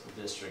assist the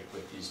district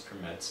with these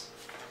permits.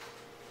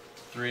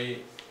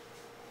 3.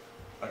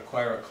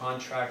 Acquire a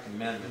contract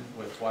amendment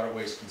with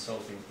Waterways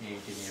Consulting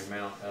Inc. in the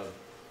amount of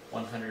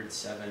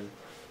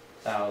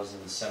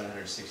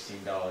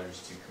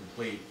 $107,716 to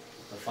complete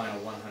the final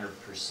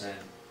 100%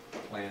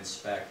 plan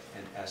spec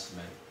and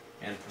estimate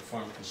and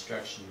perform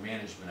construction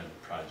management of the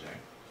project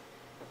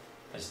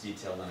as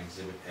detailed on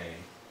Exhibit A.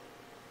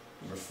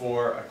 Number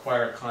 4,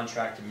 acquire a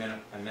contract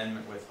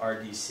amendment with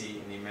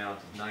RDC in the amount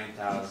of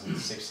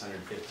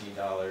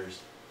 $9,615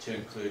 to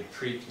include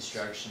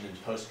pre-construction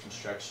and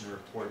post-construction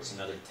reports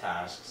and other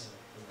tasks.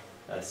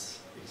 That's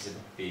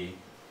Exhibit B.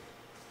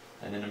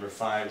 And then number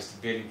 5 is to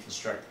bid and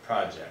construct the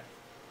project.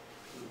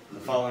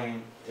 The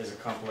following is a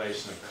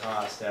compilation of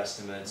cost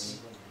estimates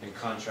and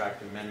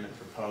contract amendment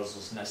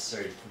proposals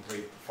necessary to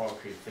complete the Fall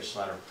Creek Fish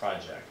Ladder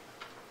project.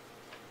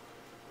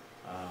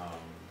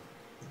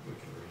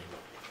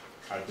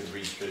 I could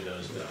read through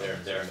those, but they're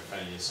there in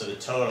front of you. So the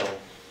total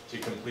to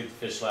complete the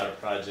fish ladder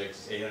project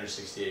is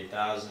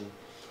 $868,215.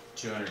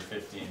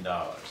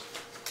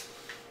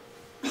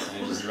 And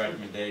it is the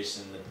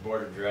recommendation that the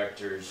Board of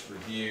Directors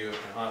review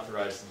and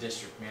authorize the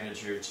district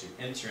manager to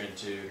enter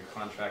into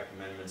contract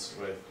amendments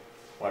with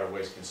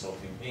Waterways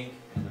Consulting Inc.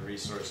 and the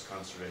Resource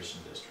Conservation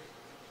District.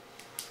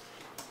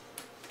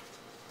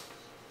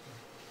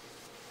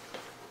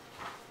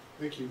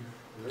 Thank you,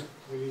 Rick.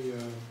 Any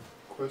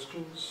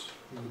questions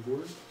from the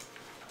board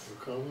or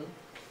comment?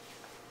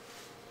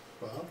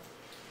 Bob?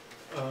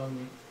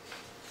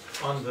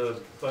 On the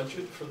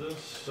budget for this,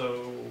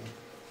 so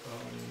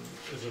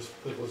was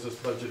this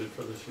budgeted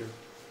for this year?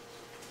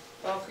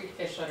 Fall Creek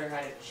Fish Ladder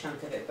had a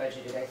chunk of it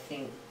budgeted. I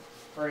think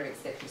part of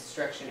it's the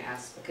construction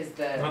aspect, because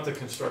the... Not the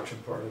construction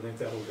part, I think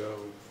that'll go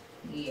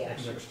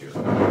next year.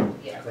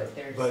 Yeah, but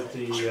there's... But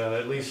the,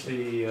 at least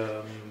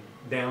the,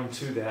 down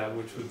to that,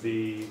 which would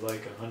be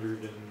like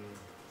 $130,000.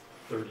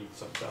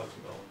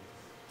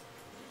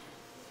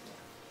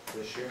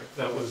 This year?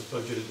 That was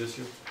budgeted this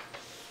year?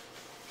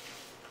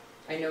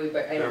 I know I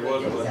don't know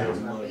the exact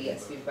amount, but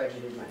yes, we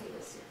budgeted money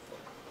this year for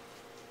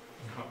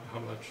it. How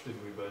much did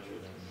we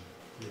budget, and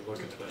you look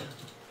at that?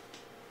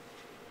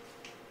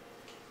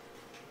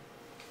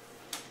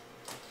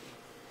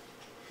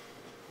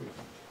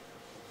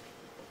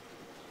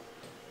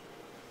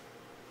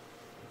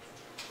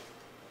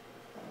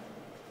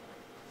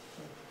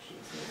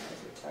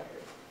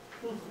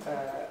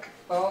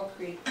 Fall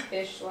Creek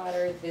Fish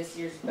Ladder, this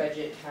year's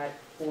budget had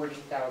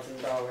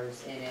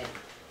 $40,000 in it.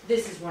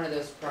 This is one of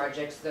those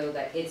projects, though,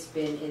 that it's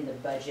been in the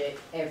budget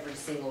every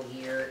single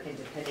year, and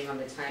depending on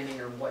the timing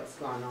or what's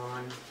gone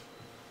on,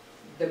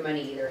 the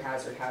money either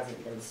has or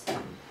hasn't been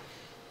spent.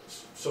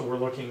 So we're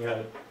looking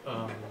at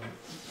a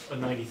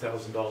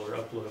 $90,000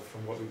 uplift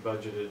from what we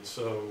budgeted,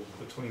 so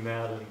between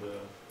that and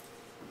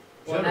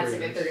Well, and that's if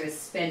generators. they're gonna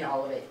spend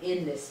all of it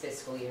in this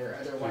fiscal year,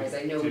 otherwise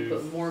I know we To-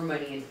 put more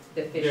money in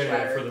the fish Yeah,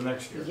 ladder. for the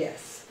next year.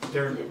 Yes.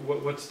 Darren,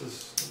 what's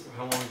this,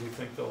 how long do you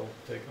think they'll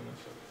take on this?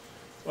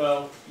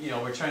 Well, you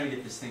know, we're trying to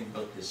get this thing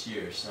built this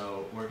year,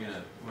 so we're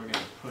gonna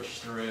push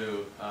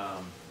through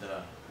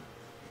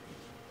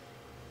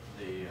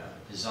the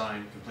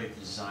design, complete the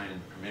design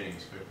and permitting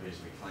as quickly as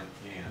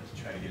we can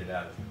to try to get it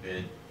out to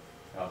bid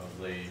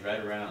probably right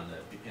around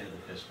the end of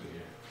the fiscal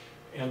year.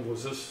 And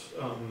was this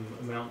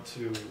amount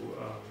to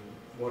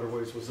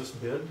waterways, was this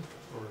bid,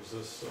 or is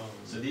this?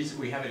 So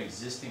we have an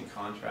existing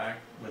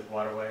contract with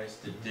Waterways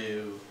to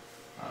do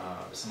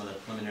some of the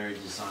preliminary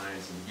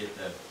designs and get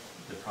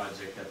the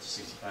project up to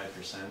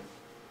 65%.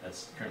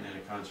 That's currently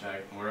under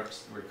contract. And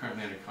we're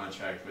currently under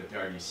contract with the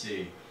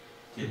RDC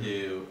to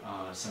do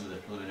some of the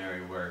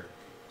preliminary work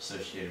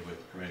associated with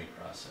the permitting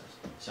process.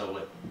 So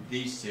what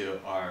these two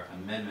are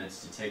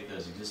amendments to take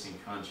those existing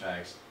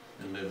contracts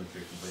and move them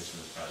through completion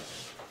of the project.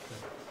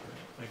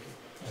 Thank you.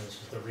 And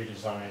this is the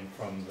redesign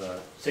from the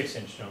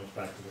 6-inch jumps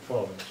back to the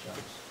 12-inch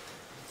jumps.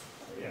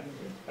 Yeah,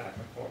 back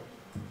and forth.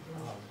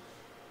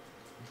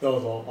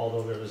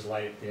 Although there is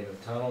light at the end of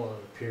the tunnel,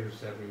 it appears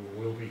that we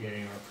will be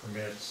getting our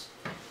permits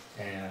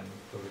and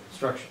for the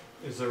construction.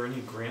 Is there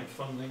any grant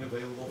funding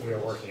available? We are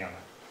working on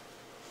that.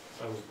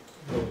 I would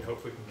really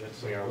hope we can get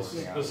some. We are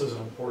working on it. This is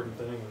an important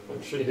thing.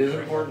 And It is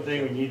an important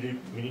thing.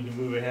 We need to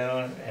move ahead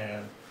on,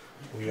 and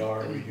we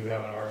do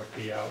have an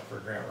RFP out for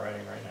grant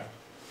writing right now.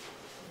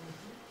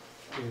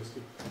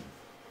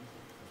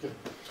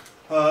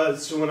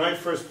 So when I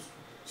first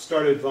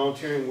started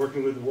volunteering,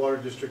 working with the Water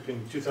District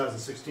in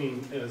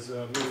 2016 as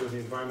a member of the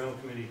Environmental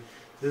Committee,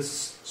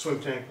 this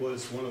swim tank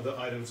was one of the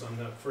items on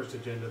the first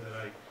agenda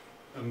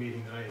a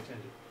meeting that I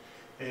attended.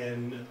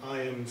 And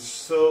I am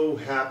so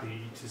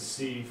happy to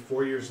see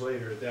 4 years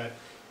later that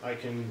I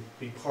can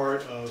be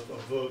part of a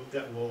vote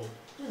that will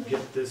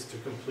get this to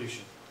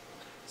completion.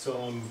 So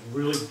I'm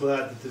really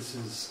glad that this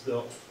is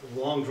the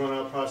long drawn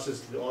out process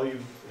that all you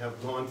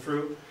have gone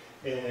through.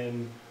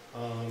 And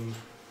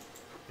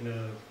in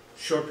a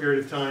short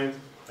period of time,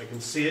 I can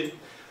see it.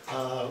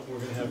 We're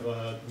going to have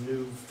a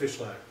new fish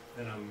ladder,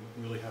 and I'm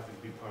really happy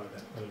to be part of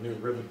that. A new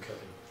ribbon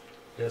cutting.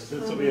 Yes,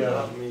 this will be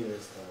a.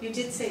 You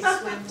did say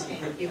swim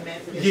tank, you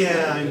meant fish Yeah,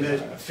 ladder. I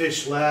meant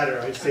fish ladder.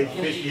 I say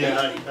fish.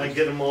 Yeah, I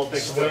get them all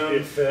mixed up.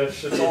 Swim,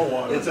 fish, it's all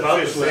water. It's a About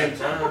fish the same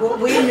ladder. Well,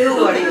 we knew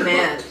what he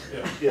meant.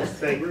 Yes,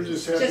 thank you. We're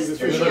just happy Just that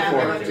for we sure, don't I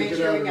wanted have to to make get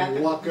sure we out got and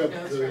the walk up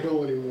notes the right.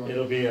 hill anymore.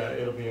 It'll be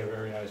a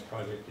very nice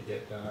project to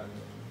get done. And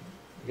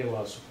get a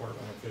lot of support on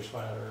the fish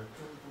ladder.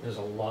 There's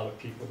a lot of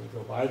people that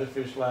go by the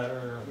fish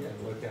ladder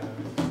and look at it.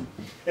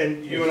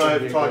 And you It's and I gonna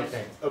be have a talked great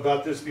thing.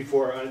 about this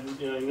before. I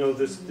know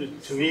this,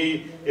 to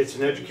me, it's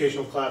an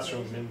educational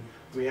classroom, and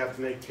we have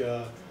to make,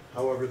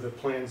 however the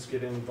plans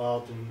get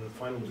involved in the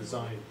final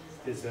design,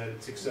 is that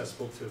it's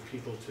accessible to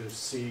people to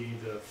see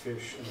the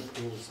fish and the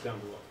pools down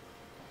below.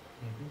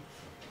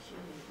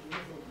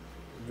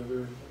 Any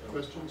other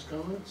questions,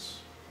 comments?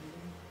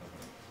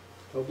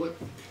 Public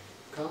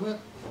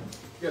comment?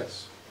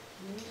 Yes.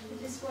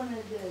 I just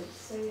wanted to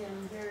say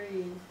I'm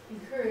very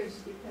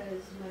encouraged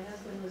because my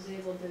husband was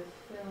able to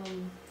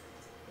film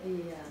a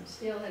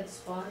steelhead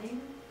spawning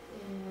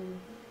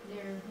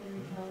near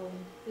Henry Powell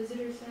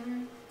Visitor Center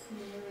when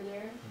we were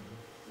there.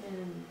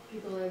 And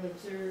people have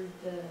observed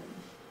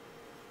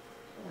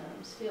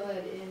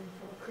steelhead in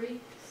Fall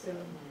Creek, so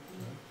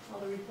all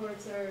the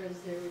reports are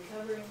as they're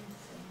recovering,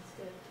 so it's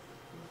good.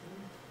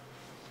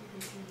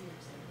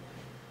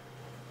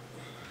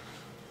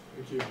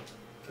 Thank you.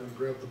 Time to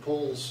grab the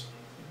poles.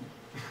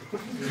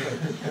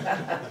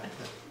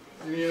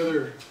 Any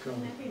other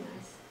comment? That'd be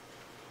nice.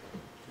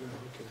 Yeah,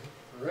 okay.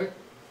 All right.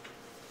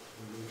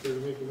 Anybody care to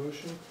make a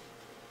motion?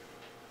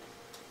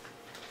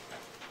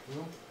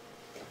 No?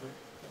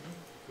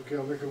 Okay,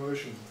 I'll make a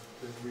motion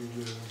that we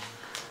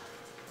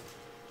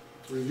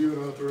review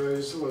and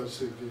authorize,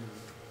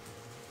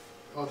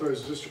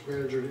 authorize the district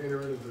manager to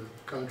enter into the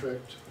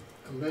contract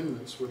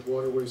amendments with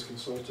Waterways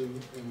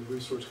Consulting and the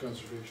Resource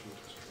Conservation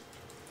District.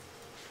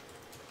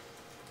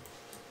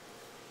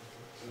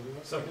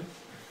 Second.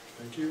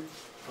 Thank you.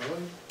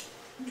 Holly?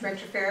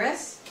 Director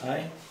Ferris,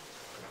 Aye.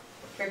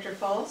 Director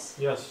Fultz,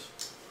 Yes.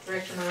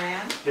 Director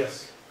Moran,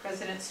 Yes.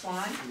 President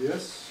Swan,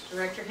 Yes.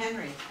 Director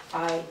Henry.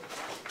 Aye.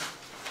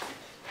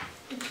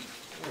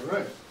 All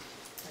right.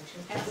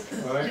 Motion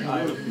passes. All right,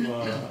 item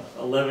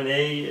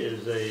 11A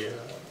is a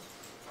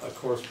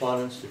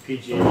correspondence to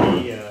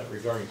PG&E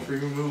regarding tree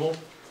removal.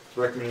 It's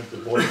recommended the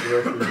board of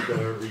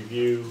directors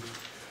review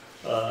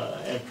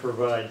and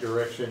provide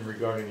direction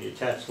regarding the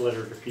attached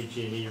letter to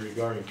PG&E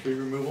regarding tree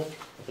removal.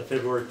 At the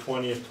February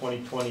 20th,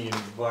 2020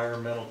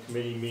 Environmental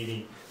Committee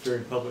meeting,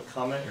 during public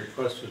comment, a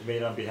request was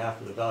made on behalf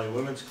of the Valley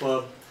Women's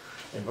Club,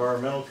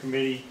 Environmental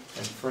Committee,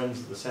 and Friends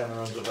of the San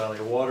Lorenzo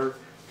Valley Water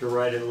to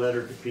write a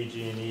letter to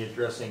PG&E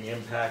addressing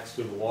impacts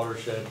to the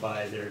watershed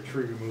by their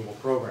tree removal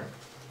program.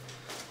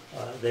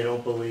 They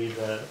don't believe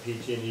that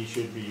PG&E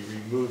should be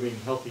removing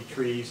healthy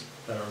trees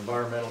that are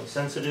environmentally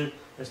sensitive.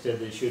 Instead,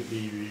 they should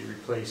be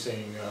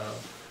replacing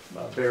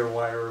bare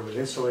wire with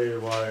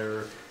insulated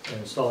wire,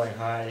 and installing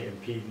high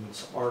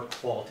impedance arc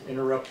fault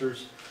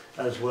interrupters,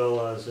 as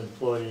well as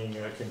employing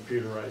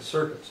computerized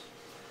circuits.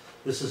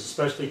 This is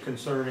especially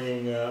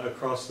concerning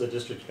across the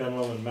district's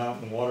Benlow and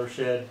Mountain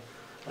watershed,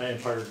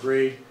 Empire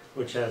Grade,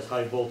 which has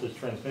high voltage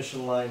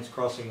transmission lines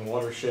crossing the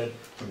watershed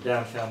from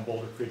downtown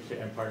Boulder Creek to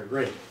Empire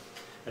Grade.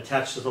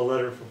 Attached to the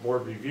letter for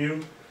board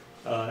review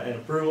and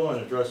approval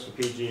and addressed to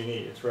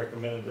PG&E. It's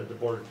recommended that the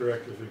board of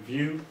directors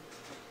review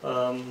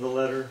the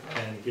letter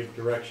and give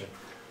direction.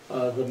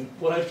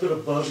 What I put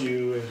above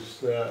you is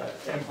the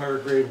Empire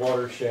Grade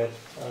watershed.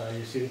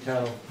 You see the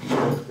town of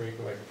Boulder Creek,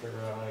 if I can figure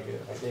out how to get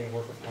it. I can't even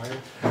work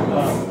with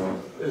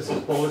iron. This is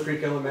Boulder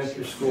Creek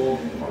Elementary School.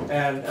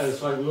 And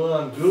as I went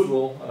on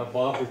Google,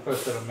 Bob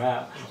requested a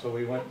map, so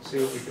we went to see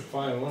what we could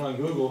find. We went on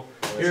Google.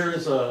 Here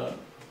is the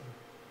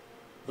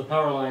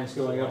power lines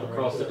going up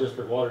across the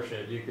district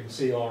watershed. You can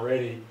see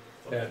already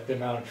that the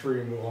amount of tree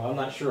removal. I'm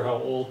not sure how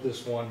old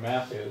this one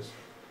map is,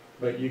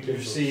 but you can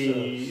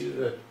see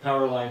the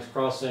power lines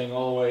crossing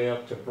all the way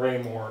up to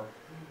Braymore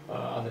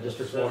on the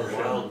district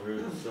watershed. Wild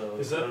route, so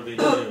Is that, that'll be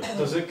new.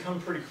 does it come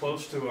pretty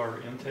close to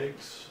our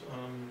intakes,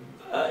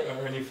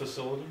 or any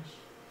facilities?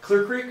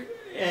 Clear Creek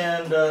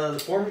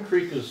and Foreman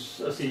Creek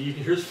is, let's see,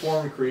 here's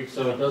Foreman Creek,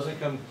 so it doesn't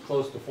come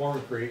close to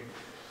Foreman Creek,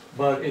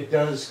 but it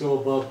does go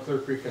above Clear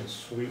Creek and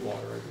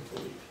Sweetwater, I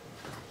believe.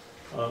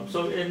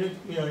 So, and it,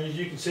 you know, as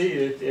you can see,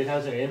 it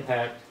has an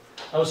impact.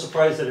 I was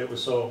surprised that it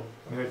was so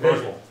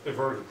visual. They've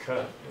already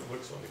cut, it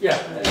looks like. Yeah.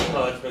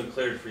 Oh, it's been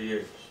cleared for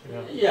years.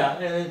 Yeah,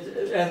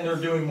 and they're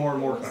doing more and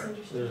more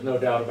clearance. There's no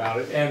doubt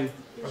about it. And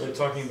are they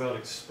talking about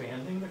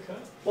expanding the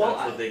cut? Well,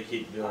 that's what they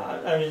keep doing.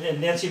 I mean,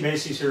 and Nancy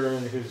Macy's here,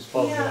 and who's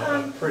probably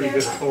a pretty good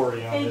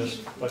authority on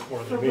this, much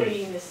more than me. For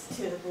bringing this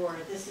to the board,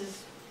 this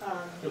is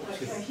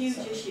a huge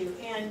issue,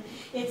 and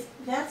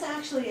that's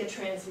actually a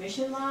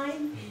transmission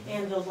line,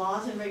 and the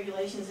laws and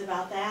regulations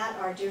about that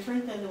are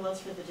different than the ones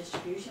for the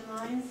distribution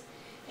lines.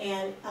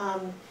 And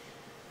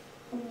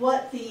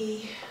what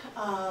the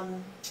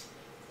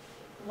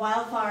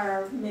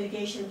wildfire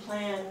mitigation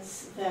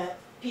plans that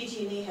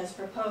PG&E has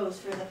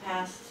proposed for the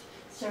past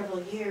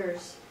several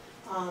years,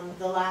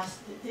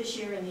 this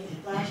year and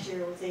the last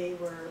year, they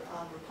were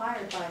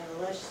required by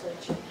the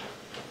legislature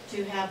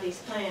to have these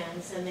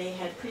plans, and they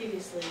had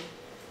previously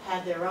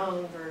had their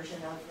own version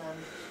of them.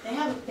 They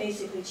haven't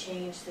basically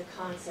changed the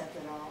concept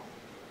at all.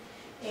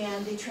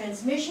 And the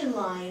transmission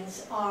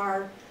lines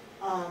are,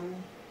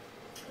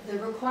 the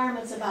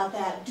requirements about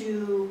that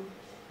do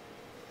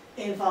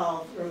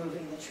involve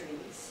removing the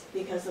trees,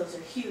 because those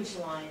are huge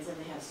lines and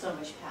they have so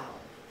much power.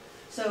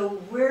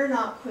 So we're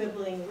not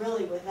quibbling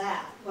really with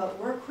that. What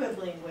we're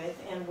quibbling with,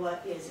 and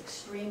what is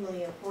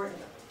extremely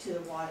important to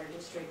the water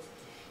district,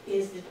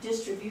 is the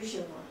distribution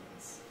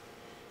lines.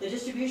 The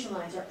distribution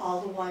lines are all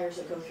the wires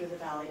that go through the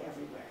valley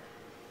everywhere,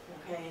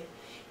 okay?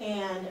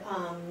 And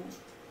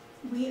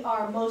we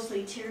are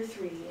mostly Tier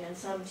 3 and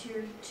some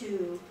Tier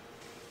 2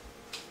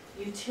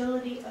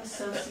 utility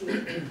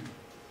associated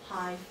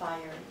high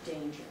fire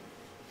danger.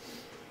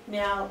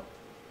 Now,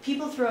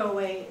 people throw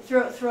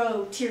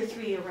Tier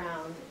 3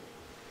 around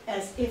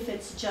as if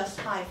it's just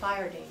high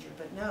fire danger,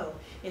 but no,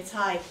 it's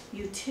high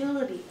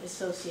utility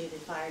associated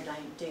fire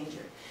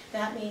danger.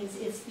 That means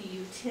it's the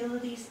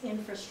utilities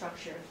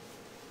infrastructure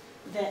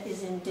that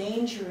is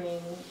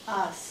endangering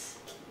us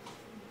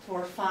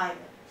for fire.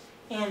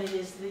 And it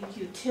is the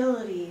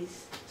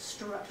utilities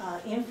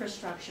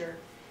infrastructure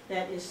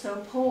that is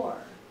so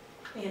poor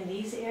in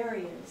these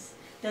areas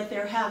that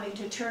they're having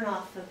to turn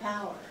off the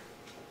power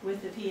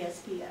with the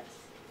PSPS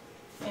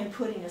and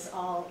putting us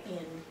all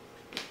in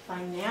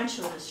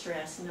financial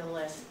distress, no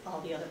less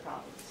all the other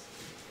problems.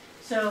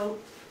 So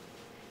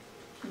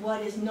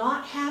what is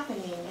not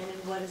happening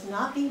and what is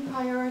not being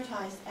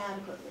prioritized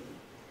adequately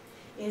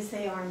is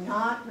they are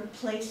not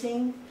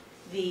replacing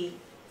the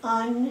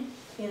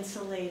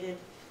uninsulated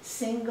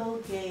single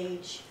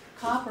gauge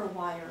copper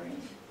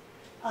wiring,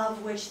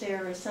 of which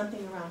there is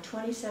something around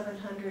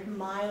 2,700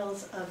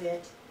 miles of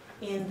it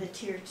in the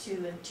Tier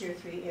 2 and Tier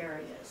 3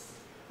 areas.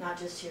 Not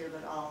just here,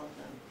 but all of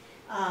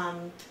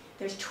them.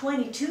 There's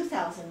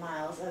 22,000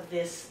 miles of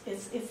this.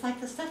 It's like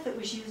the stuff that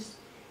was used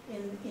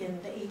in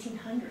the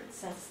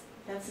 1800s.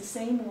 That's the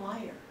same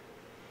wire.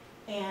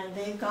 And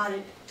they've got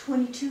it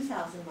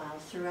 22,000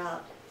 miles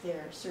throughout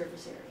their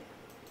service area.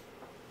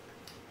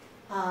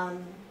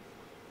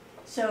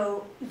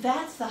 So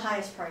that's the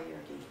highest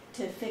priority,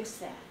 to fix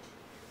that.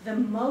 The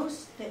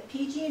most that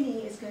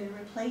PG&E is going to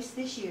replace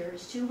this year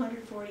is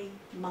 240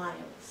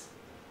 miles.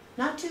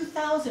 Not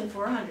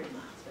 2,400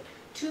 miles, but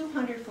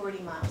 240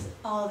 miles is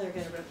all they're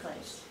going to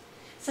replace.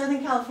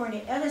 Southern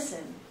California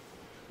Edison,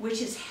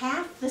 which is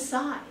half the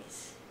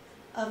size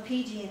of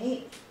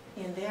PG&E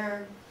in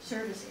their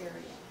service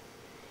area,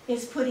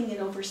 is putting in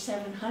over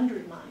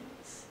 700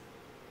 miles.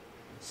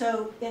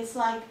 So it's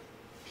like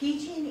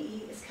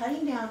PG&E is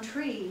cutting down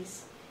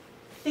trees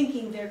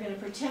thinking they're going to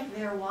protect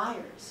their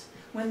wires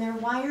when their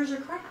wires are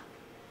crap.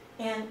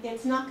 And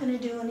it's not going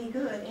to do any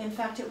good. In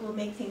fact, it will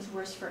make things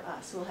worse for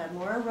us. We'll have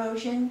more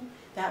erosion,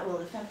 That will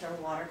affect our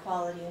water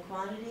quality and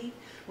quantity.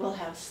 We'll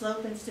have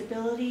slope and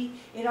stability.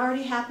 It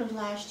already happened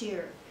last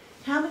year.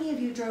 How many of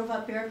you drove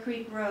up Bear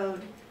Creek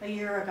Road a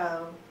year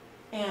ago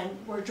and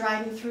were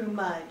driving through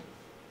mud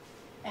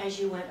as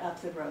you went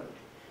up the road?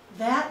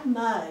 That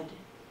mud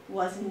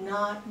was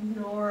not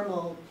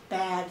normal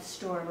bad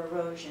storm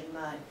erosion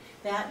mud.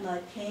 That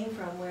mud came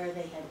from where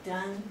they had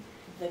done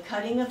the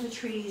cutting of the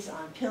trees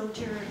on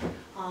Pilger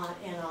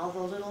and all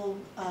the little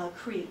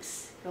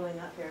creeks going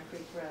up Bear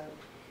Creek Road.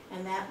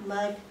 And that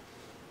mud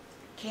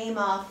came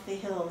off the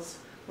hills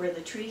where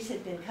the trees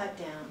had been cut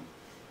down,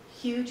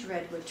 huge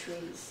redwood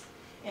trees.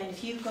 And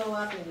if you go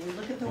up and you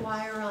look at the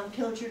wire on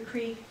Pilger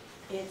Creek,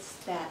 it's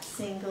that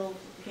single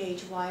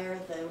gauge wire.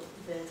 The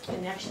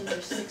connections are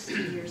 60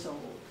 years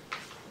old.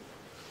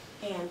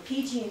 And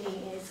PG&E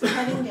is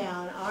cutting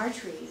down our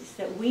trees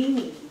that we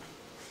need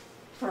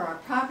for our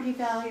property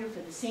value,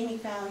 for the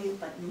scenic value,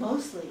 but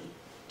mostly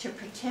to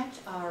protect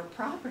our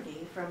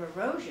property from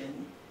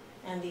erosion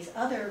and these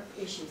other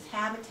issues,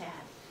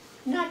 habitat,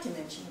 not to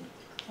mention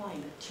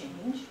climate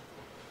change.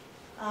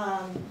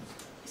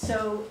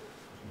 So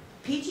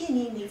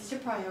PG&E needs to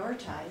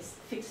prioritize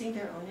fixing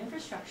their own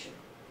infrastructure.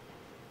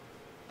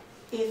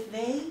 If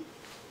they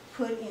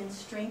put in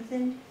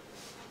strengthened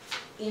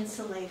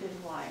insulated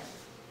wire,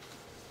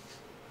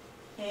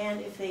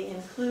 and if they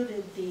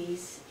included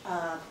these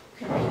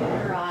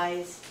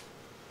computerized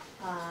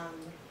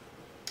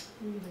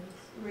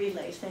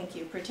relays, thank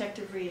you,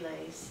 protective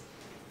relays,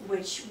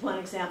 which one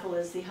example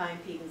is the high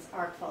impedance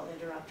arc fault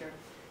interrupter,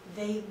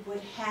 they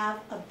would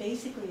have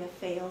basically a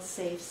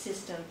fail-safe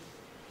system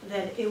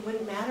that it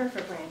wouldn't matter if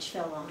a branch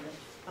fell on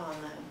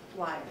the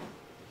wire,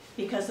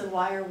 because the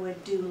wire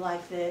would do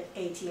like the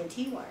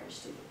AT&T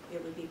wires do.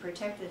 It would be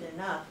protected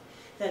enough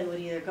that it would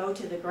either go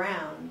to the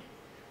ground,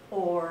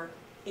 or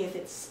if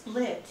it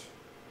split,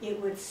 it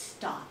would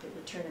stop, it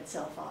would turn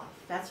itself off.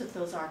 That's what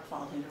those arc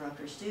fault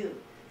interrupters do.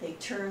 They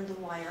turn the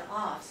wire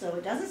off, so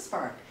it doesn't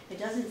spark, it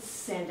doesn't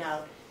send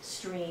out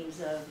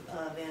streams of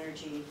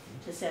energy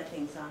to set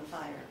things on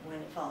fire when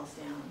it falls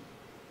down.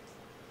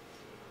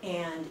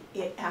 And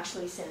it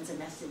actually sends a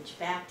message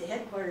back to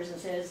headquarters and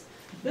says,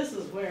 this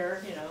is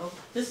where,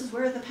 this is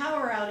where the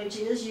power outage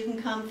is, you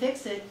can come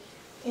fix it,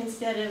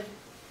 instead of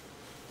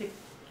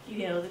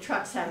the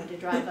trucks having to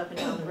drive up and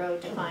down the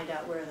road to find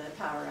out where the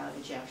power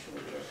outage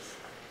actually is.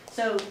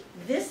 So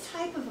this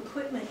type of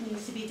equipment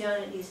needs to be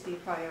done, it needs to be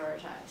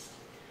prioritized.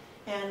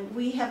 And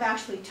we have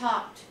actually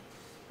talked,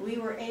 we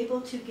were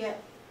able to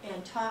get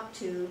and talk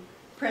to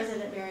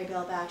President Mary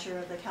Bell Batcher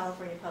of the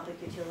California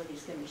Public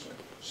Utilities Commission.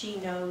 She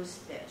knows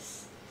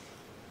this.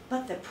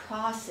 But the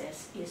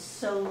process is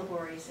so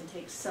laborious and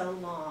takes so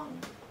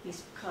long.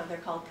 They're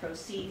called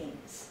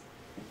proceedings.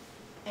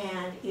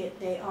 And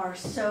they are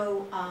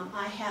so,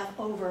 I have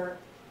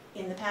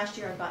in the past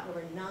year I've gotten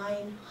over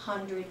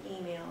 900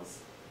 emails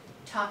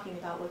talking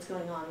about what's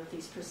going on with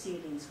these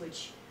proceedings,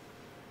 which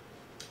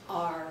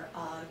are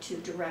to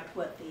direct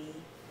what the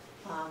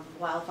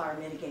wildfire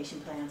mitigation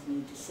plans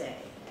need to say.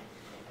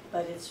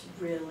 But it's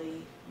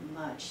really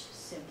much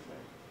simpler.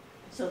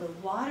 So the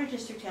water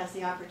district has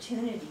the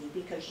opportunity,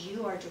 because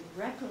you are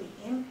directly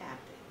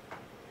impacted,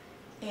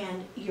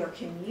 and your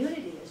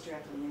community is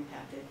directly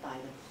impacted by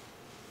the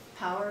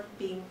power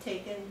being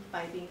taken,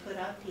 by being put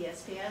up,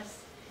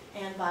 PSPS,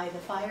 and by the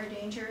fire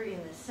danger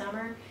in the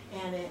summer,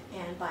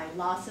 and by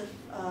loss of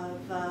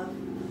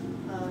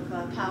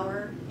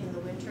power in the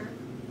winter.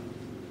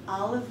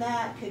 All of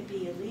that could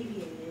be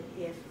alleviated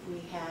if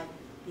we had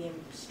the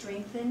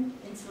strengthened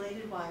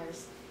insulated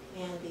wires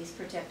and these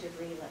protective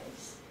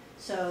relays.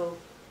 So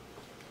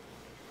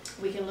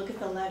we can look at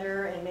the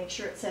letter and make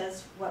sure it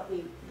says what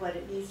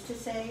it needs to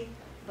say,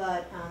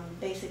 but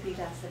basically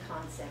that's the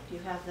concept.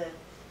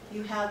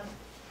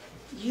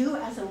 You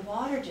as a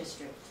water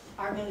district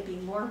are going to be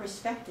more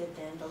respected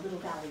than the Little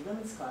Valley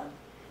Women's Club,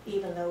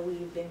 even though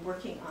we've been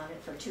working on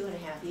it for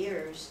 2.5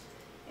 years,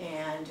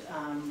 and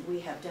we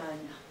have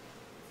done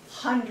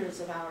hundreds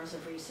of hours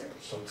of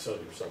research. Don't sell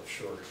yourself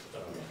short,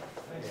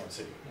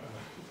 Nancy.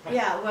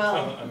 Yeah,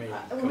 well, I mean,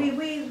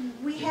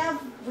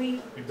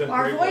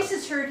 our voice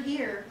is heard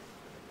here.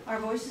 Our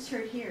voice is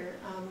heard here.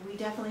 We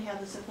definitely have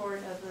the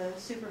support of the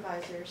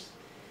supervisors.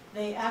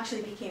 They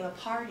actually became a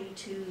party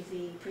to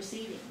the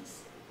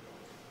proceedings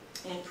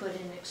and put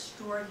in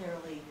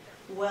extraordinarily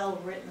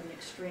well-written,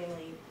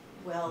 extremely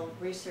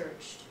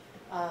well-researched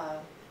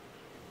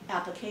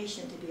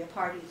application to be a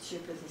party to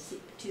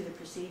the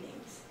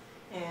proceedings.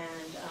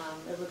 And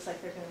it looks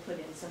like they're going to put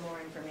in some more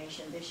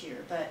information this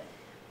year. But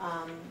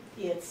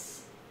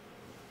it's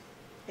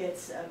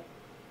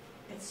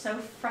so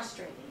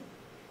frustrating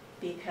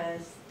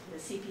because the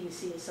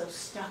CPUC is so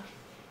stuck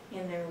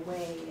in their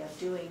way of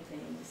doing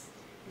things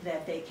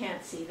that they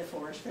can't see the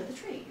forest for the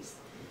trees.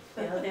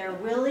 They're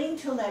willing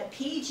to let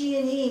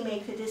PG&E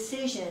make the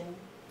decision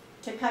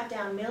to cut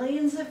down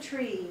millions of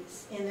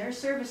trees in their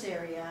service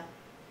area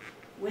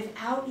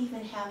without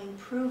even having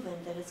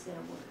proven that it's going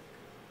to work.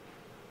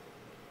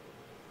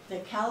 The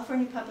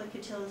California Public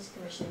Utilities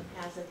Commission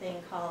has a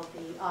thing called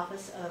the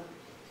Office of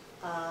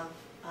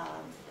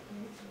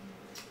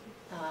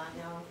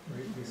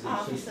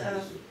Office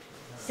of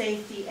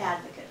Safety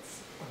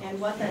Advocates. And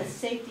what that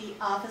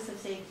Office of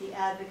Safety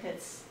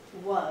Advocates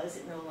was,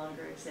 it no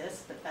longer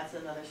exists, but that's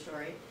another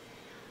story,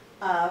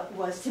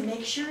 was to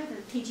make sure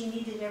that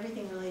PG&E did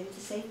everything related to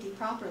safety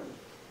properly.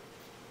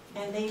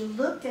 And they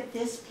looked at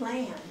this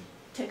plan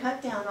to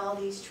cut down all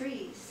these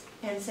trees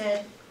and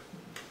said,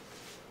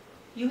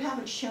 you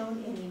haven't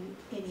shown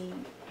any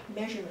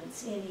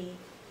measurements, any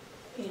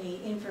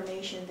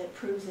information that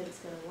proves that it's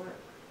going to work.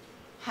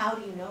 How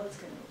do you know it's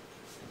going to work?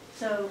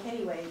 So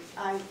anyway,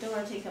 I don't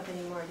want to take up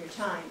any more of your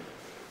time,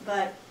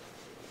 but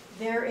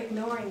they're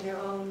ignoring their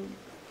own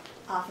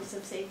Office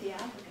of Safety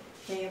Advocate.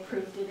 They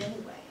approved it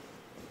anyway.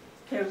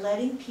 They're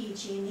letting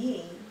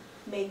PG&E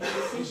make the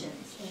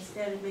decisions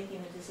instead of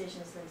making the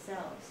decisions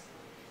themselves.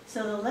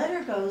 So the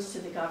letter goes to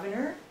the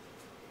governor,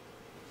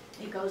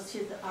 it goes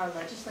to our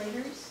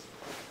legislators,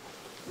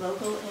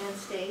 local and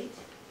state,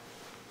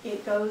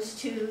 it goes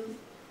to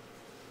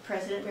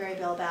President Mary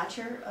Bell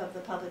Batcher of the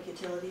Public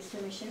Utilities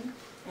Commission,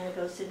 and it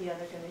goes to the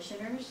other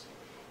commissioners.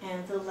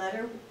 And the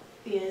letter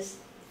is,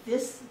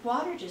 this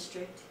water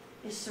district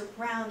is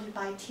surrounded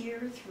by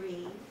Tier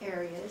 3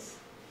 areas,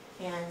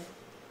 and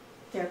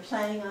they're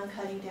planning on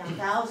cutting down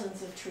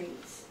thousands of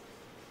trees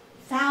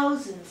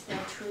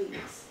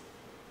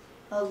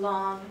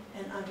along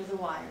and under the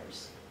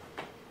wires.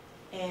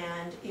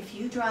 And if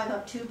you drive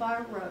up 2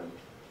 Bar Road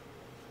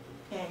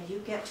and you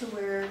get to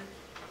where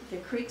the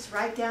creek's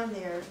right down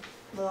there,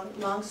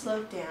 long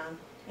slope down,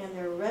 and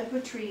there are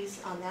redwood trees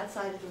on that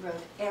side of the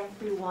road,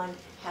 every one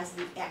has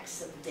the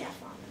X of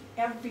death on them.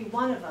 Every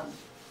one of them.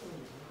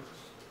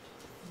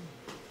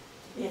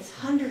 It's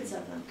hundreds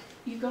of them.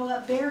 You go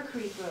up Bear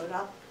Creek Road,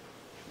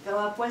 go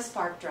up West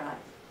Park Drive.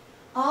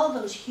 All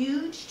those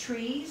huge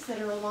trees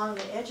that are along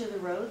the edge of the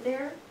road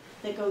there,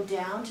 that go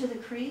down to the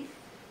creek,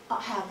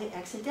 have the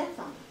X of death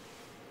on them.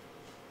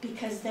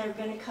 Because they're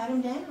going to cut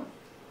them down.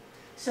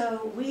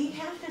 So we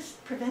have to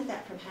prevent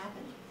that from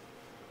happening.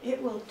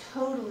 It will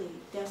totally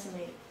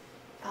decimate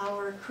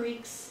our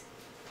creeks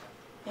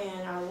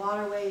and our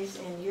waterways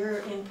and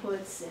your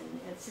inputs, and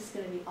it's just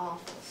going to be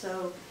awful.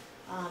 So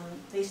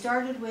they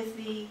started with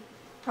the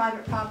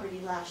private property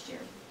last year,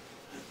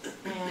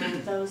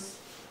 and those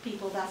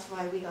people, that's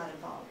why we got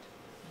involved.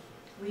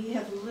 We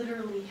have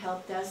literally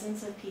helped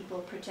dozens of people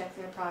protect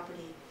their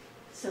property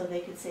so they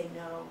could say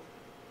no.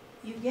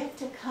 You get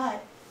to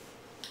cut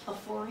a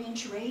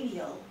 4-inch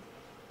radial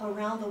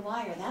around the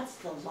wire. That's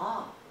the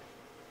law,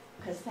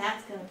 because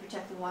that's going to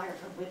protect the wire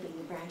from whipping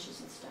the branches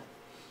and stuff.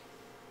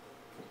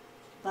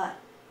 But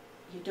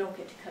you don't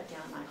get to cut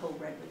down my whole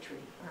redwood tree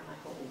or my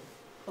whole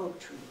oak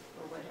tree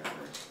or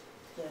whatever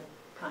the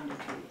kind of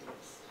tree it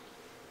is.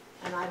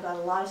 And I've got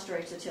a lot of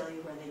stories to tell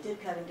you where they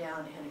did cut them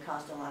down and it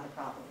caused a lot of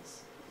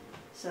problems.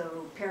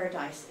 So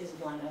Paradise is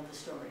one of the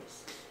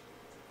stories.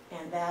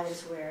 And that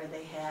is where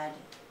they had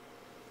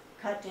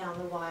cut down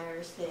the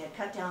wires, they had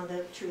cut down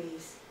the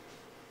trees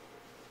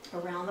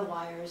around the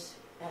wires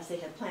as they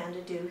had planned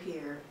to do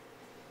here,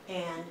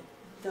 and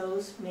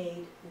those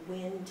made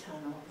wind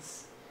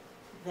tunnels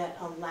that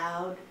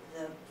allowed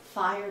the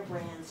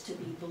firebrands to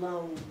be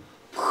blown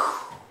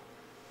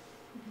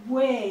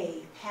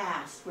way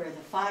past where the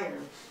fire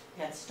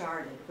had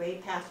started,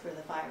 way past where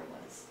the fire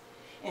was.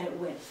 And it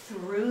went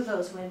through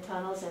those wind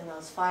tunnels, and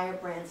those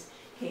firebrands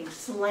came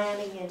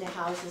slamming into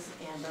houses,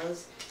 and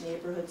those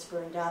neighborhoods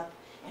burned up,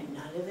 and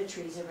none of the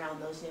trees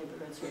around those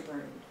neighborhoods were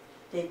burned.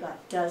 They've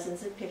got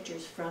dozens of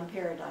pictures from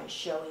Paradise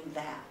showing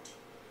that.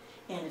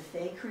 And if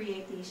they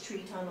create these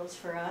tree tunnels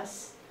for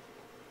us,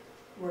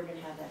 we're going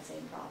to have that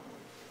same problem.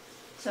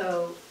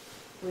 So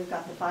we've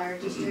got the fire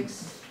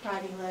districts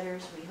writing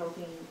letters. We're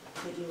hoping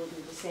that you will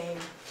do the same.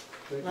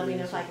 Let me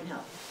know if I can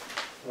help.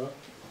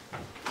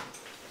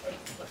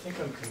 I think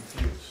I'm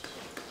confused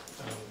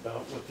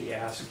about what the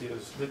ask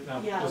is. Now,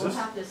 Yeah, we'll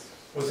have this.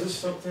 Was this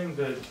something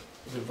that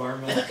the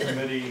environmental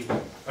committee,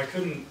 I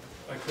couldn't,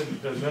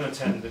 the minutes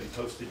hadn't been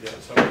posted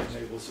yet, so I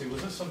wasn't able to see.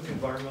 Was this something the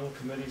environmental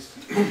committees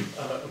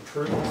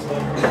approved?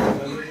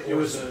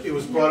 It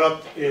was brought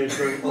up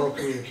during oral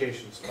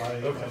communications by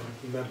a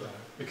member.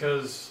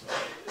 Because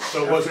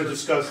so it wasn't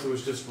discussed; it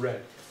was just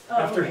read.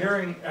 After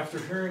hearing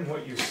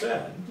what you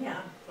said,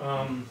 yeah.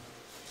 And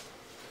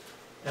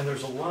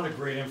there's a lot of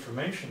great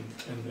information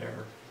in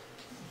there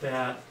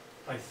that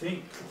I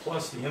think,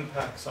 plus the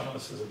impacts on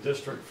us as a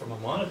district from a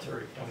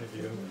monetary point of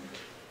view,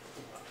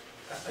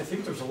 I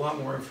think there's a lot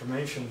more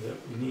information that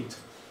we need to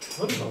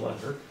put in a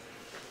letter.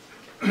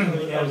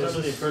 I was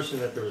under the impression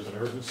that there was an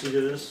urgency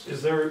to this.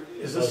 Is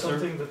this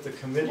something that the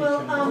committee can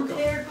work on?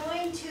 They're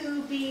going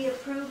to be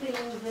approving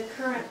the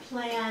current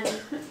plan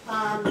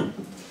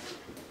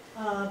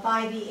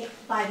by the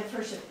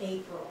 1st of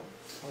April.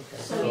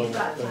 Okay. So you've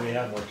got then time. we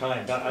have more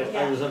time.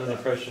 I was under the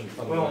impression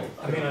from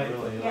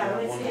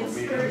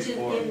it's urgent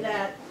in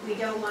that we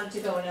don't want it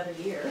to go another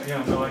year.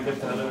 Yeah, no, I get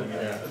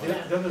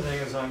that. The other thing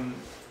is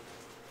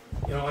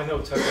I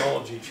know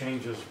technology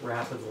changes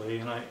rapidly,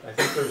 and I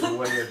think there's a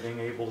way of being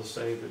able to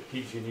say that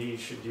PG&E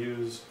should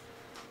use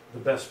the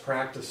best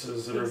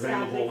practices that are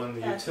available in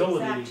the That's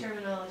utility. the exact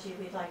terminology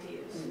we'd like to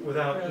use.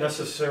 Without really.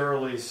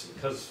 necessarily,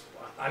 because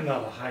I'm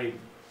not a high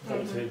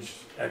voltage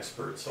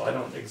expert, so I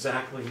don't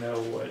exactly know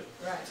what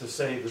Right. to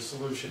say the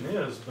solution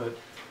is, but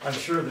I'm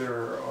sure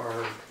there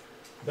are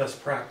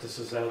best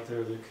practices out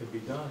there that could be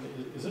done.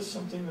 Is this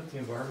something that the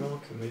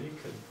environmental committee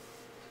could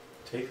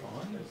take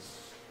on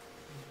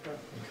and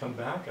come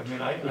back? I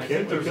mean, I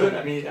think there's could.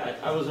 a- I mean,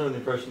 I was under the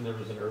impression there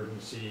was an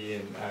urgency,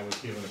 and I was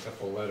given a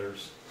couple of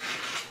letters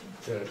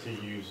to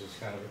use as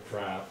kind of a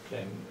draft,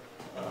 and,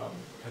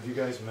 have you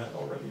guys met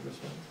already this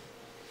month?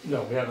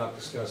 no, we have not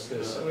discussed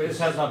this. This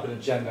has not been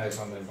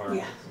agendized on the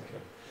environment.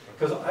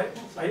 Because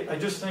I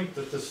just think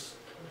that this,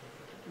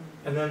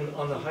 and then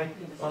on the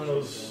on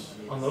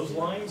those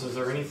lines, is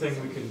there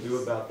anything we can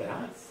do about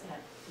that?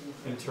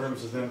 In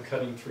terms of them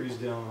cutting trees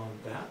down on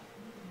that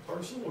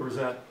parcel, or is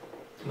that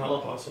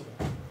not possible?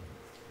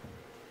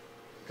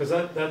 Because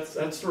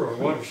that's through our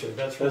watershed,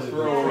 that's really the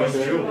prime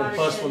jewel.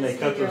 Plus, when they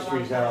cut those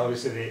trees down,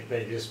 obviously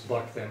they just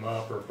buck them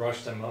up or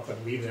brush them up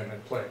and leave them in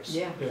place.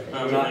 Yeah.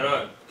 I mean, they're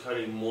not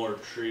cutting more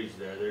trees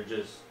there, they're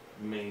just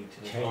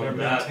maintaining,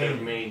 they're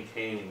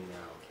maintaining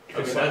now.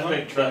 I mean, that's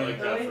been cut like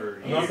that for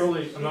years. I'm not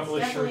really It's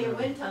sure. definitely a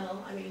wind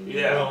tunnel, I mean.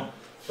 Yeah. Well,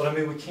 but I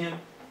mean, we can't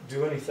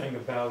do anything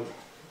about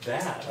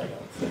that, I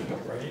don't think,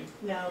 right?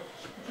 No,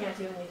 you can't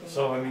do anything.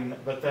 So, I mean,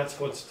 but that's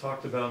what's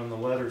talked about in the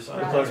letters, Right.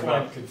 that's why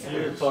I'm We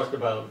confused. talked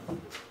about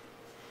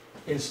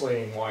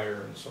insulating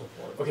wire and so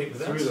forth. Okay, but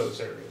through that's- those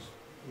areas.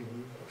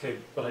 Okay,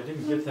 but I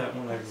didn't get that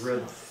when I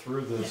read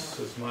through this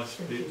as much.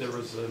 There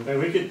was a. And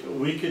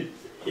we could,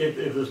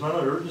 if there's not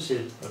an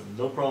urgency,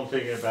 no problem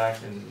taking it back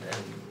and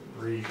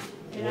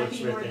And I'd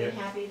be more wordsmithing than it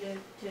happy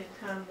to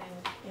come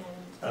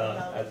and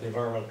at the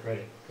environmental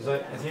committee.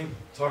 Because I think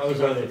I talking was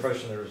about under the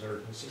impression there was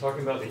urgency.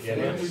 talking about to the get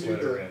financial, this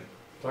letter in.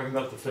 talking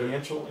about the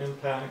financial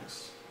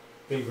impacts,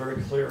 being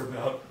very clear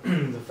about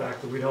the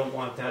fact that we don't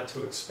want that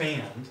to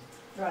expand,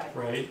 right,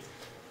 right?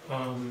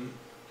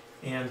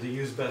 And to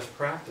use best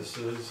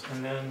practices,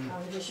 and then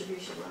on the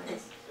distribution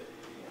lines.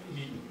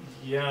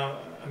 yeah,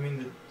 I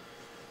mean,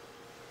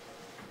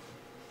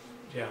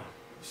 yeah.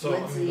 So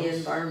What's I mean, the those-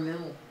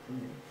 environmental?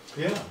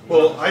 Yeah.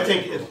 Well, I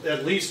think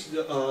at least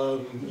Bring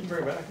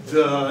it back.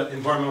 the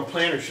environmental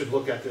planner should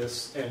look at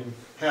this and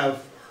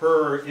have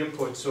her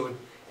input, so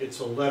it's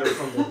a letter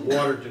from the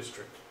water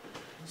district.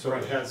 So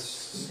it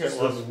has Okay,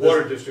 well, the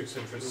water district's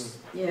interests.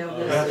 Yeah,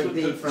 that's this would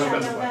be what the- Yeah,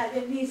 from, no, that,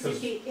 it needs to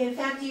be, in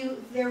fact,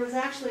 there was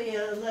actually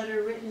a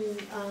letter written,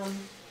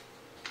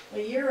 a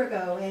year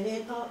ago, and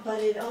but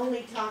it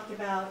only talked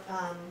about,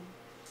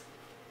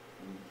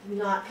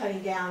 not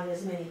cutting down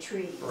as many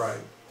trees. Right.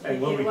 It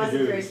And what we could wasn't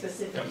do, very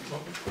specific.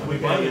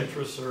 My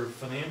interests are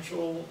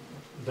financial,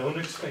 don't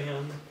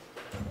expand,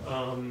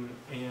 and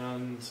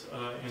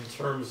in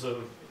terms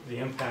of the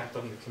impact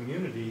on the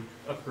community,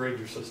 upgrade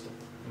your system.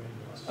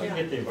 I can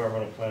get the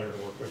environmental planner to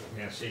work with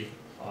Nancy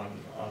on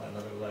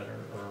another letter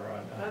or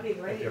on That'd be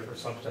a great. different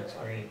substance.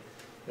 I mean,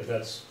 if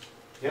that's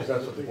Yeah.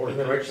 what the board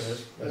direction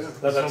is, Yeah.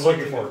 that's what I'm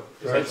looking for.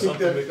 Is I that think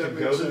something that- that that could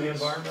go makes to the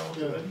sense. environmental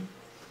Yeah. committee?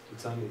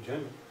 It's on the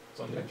agenda. It's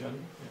on the agenda?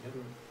 Yeah.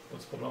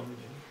 Let's put it on the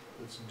agenda.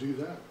 Let's do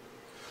that.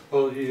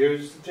 Well,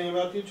 here's the thing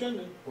about the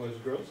agenda, boys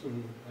and girls,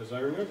 and as I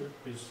remember,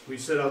 is we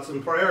set out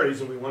some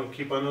priorities and we want to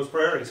keep on those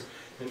priorities.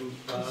 And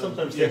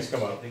Sometimes yeah, things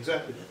come up.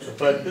 Exactly.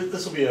 But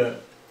this will be an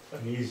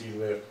easy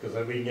lift, because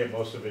we can get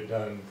most of it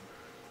done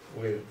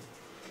with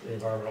the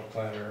environmental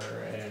planner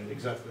and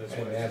Exactly, that's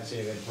and what I- Nancy,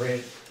 and then bring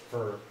it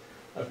for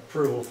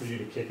approval for you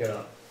to kick it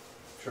up.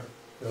 Sure.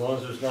 As long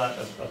as there's not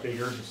a big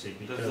urgency,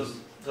 because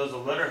Does the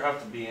letter have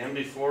to be in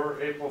before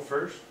April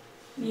 1st?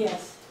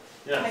 Yes,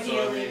 Yeah, so I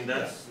Ideally. mean,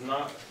 that's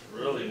not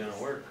really gonna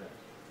work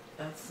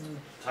that's,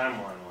 timeline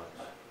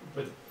wise.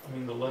 But, I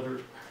mean, the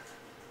letter,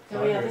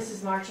 oh yeah, this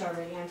is March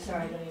already, I'm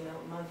sorry, I don't even know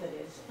what month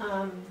it is.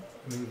 I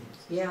mean,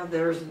 yeah,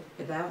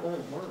 that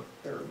won't work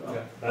very well.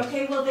 yeah, that's-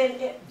 Okay, well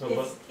then,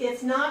 So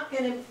it's not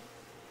gonna,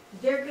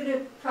 they're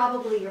gonna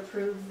probably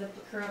approve the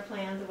current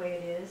plan the way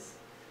it is,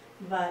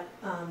 but,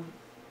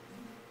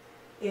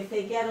 if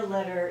they get a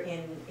letter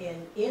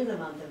in the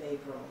month of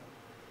April,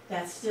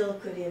 that still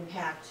could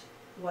impact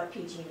what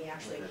PG&E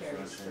actually That's carries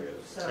what I'm through,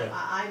 saying. so Yeah.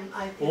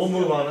 I. we'll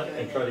move on it doing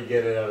and try to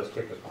get it out as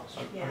quick as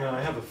possible. I mean,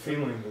 I have a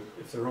feeling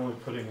that if they're only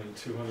putting in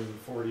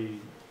 240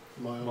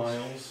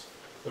 miles,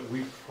 that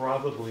we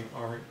probably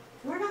aren't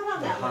We're not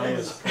on the that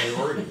list. highest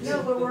priorities.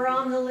 No, but we're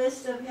on the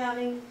list of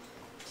having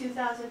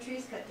 2,000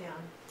 trees cut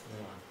down.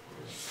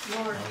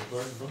 Yeah. More.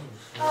 Well,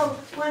 Oh,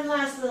 one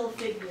last little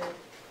figure,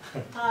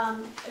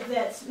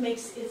 that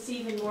makes it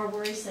even more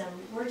worrisome.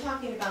 We're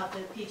talking about the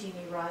PG&E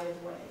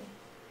right-of-way.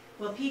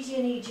 Well,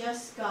 PG&E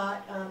just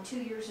got, 2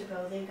 years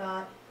ago, they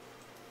got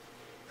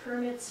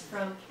permits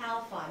from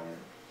CAL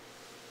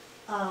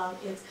FIRE.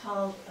 It's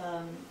called,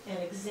 an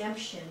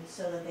exemption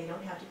so that they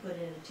don't have to put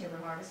in a timber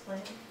harvest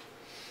plan.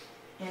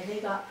 And they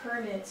got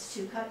permits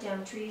to cut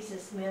down trees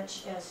as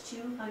much as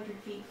 200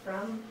 feet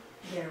from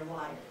their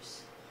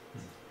wires.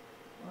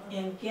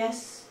 And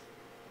guess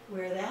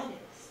where that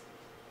is?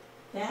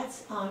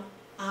 That's on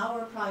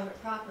our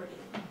private property.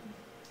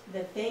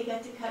 that they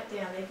get to cut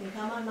down. They can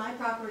come on my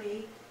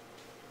property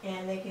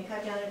and they can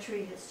cut down a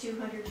tree that's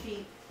 200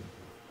 feet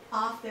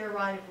off their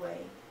right of way.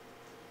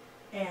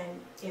 And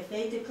if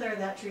they declare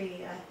that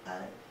tree,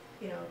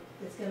 you know,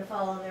 it's gonna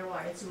fall on their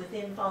wire, it's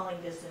within falling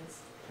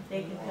distance,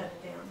 they can cut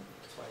it down.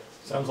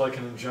 Sounds like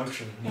an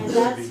injunction And needs to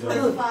that's be for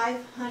done.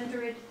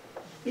 $500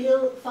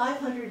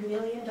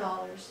 million in 1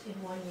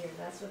 year,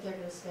 that's what they're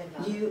gonna spend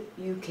on it.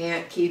 You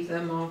can't keep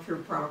them off your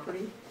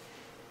property?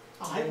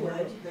 I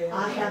would.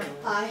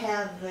 I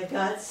have the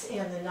guts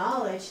and the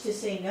knowledge to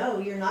say, no,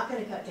 you're not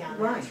gonna cut down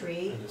that Right.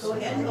 tree. Go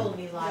ahead and hold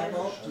me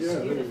liable Yeah,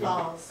 if it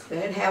falls.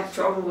 They'd have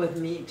trouble with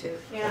me too.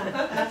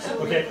 Yeah,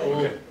 absolutely.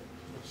 Okay,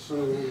 So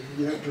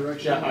you have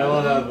direction? yeah,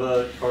 I'll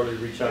have Carly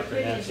reach out to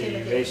Pretty Nancy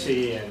intimidating.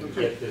 Macy and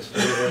get this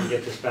moving,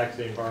 get this back to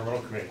the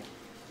environmental committee.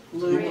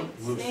 Lou,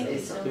 Lou Thank you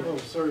said. so much. Oh,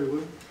 sorry,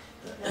 Lou.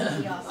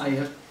 That'd be awesome. I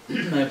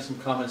have some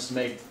comments to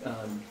make,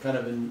 kind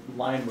of in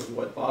line with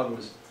what Bob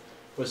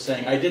was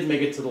saying. I did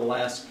make it to the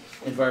last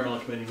environmental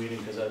committee meeting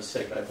because I was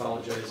sick. I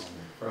apologize,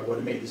 or I would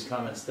have made these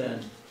comments then.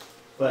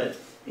 But,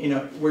 you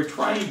know, we're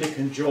trying to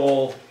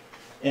cajole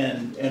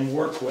and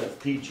work with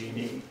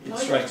PG&E, it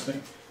strikes me.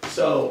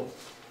 So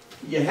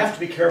you have to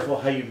be careful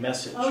how you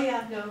message. Oh,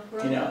 yeah, no.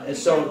 You know, and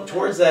so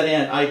towards that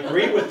end, I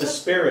agree with the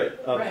spirit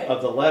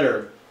of the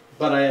letter,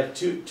 but I have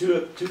two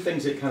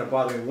things that kind of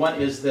bother me.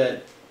 One is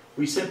that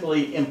we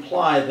simply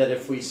imply that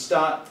if we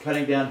stop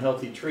cutting down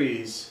healthy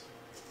trees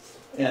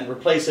and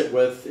replace it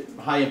with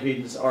high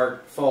impedance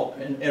arc fault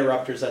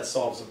interrupters, that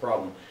solves the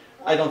problem.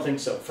 I don't think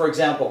so. For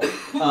example,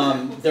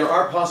 there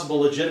are possible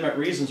legitimate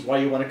reasons why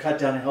you want to cut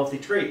down a healthy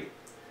tree.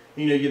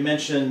 You know, you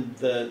mentioned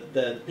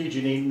that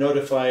PG&E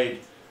notified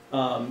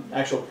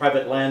actual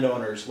private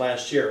landowners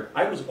last year.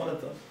 I was one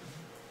of them.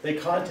 They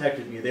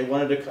contacted me. They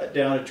wanted to cut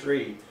down a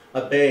tree,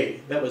 a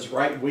bay that was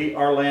right.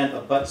 Our land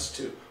abuts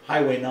to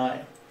Highway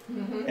 9.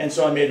 Mm-hmm. And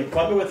so I made an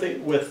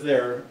appointment with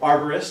their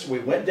arborist. We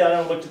went down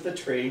and looked at the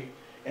tree,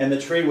 and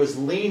the tree was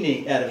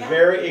leaning at a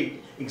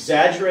very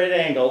exaggerated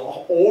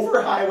angle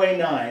over Highway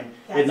 9.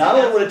 It not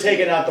only would have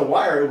taken out the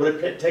wire, it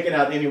would have taken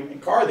out any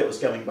car that was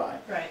coming by.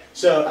 Right.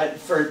 So,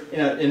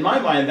 in my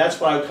mind, that's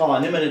what I would call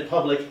an imminent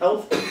public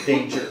health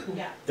danger.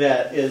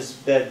 That adds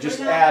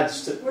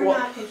to. We're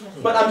not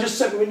contesting. But I'm just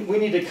saying we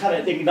need to kind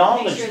of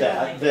acknowledge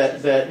that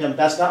you know,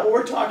 that's not what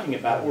we're talking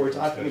about. What we're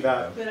talking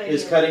about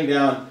is cutting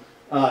down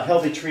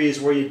healthy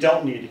trees where you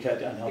don't need to cut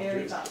down healthy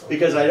trees.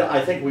 Because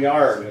I think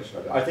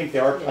they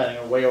are planning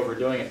on way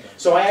overdoing it.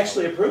 So I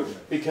actually approved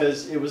it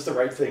because it was the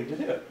right thing to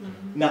do.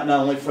 Not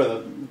only for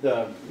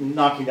the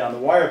knocking down the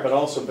wire, but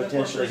also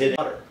potentially hitting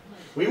water.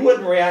 We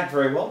wouldn't react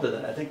very well to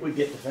that. I think we'd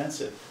get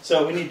defensive.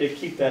 So we need to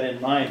keep that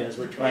in mind as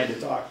we're trying to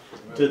talk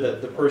to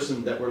the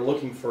person that we're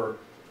looking for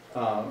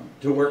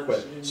to work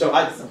with. So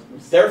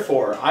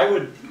therefore, I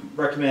would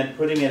recommend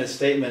putting in a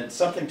statement,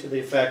 something to the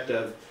effect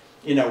of,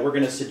 you know, we're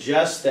going to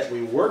suggest that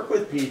we work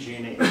with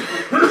PG&E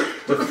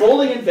to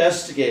fully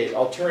investigate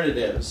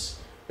alternatives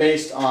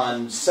based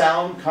on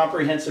sound,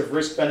 comprehensive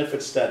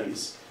risk-benefit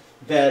studies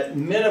that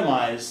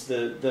minimize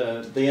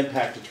the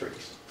impact of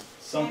trees.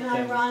 And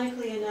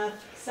ironically enough,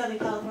 Southern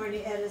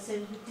California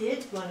Edison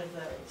did one of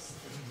those.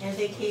 And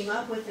they came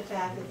up with the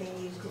fact that they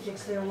needed to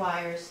fix their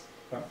wires,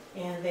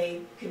 and they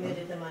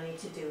committed the money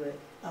to do it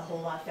a whole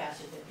lot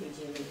faster than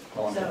PG&E.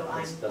 So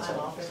I'm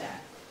all for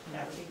that.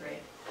 That would be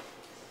great.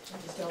 I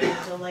just don't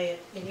want to delay it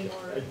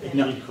anymore.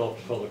 You need to call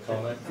for public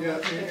comment. Yeah,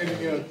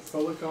 any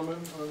public comment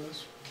on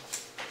this?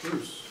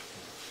 Bruce?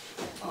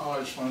 I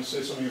just want to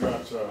say something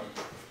about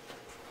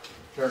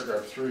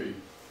paragraph 3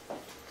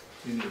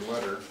 in your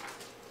letter.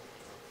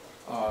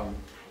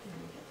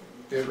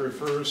 It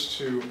refers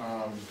to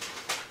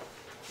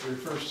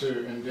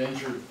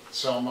endangered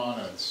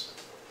salmonids,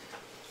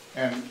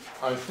 and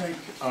I think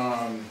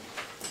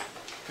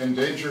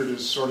endangered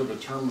is sort of a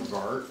term of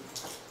art.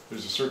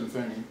 There's a certain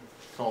thing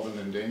called an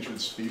endangered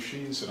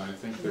species, and I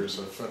think there's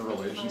a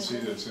federal agency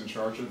that's in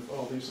charge of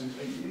all these things.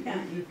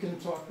 You can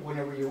talk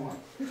whenever you want.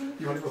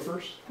 You want to go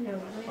first? No.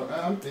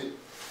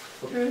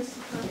 Cruz?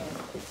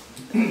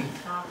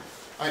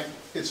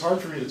 It's hard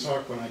for me to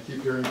talk when I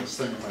keep hearing this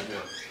thing in my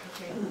head.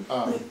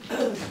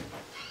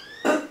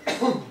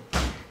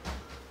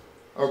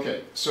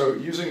 Okay, so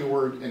using the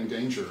word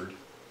endangered,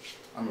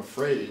 I'm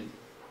afraid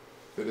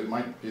that it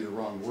might be the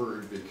wrong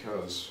word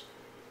because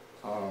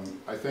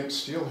I think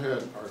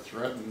steelhead are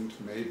threatened,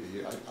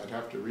 maybe. I'd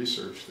have to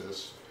research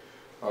this.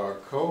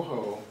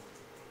 Coho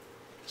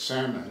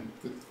salmon,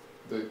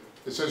 it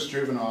says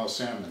juvenile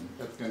salmon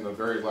in the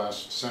very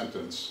last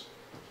sentence.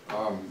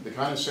 The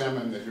kind of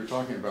salmon that you're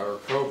talking about are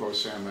coho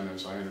salmon,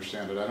 as I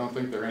understand it. I don't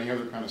think there are any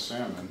other kind of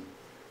salmon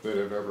that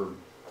have ever,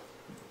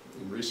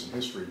 in recent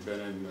history,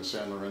 been in the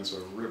San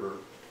Lorenzo River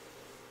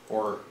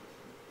or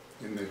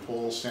in the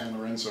whole San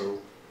Lorenzo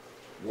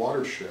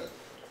watershed.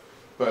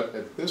 But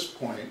at this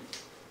point,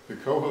 the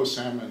coho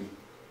salmon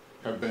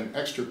have been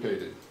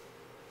extirpated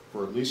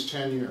for at least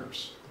 10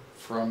 years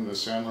from the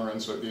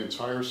the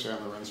entire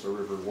San Lorenzo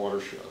River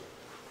watershed.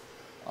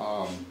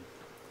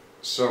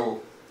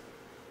 So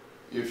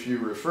if you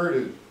refer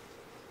to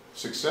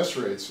success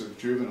rates of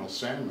juvenile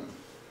salmon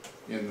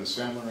in the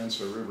San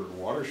Lorenzo River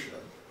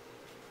watershed,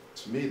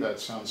 to me that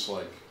sounds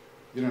like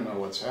you don't know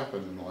what's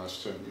happened in the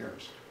last 10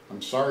 years.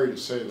 I'm sorry to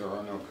say there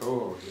are no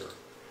coho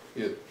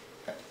here.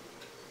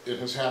 It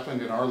has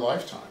happened in our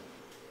lifetime,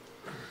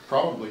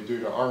 probably due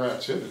to our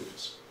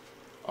activities.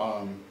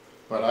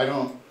 But I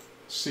don't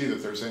see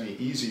that there's any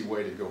easy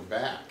way to go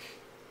back.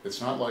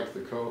 It's not like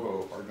the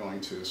coho are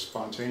going to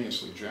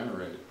spontaneously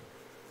generate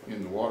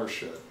in the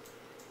watershed.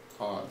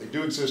 They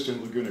do exist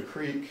in Laguna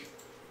Creek,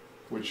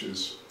 which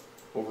is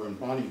over in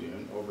Bonnie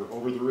Dune,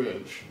 over the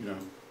ridge, you know,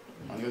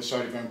 on the other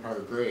side of Empire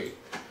Grade.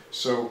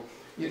 So,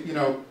 you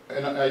know,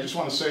 and I just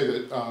want to say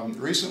that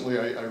recently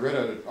I read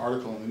an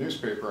article in the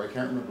newspaper, I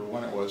can't remember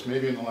when it was,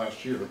 maybe in the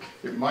last year.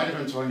 It might have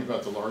been talking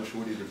about the Large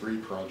Woody Debris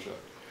Project,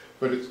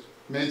 but it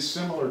made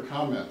similar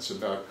comments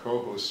about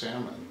coho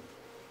salmon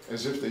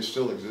as if they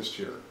still exist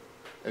here,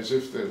 as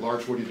if the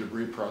Large Woody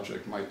Debris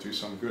Project might do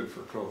some good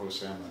for coho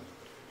salmon.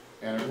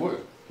 And it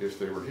would if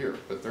they were here,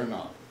 but they're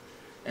not.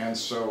 And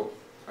so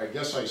I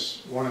guess I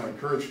want to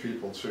encourage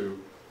people to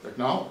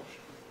acknowledge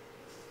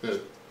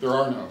that there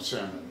are no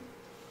salmon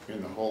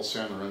in the whole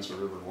San Lorenzo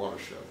River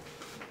watershed.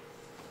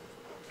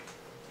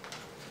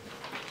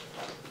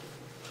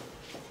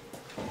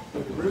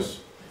 Thank you, Bruce.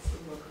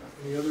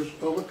 Any other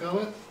public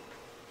comment?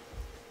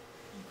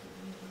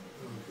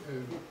 Okay.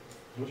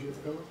 Did you have a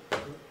comment?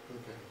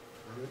 Okay,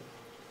 all right.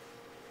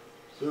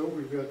 So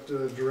we've got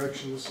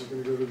direction. This is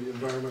going to go to the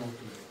Environmental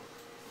Committee.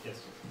 Yes.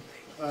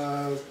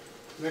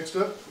 Next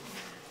up,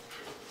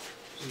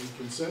 the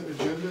consent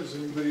agenda. Does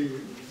anybody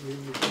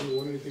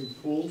want anything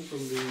pulled from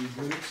the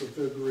minutes of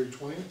February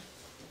 20th?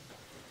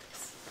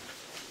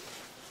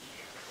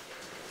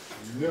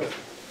 No.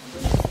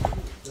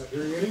 Not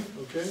hearing any?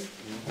 Okay.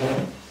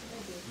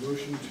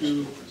 Motion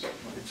to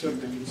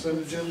accept the consent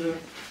agenda.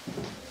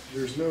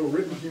 There's no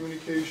written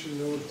communication,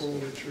 no informal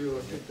material.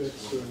 I think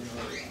that's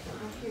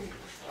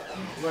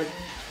Mike,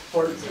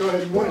 go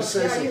ahead. You want to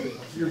say something?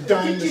 You're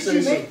dying to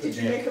say something. Did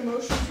you make a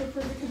motion to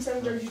approve the consent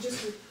agenda, or you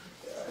just?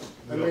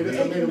 I made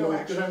a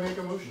motion. Did I make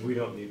a motion? We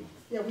don't need one.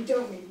 Yeah, we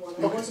don't need one.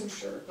 I wasn't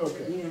sure.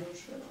 Okay.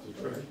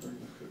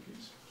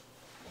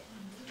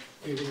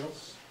 Anything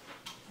else?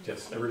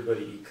 Yes,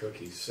 everybody eat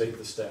cookies, save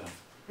the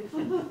staff.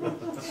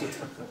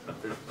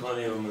 There's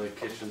plenty of them in the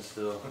kitchen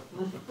still.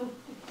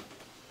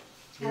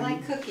 I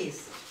like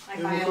cookies. I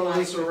Then buy we'll a call lot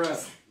of this a wrap.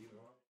 cookies.